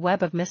into a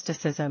web of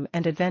mysticism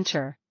and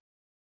adventure.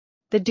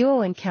 The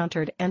duo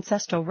encountered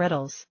ancestral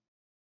riddles,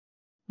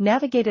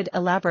 navigated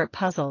elaborate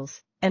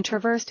puzzles, and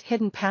traversed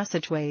hidden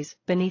passageways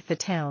beneath the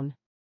town.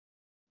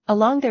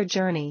 Along their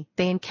journey,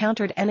 they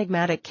encountered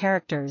enigmatic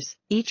characters,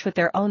 each with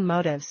their own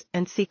motives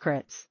and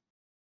secrets.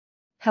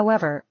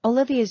 However,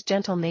 Olivia's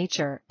gentle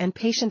nature and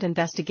patient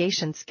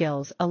investigation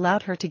skills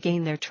allowed her to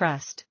gain their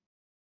trust.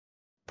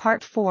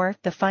 Part 4: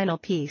 The Final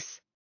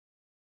Piece.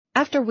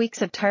 After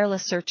weeks of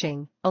tireless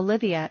searching,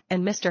 Olivia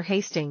and Mr.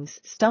 Hastings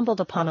stumbled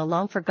upon a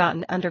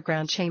long-forgotten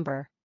underground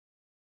chamber.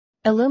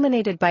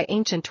 Illuminated by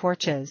ancient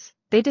torches,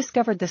 they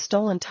discovered the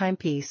stolen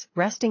timepiece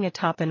resting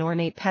atop an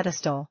ornate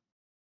pedestal.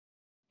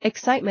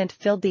 Excitement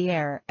filled the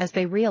air as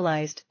they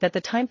realized that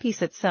the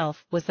timepiece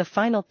itself was the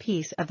final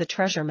piece of the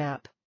treasure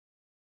map.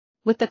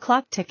 With the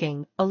clock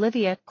ticking,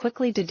 Olivia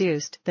quickly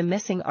deduced the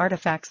missing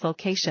artifact's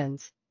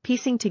locations,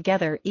 piecing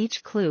together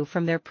each clue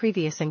from their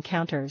previous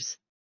encounters.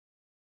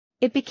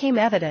 It became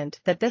evident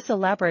that this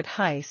elaborate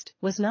heist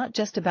was not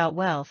just about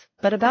wealth,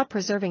 but about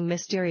preserving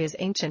Mysteria's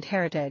ancient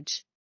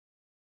heritage.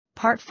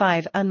 Part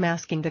 5: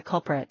 Unmasking the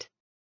Culprit.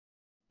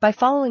 By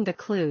following the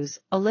clues,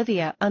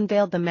 Olivia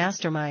unveiled the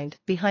mastermind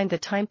behind the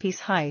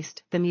timepiece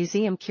heist, the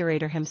museum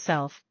curator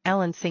himself,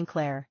 Alan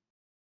Sinclair.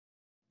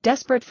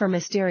 Desperate for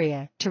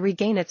Mysteria to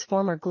regain its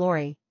former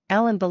glory,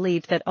 Alan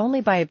believed that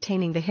only by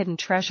obtaining the hidden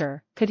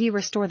treasure could he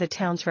restore the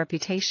town's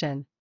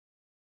reputation.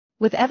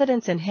 With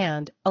evidence in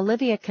hand,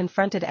 Olivia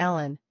confronted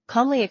Alan,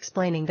 calmly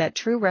explaining that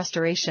true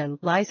restoration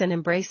lies in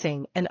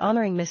embracing and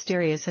honoring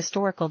Mysteria's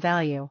historical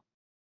value,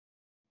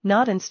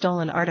 not in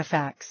stolen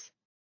artifacts.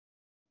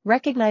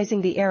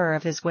 Recognizing the error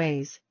of his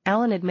ways,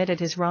 Alan admitted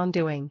his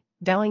wrongdoing,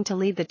 vowing to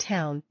lead the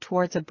town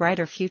towards a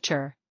brighter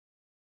future.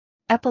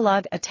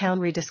 Epilogue: A Town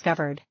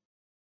Rediscovered.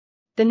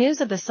 The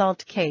news of the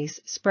solved case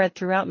spread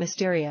throughout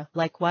Mysteria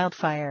like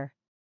wildfire.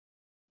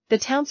 The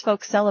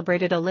townsfolk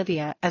celebrated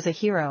Olivia as a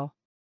hero,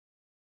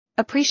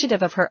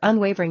 appreciative of her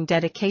unwavering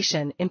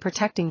dedication in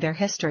protecting their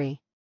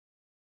history.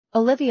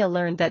 Olivia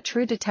learned that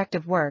true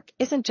detective work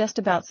isn't just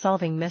about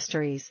solving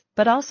mysteries,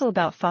 but also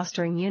about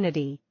fostering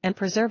unity and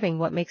preserving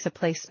what makes a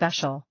place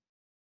special.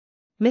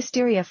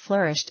 Mysteria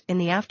flourished in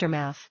the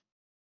aftermath,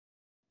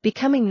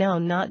 becoming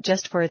known not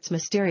just for its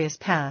mysterious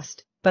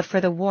past, but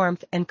for the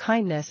warmth and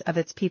kindness of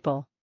its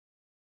people.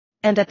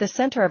 And at the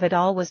center of it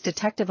all was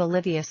Detective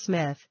Olivia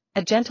Smith,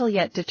 a gentle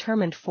yet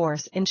determined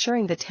force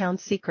ensuring the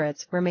town's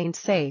secrets remained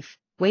safe,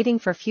 waiting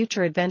for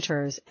future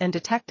adventurers and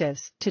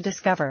detectives to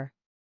discover.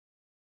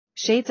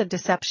 Shades of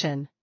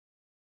Deception.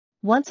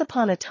 Once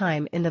upon a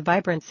time in the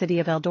vibrant city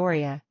of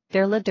Eldoria,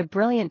 there lived a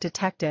brilliant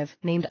detective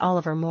named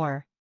Oliver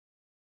Moore.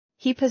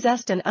 He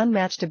possessed an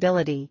unmatched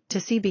ability to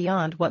see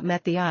beyond what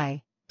met the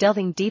eye,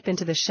 delving deep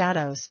into the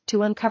shadows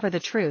to uncover the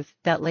truth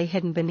that lay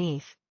hidden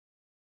beneath.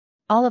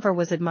 Oliver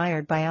was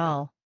admired by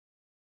all.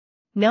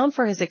 Known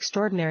for his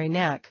extraordinary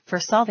knack for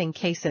solving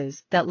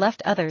cases that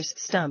left others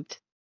stumped.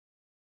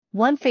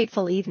 One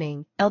fateful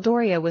evening,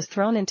 Eldoria was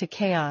thrown into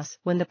chaos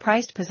when the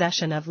prized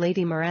possession of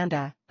Lady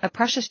Miranda, a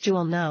precious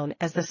jewel known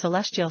as the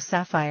celestial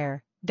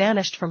sapphire,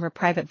 vanished from her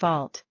private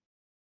vault.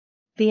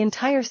 The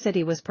entire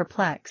city was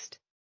perplexed.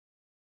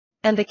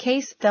 And the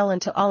case fell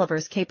into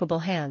Oliver's capable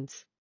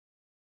hands.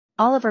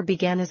 Oliver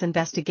began his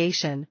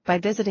investigation by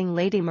visiting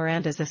Lady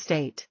Miranda's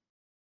estate.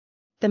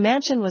 The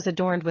mansion was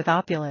adorned with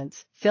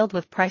opulence, filled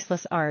with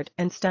priceless art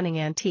and stunning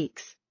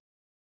antiques.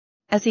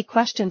 As he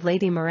questioned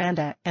Lady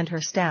Miranda and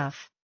her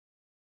staff,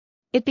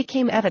 it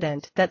became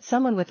evident that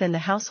someone within the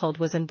household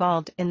was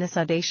involved in this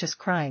audacious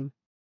crime.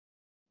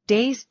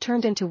 Days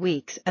turned into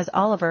weeks as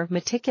Oliver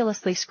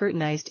meticulously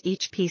scrutinized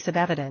each piece of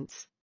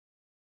evidence.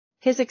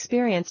 His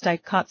experienced eye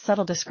caught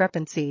subtle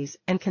discrepancies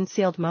and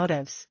concealed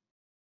motives.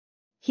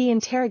 He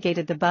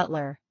interrogated the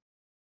butler,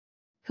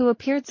 who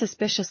appeared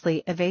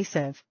suspiciously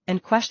evasive,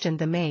 and questioned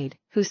the maid,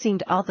 who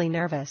seemed oddly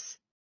nervous.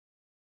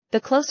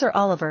 The closer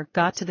Oliver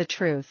got to the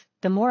truth,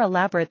 the more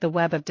elaborate the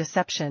web of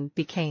deception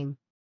became.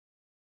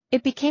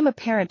 It became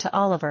apparent to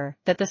Oliver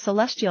that the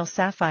celestial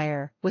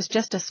sapphire was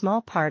just a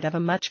small part of a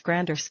much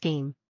grander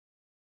scheme.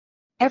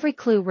 Every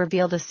clue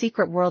revealed a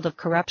secret world of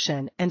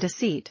corruption and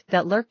deceit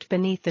that lurked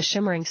beneath the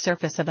shimmering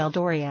surface of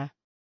Eldoria.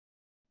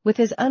 With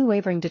his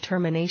unwavering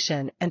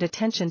determination and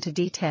attention to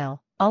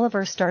detail,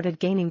 Oliver started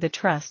gaining the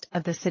trust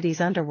of the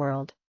city's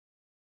underworld.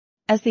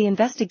 As the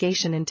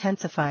investigation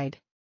intensified,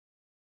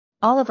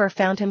 Oliver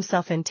found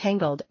himself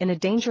entangled in a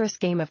dangerous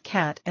game of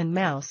cat and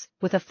mouse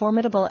with a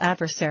formidable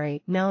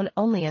adversary known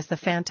only as the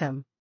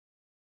Phantom.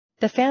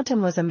 The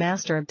Phantom was a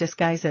master of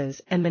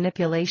disguises and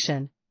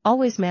manipulation,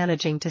 always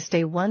managing to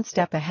stay one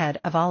step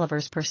ahead of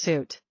Oliver's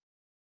pursuit.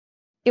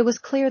 It was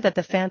clear that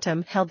the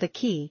Phantom held the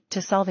key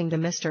to solving the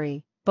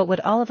mystery, but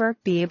would Oliver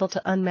be able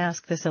to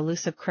unmask this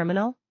elusive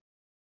criminal?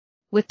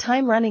 With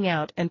time running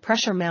out and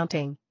pressure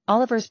mounting,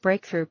 Oliver's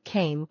breakthrough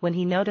came when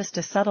he noticed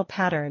a subtle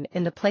pattern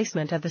in the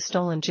placement of the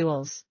stolen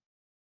jewels.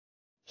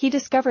 He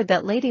discovered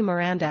that Lady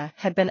Miranda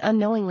had been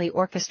unknowingly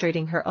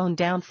orchestrating her own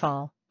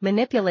downfall,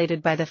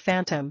 manipulated by the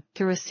Phantom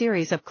through a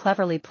series of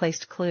cleverly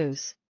placed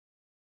clues.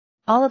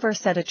 Oliver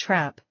set a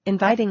trap,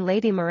 inviting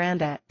Lady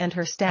Miranda and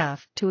her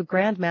staff to a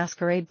grand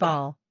masquerade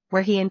ball,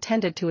 where he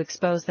intended to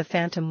expose the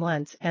Phantom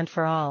once and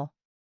for all.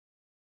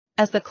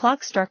 As the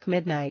clock struck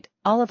midnight,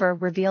 Oliver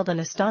revealed an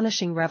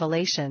astonishing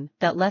revelation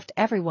that left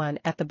everyone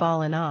at the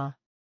ball in awe.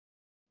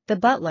 The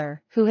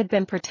butler, who had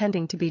been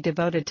pretending to be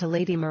devoted to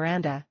Lady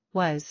Miranda,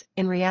 was,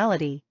 in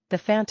reality, the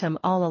Phantom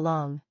all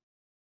along.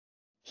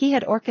 He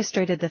had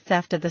orchestrated the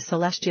theft of the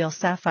celestial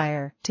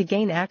sapphire to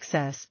gain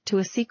access to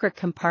a secret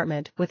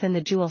compartment within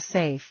the jewel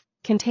safe,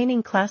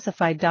 containing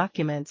classified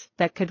documents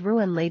that could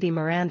ruin Lady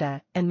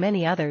Miranda and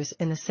many others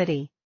in the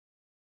city.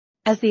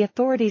 As the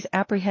authorities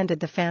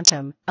apprehended the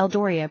Phantom,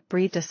 Eldoria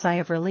breathed a sigh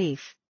of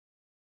relief,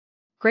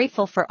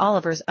 grateful for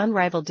Oliver's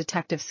unrivaled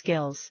detective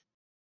skills.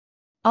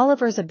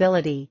 Oliver's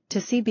ability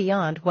to see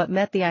beyond what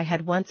met the eye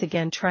had once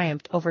again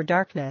triumphed over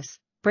darkness,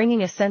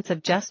 bringing a sense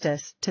of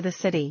justice to the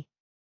city.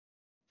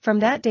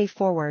 From that day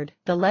forward,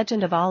 the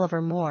legend of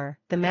Oliver Moore,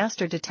 the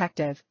master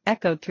detective,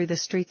 echoed through the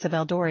streets of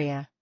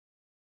Eldoria.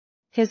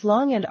 His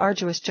long and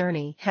arduous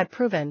journey had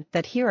proven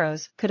that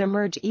heroes could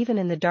emerge even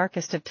in the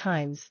darkest of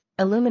times,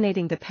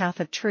 illuminating the path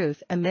of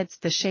truth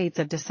amidst the shades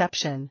of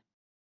deception.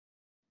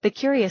 The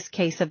curious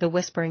case of the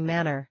Whispering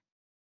Manor.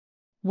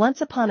 Once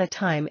upon a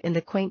time in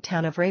the quaint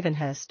town of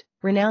Ravenhurst,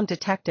 renowned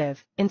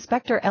detective,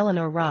 Inspector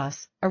Eleanor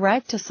Ross,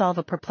 arrived to solve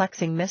a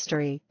perplexing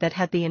mystery that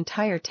had the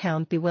entire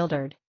town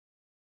bewildered.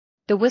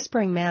 The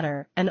Whispering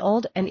Manor, an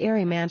old and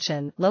eerie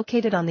mansion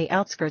located on the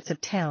outskirts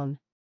of town,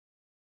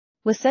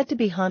 was said to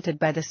be haunted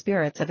by the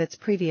spirits of its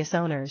previous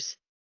owners.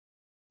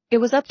 It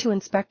was up to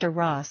Inspector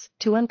Ross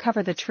to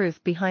uncover the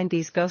truth behind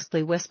these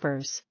ghostly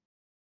whispers.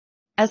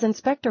 As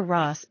Inspector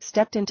Ross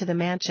stepped into the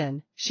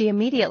mansion, she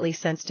immediately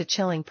sensed a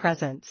chilling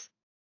presence.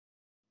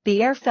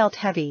 The air felt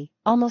heavy,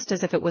 almost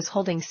as if it was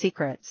holding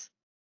secrets.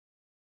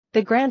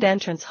 The grand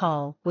entrance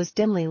hall was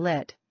dimly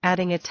lit,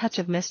 adding a touch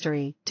of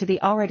mystery to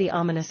the already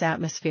ominous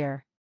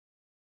atmosphere.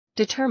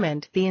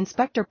 Determined, the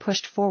inspector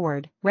pushed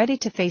forward, ready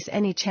to face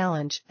any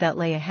challenge that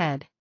lay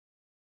ahead.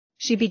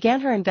 She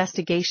began her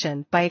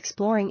investigation by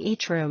exploring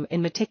each room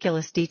in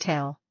meticulous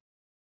detail.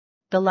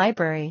 The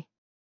library,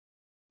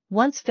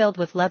 once filled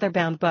with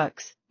leather-bound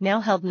books, now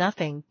held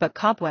nothing but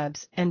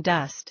cobwebs and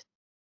dust.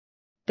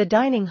 The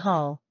dining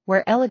hall,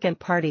 where elegant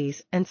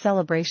parties and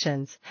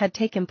celebrations had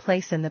taken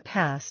place in the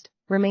past,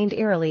 remained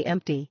eerily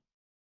empty.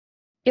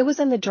 It was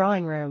in the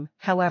drawing room,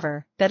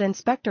 however, that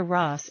Inspector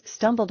Ross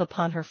stumbled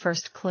upon her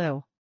first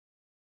clue.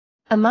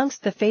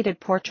 Amongst the faded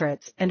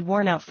portraits and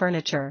worn-out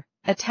furniture,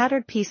 a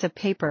tattered piece of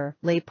paper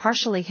lay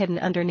partially hidden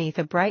underneath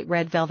a bright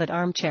red velvet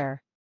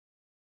armchair.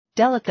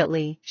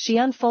 Delicately, she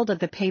unfolded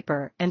the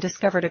paper and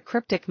discovered a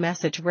cryptic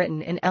message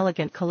written in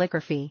elegant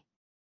calligraphy.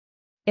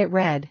 It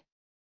read,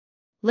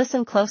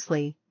 "Listen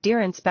closely,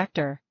 dear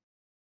Inspector.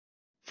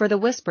 For the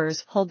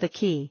whispers hold the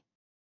key.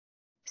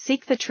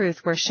 Seek the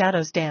truth where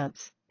shadows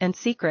dance, and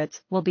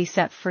secrets will be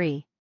set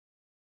free."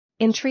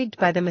 Intrigued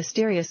by the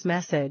mysterious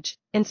message,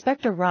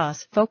 Inspector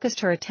Ross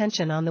focused her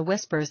attention on the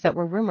whispers that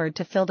were rumored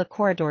to fill the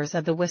corridors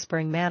of the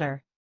Whispering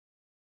Manor.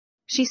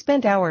 She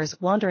spent hours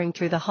wandering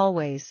through the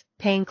hallways,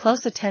 paying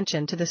close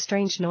attention to the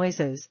strange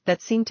noises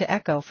that seemed to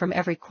echo from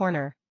every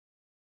corner.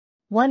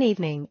 One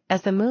evening,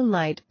 as the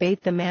moonlight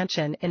bathed the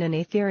mansion in an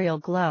ethereal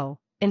glow,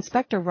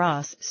 Inspector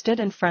Ross stood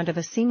in front of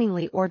a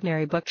seemingly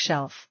ordinary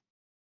bookshelf.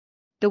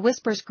 The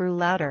whispers grew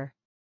louder,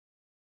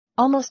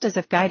 almost as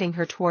if guiding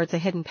her towards a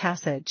hidden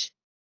passage.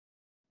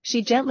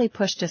 She gently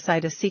pushed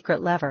aside a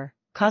secret lever,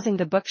 causing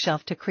the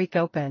bookshelf to creak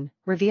open,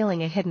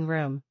 revealing a hidden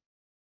room.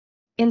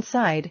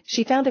 Inside,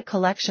 she found a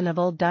collection of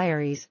old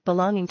diaries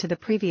belonging to the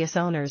previous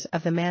owners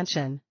of the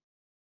mansion.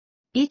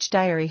 Each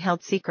diary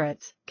held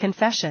secrets,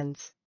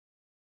 confessions,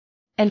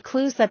 and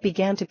clues that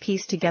began to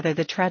piece together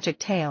the tragic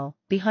tale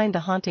behind the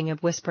haunting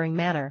of Whispering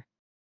Manor.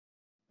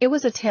 It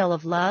was a tale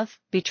of love,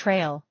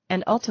 betrayal,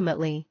 and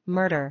ultimately,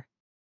 murder.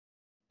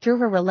 Through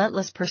her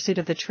relentless pursuit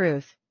of the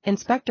truth,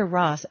 Inspector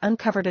Ross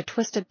uncovered a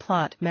twisted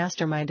plot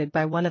masterminded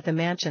by one of the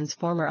mansion's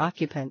former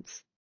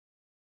occupants.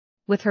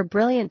 With her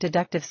brilliant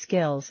deductive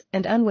skills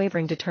and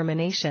unwavering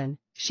determination,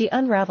 she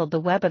unraveled the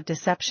web of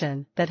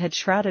deception that had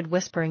shrouded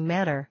Whispering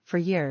Manor for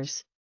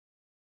years.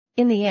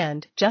 In the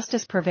end,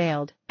 justice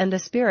prevailed, and the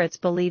spirits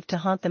believed to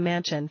haunt the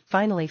mansion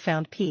finally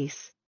found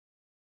peace.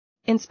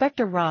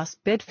 Inspector Ross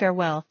bid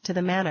farewell to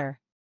the manor,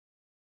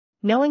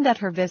 knowing that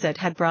her visit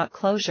had brought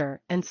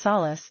closure and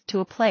solace to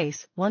a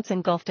place once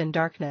engulfed in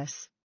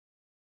darkness.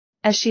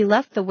 As she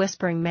left the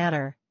Whispering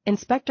Manor,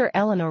 Inspector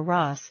Eleanor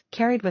Ross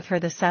carried with her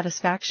the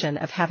satisfaction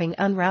of having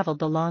unraveled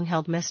the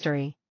long-held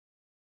mystery.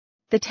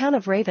 The town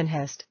of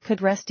Ravenhurst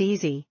could rest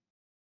easy,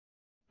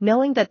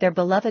 knowing that their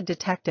beloved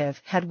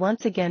detective had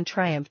once again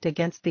triumphed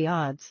against the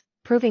odds,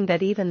 proving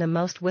that even the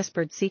most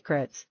whispered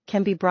secrets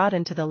can be brought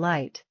into the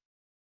light.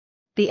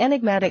 The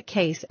enigmatic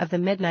case of the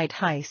midnight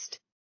heist.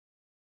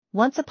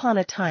 Once upon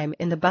a time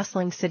in the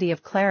bustling city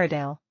of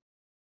Clarendale,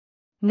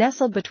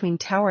 nestled between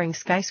towering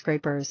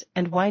skyscrapers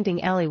and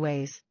winding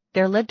alleyways,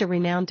 there lived a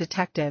renowned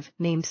detective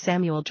named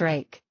Samuel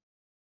Drake.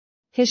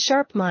 His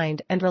sharp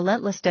mind and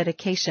relentless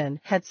dedication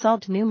had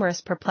solved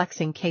numerous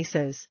perplexing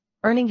cases,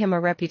 earning him a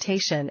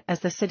reputation as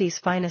the city's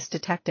finest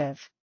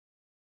detective.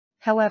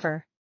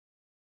 However,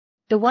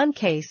 the one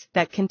case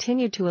that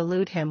continued to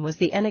elude him was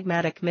the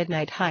enigmatic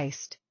midnight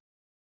heist.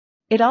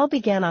 It all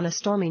began on a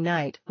stormy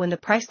night when the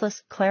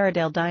priceless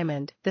Clarendale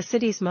diamond, the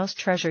city's most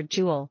treasured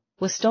jewel,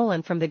 was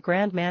stolen from the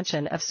grand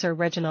mansion of Sir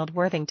Reginald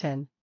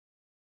Worthington.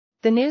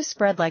 The news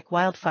spread like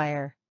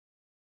wildfire,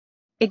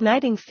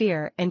 igniting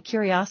fear and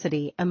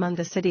curiosity among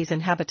the city's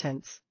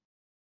inhabitants.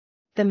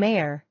 The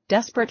mayor,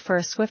 desperate for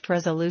a swift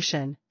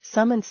resolution,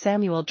 summoned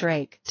Samuel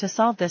Drake to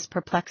solve this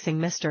perplexing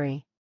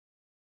mystery.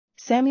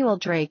 Samuel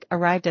Drake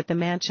arrived at the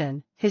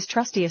mansion, his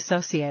trusty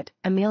associate,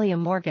 Amelia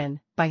Morgan,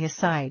 by his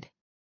side.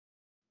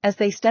 As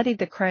they studied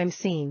the crime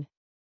scene,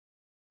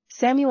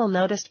 Samuel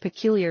noticed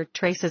peculiar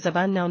traces of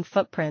unknown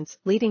footprints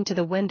leading to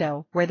the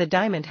window where the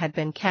diamond had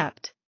been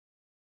kept.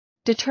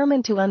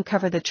 Determined to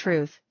uncover the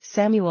truth,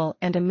 Samuel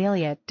and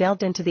Amelia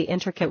delved into the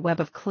intricate web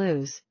of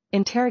clues,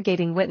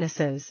 interrogating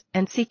witnesses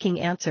and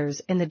seeking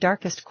answers in the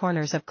darkest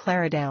corners of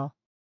Clarendale.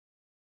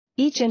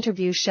 Each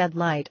interview shed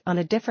light on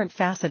a different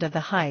facet of the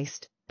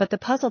heist, but the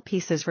puzzle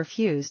pieces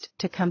refused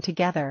to come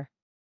together.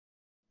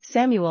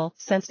 Samuel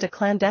sensed a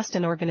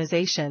clandestine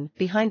organization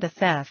behind the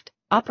theft,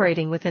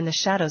 operating within the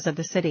shadows of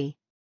the city.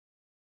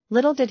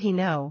 Little did he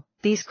know,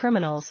 these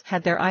criminals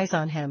had their eyes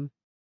on him,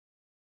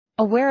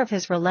 aware of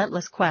his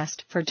relentless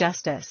quest for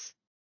justice.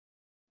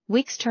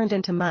 Weeks turned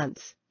into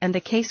months, and the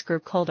case grew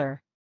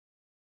colder.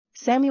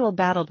 Samuel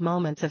battled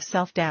moments of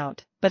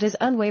self-doubt, but his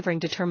unwavering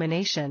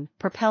determination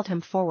propelled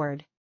him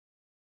forward.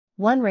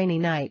 One rainy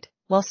night,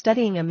 while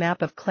studying a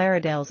map of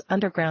Clarendale's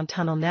underground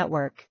tunnel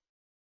network,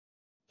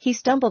 he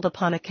stumbled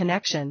upon a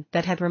connection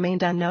that had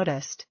remained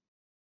unnoticed.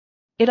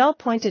 It all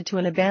pointed to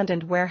an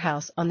abandoned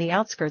warehouse on the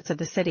outskirts of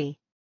the city.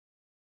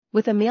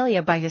 With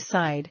Amelia by his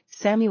side,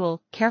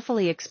 Samuel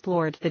carefully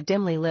explored the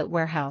dimly lit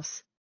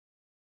warehouse.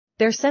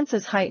 Their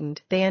senses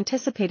heightened, they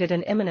anticipated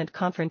an imminent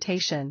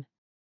confrontation.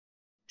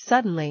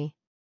 Suddenly,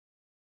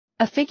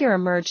 a figure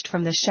emerged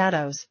from the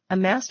shadows, a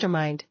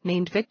mastermind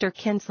named Victor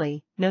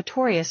Kinsley,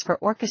 notorious for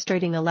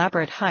orchestrating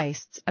elaborate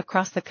heists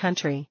across the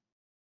country.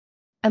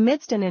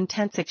 Amidst an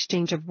intense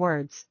exchange of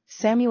words,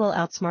 Samuel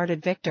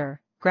outsmarted Victor,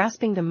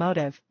 grasping the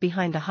motive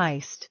behind the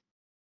heist.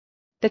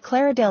 The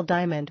Clarendale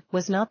diamond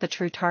was not the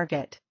true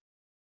target.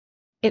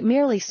 It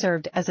merely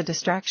served as a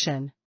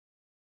distraction.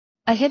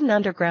 A hidden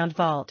underground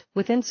vault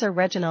within Sir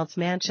Reginald's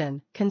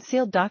mansion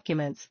concealed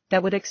documents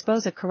that would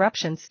expose a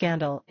corruption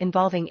scandal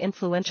involving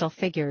influential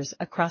figures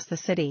across the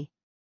city.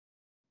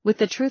 With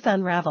the truth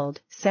unraveled,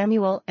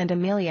 Samuel and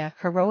Amelia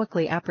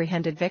heroically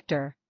apprehended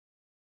Victor,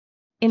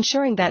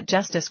 ensuring that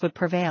justice would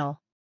prevail.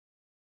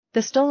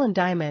 The stolen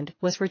diamond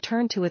was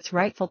returned to its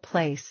rightful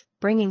place,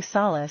 bringing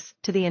solace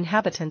to the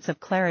inhabitants of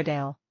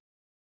Clarendale.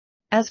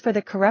 As for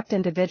the corrupt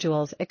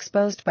individuals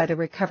exposed by the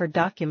recovered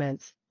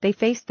documents, they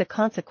faced the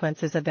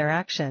consequences of their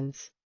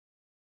actions.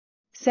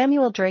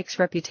 Samuel Drake's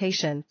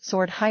reputation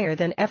soared higher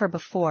than ever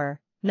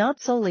before, not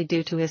solely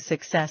due to his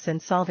success in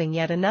solving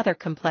yet another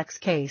complex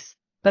case,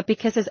 but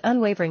because his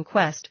unwavering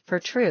quest for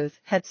truth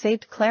had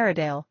saved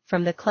Clarendale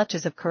from the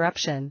clutches of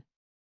corruption.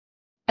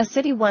 A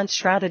city once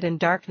shrouded in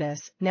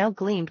darkness now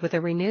gleamed with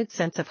a renewed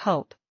sense of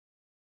hope,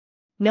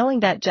 knowing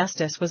that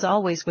justice was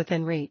always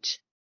within reach.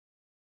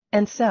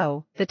 And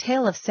so, the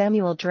tale of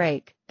Samuel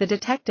Drake, the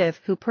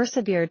detective who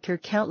persevered through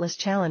countless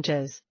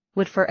challenges,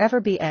 would forever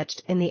be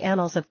etched in the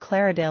annals of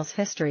Clarendale's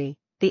history,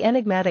 the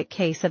enigmatic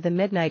case of the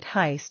midnight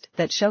heist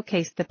that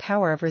showcased the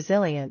power of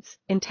resilience,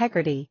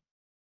 integrity,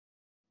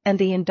 and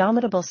the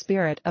indomitable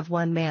spirit of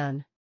one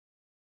man.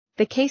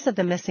 The case of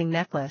the missing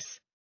necklace.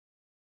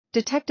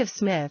 Detective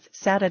Smith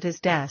sat at his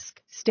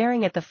desk,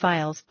 staring at the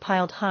files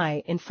piled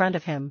high in front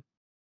of him.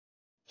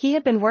 He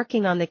had been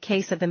working on the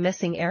case of the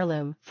missing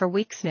heirloom for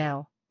weeks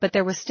now, but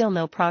there was still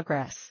no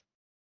progress.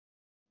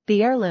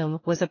 The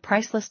heirloom was a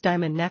priceless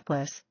diamond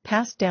necklace,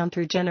 passed down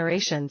through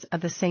generations of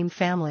the same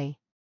family.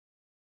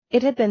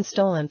 It had been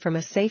stolen from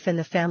a safe in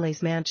the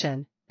family's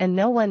mansion, and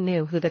no one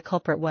knew who the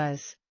culprit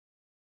was.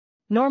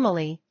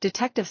 Normally,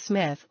 Detective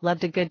Smith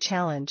loved a good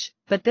challenge,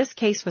 but this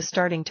case was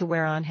starting to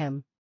wear on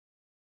him.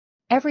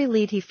 Every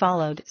lead he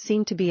followed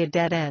seemed to be a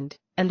dead end,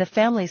 and the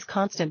family's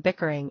constant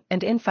bickering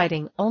and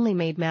infighting only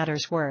made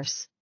matters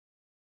worse.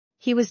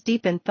 He was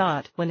deep in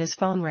thought when his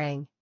phone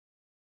rang.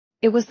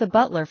 It was the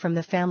butler from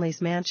the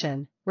family's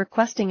mansion,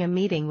 requesting a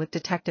meeting with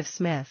Detective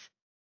Smith.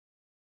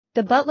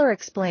 The butler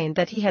explained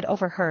that he had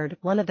overheard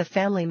one of the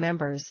family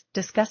members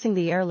discussing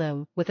the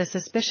heirloom with a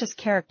suspicious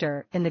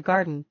character in the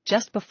garden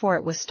just before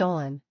it was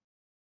stolen.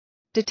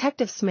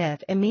 Detective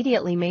Smith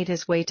immediately made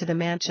his way to the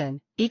mansion,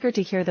 eager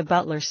to hear the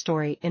butler's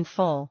story in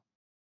full.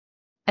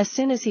 As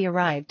soon as he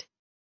arrived,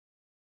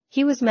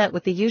 he was met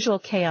with the usual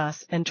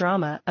chaos and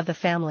drama of the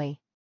family.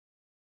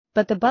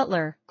 But the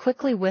butler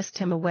quickly whisked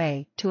him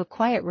away to a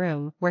quiet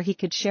room where he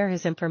could share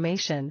his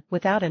information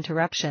without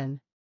interruption.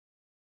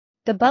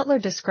 The butler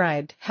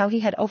described how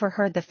he had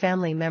overheard the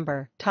family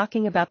member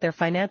talking about their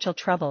financial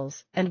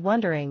troubles and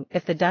wondering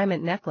if the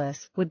diamond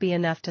necklace would be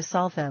enough to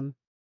solve them.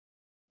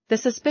 The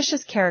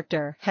suspicious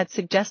character had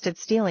suggested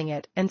stealing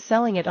it and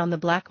selling it on the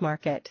black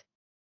market.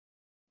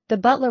 The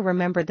butler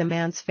remembered the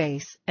man's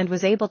face and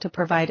was able to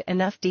provide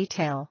enough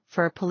detail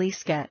for a police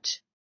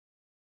sketch.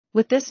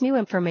 With this new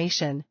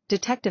information,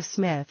 Detective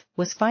Smith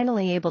was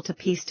finally able to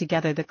piece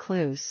together the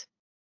clues.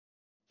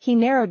 He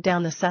narrowed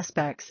down the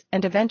suspects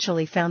and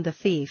eventually found the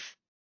thief,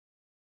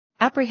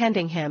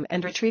 apprehending him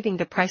and retrieving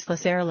the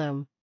priceless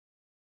heirloom.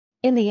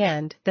 In the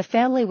end, the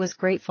family was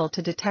grateful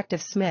to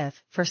Detective Smith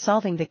for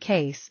solving the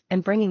case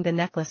and bringing the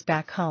necklace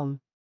back home.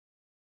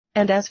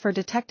 And as for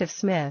Detective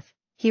Smith,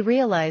 he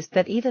realized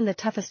that even the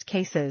toughest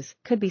cases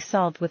could be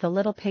solved with a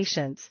little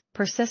patience,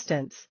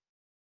 persistence,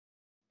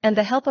 and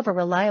the help of a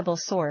reliable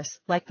source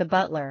like the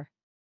butler.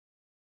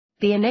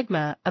 The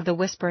enigma of the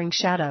whispering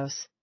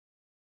shadows.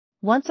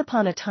 Once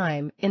upon a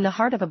time, in the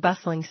heart of a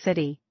bustling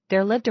city,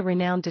 there lived a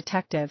renowned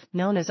detective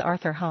known as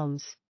Arthur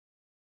Holmes.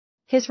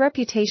 His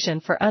reputation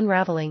for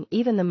unraveling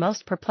even the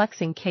most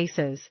perplexing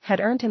cases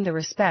had earned him the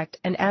respect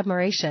and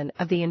admiration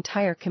of the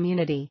entire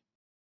community.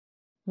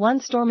 One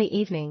stormy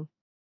evening,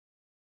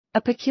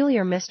 a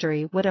peculiar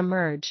mystery would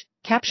emerge,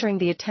 capturing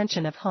the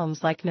attention of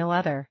Holmes like no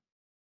other.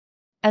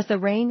 As the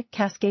rain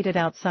cascaded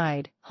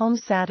outside,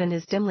 Holmes sat in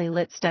his dimly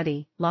lit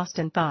study, lost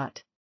in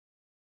thought.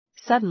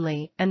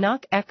 Suddenly, a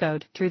knock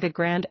echoed through the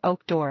grand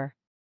oak door.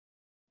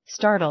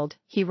 Startled,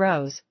 he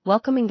rose,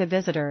 welcoming the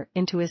visitor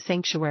into his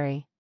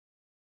sanctuary.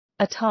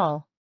 A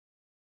tall,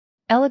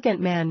 elegant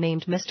man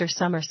named Mr.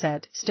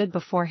 Somerset stood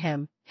before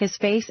him, his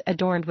face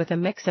adorned with a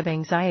mix of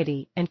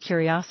anxiety and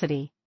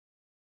curiosity.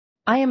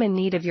 "I am in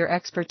need of your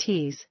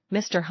expertise,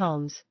 Mr.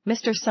 Holmes,"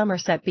 Mr.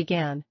 Somerset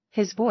began,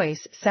 his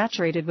voice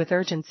saturated with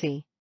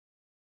urgency.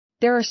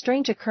 "There are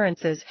strange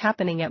occurrences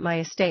happening at my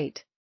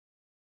estate,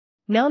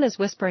 known as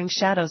Whispering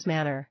Shadows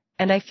Manor,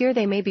 and I fear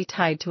they may be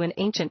tied to an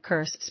ancient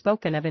curse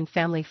spoken of in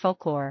family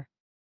folklore."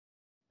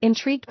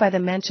 Intrigued by the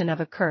mention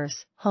of a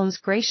curse, Holmes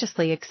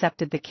graciously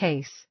accepted the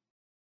case.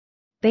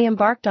 They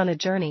embarked on a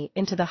journey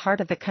into the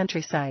heart of the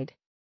countryside.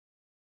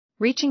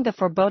 Reaching the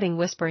foreboding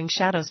Whispering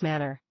Shadows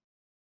Manor,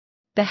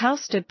 the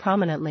house stood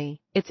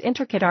prominently, its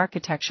intricate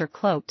architecture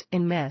cloaked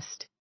in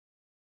mist.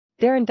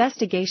 Their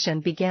investigation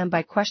began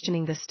by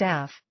questioning the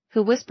staff,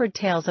 who whispered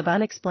tales of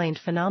unexplained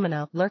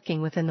phenomena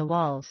lurking within the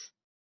walls.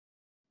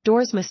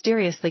 Doors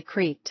mysteriously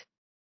creaked,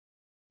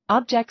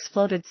 Objects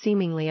floated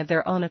seemingly of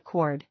their own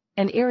accord,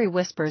 and eerie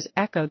whispers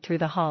echoed through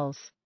the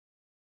halls.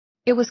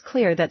 It was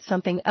clear that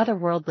something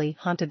otherworldly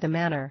haunted the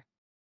manor.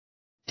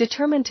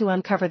 Determined to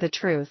uncover the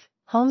truth,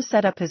 Holmes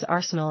set up his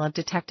arsenal of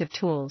detective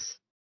tools.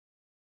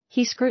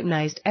 He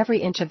scrutinized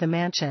every inch of the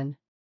mansion,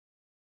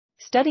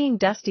 studying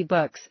dusty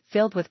books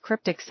filled with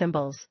cryptic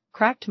symbols,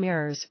 cracked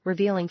mirrors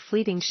revealing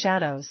fleeting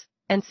shadows,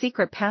 and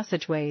secret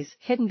passageways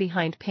hidden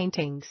behind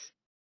paintings.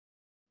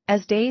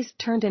 As days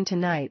turned into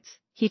nights,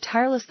 he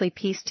tirelessly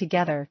pieced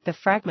together the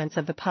fragments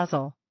of the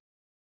puzzle.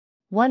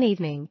 One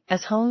evening,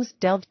 as Holmes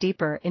delved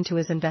deeper into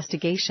his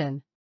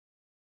investigation,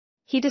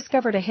 he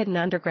discovered a hidden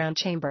underground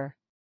chamber.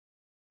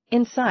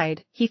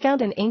 Inside, he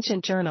found an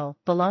ancient journal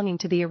belonging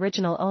to the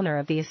original owner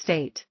of the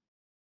estate.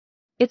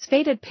 Its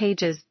faded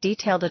pages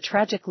detailed a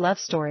tragic love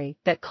story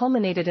that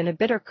culminated in a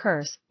bitter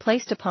curse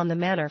placed upon the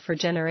manor for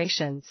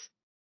generations.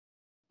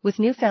 With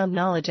newfound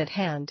knowledge at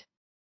hand,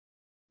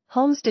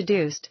 Holmes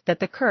deduced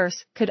that the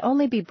curse could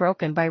only be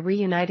broken by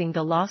reuniting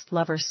the lost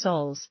lovers'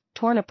 souls,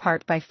 torn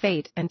apart by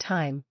fate and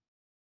time.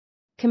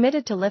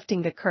 Committed to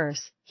lifting the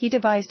curse, he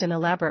devised an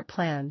elaborate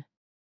plan.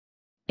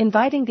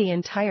 Inviting the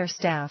entire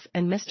staff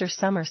and Mr.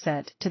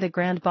 Somerset to the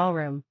grand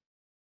ballroom,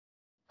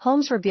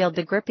 Holmes revealed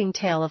the gripping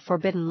tale of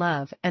forbidden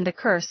love and the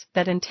curse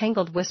that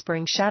entangled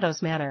Whispering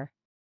Shadows Manor.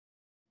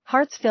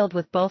 Hearts filled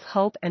with both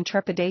hope and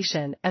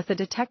trepidation as the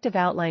detective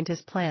outlined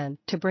his plan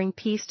to bring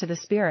peace to the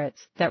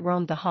spirits that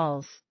roamed the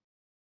halls.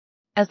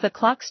 As the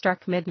clock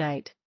struck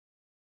midnight,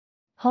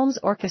 Holmes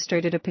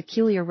orchestrated a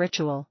peculiar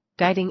ritual,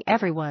 guiding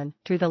everyone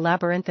through the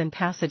labyrinthine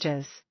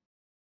passages.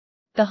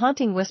 The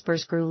haunting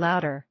whispers grew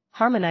louder,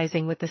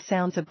 harmonizing with the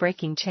sounds of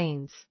breaking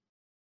chains.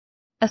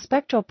 A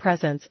spectral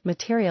presence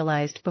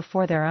materialized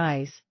before their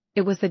eyes.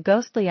 It was the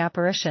ghostly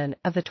apparition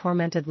of the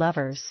tormented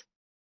lovers.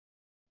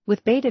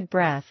 With bated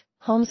breath,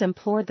 Holmes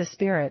implored the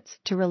spirits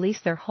to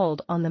release their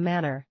hold on the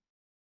manor.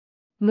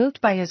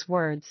 Moved by his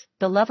words,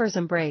 the lovers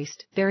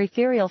embraced, their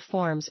ethereal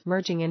forms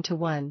merging into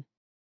one.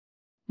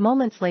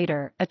 Moments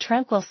later, a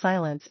tranquil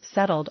silence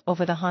settled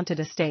over the haunted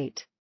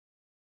estate.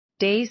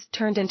 Days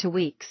turned into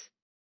weeks,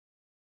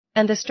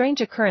 and the strange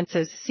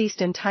occurrences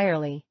ceased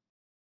entirely.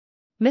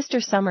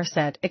 Mr.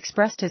 Somerset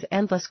expressed his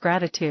endless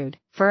gratitude,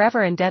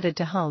 forever indebted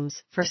to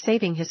Holmes for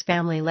saving his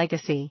family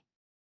legacy.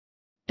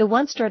 The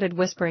once dreaded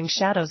Whispering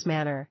Shadows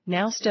Manor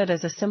now stood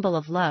as a symbol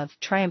of love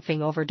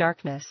triumphing over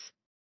darkness.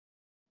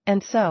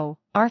 And so,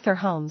 Arthur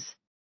Holmes,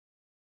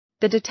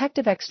 the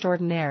detective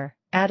extraordinaire,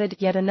 added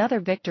yet another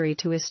victory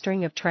to his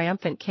string of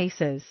triumphant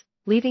cases,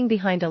 leaving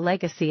behind a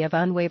legacy of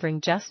unwavering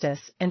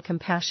justice and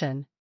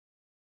compassion.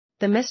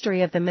 The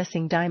mystery of the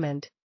missing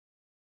diamond.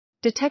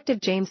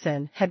 Detective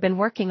Jameson had been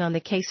working on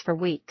the case for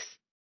weeks.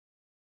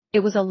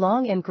 It was a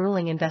long and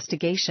grueling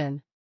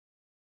investigation,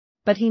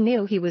 but he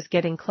knew he was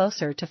getting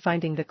closer to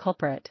finding the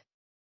culprit.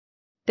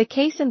 The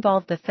case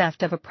involved the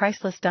theft of a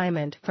priceless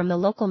diamond from the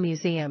local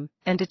museum,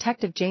 and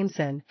Detective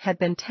Jameson had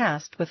been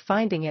tasked with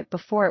finding it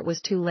before it was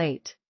too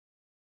late.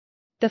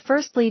 The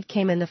first lead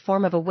came in the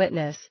form of a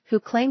witness who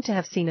claimed to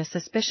have seen a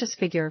suspicious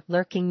figure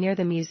lurking near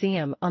the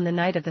museum on the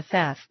night of the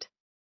theft.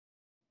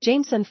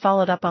 Jameson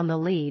followed up on the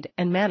lead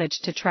and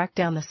managed to track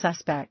down the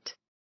suspect.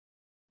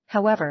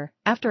 However,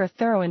 after a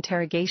thorough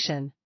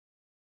interrogation,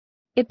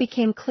 it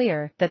became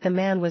clear that the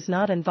man was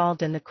not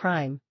involved in the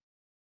crime.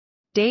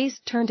 Days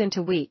turned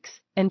into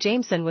weeks, and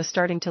Jameson was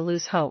starting to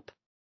lose hope.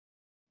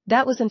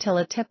 That was until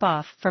a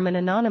tip-off from an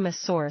anonymous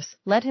source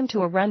led him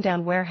to a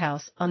rundown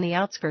warehouse on the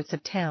outskirts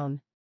of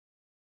town.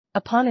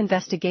 Upon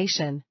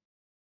investigation,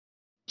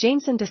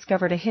 Jameson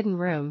discovered a hidden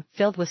room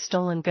filled with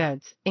stolen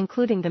goods,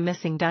 including the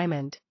missing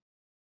diamond.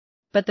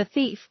 But the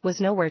thief was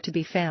nowhere to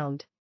be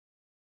found.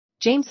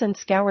 Jameson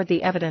scoured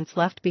the evidence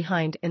left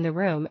behind in the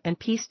room and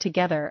pieced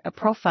together a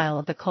profile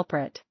of the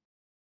culprit.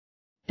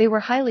 They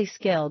were highly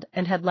skilled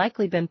and had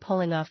likely been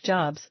pulling off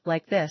jobs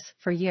like this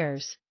for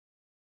years.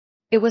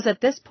 It was at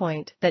this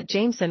point that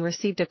Jameson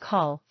received a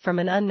call from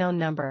an unknown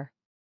number.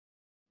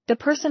 The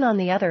person on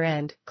the other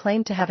end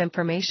claimed to have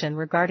information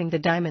regarding the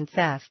diamond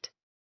theft.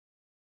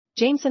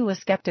 Jameson was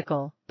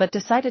skeptical, but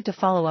decided to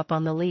follow up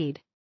on the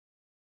lead.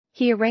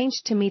 He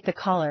arranged to meet the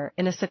caller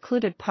in a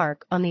secluded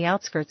park on the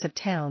outskirts of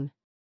town.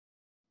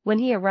 When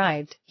he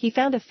arrived, he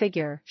found a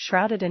figure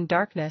shrouded in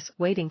darkness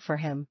waiting for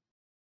him.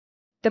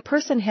 The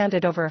person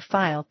handed over a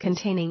file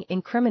containing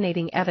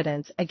incriminating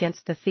evidence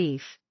against the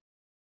thief.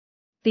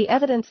 The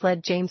evidence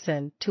led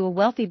Jameson to a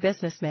wealthy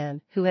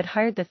businessman who had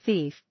hired the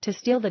thief to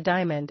steal the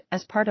diamond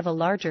as part of a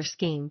larger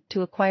scheme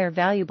to acquire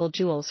valuable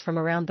jewels from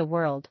around the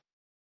world.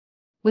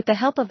 With the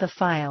help of the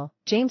file,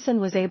 Jameson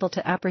was able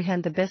to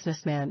apprehend the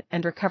businessman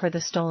and recover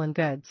the stolen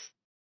goods.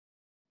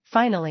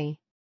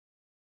 Finally,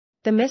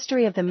 the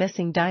mystery of the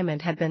missing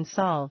diamond had been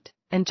solved,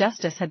 and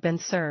justice had been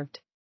served.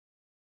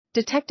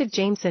 Detective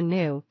Jameson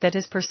knew that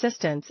his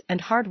persistence and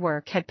hard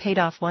work had paid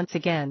off once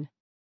again.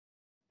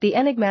 The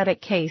enigmatic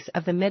case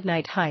of the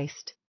midnight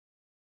heist.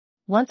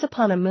 Once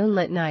upon a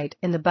moonlit night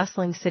in the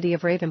bustling city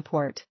of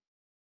Ravenport,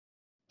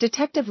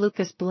 Detective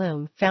Lucas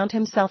Bloom found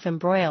himself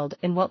embroiled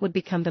in what would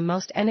become the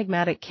most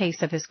enigmatic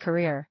case of his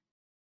career.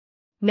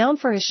 Known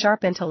for his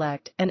sharp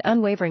intellect and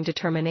unwavering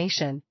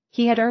determination,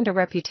 he had earned a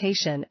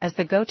reputation as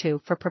the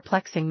go-to for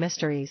perplexing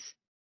mysteries.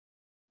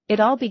 It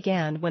all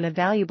began when a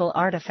valuable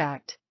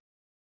artifact,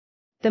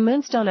 the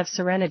Moonstone of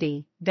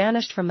Serenity,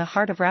 vanished from the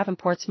heart of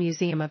Ravensport's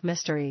Museum of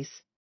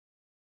Mysteries.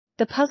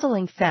 The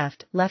puzzling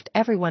theft left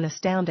everyone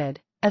astounded,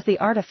 as the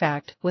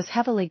artifact was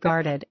heavily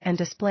guarded and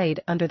displayed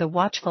under the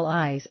watchful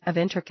eyes of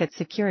intricate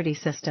security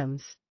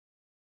systems.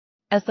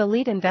 As the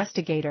lead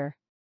investigator,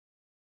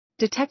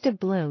 Detective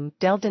Bloom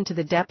delved into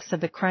the depths of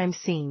the crime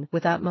scene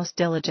with utmost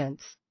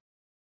diligence.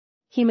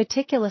 He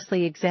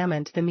meticulously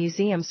examined the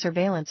museum's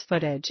surveillance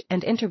footage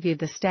and interviewed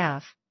the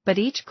staff, but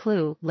each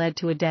clue led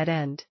to a dead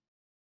end.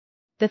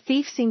 The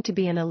thief seemed to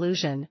be an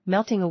illusion,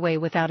 melting away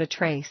without a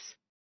trace.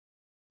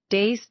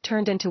 Days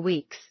turned into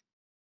weeks,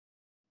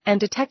 and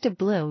Detective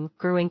Bloom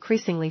grew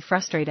increasingly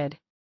frustrated.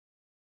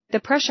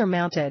 The pressure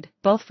mounted,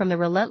 both from the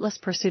relentless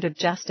pursuit of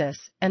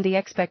justice and the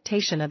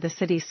expectation of the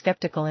city's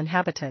skeptical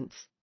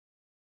inhabitants.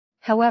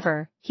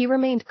 However, he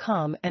remained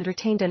calm and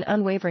retained an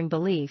unwavering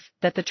belief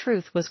that the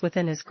truth was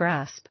within his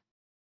grasp.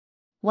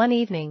 One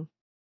evening,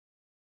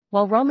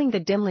 while roaming the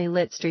dimly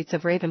lit streets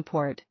of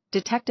Ravenport,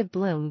 Detective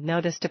Bloom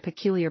noticed a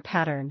peculiar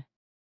pattern.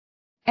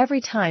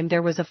 Every time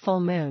there was a full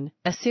moon,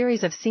 a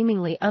series of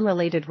seemingly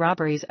unrelated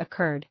robberies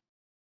occurred.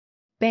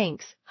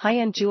 Banks,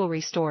 high-end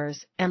jewelry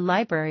stores, and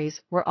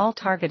libraries were all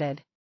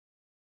targeted.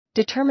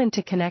 Determined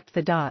to connect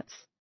the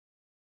dots,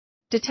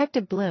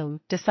 Detective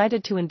Bloom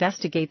decided to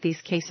investigate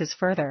these cases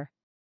further.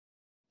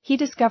 He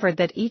discovered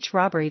that each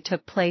robbery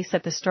took place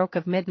at the stroke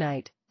of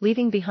midnight,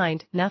 leaving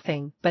behind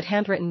nothing but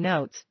handwritten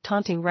notes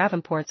taunting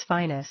Ravensport's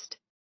finest.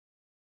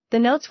 The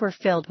notes were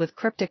filled with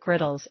cryptic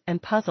riddles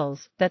and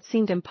puzzles that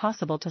seemed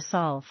impossible to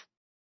solve.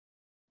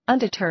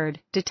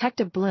 Undeterred,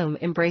 Detective Bloom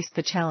embraced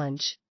the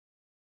challenge.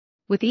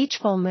 With each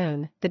full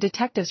moon, the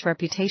detective's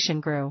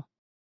reputation grew.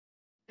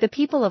 The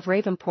people of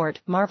Ravenport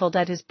marveled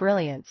at his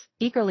brilliance,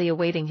 eagerly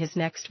awaiting his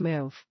next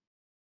move.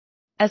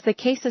 As the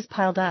cases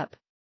piled up,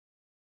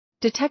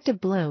 Detective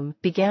Bloom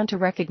began to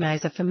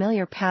recognize a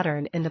familiar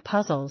pattern in the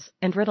puzzles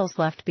and riddles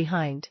left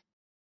behind.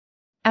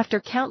 After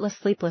countless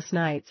sleepless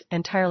nights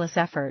and tireless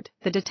effort,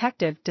 the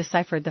detective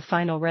deciphered the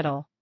final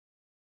riddle.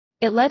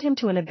 It led him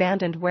to an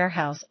abandoned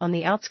warehouse on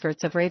the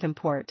outskirts of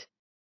Ravenport.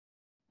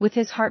 With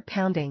his heart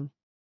pounding,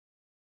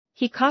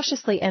 he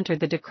cautiously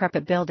entered the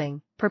decrepit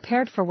building,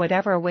 prepared for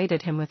whatever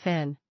awaited him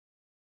within.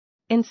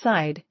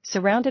 Inside,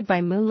 surrounded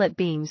by moonlit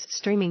beams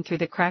streaming through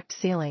the cracked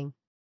ceiling,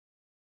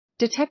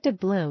 Detective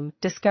Bloom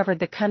discovered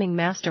the cunning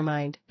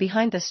mastermind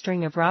behind the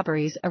string of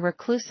robberies, a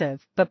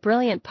reclusive but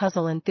brilliant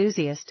puzzle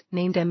enthusiast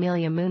named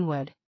Amelia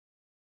Moonwood.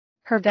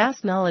 Her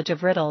vast knowledge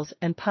of riddles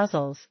and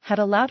puzzles had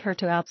allowed her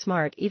to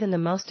outsmart even the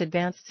most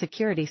advanced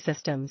security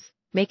systems,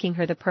 making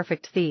her the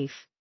perfect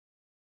thief.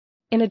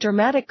 In a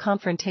dramatic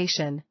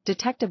confrontation,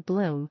 Detective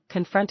Bloom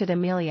confronted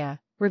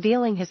Amelia,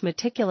 revealing his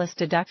meticulous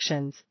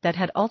deductions that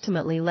had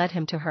ultimately led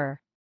him to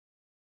her.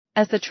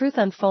 As the truth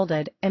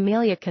unfolded,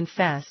 Amelia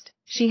confessed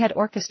she had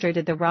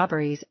orchestrated the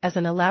robberies as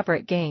an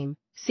elaborate game,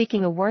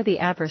 seeking a worthy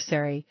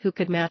adversary who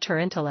could match her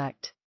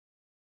intellect.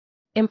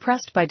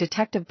 Impressed by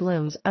Detective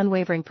Bloom's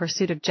unwavering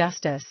pursuit of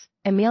justice,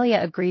 Amelia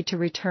agreed to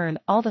return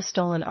all the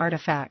stolen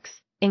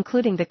artifacts,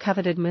 including the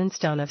coveted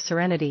Moonstone of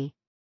Serenity.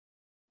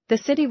 The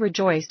city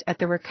rejoiced at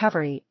the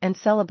recovery and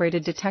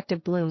celebrated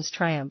Detective Bloom's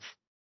triumph.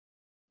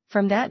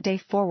 From that day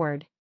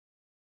forward,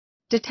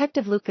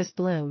 Detective Lucas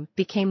Bloom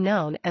became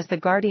known as the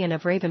Guardian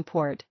of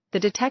Ravenport, the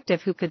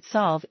detective who could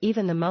solve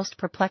even the most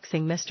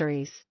perplexing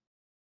mysteries.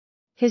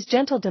 His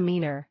gentle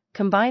demeanor,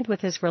 combined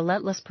with his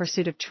relentless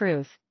pursuit of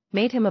truth,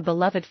 made him a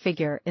beloved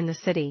figure in the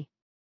city.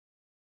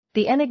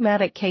 The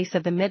enigmatic case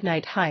of the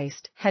Midnight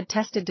Heist had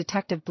tested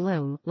Detective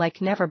Bloom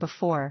like never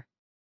before.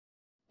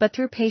 But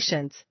through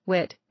patience,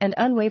 wit, and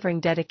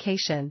unwavering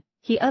dedication,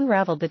 he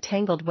unraveled the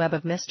tangled web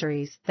of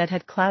mysteries that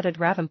had clouded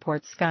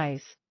Ravensport's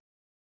skies.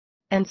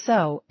 And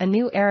so, a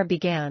new era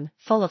began,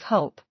 full of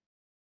hope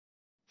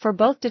for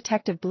both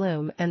Detective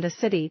Bloom and the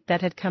city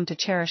that had come to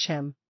cherish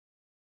him.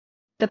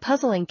 The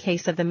puzzling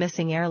case of the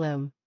missing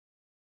heirloom.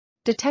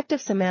 Detective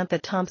Samantha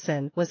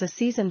Thompson was a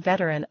seasoned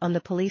veteran on the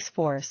police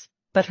force,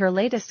 but her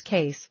latest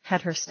case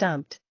had her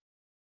stumped.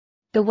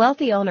 The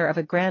wealthy owner of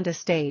a grand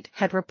estate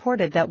had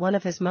reported that one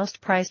of his most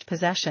prized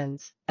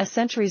possessions, a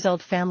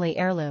centuries-old family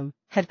heirloom,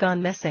 had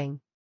gone missing.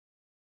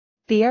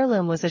 The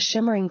heirloom was a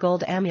shimmering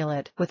gold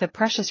amulet with a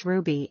precious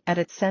ruby at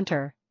its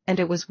center, and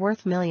it was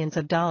worth millions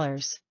of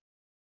dollars.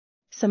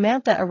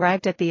 Samantha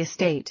arrived at the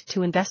estate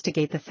to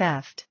investigate the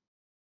theft.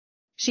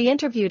 She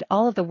interviewed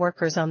all of the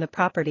workers on the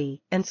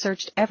property and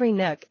searched every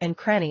nook and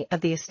cranny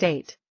of the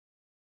estate.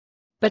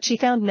 But she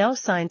found no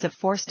signs of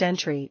forced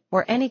entry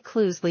or any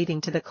clues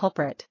leading to the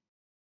culprit.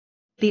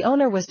 The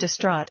owner was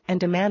distraught and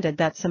demanded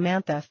that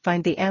Samantha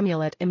find the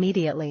amulet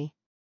immediately.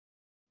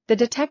 The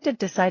detective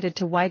decided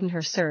to widen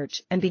her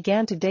search and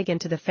began to dig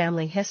into the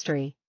family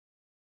history,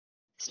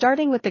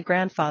 starting with the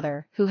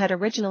grandfather who had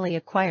originally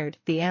acquired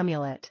the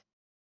amulet.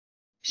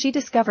 She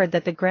discovered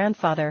that the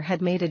grandfather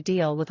had made a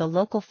deal with a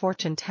local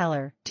fortune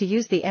teller to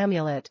use the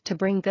amulet to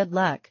bring good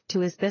luck to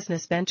his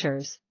business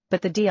ventures,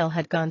 but the deal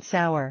had gone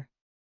sour.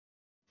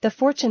 The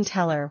fortune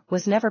teller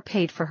was never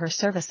paid for her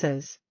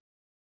services,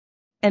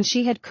 and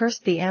she had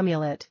cursed the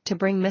amulet to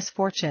bring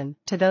misfortune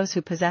to those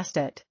who possessed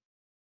it.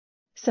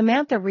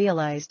 Samantha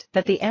realized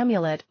that the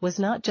amulet was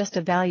not just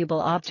a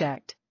valuable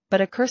object,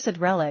 but a cursed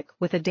relic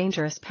with a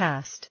dangerous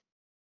past.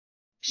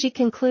 She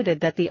concluded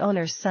that the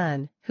owner's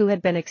son, who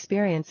had been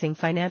experiencing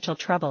financial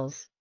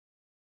troubles,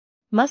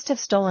 must have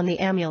stolen the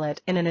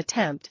amulet in an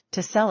attempt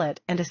to sell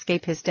it and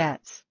escape his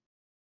debts.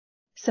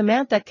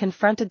 Samantha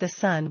confronted the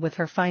son with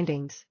her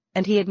findings,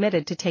 and he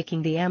admitted to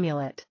taking the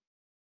amulet.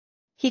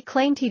 He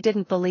claimed he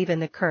didn't believe in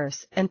the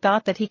curse and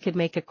thought that he could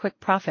make a quick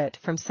profit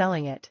from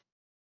selling it.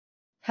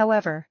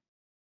 However,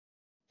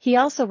 he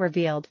also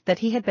revealed that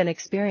he had been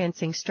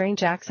experiencing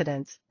strange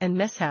accidents and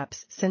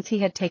mishaps since he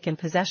had taken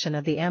possession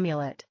of the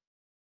amulet.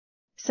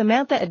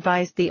 Samantha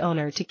advised the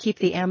owner to keep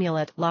the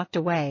amulet locked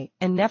away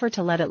and never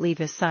to let it leave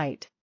his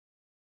sight.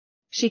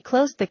 She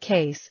closed the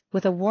case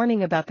with a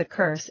warning about the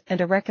curse and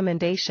a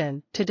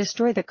recommendation to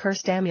destroy the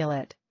cursed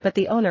amulet, but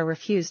the owner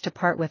refused to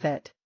part with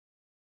it.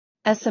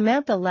 As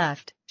Samantha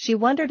left, she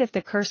wondered if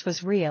the curse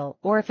was real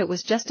or if it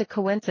was just a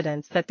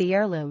coincidence that the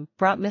heirloom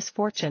brought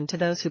misfortune to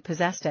those who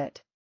possessed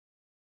it.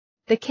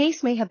 The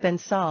case may have been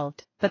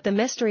solved, but the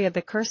mystery of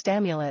the cursed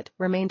amulet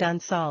remained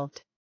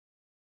unsolved.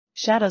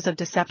 Shadows of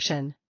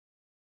Deception.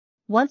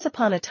 Once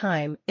upon a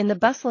time, in the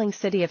bustling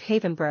city of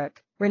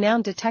Havenbrook,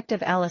 renowned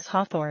detective Alice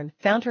Hawthorne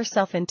found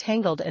herself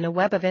entangled in a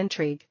web of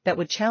intrigue that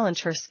would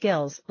challenge her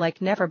skills like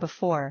never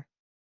before.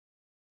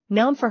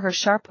 Known for her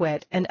sharp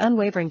wit and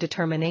unwavering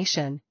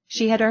determination,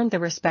 she had earned the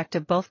respect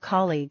of both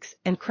colleagues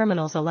and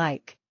criminals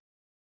alike.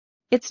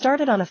 It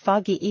started on a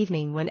foggy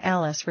evening when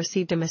Alice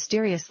received a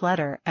mysterious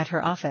letter at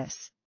her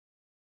office.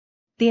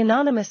 The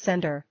anonymous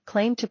sender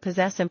claimed to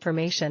possess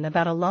information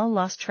about a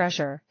long-lost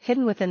treasure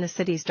hidden within the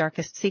city's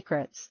darkest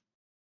secrets.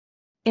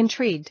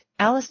 Intrigued,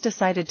 Alice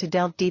decided to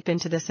delve deep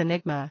into this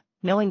enigma,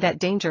 knowing that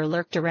danger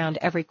lurked around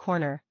every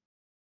corner.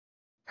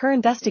 Her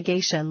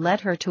investigation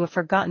led her to a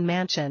forgotten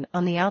mansion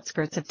on the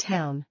outskirts of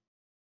town.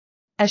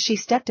 As she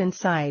stepped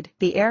inside,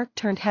 the air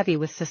turned heavy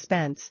with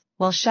suspense,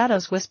 while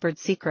shadows whispered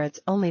secrets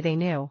only they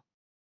knew.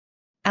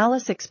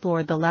 Alice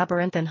explored the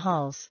labyrinthine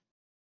halls,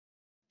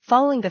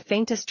 following the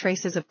faintest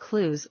traces of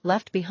clues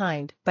left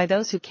behind by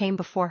those who came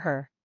before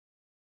her.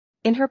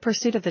 In her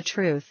pursuit of the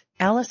truth,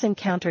 Alice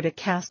encountered a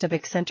cast of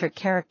eccentric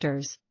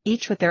characters,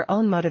 each with their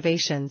own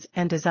motivations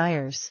and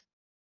desires.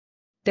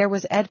 There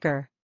was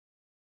Edgar,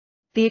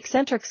 the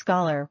eccentric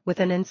scholar with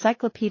an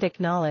encyclopedic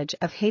knowledge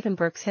of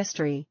Havenbrook's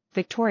history,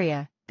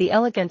 Victoria, the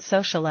elegant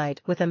socialite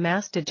with a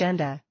masked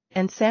agenda,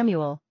 and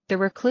Samuel, the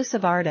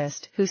reclusive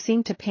artist who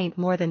seemed to paint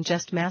more than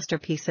just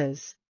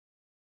masterpieces.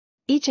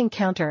 Each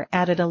encounter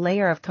added a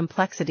layer of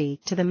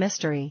complexity to the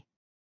mystery,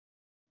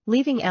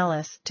 leaving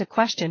Alice to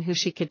question who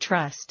she could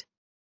trust.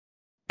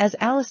 As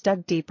Alice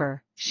dug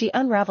deeper, she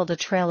unraveled a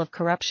trail of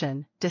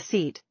corruption,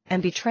 deceit,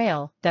 and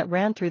betrayal that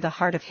ran through the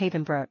heart of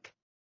Havenbrook.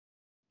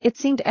 It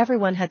seemed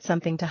everyone had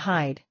something to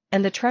hide,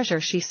 and the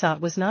treasure she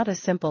sought was not as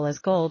simple as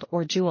gold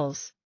or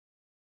jewels.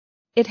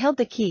 It held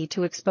the key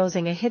to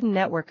exposing a hidden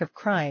network of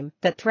crime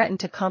that threatened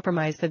to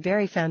compromise the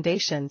very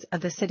foundations of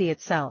the city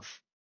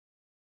itself.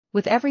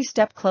 With every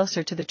step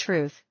closer to the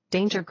truth,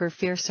 danger grew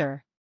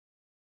fiercer.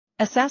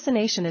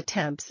 Assassination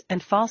attempts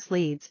and false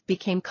leads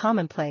became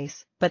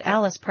commonplace, but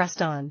Alice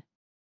pressed on,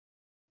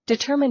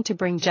 determined to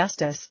bring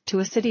justice to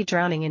a city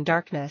drowning in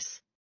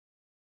darkness.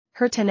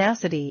 Her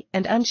tenacity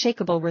and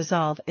unshakable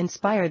resolve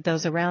inspired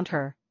those around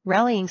her,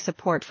 rallying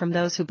support from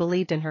those who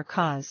believed in her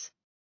cause.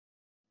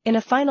 In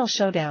a final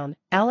showdown,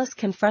 Alice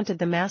confronted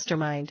the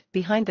mastermind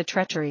behind the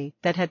treachery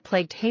that had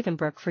plagued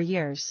Havenbrook for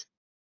years.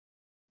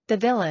 The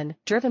villain,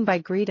 driven by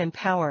greed and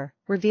power,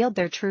 revealed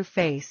their true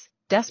face,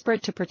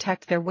 desperate to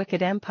protect their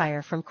wicked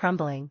empire from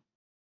crumbling.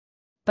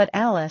 But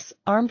Alice,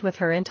 armed with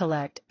her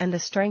intellect and the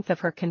strength of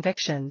her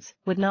convictions,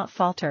 would not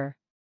falter.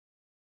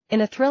 In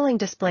a thrilling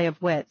display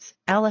of wits,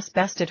 Alice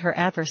bested her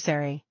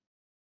adversary,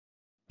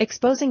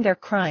 exposing their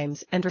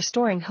crimes and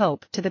restoring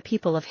hope to the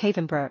people of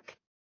Havenbrook.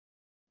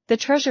 The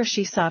treasure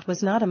she sought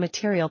was not a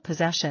material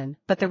possession,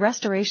 but the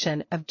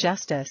restoration of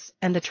justice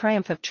and the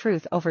triumph of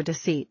truth over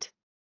deceit.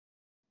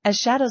 As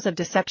shadows of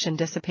deception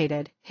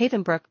dissipated,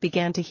 Havenbrook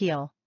began to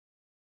heal.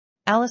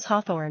 Alice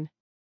Hawthorne,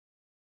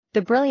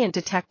 the brilliant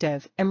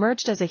detective,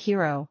 emerged as a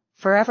hero,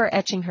 forever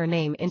etching her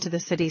name into the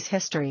city's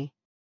history.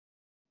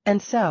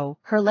 And so,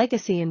 her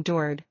legacy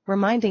endured,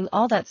 reminding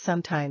all that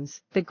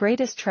sometimes, the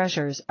greatest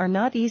treasures are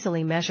not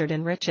easily measured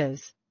in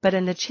riches, but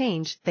in the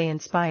change they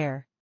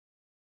inspire.